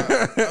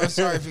 I'm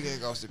sorry if you get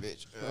ghosted,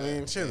 bitch. I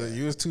mean, shit,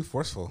 you was too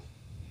forceful.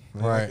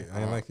 Right. I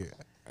didn't like it.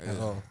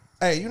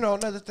 Hey,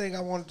 another thing I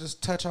wanted to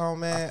just touch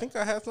on, man. I think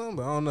I had some,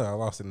 but I don't know. I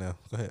lost it now.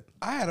 Go ahead.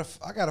 I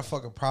got a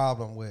fucking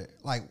problem with,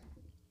 like,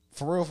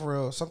 for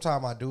real.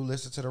 Sometimes I do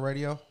listen to the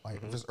radio,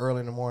 like if it's early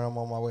in the morning, I'm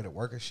on my way to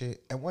work and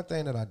shit. And one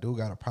thing that I do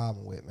got a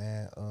problem with,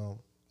 man.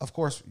 Of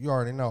course, you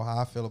already know how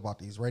I feel about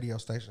these radio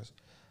stations,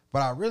 but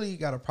I really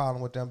got a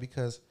problem with them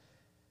because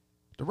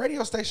the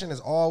radio station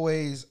is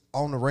always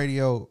on the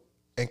radio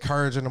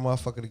encouraging the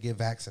motherfucker to get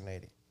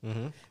vaccinated.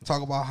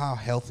 Talk about how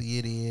healthy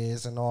it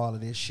is and all of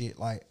this shit.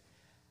 Like,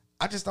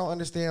 I just don't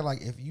understand.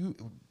 Like,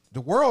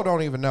 the world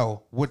don't even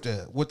know what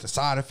the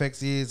side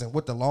effects is and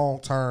what the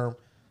long term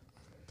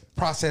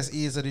process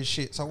is of this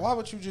shit. So why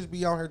would you just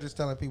be out here just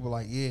telling people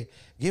like, yeah,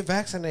 get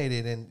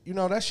vaccinated? And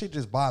that shit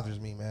just bothers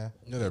me, man.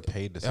 They're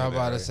paid to say that. I'm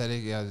about right? to say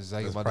they get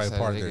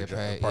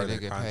paid. They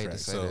get paid to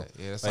say that.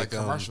 Yeah, it's like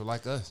commercial,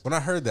 like us. When I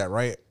heard that,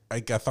 right, I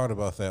thought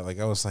about that. Like,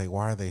 I was like,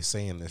 why are they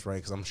saying this, right?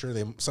 Because I'm sure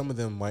some of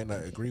them might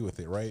not agree with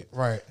it, right?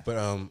 Right. But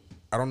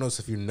I don't know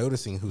if you're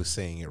noticing who's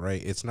saying it,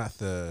 right? It's not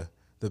the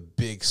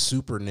big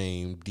super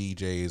name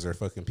DJs or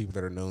fucking people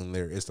that are known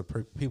there. It's the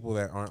people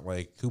that aren't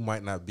who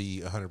might not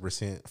be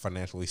 100%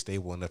 financially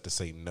stable enough to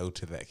say no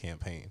to that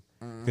campaign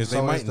because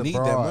they might need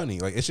that money.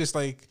 Like, it's just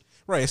like,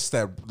 right, it's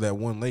that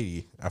one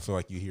lady I feel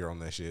like you hear on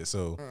that shit.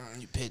 So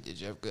you picked it,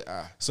 Jeff. Good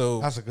eye. So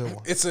that's a good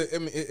one.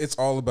 It's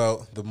all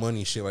about the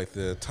money shit. Like,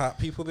 the top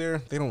people there,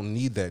 they don't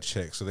need that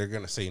check, so they're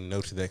gonna say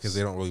no to that because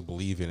they don't really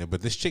believe in it.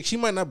 But this chick, she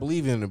might not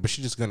believe in it, but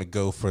she's just gonna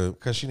go for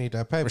because she need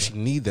that paper. She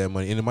need that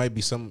money, and it might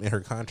be something in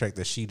her contract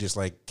that she just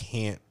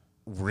can't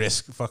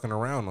risk fucking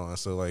around on.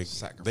 So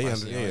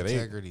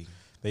integrity.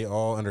 They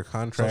all under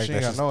contract.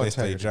 So that's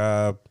their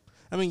job.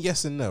 I mean,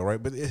 yes and no,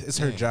 right? But it's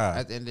her job.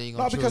 At the end,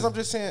 no, because I'm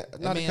just saying,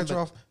 not to cut you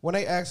off. When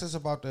they ask us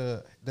about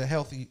the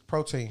healthy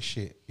protein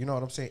shit, you know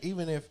what I'm saying?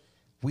 Even if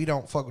we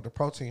don't fuck with the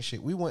protein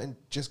shit, we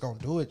wouldn't just gonna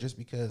do it just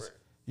because,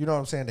 you know what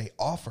I'm saying, they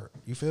offer.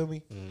 You feel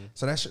me? Mm-hmm.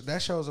 So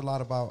that shows a lot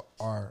about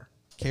our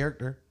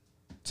character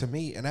to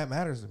me, and that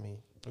matters to me.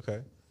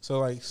 Okay.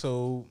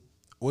 So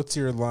what's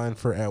your line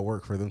for at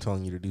work for them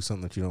telling you to do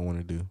something that you don't want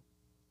to do,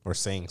 or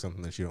saying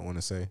something that you don't want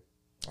to say?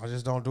 I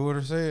just don't do it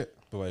or say it.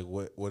 But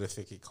what if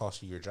it could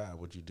cost you your job?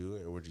 Would you do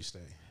it or would you stay?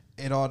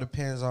 It all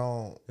depends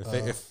on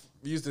if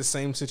use the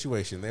same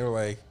situation. They were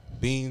like,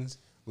 Beans,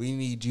 we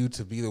need you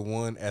to be the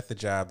one at the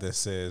job that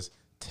says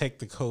take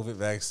the COVID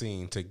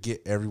vaccine to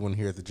get everyone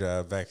here at the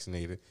job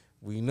vaccinated.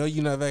 We know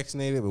you're not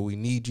vaccinated, but we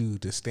need you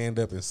to stand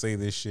up and say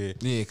this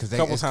shit. Yeah, because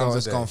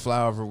it's gonna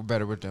fly over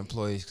better with the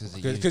employees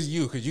because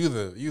you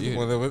the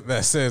one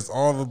that says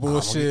all the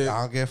bullshit.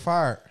 I don't get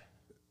fired.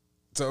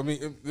 So, I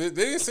mean, they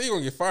didn't say you're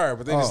going to get fired,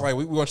 but they just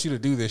we want you to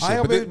do this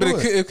shit.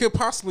 But it could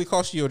possibly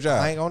cost you your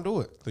job. I ain't going to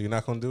do it. So, you're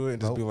not going to do it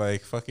and just be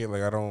like, fuck it,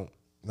 like, I don't.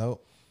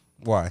 Nope.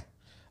 Why?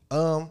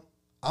 I'm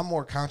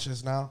more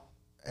conscious now,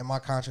 and my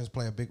conscience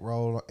play a big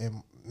role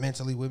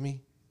mentally with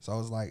me. So,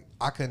 it's like,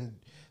 I couldn't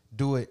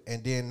do it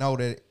and then know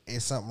that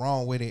it's something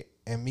wrong with it,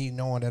 and me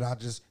knowing that I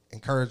just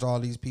encourage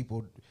all these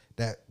people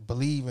that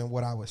believe in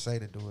what I would say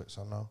to do it.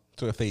 So, no.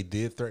 So if they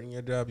did threaten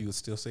your job, you would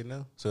still say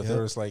no? So if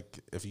there was like,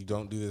 if you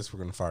don't do this, we're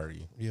going to fire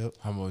you. Yep.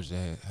 How much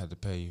they had to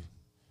pay you?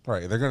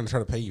 Right. They're going to try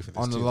to pay you for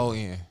this on the low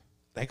end.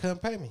 They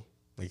couldn't pay me.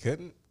 They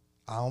couldn't?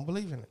 I don't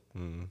believe in it.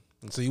 Mm.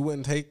 And so you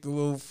wouldn't take the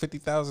little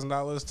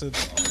 $50,000 to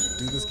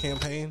do this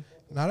campaign?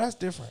 No, that's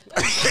different.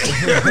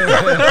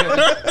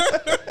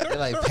 They're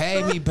like,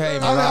 pay me.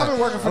 I've been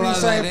working for these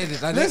same.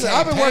 Listen,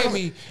 I've been working.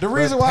 Me, the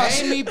reason why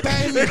pay me.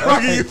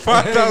 I'll give you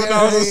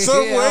 $5,000 a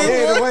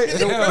Subway.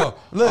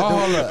 Look,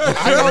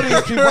 I know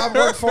these people. I've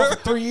worked for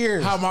 3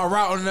 years. How my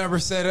routing number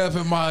set up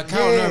and my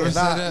account number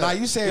set up. Now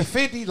you said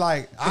 50.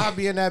 Like I'll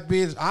be in that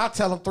bitch. I'll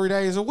tell them 3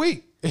 days a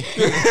week. Don't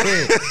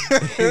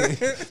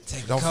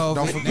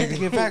forget to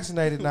get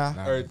vaccinated now.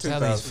 Tell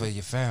these for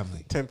your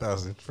family.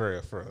 10,000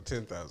 for real.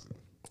 10,000.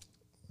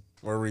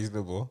 More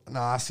reasonable.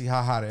 Nah, I see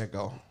how high that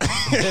go.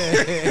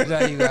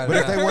 Now you got But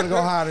if they want to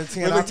go higher than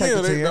 10, But I'll take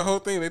the 10. the whole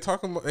thing, they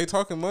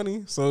talking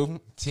money, so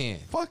 10.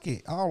 Fuck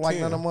it. I don't like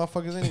 10. none of them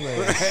motherfuckers anyway.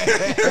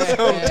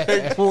 don't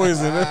take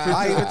poison.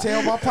 I even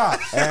tell my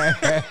pops.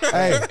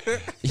 Hey,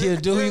 You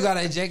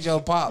gotta inject your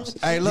pops.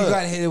 Hey, look. You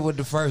gotta hit it with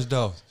the first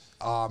dose.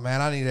 oh man,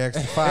 I need an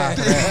extra 5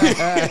 for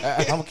that.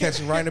 I'm gonna catch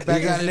him right in the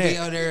back You of gotta his be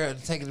neck. on there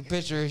taking a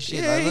picture and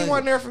shit. Yeah, like, he look,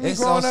 wasn't there for me it's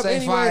growing on up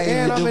Safe anyway, Fire,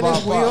 and you I'm do in my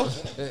his wheel.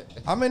 pops.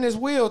 I'm in his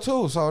wheel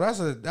too, so that's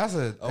a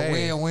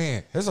hey,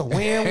 Win-win. It's a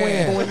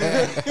win-win.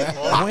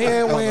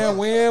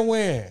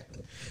 Win-win.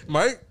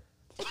 Mike,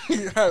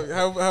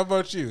 how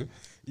about you?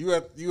 You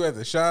at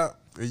the shop,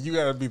 and you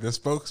gotta be the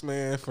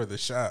spokesman for the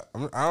shop.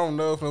 I don't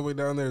know if nobody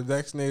down there is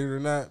vaccinated or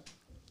not,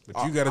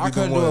 but you gotta be I the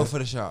couldn't one. do it for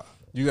the shop.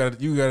 You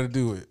gotta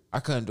do it. I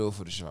couldn't do it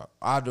for the shop.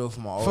 I'll do it for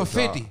my old For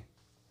job. 50.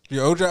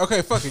 Your OJ,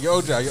 okay, fuck it, your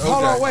OJ.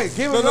 Hold on, wait.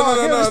 Give him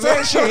the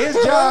same shit.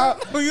 His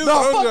job. We use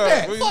No, the fuck OJ.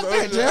 that. We use Fuck the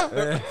that, OJ. Jeff.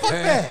 Fuck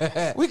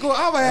that. We go.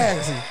 I'm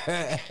asking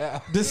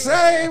the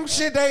same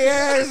shit they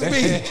asked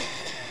me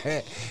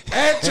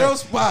at your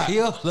spot.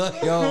 Yo,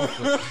 look, yo,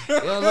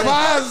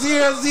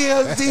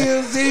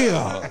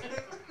 5000.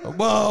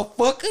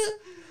 Motherfucker,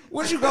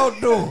 what you gonna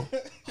do?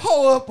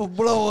 Hold up or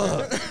blow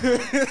up?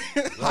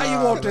 How you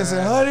want this in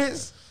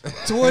hundreds?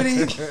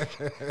 20,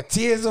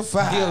 tens of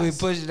he'll be fives.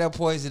 pushing that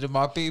poison to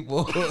my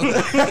people.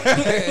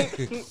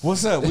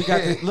 What's up? We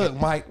got this. Look,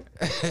 Mike.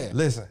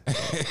 Listen,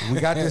 we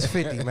got this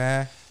 50,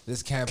 man.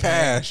 This campaign.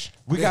 Cash.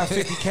 We got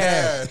 50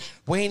 cash.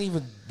 We ain't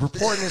even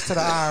reporting this to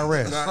the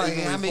IRS. Nah. Like,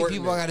 even how many reporting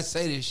people it. I gotta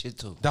say this shit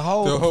to? The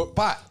whole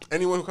spot.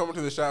 Anyone who coming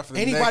to the shop for the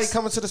Anybody next,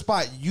 coming to the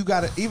spot, you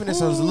gotta. Even if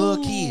it's a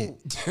little kid,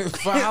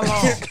 For how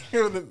long?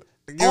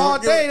 all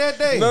day that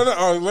day. No,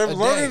 longer than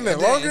that.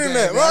 Longer than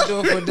that. I do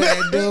it for a day.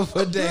 Do it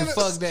for a day.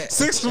 Fuck that.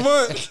 6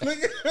 months.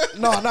 nigga.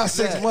 No, not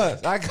 6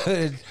 months. I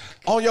could.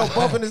 On your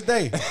bumping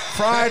day,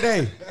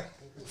 Friday.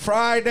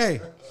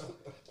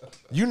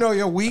 You know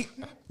your week.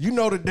 You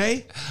know the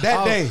day.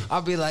 That day.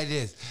 I'll be like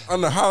this.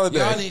 On the holiday.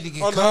 Y'all need to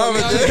get on the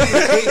COVID.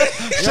 holiday.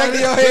 Shaking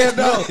your head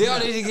no. Y'all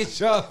need to get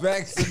y'all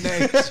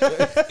vaccinations.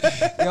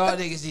 Y'all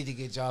niggas need to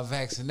get y'all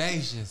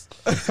vaccinations.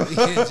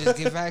 Just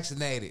get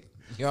vaccinated.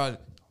 Y'all.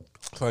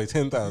 It's like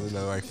 10,000.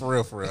 Like for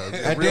real. And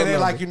then they're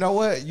like, you know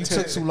what? You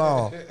took too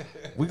long.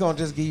 We gonna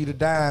just give you the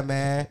dime,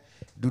 man.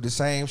 Do the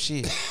same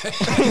shit.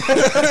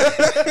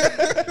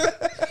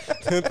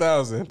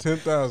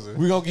 10,000.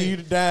 We gonna give you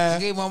the dime.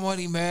 Get my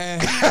money, man.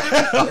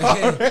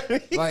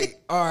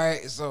 Like, all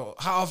right. So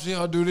how often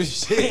y'all do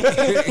this shit?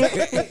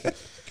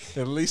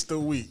 At least a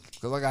week.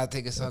 Cause I gotta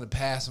take a son to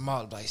pass them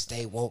out. Like,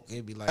 stay woke.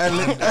 It'd be like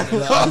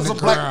Some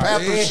Black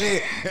Panther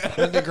shit.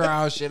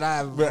 underground shit. I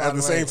have, But at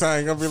the same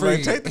time, you're gonna be Free.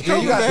 like, take the Yeah,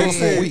 you gotta do it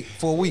vaccine.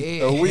 for a week.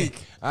 Yeah. A week.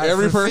 All right,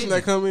 Every for person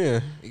 50. that come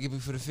in. It give me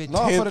for the 50. No,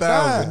 for the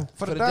 10,000. dime. For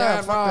For the the dime.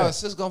 dime, Fuck no, that.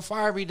 sis gonna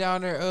fire me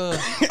down there.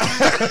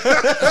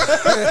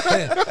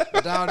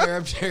 Down there,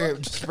 up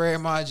there,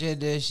 spreading my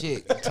agenda and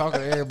shit. Talking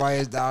to everybody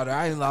that's down there.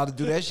 I ain't allowed to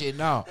do that shit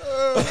now.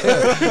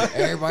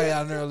 Everybody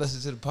down there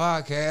listen to the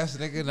podcast,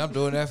 nigga, and I'm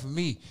doing that for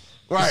me.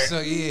 Right. So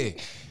yeah,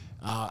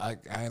 I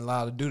ain't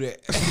allowed to do that.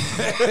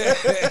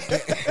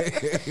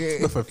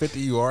 But for 50,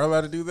 you are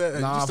allowed to do that?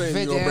 Nah, You for saying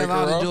 50, you I gonna ain't break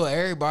allowed her to do off? it.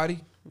 Everybody.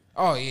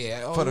 Oh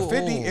yeah. For the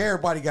 50, Oh.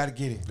 everybody got to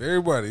get it.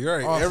 Everybody,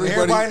 right? Oh, for everybody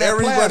everybody in that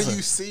everybody plaza.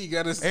 you see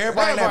got to.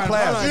 Everybody in that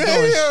plaza.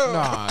 I'm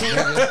not doing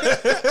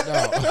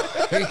nah,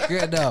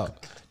 nigga. No.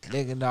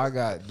 Nigga, no, I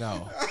got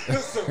no.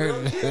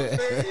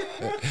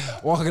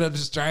 Walking up to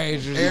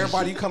strangers.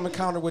 Everybody you come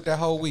encounter with that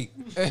whole week.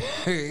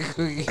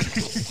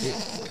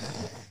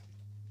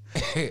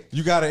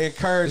 You gotta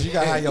encourage. You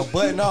gotta have your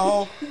button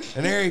on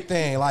and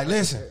everything. Like,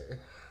 listen,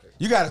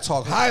 you gotta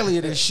talk highly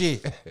of this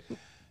shit.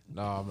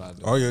 No, I'm not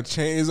doing All your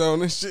chains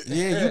on and shit.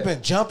 Yeah, you've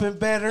been jumping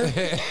better,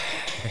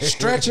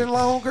 stretching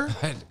longer.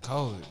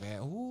 COVID,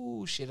 man.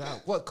 Ooh, shit.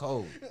 What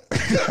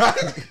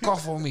COVID?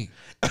 Cough on me.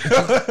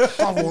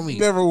 Cough on me.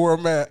 Never wore a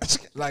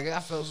mask. Like,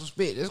 I felt some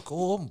spit. It's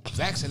cool. I'm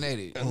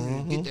vaccinated.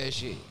 Get that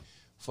shit.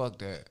 Fuck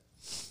that.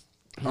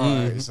 All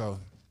right, so.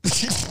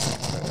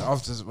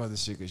 Off to some other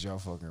shit because y'all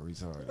fucking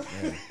retarded,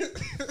 man.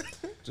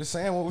 Just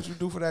saying, what would you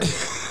do for that?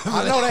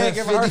 I know they ain't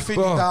giving her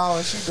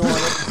 $50. She doing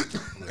it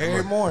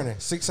every morning,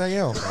 6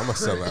 a.m. I'm gonna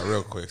sell out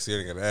real quick. So you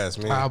ain't gonna ask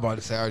me. How about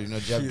to say I already know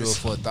Jeff do it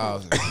for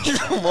 1,000.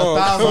 Come on,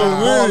 $1,000 come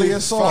ball with of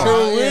it. soft.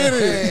 Come with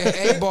it.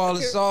 8 ball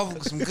of soft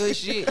with some good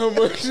shit. How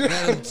much?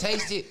 Let them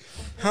taste it.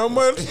 How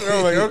much?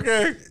 I'm like,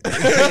 okay.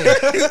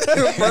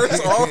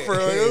 First offer,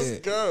 like, let's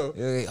go.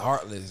 Yeah,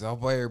 heartless. I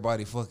hope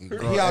everybody fucking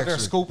grow He out there extra.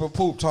 scooping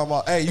poop, talking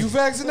about, hey, you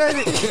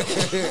vaccinated?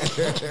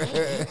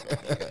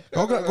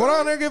 go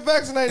down there and get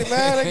vaccinated,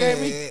 man. They gave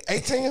me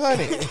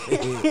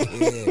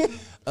 $1,800. Yeah.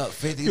 Up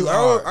 50 I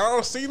large.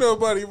 don't see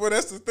nobody, but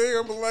that's the thing.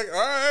 I'm like, all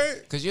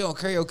right. Cause you don't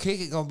carry your kick,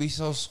 it gonna be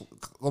so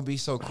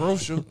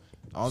crucial.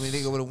 Only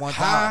nigga with a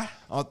 1,000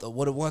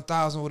 with a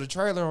 1,000 with a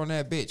trailer on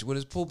that bitch with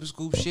his poop and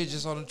scoop shit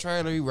just on the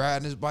trailer. He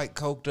riding his bike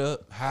coked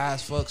up, high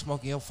as fuck,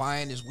 smoking your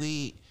finest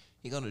weed.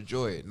 He gonna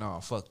enjoy it. No,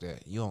 fuck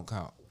that. You don't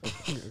count.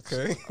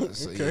 Okay.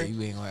 So okay. yeah,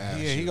 you ain't gonna ask.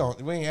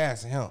 Yeah, we ain't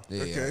asking him.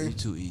 Yeah, Okay. you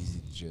too easy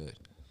to judge.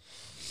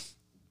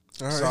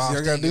 All right, So so I y'all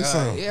was gotta do thinking,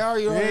 something. Yeah,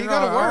 you you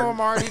gotta work. I'm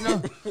already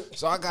know.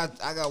 So I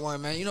got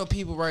one, man. You know,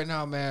 people right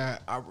now, man.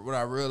 What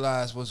I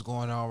realize what's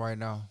going on right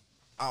now.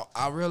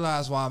 I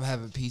realize why I'm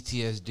having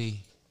PTSD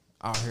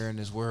out here in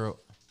this world.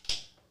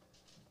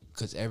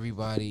 Cause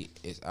everybody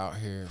is out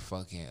here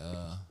fucking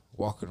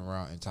walking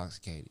around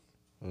intoxicated.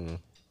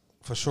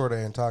 For sure,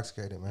 they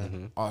intoxicated, man.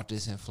 Mm-hmm. Off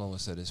this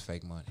influence of this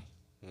fake money.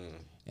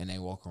 And they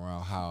walk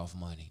around high off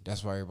money.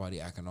 That's why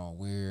everybody acting all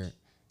weird,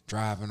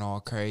 driving all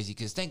crazy.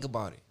 Cause think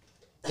about it.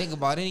 Think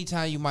about any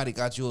time you might have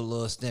got you a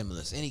little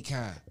stimulus, any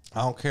kind.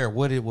 I don't care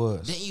what it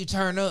was. Then you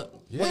turn up.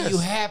 When Yes. you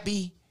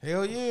happy,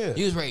 Hell yeah.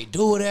 you was ready to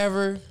do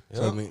whatever.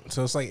 So I mean,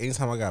 so it's like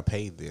anytime I got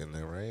paid, then,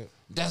 right?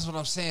 That's what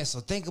I'm saying. So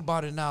think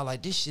about it now.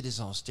 Like, this shit is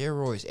on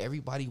steroids.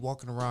 Everybody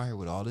walking around here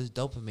with all this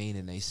dopamine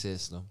in their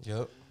system.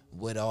 Yep.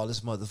 With all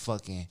this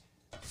motherfucking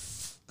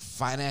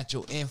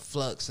financial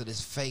influx of this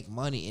fake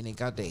money, and it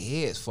got their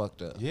heads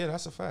fucked up. Yeah,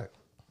 that's a fact.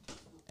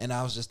 And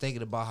I was just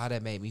thinking about how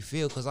that made me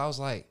feel, because I was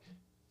like,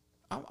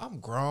 I'm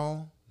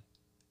grown.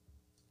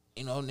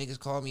 You know, niggas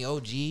call me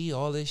OG,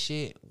 all this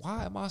shit.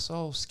 Why am I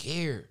so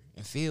scared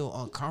and feel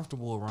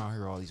uncomfortable around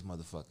here, all these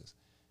motherfuckers?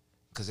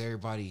 Because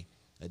everybody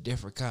a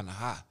different kind of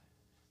high.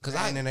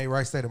 And in their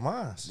right state of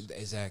minds.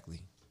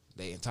 Exactly.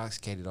 They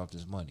intoxicated off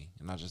this money.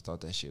 And I just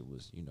thought that shit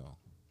was, you know,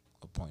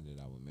 a point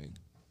that I would make.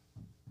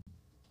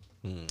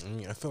 I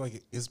mean, I feel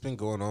like it's been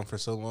going on for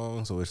so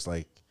long, so it's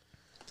like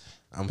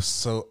I'm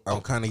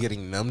kind of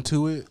getting numb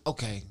to it.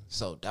 Okay,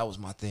 so that was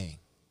my thing.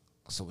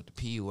 So with the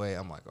PUA,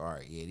 I'm like, all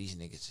right, yeah, these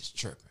niggas is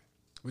tripping.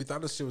 We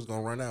thought this shit was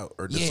gonna run out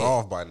or Yeah.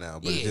 dissolve by now,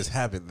 but it Yeah. just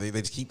happened. They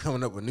just keep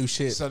coming up with new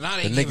shit. So now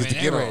they for niggas to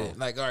get on.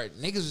 Like, all right,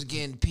 niggas was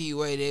getting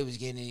PUA, they was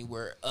getting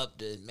anywhere up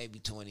to maybe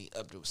 20,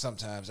 up to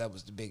sometimes that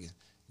was the biggest.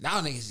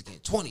 Now niggas is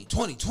getting 20,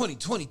 20, 20,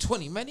 20,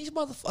 20. Man, these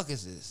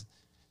motherfuckers is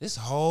this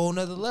whole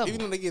nother level.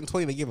 Even though they getting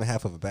 20, they giving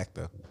half of it back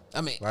though.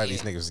 I mean, A lot of yeah,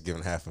 these niggas is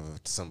giving half of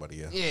it to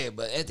somebody else. yeah,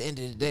 but at the end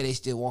of the day, they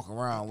still walk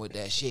around with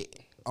that shit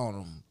on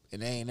them,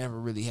 and they ain't never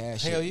really had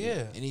shit. Hell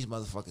yeah. And these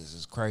motherfuckers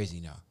is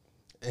crazy now.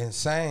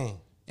 Insane.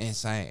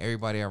 Insane.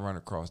 Everybody I run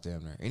across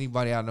damn near.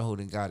 Anybody I know who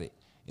done got it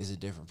is a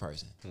different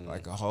person.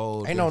 Like a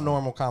whole Ain't no different-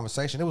 normal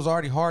conversation. It was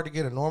already hard to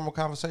get a normal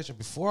conversation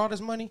before all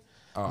this money.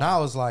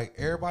 Now it's like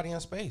everybody in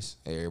space.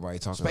 Everybody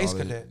talking Space all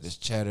cadets. this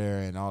cheddar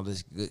and all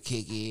this good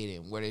kick it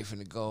and where they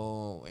finna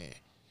go.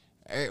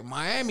 And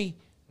Miami,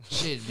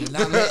 shit, do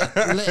not let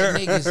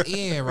niggas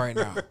in right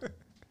now.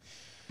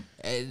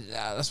 And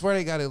that's where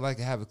they got to like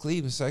have a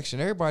Cleveland section.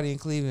 Everybody in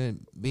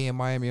Cleveland be in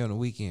Miami on the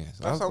weekends.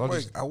 That's how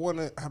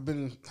I've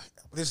been.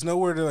 There's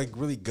nowhere to like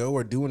really go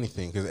or do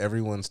anything because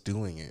everyone's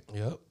doing it.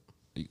 Yep.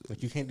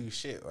 Like you can't do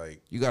shit.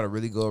 Like you got to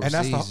really go And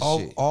overseas. that's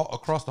shit. all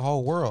across the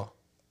whole world.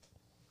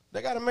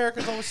 They got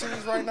Americans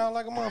overseas right now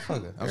like a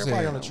motherfucker. I'm Everybody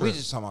saying, on the we trip.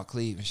 just talking about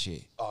Cleveland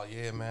shit. Oh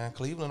yeah, man.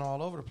 Cleveland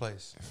all over the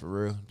place. For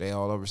real. They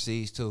all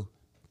overseas too.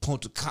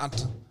 Punta Cana.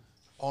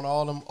 On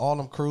all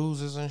them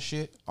cruises and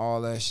shit.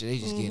 All that shit. They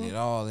just getting it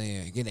all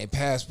in. Getting their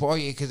passport.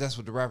 Yeah, because that's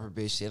what the rapper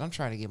bitch said. I'm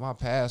trying to get my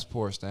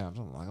passport stamped.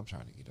 I'm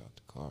trying to get out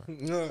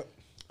the car.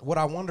 What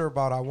I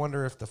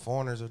wonder if the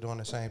foreigners are doing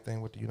the same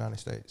thing with the United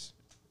States.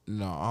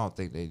 No, I don't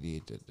think they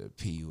did the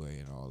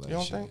PUA and all that You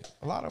don't shit. think?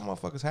 A lot of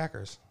motherfuckers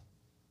hackers.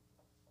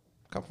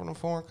 Come from them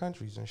foreign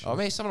countries and shit. Oh,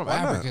 maybe some of them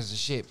Why not? Africans and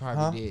shit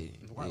probably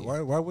did.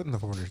 why wouldn't the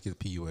foreigners get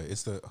PUA?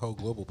 It's the whole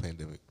global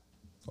pandemic.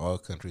 All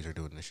countries are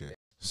doing this shit.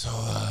 So,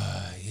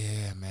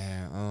 yeah,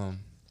 man.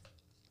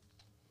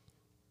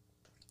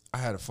 I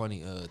had a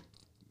funny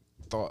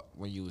thought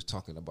when you was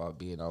talking about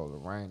being out of the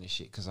rain and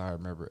shit, because I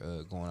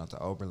remember going out to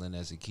Oberlin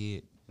as a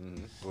kid.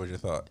 What was your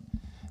thought?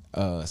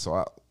 So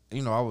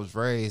I was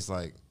raised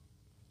like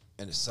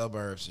in the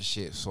suburbs and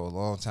shit for a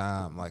long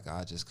time. Like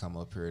I just come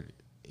up here,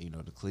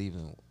 to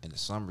Cleveland in the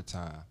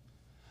summertime.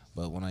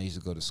 But when I used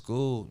to go to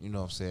school, you know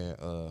what I'm saying,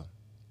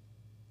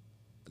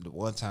 the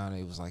one time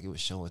it was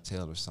show and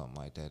tell or something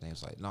like that. And they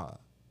was like, nah,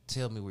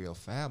 tell me where your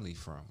family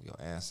from, your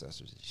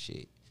ancestors and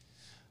shit.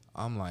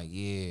 I'm like,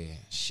 yeah,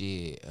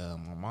 shit.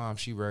 My mom,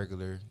 she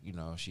regular,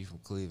 she from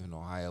Cleveland,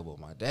 Ohio. But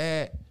my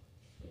dad,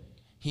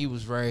 he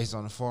was raised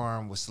on a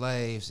farm with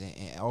slaves in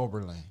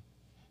Oberlin.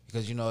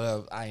 Because,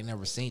 I ain't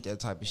never seen that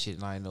type of shit,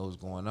 and I didn't know what was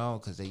going on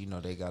because they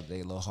got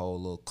their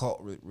little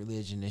cult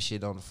religion and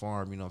shit on the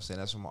farm, you know what I'm saying?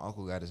 That's where my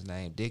uncle got his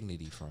name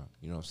Dignity from,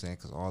 you know what I'm saying?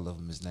 Because all of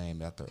them is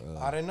named after...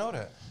 I didn't know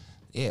that.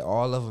 Yeah,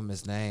 all of them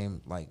is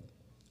named, like,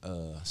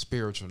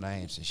 spiritual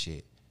names and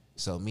shit.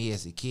 So me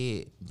as a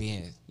kid,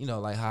 being,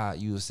 like how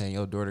you were saying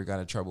your daughter got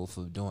in trouble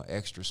for doing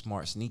extra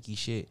smart, sneaky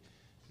shit.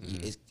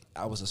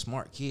 I was a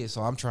smart kid,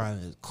 so I'm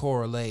trying to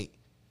correlate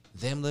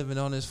them living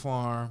on this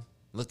farm,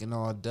 looking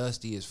all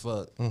dusty as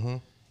fuck,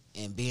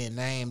 and being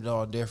named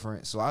all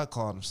different. So I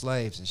called them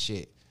slaves and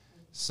shit.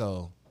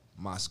 So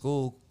my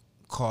school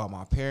called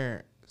my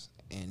parents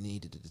and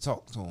needed to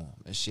talk to them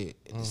and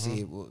shit to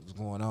see what was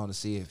going on, to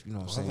see if, you know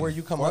what I'm saying. Where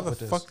you come Why up the with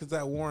this? fuck is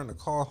that warrant to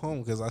call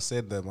home? Because I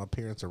said that my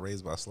parents are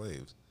raised by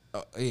slaves.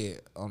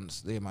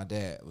 Yeah, my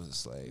dad was a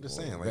slave. I'm just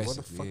saying, like, what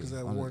the fuck is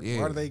that word?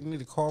 Yeah. Why do they need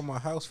to call my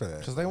house for that?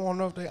 Because they want to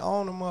know if they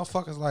own the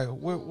motherfuckers. Like,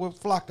 what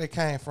flock they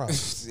came from.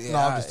 Yeah, no,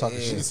 I'm just talking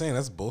She's shit. just saying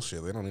that's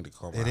bullshit. They don't need to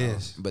call my It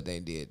house. is. But they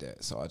did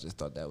that, so I just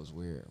thought that was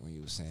weird when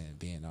you were saying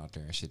being out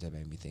there and shit. That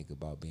made me think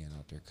about being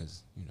out there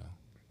because, you know,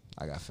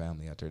 I got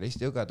family out there. They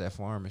still got that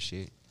farm and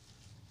shit.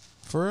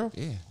 For real?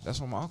 Yeah, that's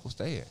where my uncle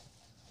stay at.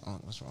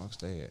 That's where my uncle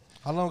stay at.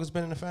 How long it's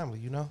been in the family,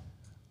 you know?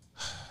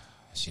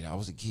 Shit, I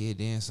was a kid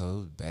then, so it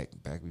was back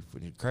before.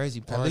 The crazy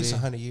part At least is,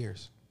 100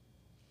 years.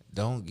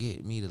 don't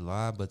get me to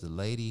lie, but the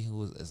lady who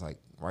was, it's like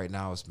right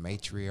now it's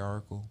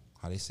matriarchal.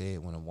 How they say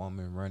it when a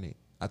woman run it.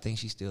 I think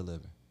she's still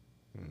living.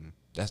 Mm-hmm.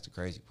 That's the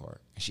crazy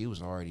part. And she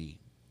was already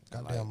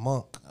Goddamn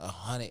monk.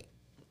 100.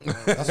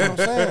 That's what I'm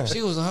saying.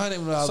 She was 100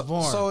 when I was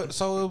born.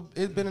 So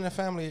it's been in the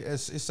family.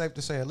 It's safe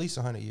to say at least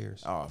 100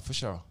 years. Oh, for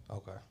sure.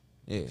 Okay.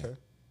 Yeah. Okay.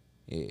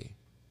 Yeah.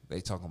 They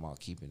talking about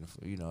keeping,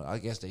 you know, I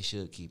guess they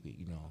should keep it,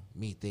 you know.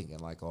 Me thinking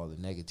like all the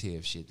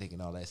negative shit,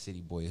 thinking all that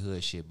city boy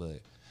hood shit,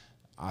 but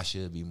I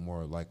should be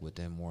more like with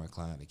them, more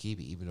inclined to keep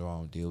it, even though I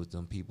don't deal with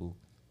them people.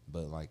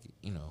 But like,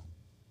 you know,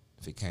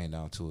 if it came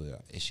down to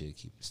it, it should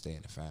stay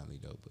in the family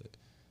though. But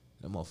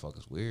them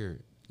motherfuckers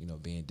weird, you know,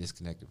 being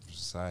disconnected from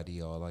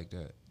society, all like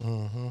that.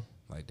 Mm-hmm.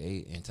 Like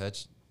they in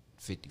touch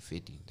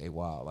 50-50. They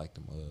wild like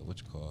them, what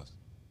you call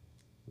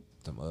it?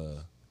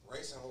 Them,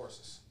 Racing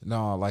horses.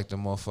 no, like the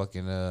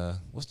motherfucking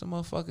what's the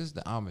motherfuckers?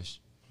 The Amish.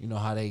 You know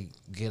how they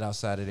get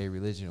outside of their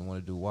religion and want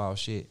to do wild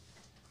shit.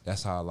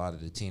 That's how a lot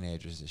of the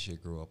teenagers and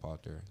shit grew up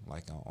out there,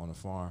 like on the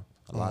farm.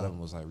 A lot of them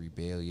was like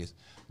rebellious.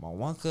 My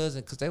one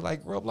cousin, cause they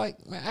like grew up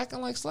like man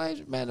acting like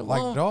slaves, man. The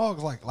Like one,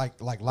 dogs,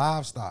 like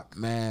livestock.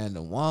 man,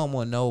 the one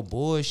with no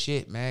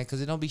bullshit, man,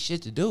 cause it don't be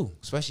shit to do,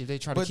 especially if they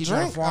try to But keep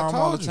drink, their I farm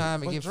all told the you.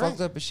 time and But get drink.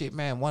 fucked up and shit.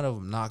 Man, one of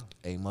them knocked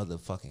a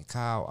motherfucking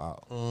cow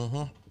out.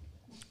 Mm-hmm.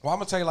 Well, I'm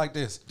gonna tell you like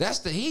this.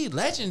 He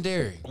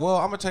legendary. Well,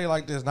 I'm gonna tell you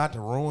like this, not to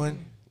ruin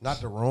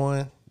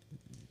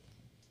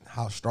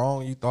how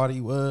strong you thought he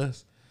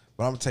was,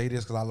 but I'm gonna tell you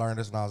this because I learned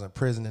this when I was in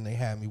prison and they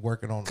had me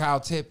working on. Cow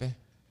tipping.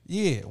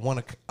 Yeah, when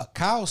a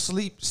cow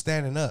sleep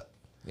standing up.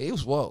 He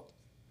was woke.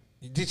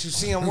 Did you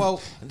see him woke?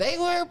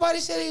 Everybody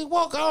said he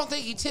woke. I don't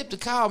think he tipped the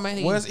cow,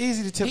 man. Well, it's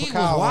easy to tip he a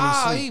cow was when he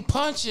wild. sleep. He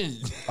punching.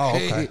 Oh,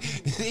 okay.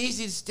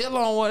 Easy to steal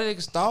on one.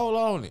 Nigga stole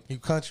on it. You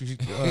country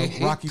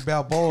Rocky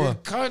Balboa.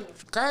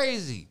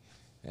 Crazy.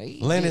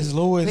 Lennox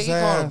Lewis I think he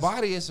caught a ass.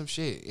 body or some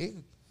shit. He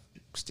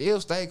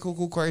still stayed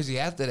cuckoo crazy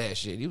after that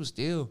shit. He was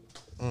still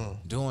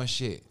doing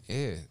shit.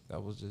 Yeah,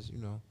 that was just, you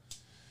know.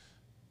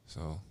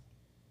 So,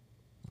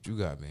 what you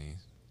got, man?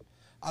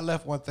 I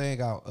left one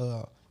thing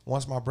out.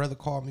 Once my brother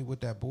called me with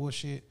that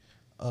bullshit,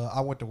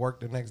 I went to work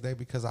the next day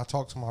because I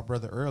talked to my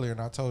brother earlier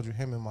and I told you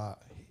him and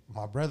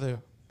my brother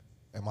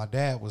and my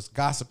dad was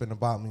gossiping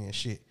about me and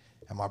shit.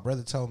 And my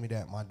brother told me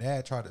that my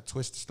dad tried to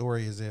twist the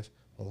story as if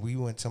when we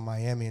went to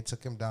Miami and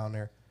took him down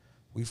there,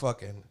 we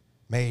fucking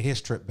made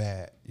his trip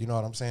bad. You know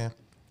what I'm saying?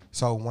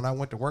 So when I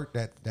went to work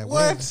that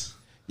Wednesday,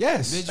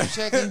 yes. Did you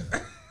check him?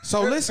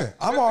 So listen,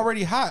 I'm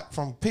already hot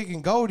from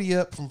picking Goldie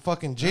up from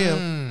fucking jail.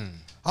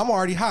 I'm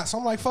already hot. So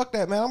I'm like, fuck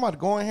that, man. I'm about to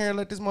go in here and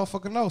let this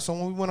motherfucker know. So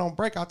when we went on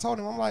break, I told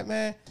him, I'm like,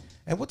 man,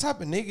 and what type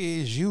of nigga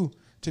is you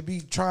to be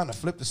trying to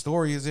flip the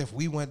story as if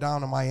we went down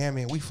to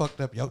Miami and we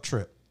fucked up your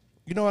trip?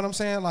 You know what I'm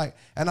saying? Like,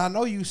 and I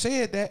know you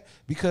said that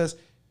because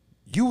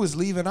you was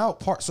leaving out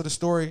parts of the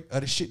story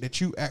of the shit that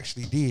you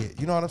actually did.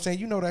 You know what I'm saying?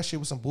 You know that shit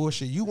was some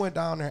bullshit. You went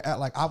down there and act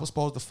like I was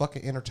supposed to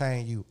fucking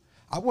entertain you.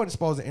 I wasn't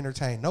supposed to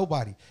entertain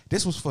nobody.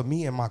 This was for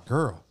me and my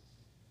girl.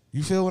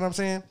 You feel what I'm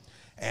saying?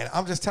 And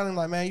I'm just telling him,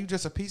 like, man, you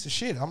just a piece of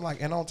shit. I'm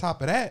like, and on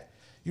top of that,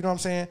 you know what I'm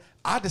saying?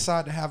 I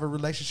decided to have a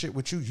relationship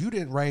with you. You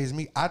didn't raise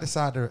me. I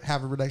decided to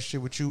have a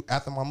relationship with you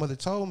after my mother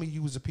told me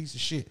you was a piece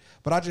of shit.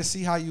 But I just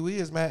see how you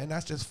is, man, and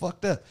that's just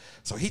fucked up.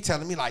 So he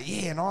telling me, like,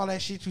 yeah, and all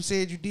that shit you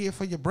said you did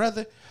for your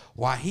brother,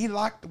 when he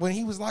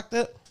was locked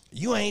up,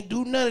 you ain't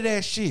do none of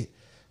that shit.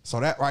 So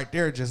that right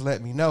there just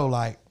let me know,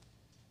 like,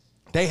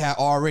 they had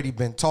already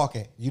been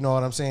talking, you know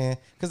what I'm saying?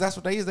 Because that's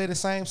what they is. They the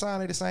same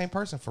sign. They the same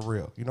person for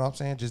real. You know what I'm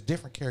saying? Just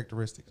different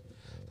characteristics.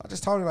 I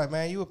just told him, like,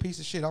 man, you a piece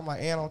of shit. I'm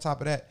like, and on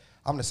top of that,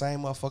 I'm the same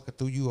motherfucker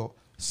threw you a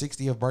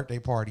 60th birthday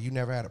party. You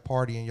never had a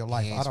party in your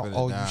life. I don't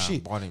owe you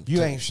shit.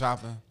 You ain't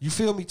shopping. You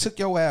feel me? Took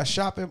your ass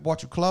shopping,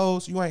 bought you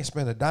clothes. You ain't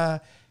spent a dime.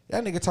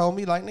 That nigga told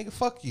me, like, nigga,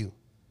 fuck you.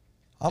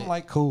 I'm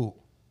like, cool.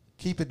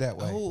 Keep it that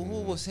way. Who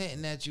was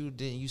hinting at you?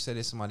 Then you said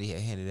that somebody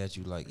had hinted at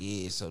you, like,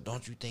 yeah. So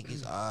don't you think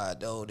it's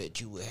odd though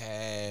that you would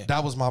have?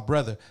 That was my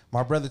brother.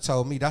 My brother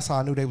told me. That's how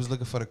I knew they was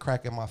looking for the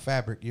crack in my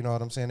fabric. You know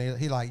what I'm saying?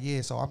 He like,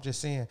 yeah. So I'm just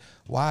saying,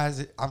 why is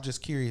it? I'm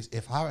just curious.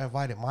 If I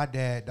invited my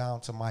dad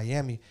down to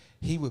Miami,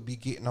 he would be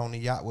getting on the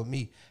yacht with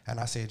me. And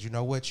I said, you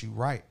know what? You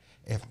right.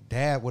 If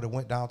dad would have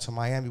went down to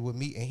Miami with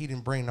me and he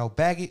didn't bring no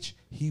baggage,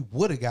 he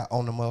would have got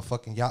on the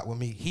motherfucking yacht with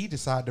me. He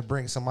decided to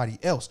bring somebody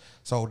else.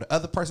 So the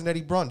other person that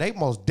he brought, they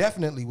most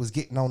definitely was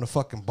getting on the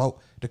fucking boat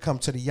to come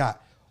to the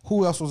yacht.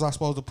 Who else was I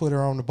supposed to put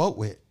her on the boat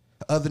with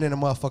other than the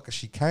motherfucker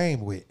she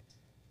came with?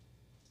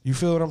 You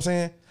feel what I'm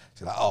saying?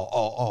 She's like,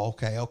 oh,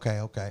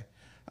 okay.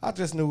 I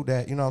just knew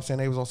that, you know what I'm saying,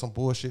 they was on some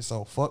bullshit.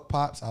 So fuck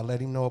Pops. I let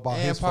him know about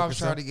his Pops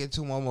tried to get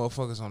 2 more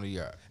motherfuckers on the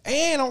yard.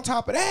 And on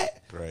top of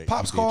that, Right.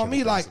 Pops called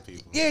me like,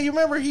 yeah, you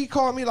remember he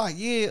called me like,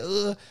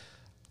 yeah,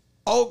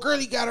 old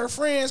girlie got her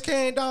friends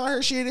came down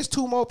here. Shit, it's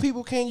 2 more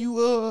people. Can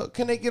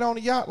they get on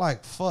the yacht?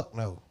 Like, fuck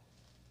no.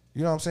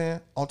 You know what I'm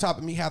saying? On top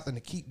of me having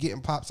to keep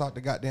getting Pops out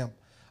the goddamn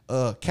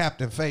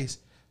captain face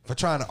for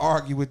trying to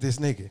argue with this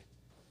nigga.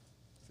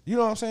 You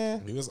know what I'm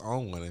saying? He was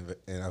on one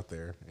and out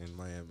there in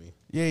Miami.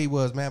 Yeah, he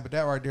was, man. But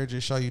that right there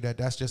just show you that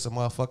that's just a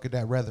motherfucker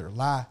that rather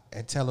lie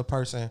and tell a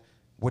person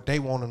what they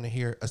want them to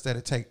hear instead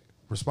of take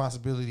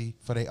responsibility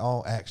for their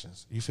own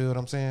actions. You feel what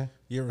I'm saying?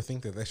 You ever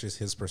think that that's just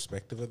his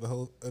perspective of the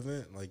whole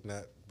event? Like,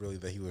 not really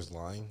that he was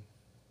lying.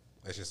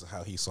 That's just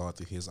how he saw it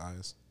through his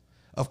eyes.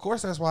 Of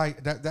course, that's why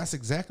that's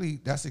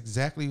exactly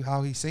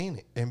how he seen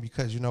it. And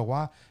because you know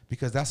why?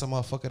 Because that's a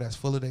motherfucker that's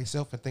full of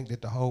themselves and think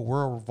that the whole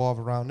world revolves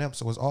around them.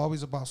 So it's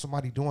always about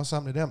somebody doing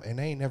something to them, and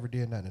they ain't never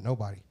did nothing to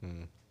nobody.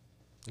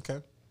 Okay.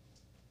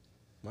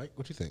 Mike,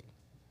 what you think?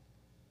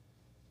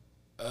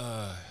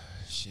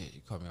 Shit,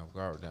 you caught me off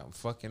guard with that.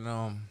 Fucking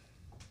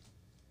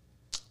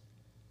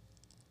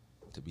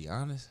to be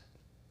honest,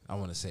 I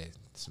want to say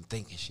some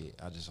thinking shit.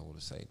 I just don't want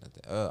to say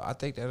nothing.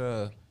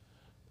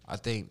 I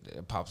think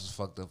that Pops was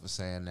fucked up for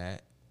saying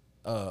that.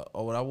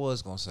 What I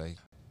was gonna say,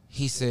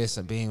 he said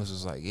some beings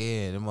was like,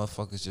 yeah, them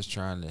motherfuckers just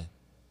trying to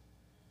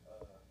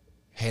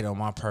hate on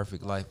my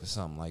perfect life or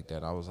something like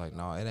that. I was like,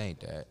 no, it ain't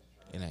that.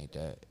 It ain't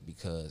that.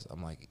 Because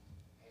I'm like,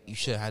 you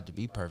should have to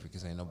be perfect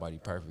because ain't nobody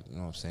perfect. You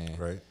know what I'm saying?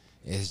 Right.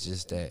 It's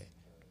just that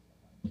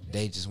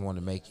they just want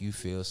to make you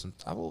feel some.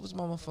 What was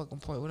my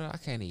motherfucking point? I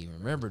can't even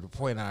remember the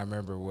point. I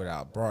remember what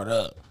I brought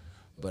up,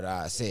 but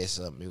I said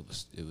something. It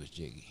was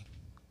jiggy.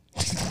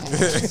 It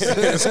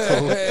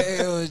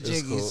was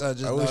jiggy. Cool. So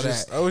just know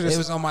that it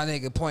was on my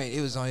nigga point.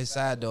 It was on his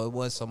side though. It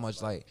wasn't so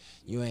much like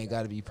you ain't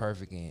got to be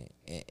perfect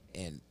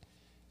and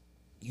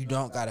you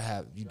don't gotta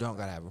have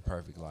a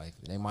perfect life.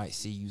 They might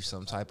see you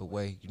some type of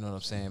way. You know what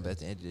I'm saying? But at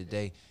the end of the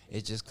day,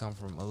 it just come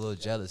from a little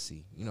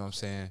jealousy. You know what I'm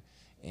saying?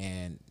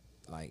 And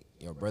like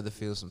your brother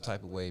feels some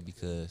type of way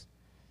because,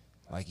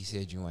 like he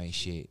said, you ain't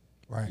shit.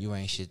 Right. You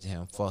ain't shit to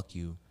him. Fuck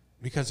you.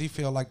 Because he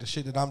feel like the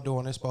shit that I'm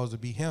doing is supposed to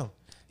be him.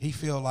 He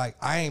feel like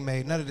I ain't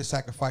made none of the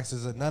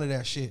sacrifices or none of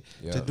that shit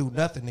to do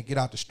nothing, to get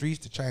out the streets,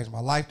 to change my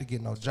life, to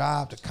get no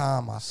job, to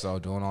calm my. So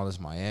doing all this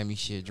Miami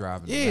shit,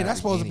 driving. Yeah, that's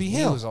supposed to be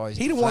him.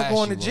 He the one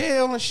going to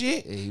jail and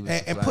shit,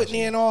 and putting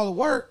in all the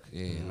work.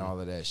 Yeah, and all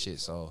of that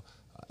shit. So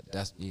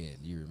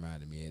you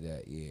reminded me of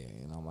that. Yeah,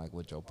 and I'm like,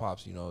 with your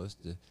Pops, you know, it's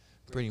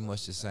pretty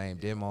much the same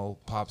demo.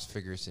 Pops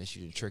figured since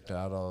you tricked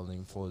out all of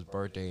him for his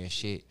birthday and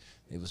shit,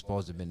 it was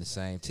supposed to have been the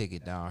same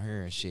ticket down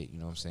here and shit. You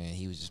know what I'm saying?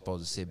 He was just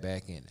supposed to sit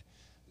back and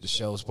the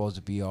show was supposed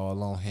to be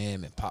all on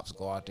him, and Pops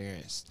go out there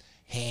and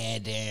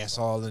hand dance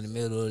all in the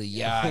middle of the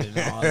yard and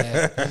all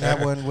that. And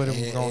that wasn't what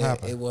was gonna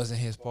happen. It wasn't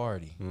his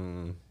party.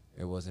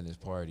 It wasn't his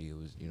party. It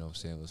was, you know what I'm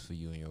saying, it was for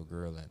you and your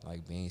girl. And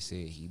like Bean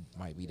said, he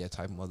might be that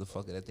type of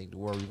motherfucker that think the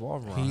world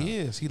revolves around him. He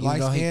is. He even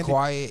light skinned. He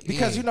quiet.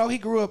 Because, you know, he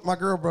grew up, my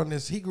girl brother,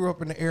 he grew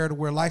up in the era to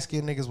where light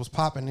skinned niggas was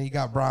popping and he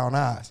got brown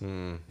eyes.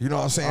 You know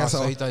what I'm saying?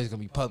 So he thought he was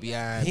going to be puppy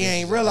eyes. He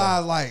ain't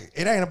realized, like,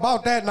 it ain't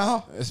about that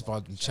now. It's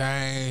about them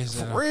chains.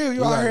 For real,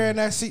 you out here in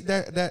that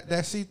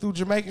see-through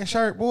Jamaican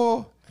shirt,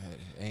 boy.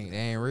 They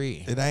ain't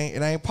real. It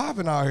ain't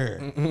popping out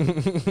here.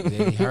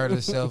 Then he hurt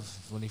himself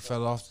when he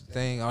fell off the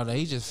thing. Oh, no,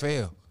 he just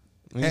fell.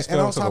 He just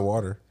fell into the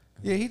water.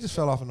 Yeah, he just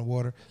fell off in the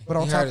water. But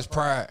on he top hurt his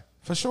pride.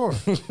 For sure.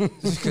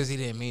 Because he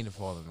didn't mean to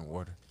fall in the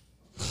water.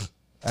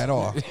 At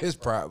all. His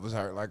pride was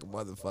hurt like a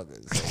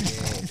motherfucker.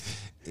 So,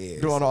 yeah.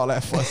 Doing all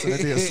that fussing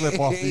and then slip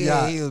off the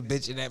yacht. He was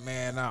bitching that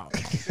man out.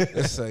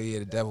 So, yeah,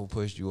 the devil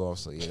pushed you off.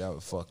 So, yeah, that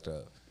was fucked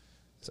up.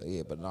 So,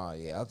 yeah, but nah,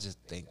 yeah, I just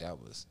think that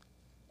was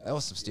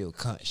some still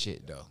cunt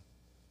shit, though.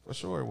 For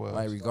sure it was.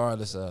 Like,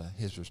 regardless of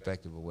his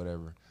perspective or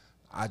whatever,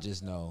 I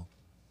just know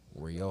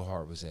where your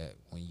heart was at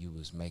when you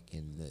was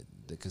making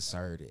the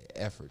concerted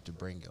effort to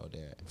bring your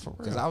dad.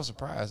 Because I was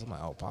surprised. I'm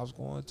like, oh, Pop's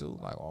going too?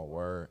 Like, oh,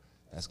 word.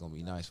 That's going to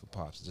be nice for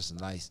Pops. Just a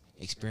nice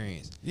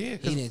experience. Yeah.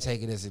 He didn't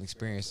take it as an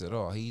experience at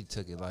all. He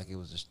took it like it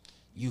was just,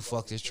 you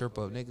fucked this trip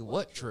up. Nigga,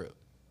 what trip?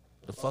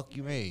 The fuck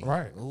you mean?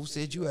 Right. Who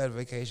said you had a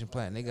vacation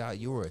plan? Nigga,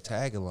 you were a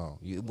tag along.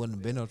 It wouldn't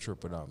have been no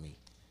trip without me.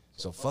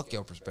 So fuck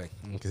your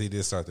perspective. Because he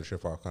did start the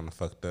trip off kind of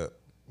fucked up.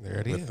 There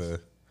it is.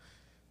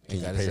 Can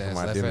you pay for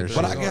my dinner?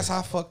 But I guess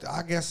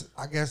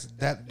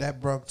that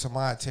brought to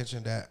my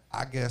attention that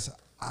I guess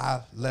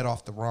I let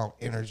off the wrong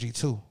energy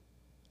too.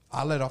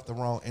 I let off the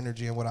wrong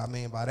energy, and what I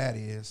mean by that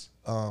is,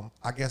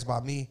 I guess by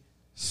me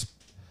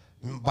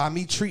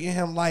treating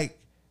him like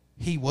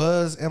he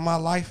was in my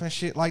life and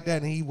shit like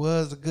that, and he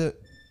was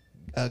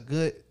a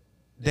good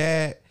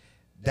dad,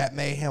 that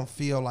made him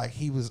feel like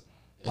he was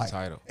like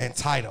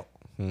entitled.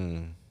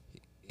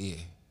 Yeah.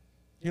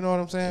 You know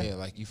what I'm saying? Yeah,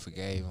 like you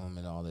forgave him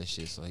and all that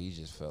shit, so he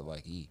just felt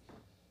like he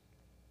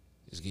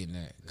is getting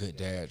that good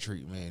dad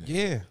treatment.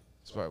 Yeah.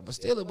 But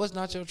still, it was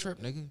not your trip,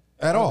 nigga.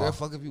 At all.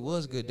 Fuck if you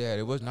was a good dad,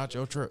 it was not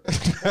your trip.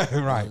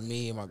 Right.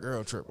 Me and my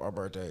girl trip, our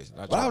birthdays.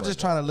 But I was just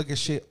trying to look at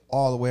shit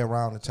all the way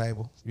around the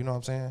table. You know what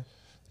I'm saying?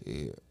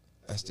 Yeah,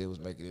 I still was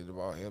making it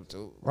about him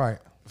too. Right.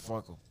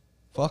 Fuck him.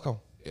 Fuck him.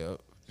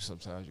 Yep.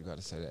 Sometimes you got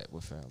to say that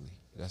with family.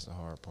 That's the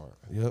hard part.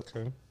 Yep.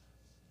 Okay.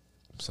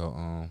 So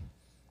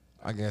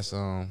I guess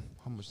how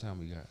much time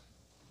we got?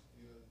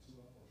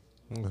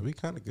 We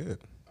kind of good.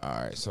 All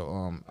right.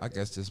 So I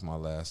guess this is my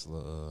last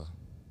little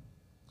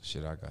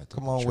shit I got.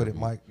 Come on with it,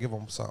 Mike. Give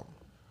them something.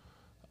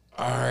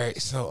 All right.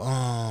 So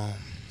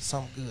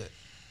Something good.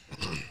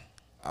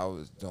 I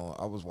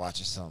was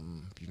watching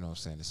something, you know what I'm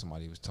saying, that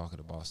somebody was talking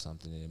about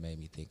something and it made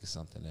me think of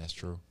something that's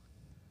true.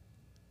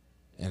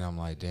 And I'm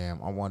like,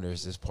 damn, I wonder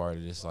is this part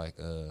of this like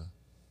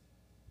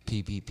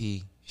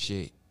PPP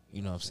shit,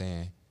 you know what I'm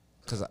saying?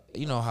 Cuz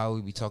you know how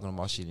we be talking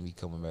about shit and be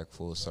coming back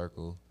full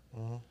circle.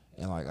 Mm-hmm.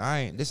 And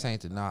like this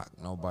ain't to knock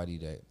nobody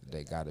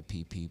that got a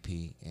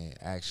PPP and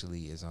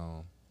actually is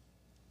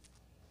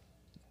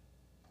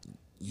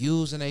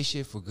using they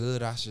shit for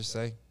good, I should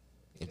say.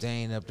 If they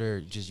ain't up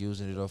there just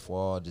using it up for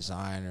all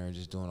designer and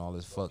just doing all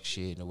this fuck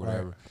shit or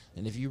whatever. Right.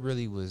 And if you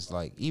really was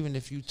like, even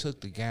if you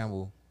took the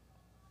gamble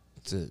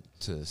to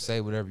say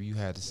whatever you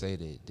had to say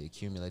to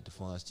accumulate the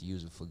funds to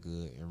use it for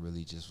good and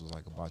really just was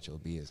like about your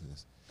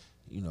business,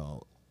 you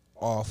know,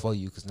 all for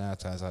you, because 9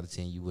 times out of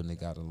 10 you wouldn't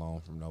have got a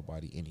loan from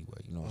nobody anyway,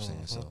 you know what I'm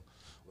saying? So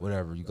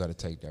whatever, you got to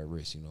take that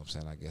risk, you know what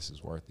I'm saying? I guess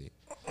it's worth it,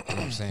 you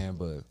know what I'm saying?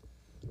 But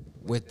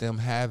with them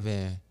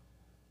having,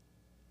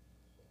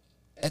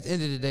 at the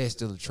end of the day, it's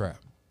still a trap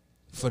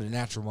for the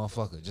natural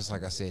motherfucker, just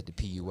like I said the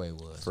PUA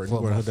was. For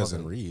anyone who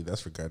doesn't read,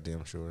 that's for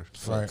goddamn sure.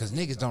 Because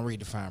niggas don't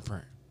read the fine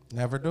print.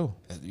 Never do.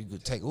 You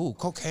could take,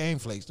 cocaine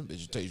flakes, them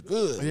bitches taste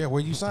good. Yeah,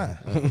 where you sign?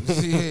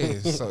 Yeah.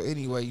 So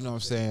anyway, you know what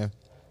I'm saying?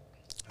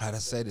 I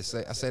say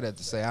that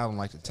to say I don't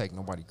like to take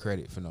nobody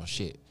credit for no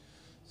shit.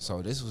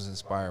 So this was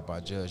inspired by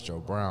Judge Joe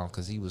Brown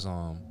because he was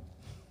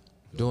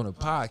doing a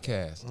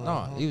podcast.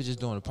 No, he was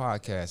just doing a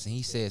podcast and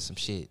he said some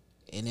shit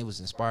and it was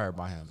inspired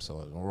by him.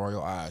 So roll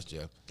your eyes,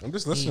 Jeff. I'm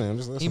just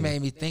listening. He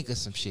made me think of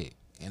some shit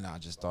and I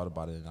just thought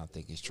about it and I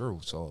think it's true.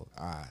 So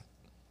I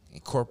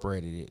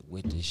incorporated it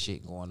with this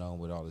shit going on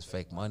with all this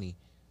fake money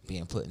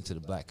being put into the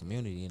black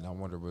community, and I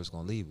wonder where it's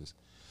gonna leave us.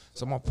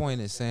 So my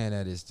point in saying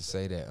that is to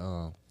say that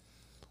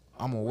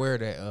I'm aware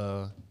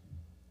that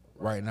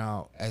right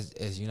now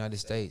as United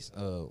States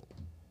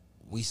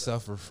we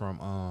suffer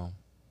from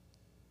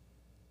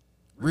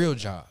real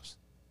jobs.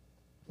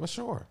 For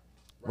sure.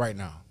 Right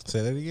now.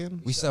 Say that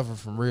again. We suffer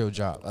from real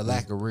job, a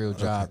lack of real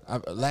job,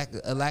 a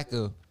lack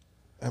of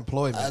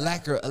employment, a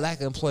lack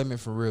of employment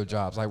for real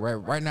jobs. Like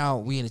right now,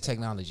 we in the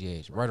technology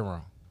age, right or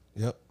wrong.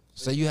 Yep.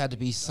 So you have to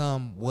be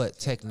somewhat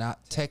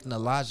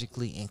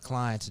technologically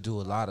inclined to do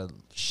a lot of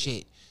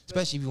shit,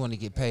 especially if you want to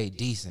get paid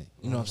decent.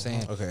 You know what I'm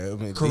saying? Okay, I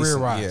mean,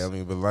 career-wise. Yeah, I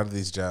mean, but a lot of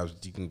these jobs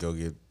you can go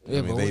get. Yeah,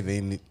 I mean,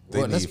 they need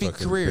let's be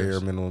fucking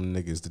careers. bare minimum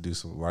niggas to do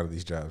a lot of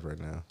these jobs right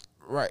now.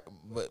 Right,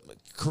 but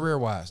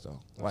career-wise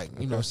though, like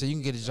you know, so you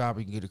can get a job,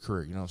 or you can get a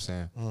career. You know what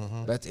I'm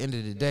saying? But at the end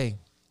of the day,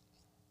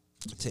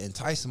 to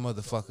entice a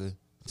motherfucker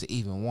to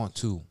even want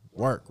to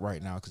work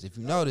right now, because if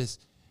you notice,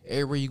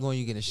 everywhere you go,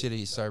 you get a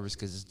shitty service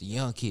because it's the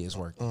young kids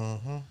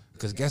working.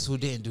 Because guess who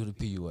didn't do the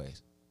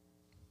PUAs?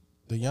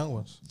 The young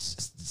ones.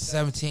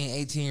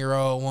 17,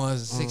 18-year-old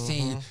ones,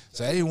 16.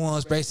 So they the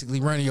ones basically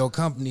running your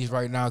companies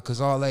right now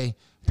because all they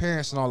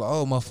parents and all the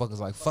old motherfuckers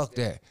like, fuck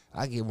that.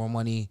 I get more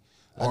money.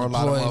 Or a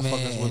lot of unemployment motherfuckers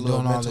with and little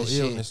doing all mental this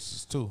shit.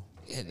 illnesses too.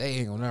 Yeah, they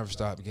ain't gonna never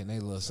stop getting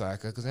their little side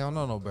cut because they don't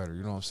know no better.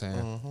 You know what I'm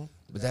saying?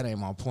 But that ain't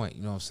my point.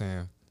 You know what I'm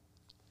saying?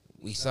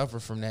 We suffer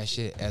from that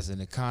shit as an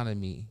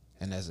economy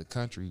and as a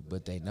country,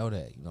 but they know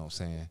that. You know what I'm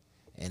saying?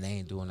 And they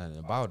ain't doing nothing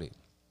about it.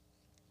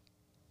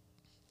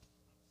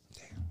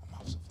 Damn, I'm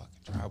off some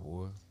fucking dry,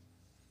 boy.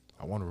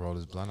 I want to roll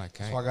this blunt. I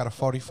can't. So I got a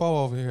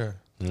 44 over here.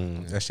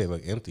 That shit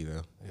look empty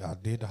though. Yeah, I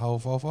did the whole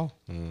 44.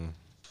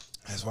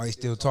 That's why he's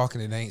still talking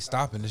and ain't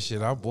stopping this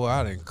shit. I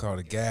didn't call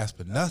the gas,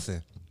 but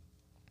nothing.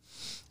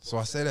 So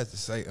I say that to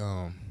say,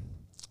 let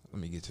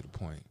me get to the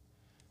point.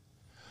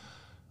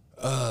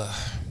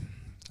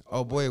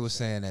 Oh boy was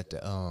saying that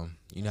the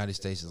United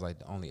States is like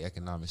the only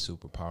economic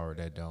superpower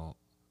that don't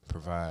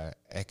provide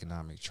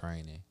economic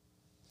training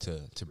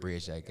to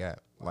bridge that gap.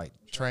 Like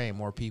train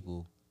more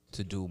people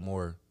to do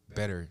more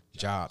better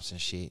jobs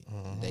and shit.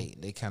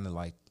 They kind of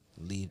like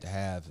leave the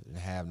have and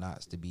have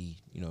nots to be,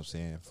 you know what I'm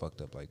saying,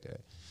 fucked up like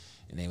that.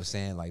 And they were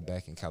saying like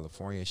back in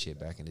California and shit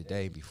back in the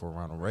day before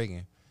Ronald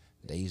Reagan,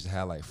 they used to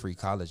have like free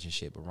college and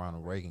shit, but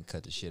Ronald Reagan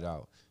cut the shit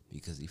out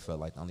because he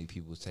felt like the only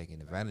people was taking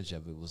advantage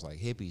of it was like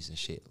hippies and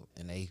shit.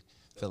 And they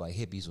felt like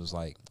hippies was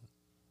like,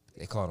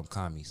 they called them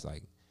commies,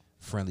 like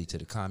friendly to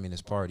the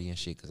Communist Party and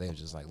shit, because they was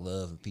just like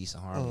love and peace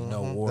and harmony,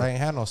 no war. They ain't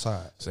had no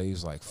side. So he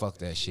was like, fuck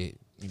that shit.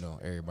 You know,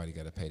 everybody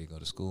got to pay to go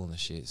to school and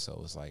shit. So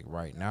it's like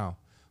right now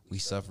we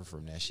suffer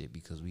from that shit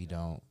because we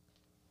don't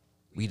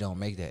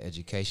make that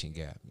education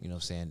gap. You know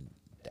what I'm saying?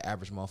 The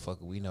average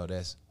motherfucker we know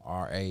that's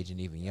our age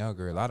and even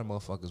younger, a lot of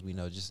motherfuckers we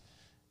know just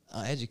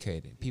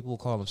uneducated. People will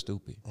call them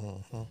stupid.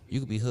 You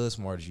could be hood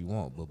smart as you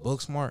want, but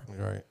book smart.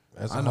 Right.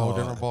 That's a whole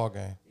different ball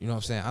game. You know what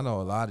I'm saying? I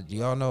know a lot of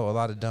y'all know a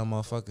lot of dumb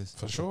motherfuckers.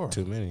 For sure.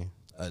 Too many.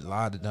 A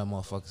lot of dumb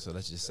motherfuckers. So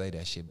let's just say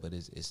that shit. But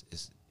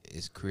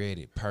it's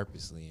created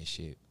purposely and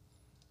shit.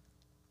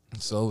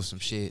 So it was some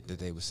shit that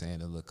they were saying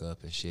to look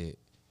up and shit.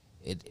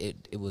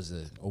 It was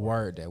a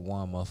word that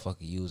one motherfucker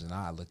used, and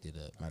I looked it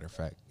up. Matter of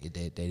fact,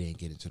 they didn't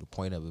get into the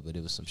point of it, but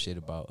it was some shit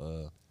about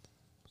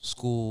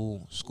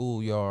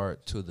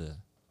schoolyard to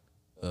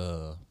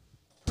the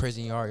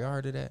prison yard. You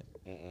heard of that?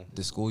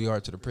 The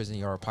schoolyard to the prison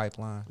yard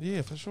pipeline.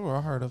 Yeah, for sure.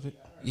 I heard of it.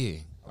 Yeah.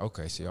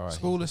 Okay. See, all right.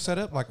 School is set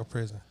up like a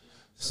prison.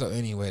 So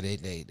anyway,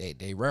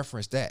 they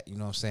referenced that. You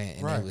know what I'm saying?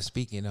 And right. They were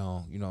speaking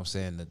on, you know what I'm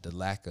saying, the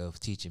lack of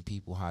teaching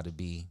people how to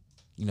be,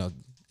 you know,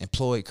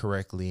 employed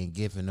correctly and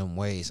giving them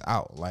ways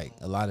out. Like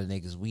a lot of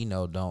niggas we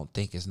know don't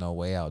think it's no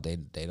way out. They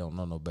don't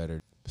know no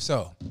better.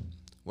 So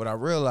what I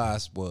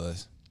realized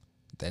was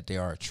that they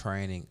are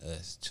training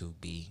us to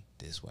be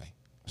this way.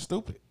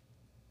 Stupid.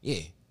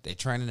 Yeah, they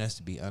training us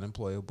to be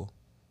unemployable,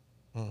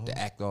 to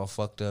act all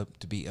fucked up,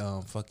 to be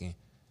fucking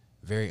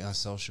very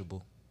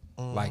unsociable,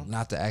 like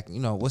not to act. You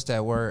know what's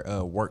that word?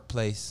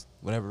 Workplace,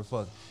 whatever the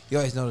fuck. You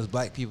always notice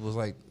black people is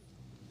like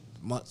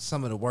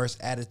some of the worst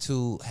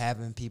attitude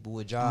having people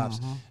with jobs.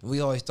 And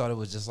we always thought it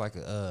was just like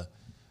a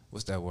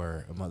what's that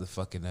word? A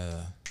motherfucking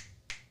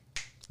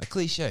a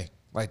cliche.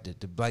 Like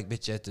the black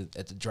bitch at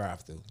the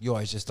drive-thru. You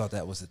always just thought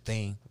that was a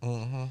thing.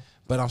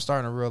 But I'm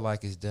starting to realize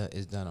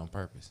it's done on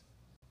purpose.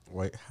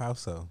 Wait, how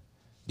so?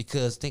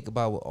 Because think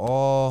about what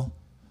all.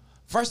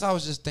 First, I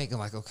was just thinking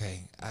like,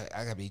 okay,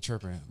 I gotta be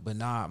tripping, but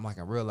now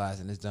I'm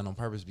realizing it's done on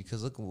purpose.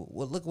 Because look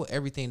what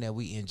everything that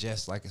we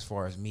ingest, like as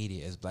far as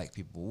media, as black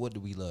people, what do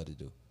we love to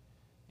do?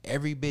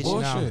 Every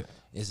bitch now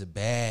is a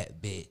bad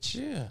bitch.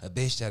 Yeah, a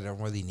bitch that don't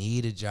really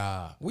need a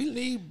job. We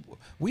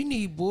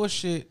need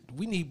bullshit.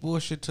 We need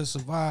bullshit to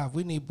survive.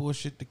 We need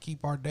bullshit to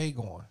keep our day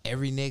going.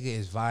 Every nigga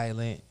is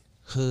violent,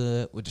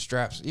 hood with the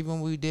straps. Even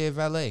when we did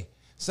valet.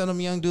 Some of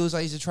them young dudes I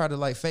used to try to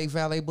like fake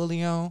valet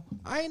bully on.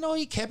 I ain't know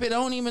he kept it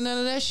on him and none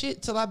of that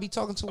shit till I be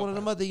talking to one of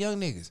them other young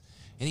niggas.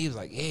 And he was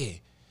like, yeah,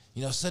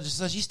 you know, such and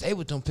such, he stayed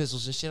with them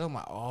pistols and shit. I'm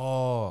like,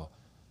 oh,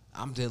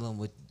 I'm dealing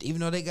with,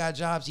 even though they got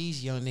jobs,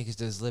 these young niggas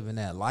that's living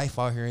that life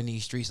out here in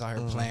these streets, out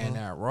here playing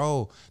that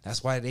role.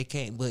 That's why they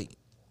can't, but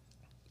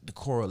the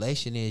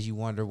correlation is you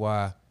wonder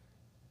why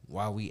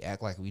we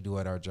act like we do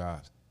at our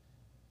jobs.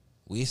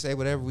 We say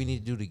whatever we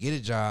need to do to get a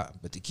job,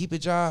 but to keep a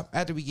job,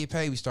 after we get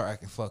paid, we start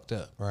acting fucked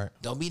up. Right.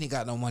 Don't mean he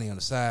got no money on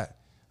the side.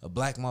 A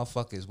black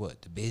motherfucker is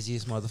what? The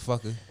busiest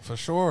motherfucker? For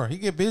sure. He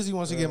get busy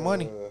once he get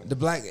money. The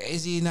black,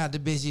 is he not the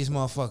busiest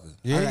motherfucker?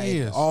 Yeah, he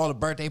is. All the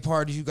birthday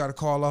parties you got to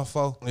call off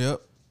for.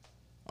 Yep.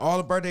 All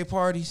the birthday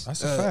parties.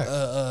 That's a fact.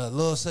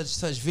 Little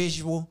such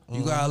visual.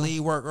 You got to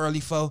leave work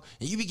early for.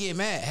 And you be getting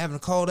mad having a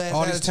cold ass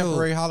all attitude. these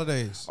temporary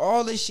holidays.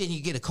 All this shit and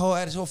you get a cold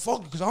attitude.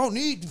 Fuck because I don't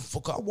need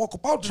fuck. I walk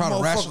about this try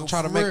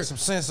to make some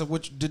sense of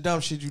the dumb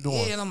shit you doing.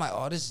 Yeah, and I'm like,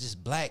 oh, this is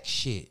just black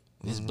shit.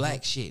 It's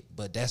black shit.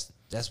 But that's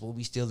what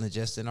we still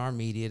ingest in our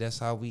media. That's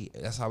how we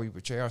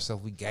portray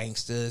ourselves. We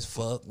gangsters,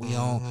 fuck.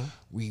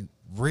 We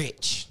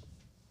rich.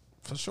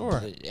 For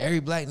sure.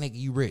 Every black nigga,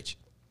 you rich.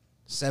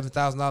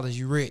 $7,000,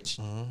 you rich.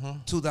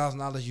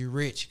 $2,000, you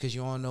rich. Because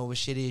you don't know what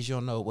shit is. You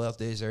don't know what wealth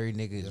is. Every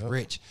nigga is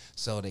rich.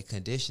 So they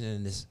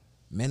conditioning this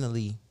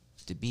mentally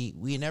to be,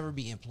 we never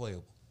be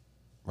employable.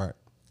 Right.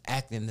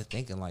 Acting and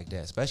thinking like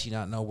that. Especially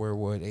not nowhere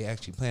where they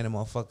actually paying a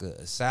motherfucker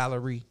a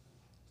salary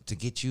to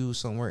get you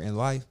somewhere in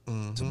life,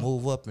 to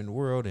move up in the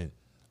world. And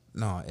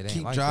no, it ain't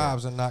keep like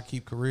jobs that. And not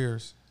keep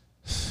careers.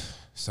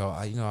 So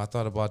I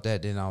thought about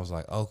that. Then I was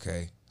like,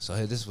 okay.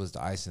 So this was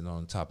the icing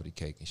on top of the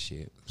cake and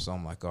shit. So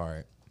I'm like, all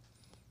right.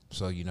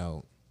 So,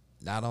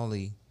 not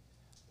only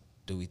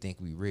do we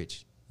think we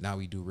rich, now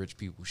we do rich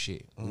people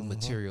shit. We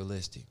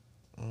materialistic.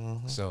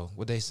 So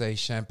what they say,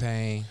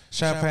 champagne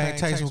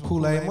tastes with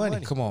Kool-Aid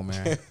money. Come on,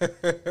 man.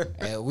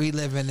 And we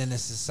living in a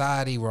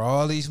society where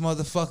all these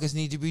motherfuckers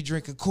need to be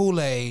drinking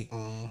Kool-Aid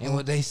and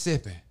what they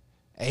sipping.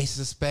 Ace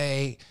of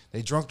Spade.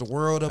 They drunk the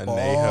world up.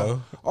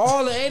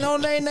 All the ain't no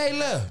nay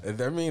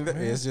left. I mean,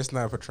 it's just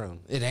not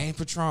Patron. It ain't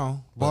Patron.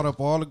 Bought up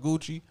all the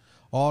Gucci,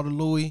 all the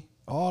Louis,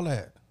 all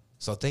that.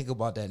 So think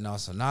about that now.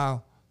 So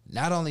now,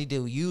 not only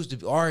did we used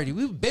to already,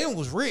 we been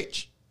was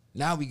rich.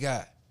 Now we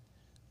got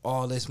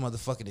all this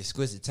motherfucking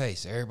exquisite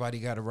taste. Everybody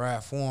got to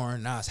ride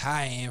foreign. Now it's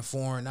high-end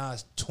foreign. Now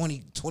it's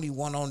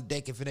 21 on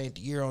deck if it ain't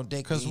the year on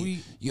deck. Because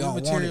we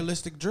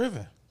materialistic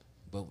driven.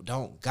 But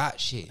don't got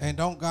shit. And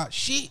don't got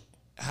shit.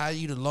 How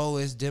you the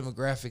lowest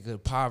demographic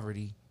of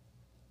poverty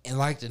and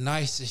like the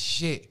nicest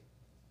shit?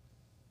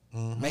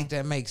 Make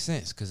that make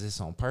sense because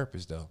it's on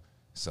purpose, though.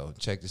 So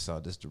check this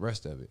out. This the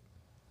rest of it.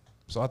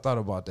 So I thought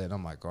about that, and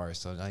I'm like, all right,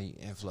 so now you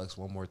influx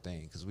one more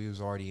thing, because we was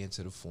already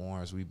into the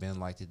forums. We've been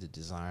like the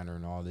designer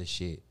and all this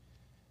shit.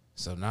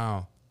 So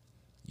now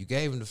you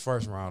gave them the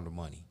first round of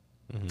money.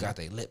 Got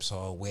their lips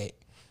all wet.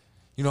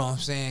 You know what I'm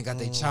saying? Got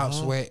their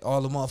chops wet.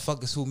 All the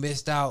motherfuckers who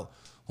missed out,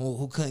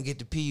 who couldn't get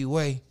the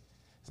PUA.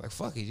 It's like,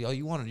 fuck it, yo,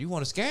 you want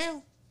to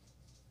scam?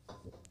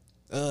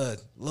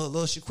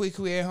 little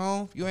Shaquiqui at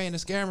home. You ain't a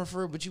scammer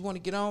for it, but you want to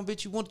get on,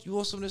 bitch. You want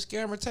some of the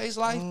scammer taste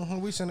like?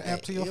 We send an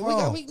app to your Yeah,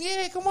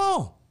 phone. come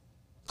on.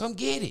 Come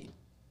get it.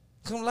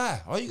 Come lie.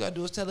 All you gotta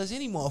do is tell us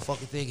any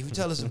motherfucking thing. If you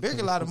tell us a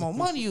bigger lot of more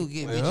money you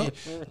get,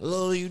 bitch. A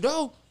little you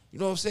know. You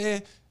know what I'm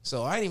saying?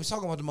 So I ain't even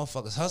talking about the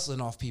motherfuckers hustling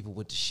off people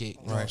with the shit.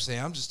 You know what I'm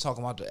saying? I'm just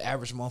talking about the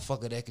average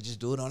motherfucker that could just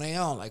do it on their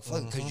own. Like,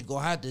 fuck, because you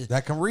gonna have to.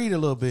 That can read a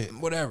little bit.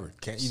 Whatever.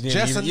 You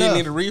didn't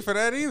need to read for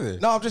that either.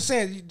 No, I'm just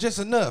saying, just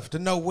enough to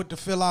know what to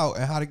fill out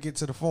and how to get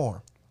to the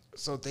form.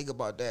 So think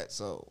about that.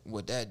 So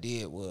what that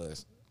did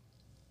was,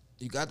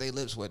 you got their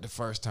lips wet the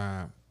first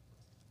time,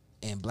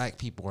 and black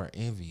people are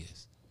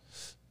envious.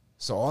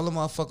 So all the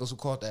motherfuckers who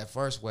caught that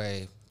first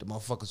wave, the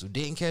motherfuckers who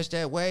didn't catch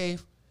that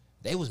wave,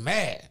 they was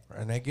mad.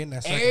 And they getting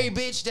that second. Every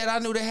bitch that I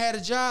knew that had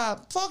a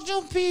job, fuck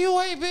them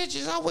PUA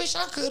bitches. I wish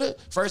I coulda.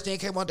 First thing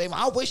came on, day,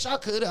 I wish I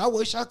coulda. I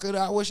wish I coulda.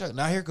 I wish I.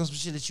 Now here comes some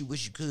shit that you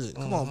wish you could.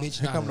 Come on, bitch.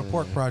 Here Now, come the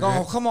pork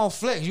project. come on,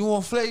 flex. You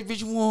want flex,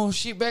 bitch? You want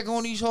shit back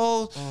on these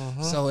hoes?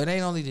 So it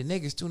ain't only the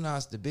niggas too. Now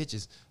it's the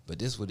bitches. But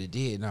this what it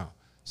did now.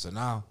 So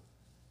now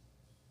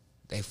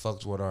they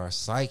fucked with our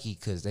psyche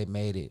because they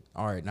made it.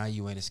 All right, now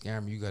you ain't a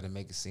scammer. You got to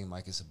make it seem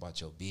like it's about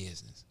your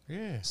business.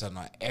 Yeah. So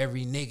now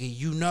every nigga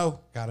you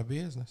know, Got a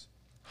business.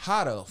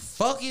 how the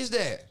fuck is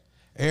that?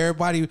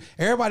 Everybody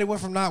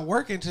went from not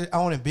working to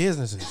owning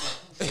businesses.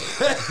 How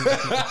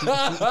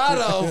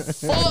the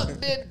fuck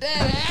did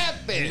that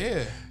happen?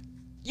 Yeah.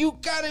 You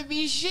gotta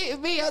be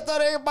shitting me. I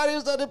thought everybody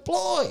was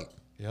unemployed.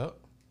 Yep.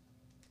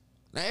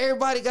 Now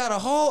everybody got a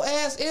whole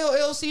ass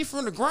LLC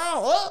from the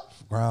ground up,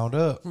 Ground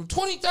up. from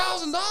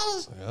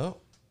 $20,000. Yep.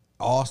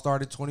 All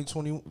started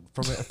 2020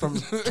 from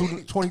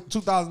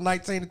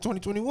 2019 to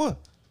 2021.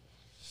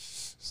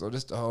 So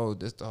this the whole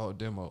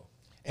demo.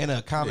 In an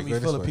economy Yeah,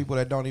 go full this of way. people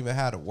that don't even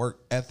have the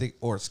work ethic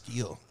or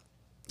skill.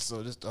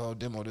 So this the whole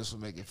demo. This will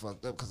make it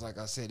fucked up because, like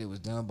I said, it was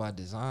done by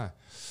design.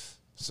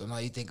 So now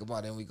you think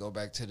about it, and we go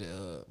back to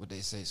the what they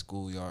say,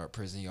 schoolyard,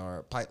 prison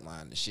yard,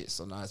 pipeline and shit.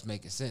 So now it's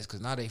making sense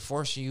because now they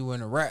forcing you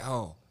in a rat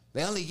hole.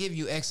 They only give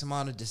you X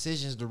amount of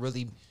decisions to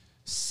really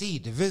see,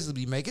 to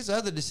visibly make. It's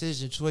other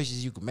decision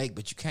choices you can make,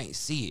 but you can't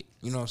see it.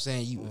 You know what I'm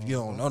saying? If you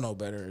don't know no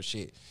better or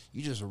shit,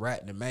 you just a rat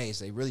in the maze.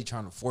 They really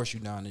trying to force you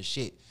down this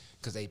shit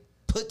because they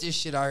put this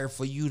shit out here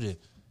for you to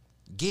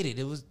get it.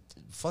 It was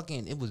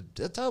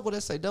that's what they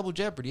say, double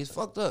jeopardy. It's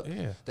fucked up.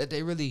 Yeah. That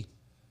they really,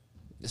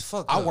 it's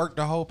fucked I up. worked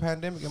the whole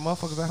pandemic and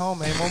motherfuckers at home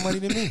made more money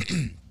than me.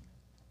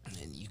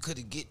 And you could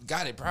have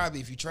got it probably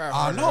if you tried I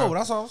hard know, enough.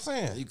 that's what I'm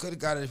saying. You could have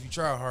got it if you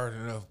tried hard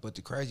enough. But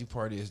the crazy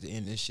part is the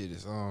end of this shit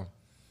is yeah,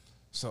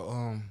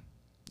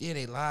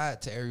 they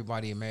lied to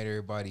everybody and made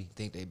everybody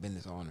think they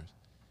business owners.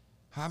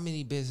 How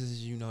many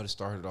businesses you know that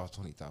started off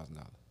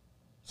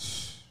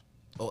 $20,000?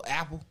 Oh,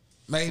 Apple?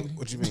 Maybe.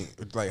 What you mean?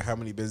 Like how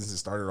many businesses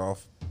started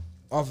off?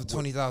 Off of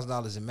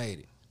 $20,000 and made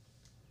it.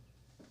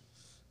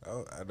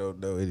 I don't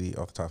know any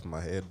off the top of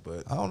my head,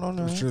 but I don't know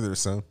none. I'm sure there's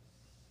some.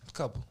 A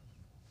couple.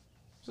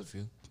 There's a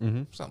few.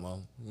 Mm-hmm. Some of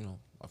them, you know,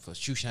 for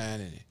shoe shine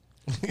in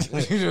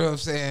it. You know what I'm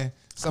saying?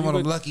 Some of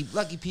them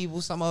lucky people.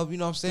 Some of them, you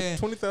know what I'm saying?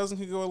 20,000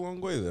 could go a long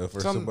way though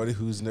for somebody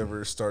who's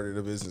never started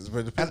a business. But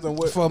it depends And on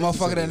what. For a business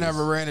motherfucker it that is.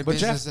 never ran a But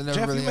business Jeff, and never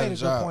Jeff, really you had made a a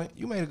job. good point.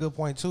 You made a good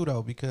point too,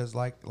 though, because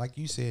like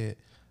you said,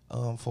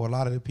 for a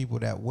lot of the people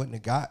that wouldn't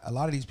have got, a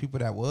lot of these people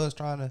that was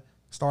trying to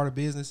start a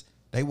business,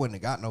 they wouldn't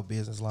have got no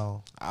business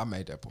loan. I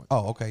made that point.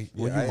 Oh, okay.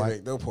 Yeah, Well, I you ain't might.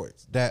 make no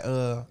points. That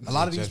a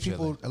lot of these Jeff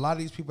people, Shelley. a lot of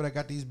these people that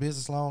got these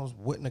business loans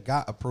wouldn't have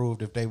got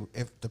approved if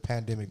the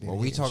pandemic didn't. Well,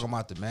 we hit and talking shit.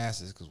 about the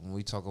masses because when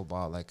we talk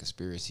about like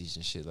conspiracies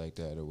and shit like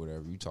that or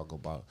whatever, you talk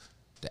about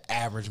the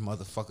average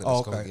motherfucker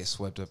that's gonna Okay. get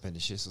swept up in the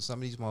shit. So some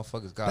of these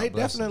motherfuckers got They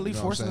definitely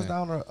forcing us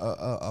down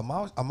a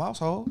mouse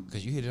hole.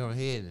 Because you hit it on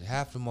the head.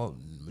 Half the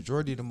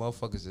majority of the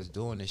motherfuckers that's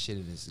doing this shit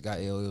and that's got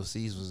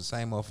LLCs was the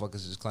same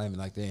motherfuckers that's claiming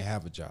like they didn't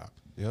have a job.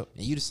 Yep.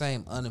 And you the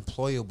same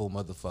unemployable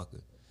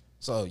motherfucker.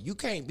 So you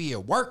can't be a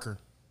worker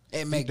at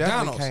You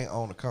McDonald's. definitely can't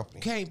own a company.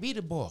 You can't be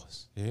the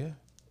boss. Yeah.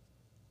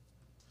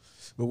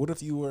 But what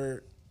if you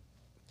were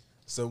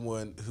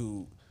someone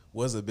who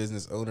was a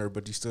business owner,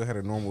 but you still had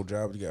a normal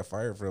job, you got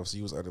fired from, so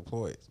you was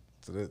unemployed?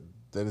 So that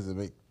doesn't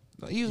make.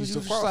 No, you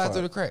still slide qualify.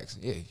 through the cracks.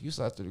 Yeah, you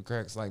slide through the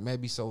cracks. Like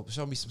maybe show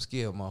me some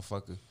skill,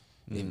 motherfucker.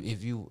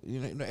 If you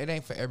know, it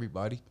ain't for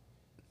everybody.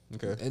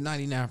 Okay. And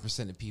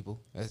 99% of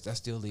people, that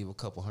still leave a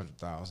couple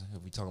 100,000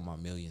 if we talking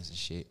about millions and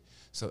shit.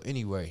 So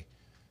anyway,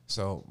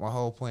 so my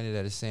whole point of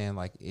that is saying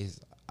like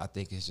I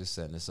think it's just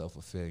setting itself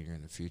for failure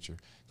in the future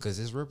because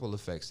there's ripple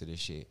effects to this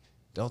shit.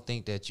 Don't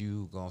think that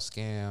you gonna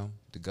scam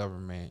the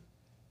government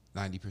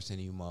 90% of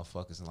you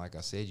motherfuckers. And like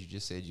I said, you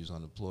just said you was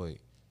unemployed,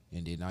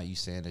 and then now you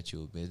saying that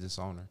you a business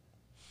owner.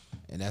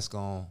 And that's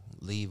gonna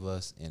leave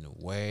us in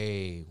a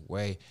way.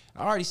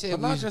 I already said, But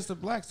we not was- just the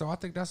blacks though. I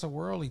think that's a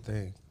worldly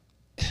thing.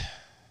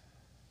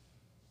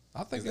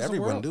 I think it's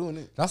Everyone a world, doing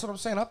it. that's what I'm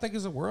saying. I think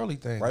it's a worldly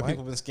thing. White Mike.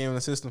 people been scamming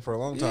the system for a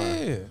long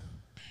time. Yeah.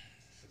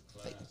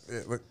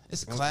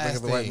 It's a class Look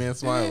at the thing. white man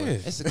smiling. Yeah.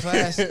 It's a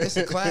class. It's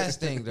a class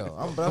thing,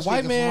 though. The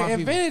white man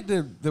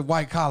invented the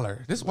white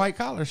collar. This white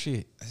collar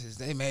shit.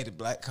 They made it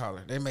black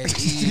collar. They made it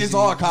easy. It's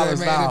all collars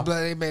now.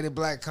 They made it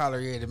black collar.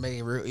 Yeah, they made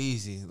it real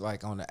easy,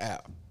 like on the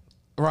app.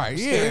 Right,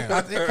 yeah.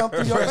 It come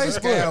through your Press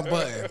the scam Facebook.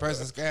 button.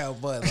 Press the scam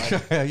button.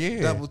 Like,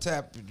 Yeah. double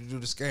tap to do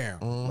the scam.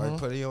 Like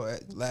put in your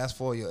last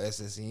four, your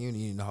SSN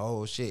union, the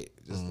whole shit.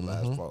 Just the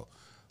last four.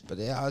 But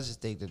I just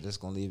think that that's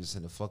gonna leave us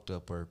in a fucked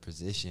up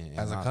position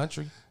As a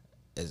country?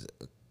 as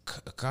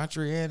a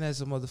country and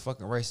as a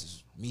motherfucking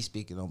racist. Me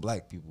speaking on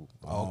black people.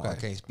 Okay. I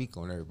can't speak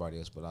on everybody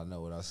else, but I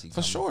know what I see.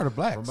 For sure, the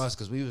blacks. from us,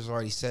 because we was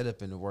already set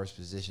up in the worst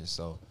position.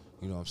 So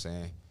you know what I'm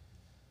saying?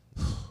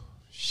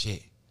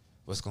 Shit,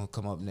 what's gonna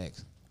come up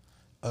next?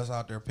 Us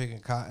out there picking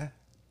cotton.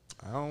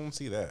 I don't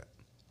see that.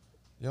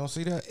 You don't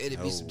see that?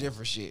 It'd be some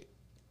different shit.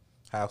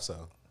 How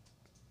so?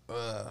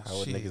 How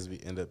would shit.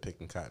 niggas end up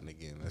picking cotton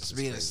again? That's just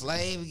Being a crazy.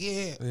 slave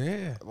again?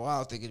 Yeah. Well, I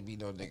don't think it'd be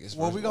no niggas.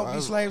 Well, first we of all. gonna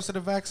be slaves to the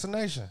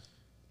vaccination.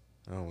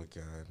 Oh my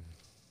god.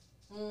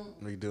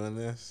 We doing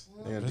this?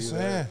 They gonna Just do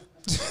that?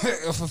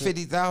 saying. for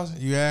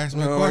 50,000. You asked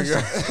me a Oh my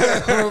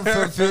question. god.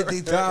 For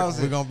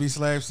 50,000. We're gonna be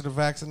slaves to the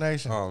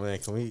vaccination. Oh man,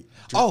 can we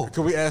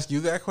ask you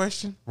that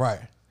question? Right.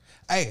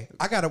 Hey,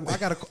 I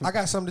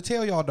got something to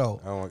tell y'all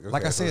though. Oh, okay,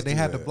 like I said, let's they do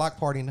had the that. block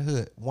party in the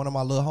hood. One of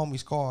my little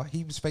homies called.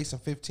 He was facing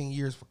 15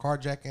 years for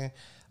carjacking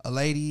a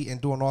lady and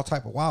doing all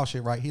type of wild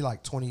shit. Right. He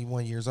like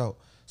 21 years old,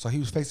 so he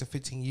was facing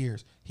 15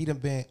 years. He done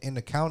been in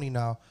the county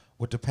now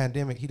with the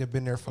pandemic. He done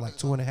been there for like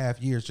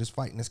 2.5 years just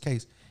fighting this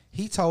case.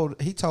 He told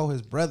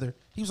his brother.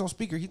 He was on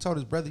speaker. He told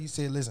his brother. He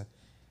said, "Listen,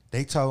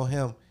 they told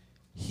him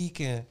he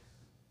can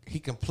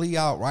plea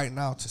out right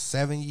now to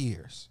 7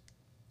 years,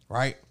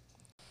 right?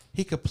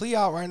 He could plea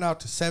out right now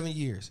to 7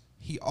 years.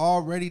 He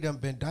already done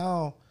been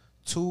down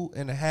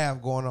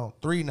 2.5 going on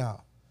 3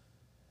 now.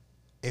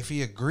 If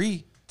he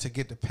agreed to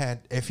get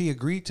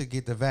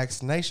the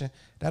vaccination,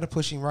 that'll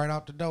push him right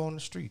out the door on the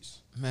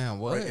streets. Man,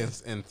 what?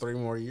 Right, in 3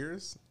 more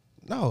years?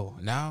 No,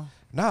 Now?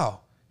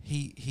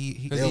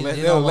 he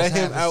They'll let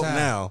him out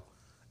now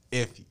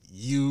if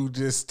you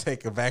just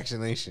take a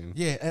vaccination.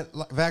 yeah, and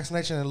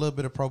vaccination and a little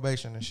bit of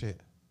probation and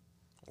shit.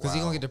 Because he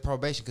gonna get the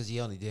probation because he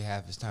only did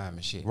half his time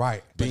and shit.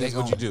 Right. But Beans,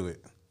 would you do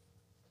it?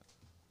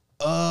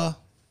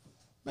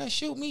 Man,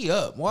 shoot me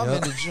up. Well, I'm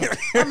in the joint.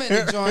 I'm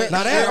in the joint.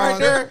 Now that right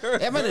there.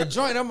 I'm in the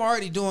joint. I'm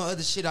already doing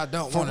other shit I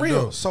don't For want to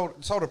real. do. So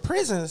the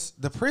prisons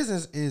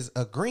is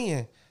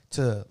agreeing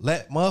to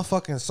let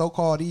motherfucking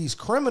so-called these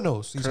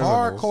criminals, these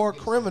hardcore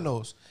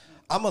criminals.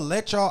 I'm gonna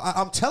let y'all.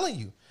 I'm telling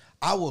you,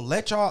 I will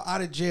let y'all out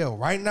of jail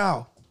right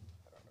now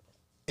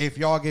if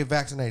y'all get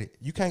vaccinated.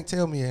 You can't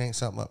tell me it ain't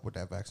something up with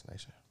that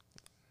vaccination.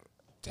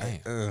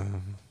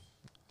 Damn.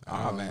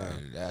 Oh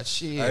man, that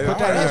shit. Put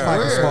that in your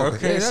pocket,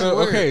 smoke it.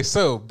 Okay,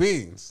 so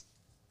Beans.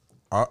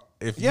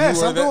 If Yes,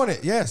 you I'm doing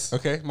it. Yes.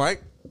 Okay,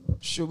 Mike.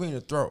 Shoot me in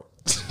the throat.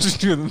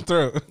 Shoot in the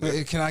throat.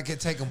 Can I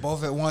take them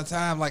both at one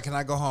time? Like, can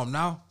I go home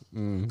now?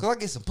 Cause I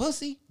get some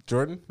pussy.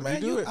 Jordan, would Man,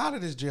 you do you it? out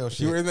of this jail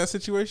shit. You were in that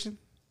situation?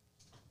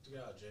 To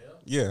get out of jail?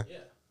 Yeah. Yeah.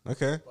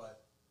 Okay.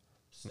 But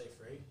stay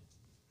free?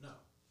 No.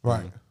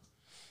 Right.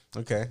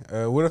 Okay.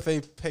 What if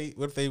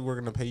they were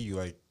gonna pay you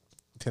like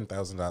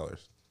 $10,000?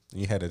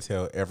 You had to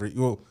tell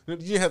you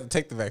had to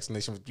take the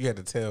vaccination, but you had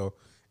to tell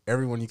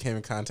everyone you came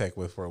in contact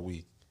with for a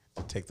week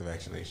to take the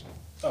vaccination.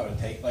 Oh, to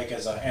take, like,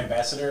 as an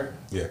ambassador?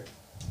 Yeah.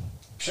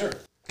 Sure.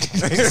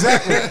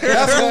 Exactly.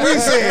 That's what we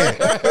said.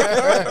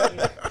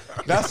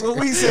 That's what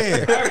we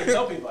said. I already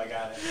tell people I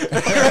got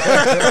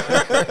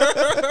it.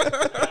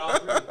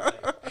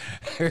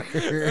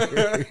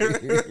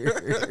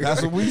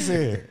 That's what we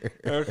said.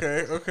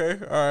 Okay.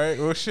 All right.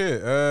 Well,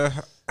 shit.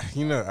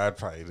 I'd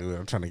probably do it.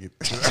 I'm trying to get.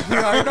 You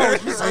already know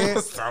what you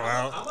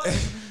said.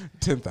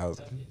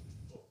 10,000.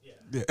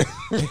 Yeah.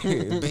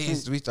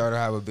 Beans. We started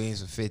out with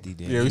beans for 50.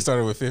 Then Yeah, we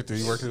started with 50.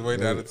 He worked his way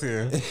down to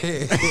 10.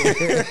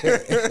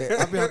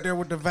 I'll be out there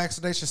with the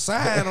vaccination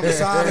sign on the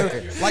side,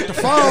 like the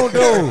phone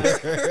do.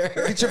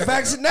 Get your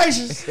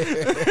vaccinations.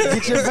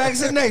 Get your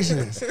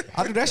vaccinations.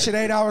 I do that shit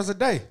 8 hours a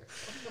day.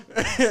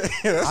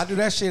 I do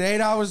that shit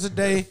 8 hours a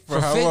day For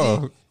how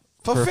long?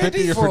 For For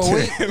 50 50 or for a for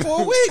week. 10?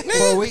 For a week,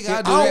 nigga. For a week,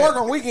 I do don't that. work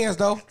on weekends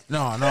though.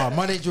 no,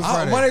 Monday through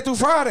Friday. Monday through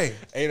Friday.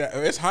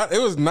 It's hot. It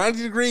was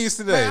 90 degrees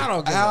today. Man, I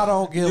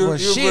don't give give a You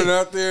shit. been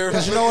out there.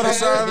 'Cause you know what I'm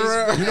driving doing?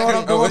 around? You know what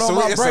I'm doing on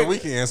my It's a break?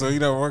 weekend, so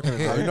you're not working.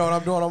 You know what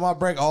I'm doing on my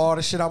break? All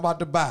the shit I'm about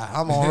to buy.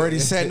 I'm already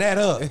setting that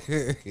up.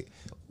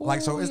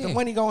 Like, so is the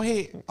money gonna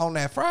hit on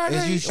that Friday?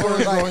 Is you sure Or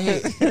it's like- gonna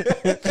hit?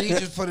 Can you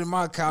just put it in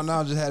my account now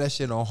and just have that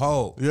shit on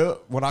hold? Yeah.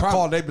 When I Prob-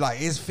 call, they be like,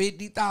 "It's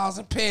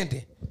 50,000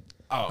 pending."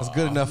 Oh, That's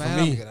good enough man,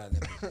 for me.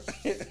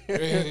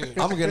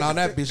 I'm I'm getting on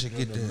that bitch and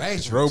get this.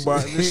 Matrix.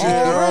 Robot and shit.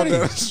 Already. all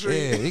down the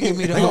street. Yeah, you give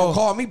me the They gonna whole.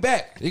 call me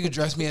back. You can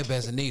dress me up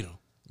as a needle.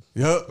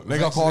 Yep. They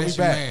gonna call me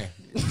Vaccination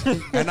back,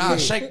 man. and I'll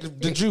shake the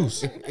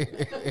juice.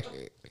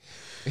 Hit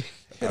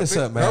us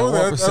up, man. I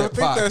 1% think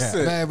that's podcast.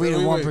 it. Man, we the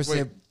Wait, 1%.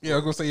 wait. Yeah, I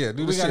was gonna say Do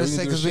the We shit. gotta need say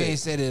to do because the we shit. ain't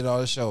said it all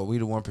the show. We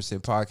the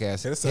 1%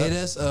 podcast. Hit us up. Hit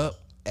us up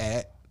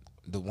at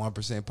the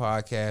 1%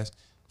 podcast.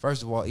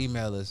 First of all,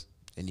 email us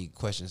any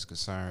questions,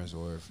 concerns,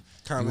 or if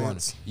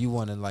Comments. you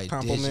want to like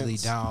digitally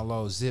Compliments.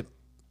 download, zip,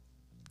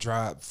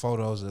 drop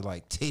photos of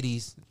like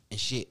titties and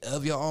shit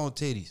of your own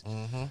titties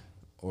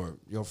or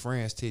your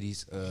friends'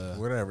 titties.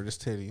 Whatever,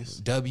 just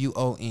titties.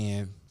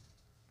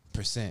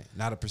 WON%,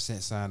 not a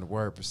percent sign, the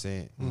word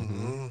percent.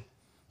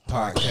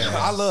 Podcast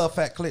I love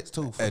fat clits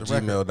too. For At the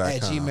record. gmail.com.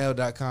 at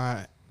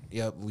gmail.com.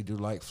 Yep, we do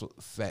like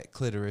fat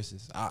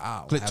clitorises.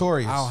 I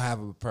Clitorius. don't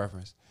have a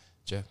preference.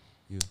 Jeff,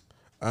 you.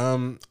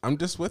 I'm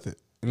just with it.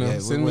 You know, Yeah,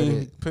 send we're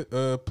me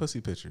with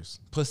pussy pictures.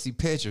 Pussy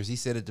pictures. He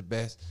said it the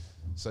best.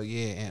 So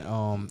yeah,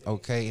 and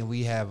okay, and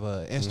we have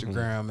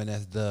Instagram, and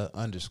that's the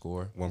 _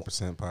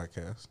 1%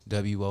 podcast.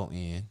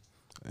 WON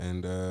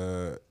And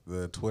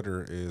the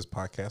Twitter is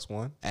podcast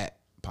one. at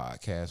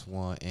podcast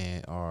one,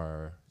 and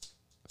our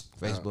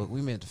Facebook.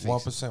 We meant to fix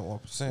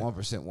 1%,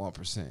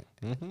 1%.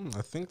 1%.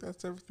 I think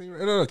that's everything.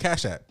 No,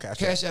 Cash App.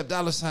 Cash App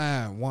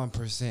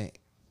 $1%.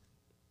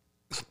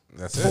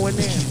 That's Go in it.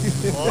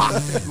 there.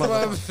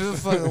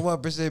 Fucking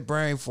 1%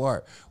 brain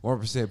fart.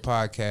 1%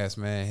 podcast,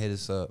 man. Hit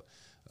us up.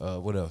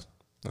 What else?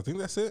 I think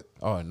that's it.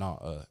 Oh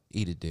no,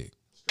 eat a dick.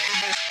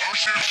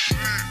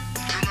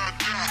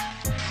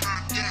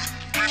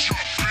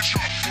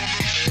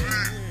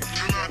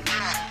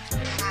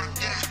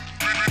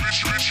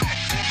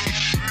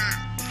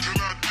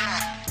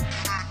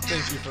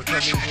 Thank you for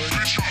coming,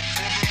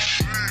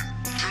 George.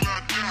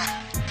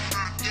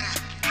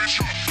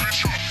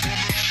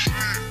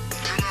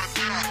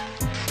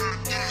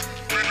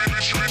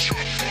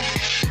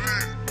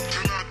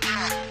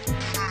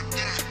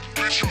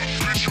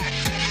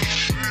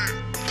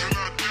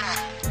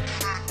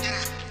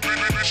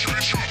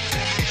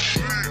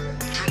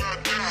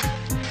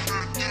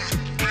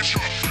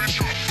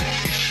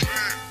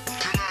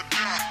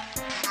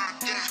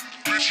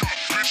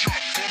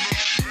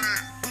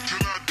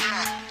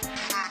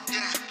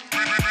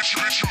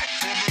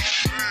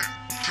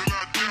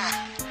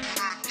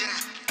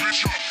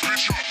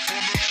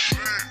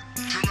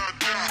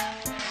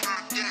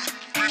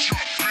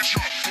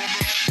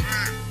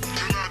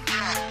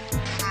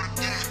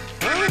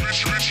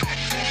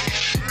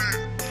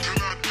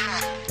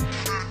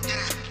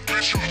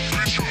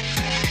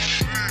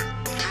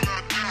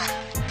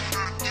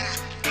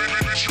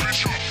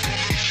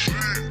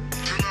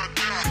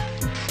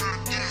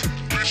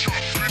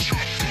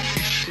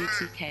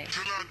 BTK.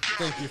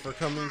 Thank you for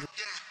coming.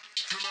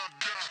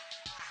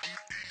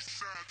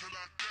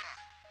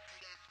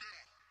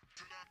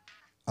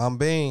 I'm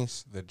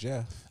Beans, The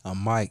Jeff. I'm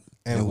Mike,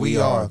 and we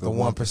are the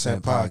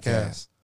 1% Podcast.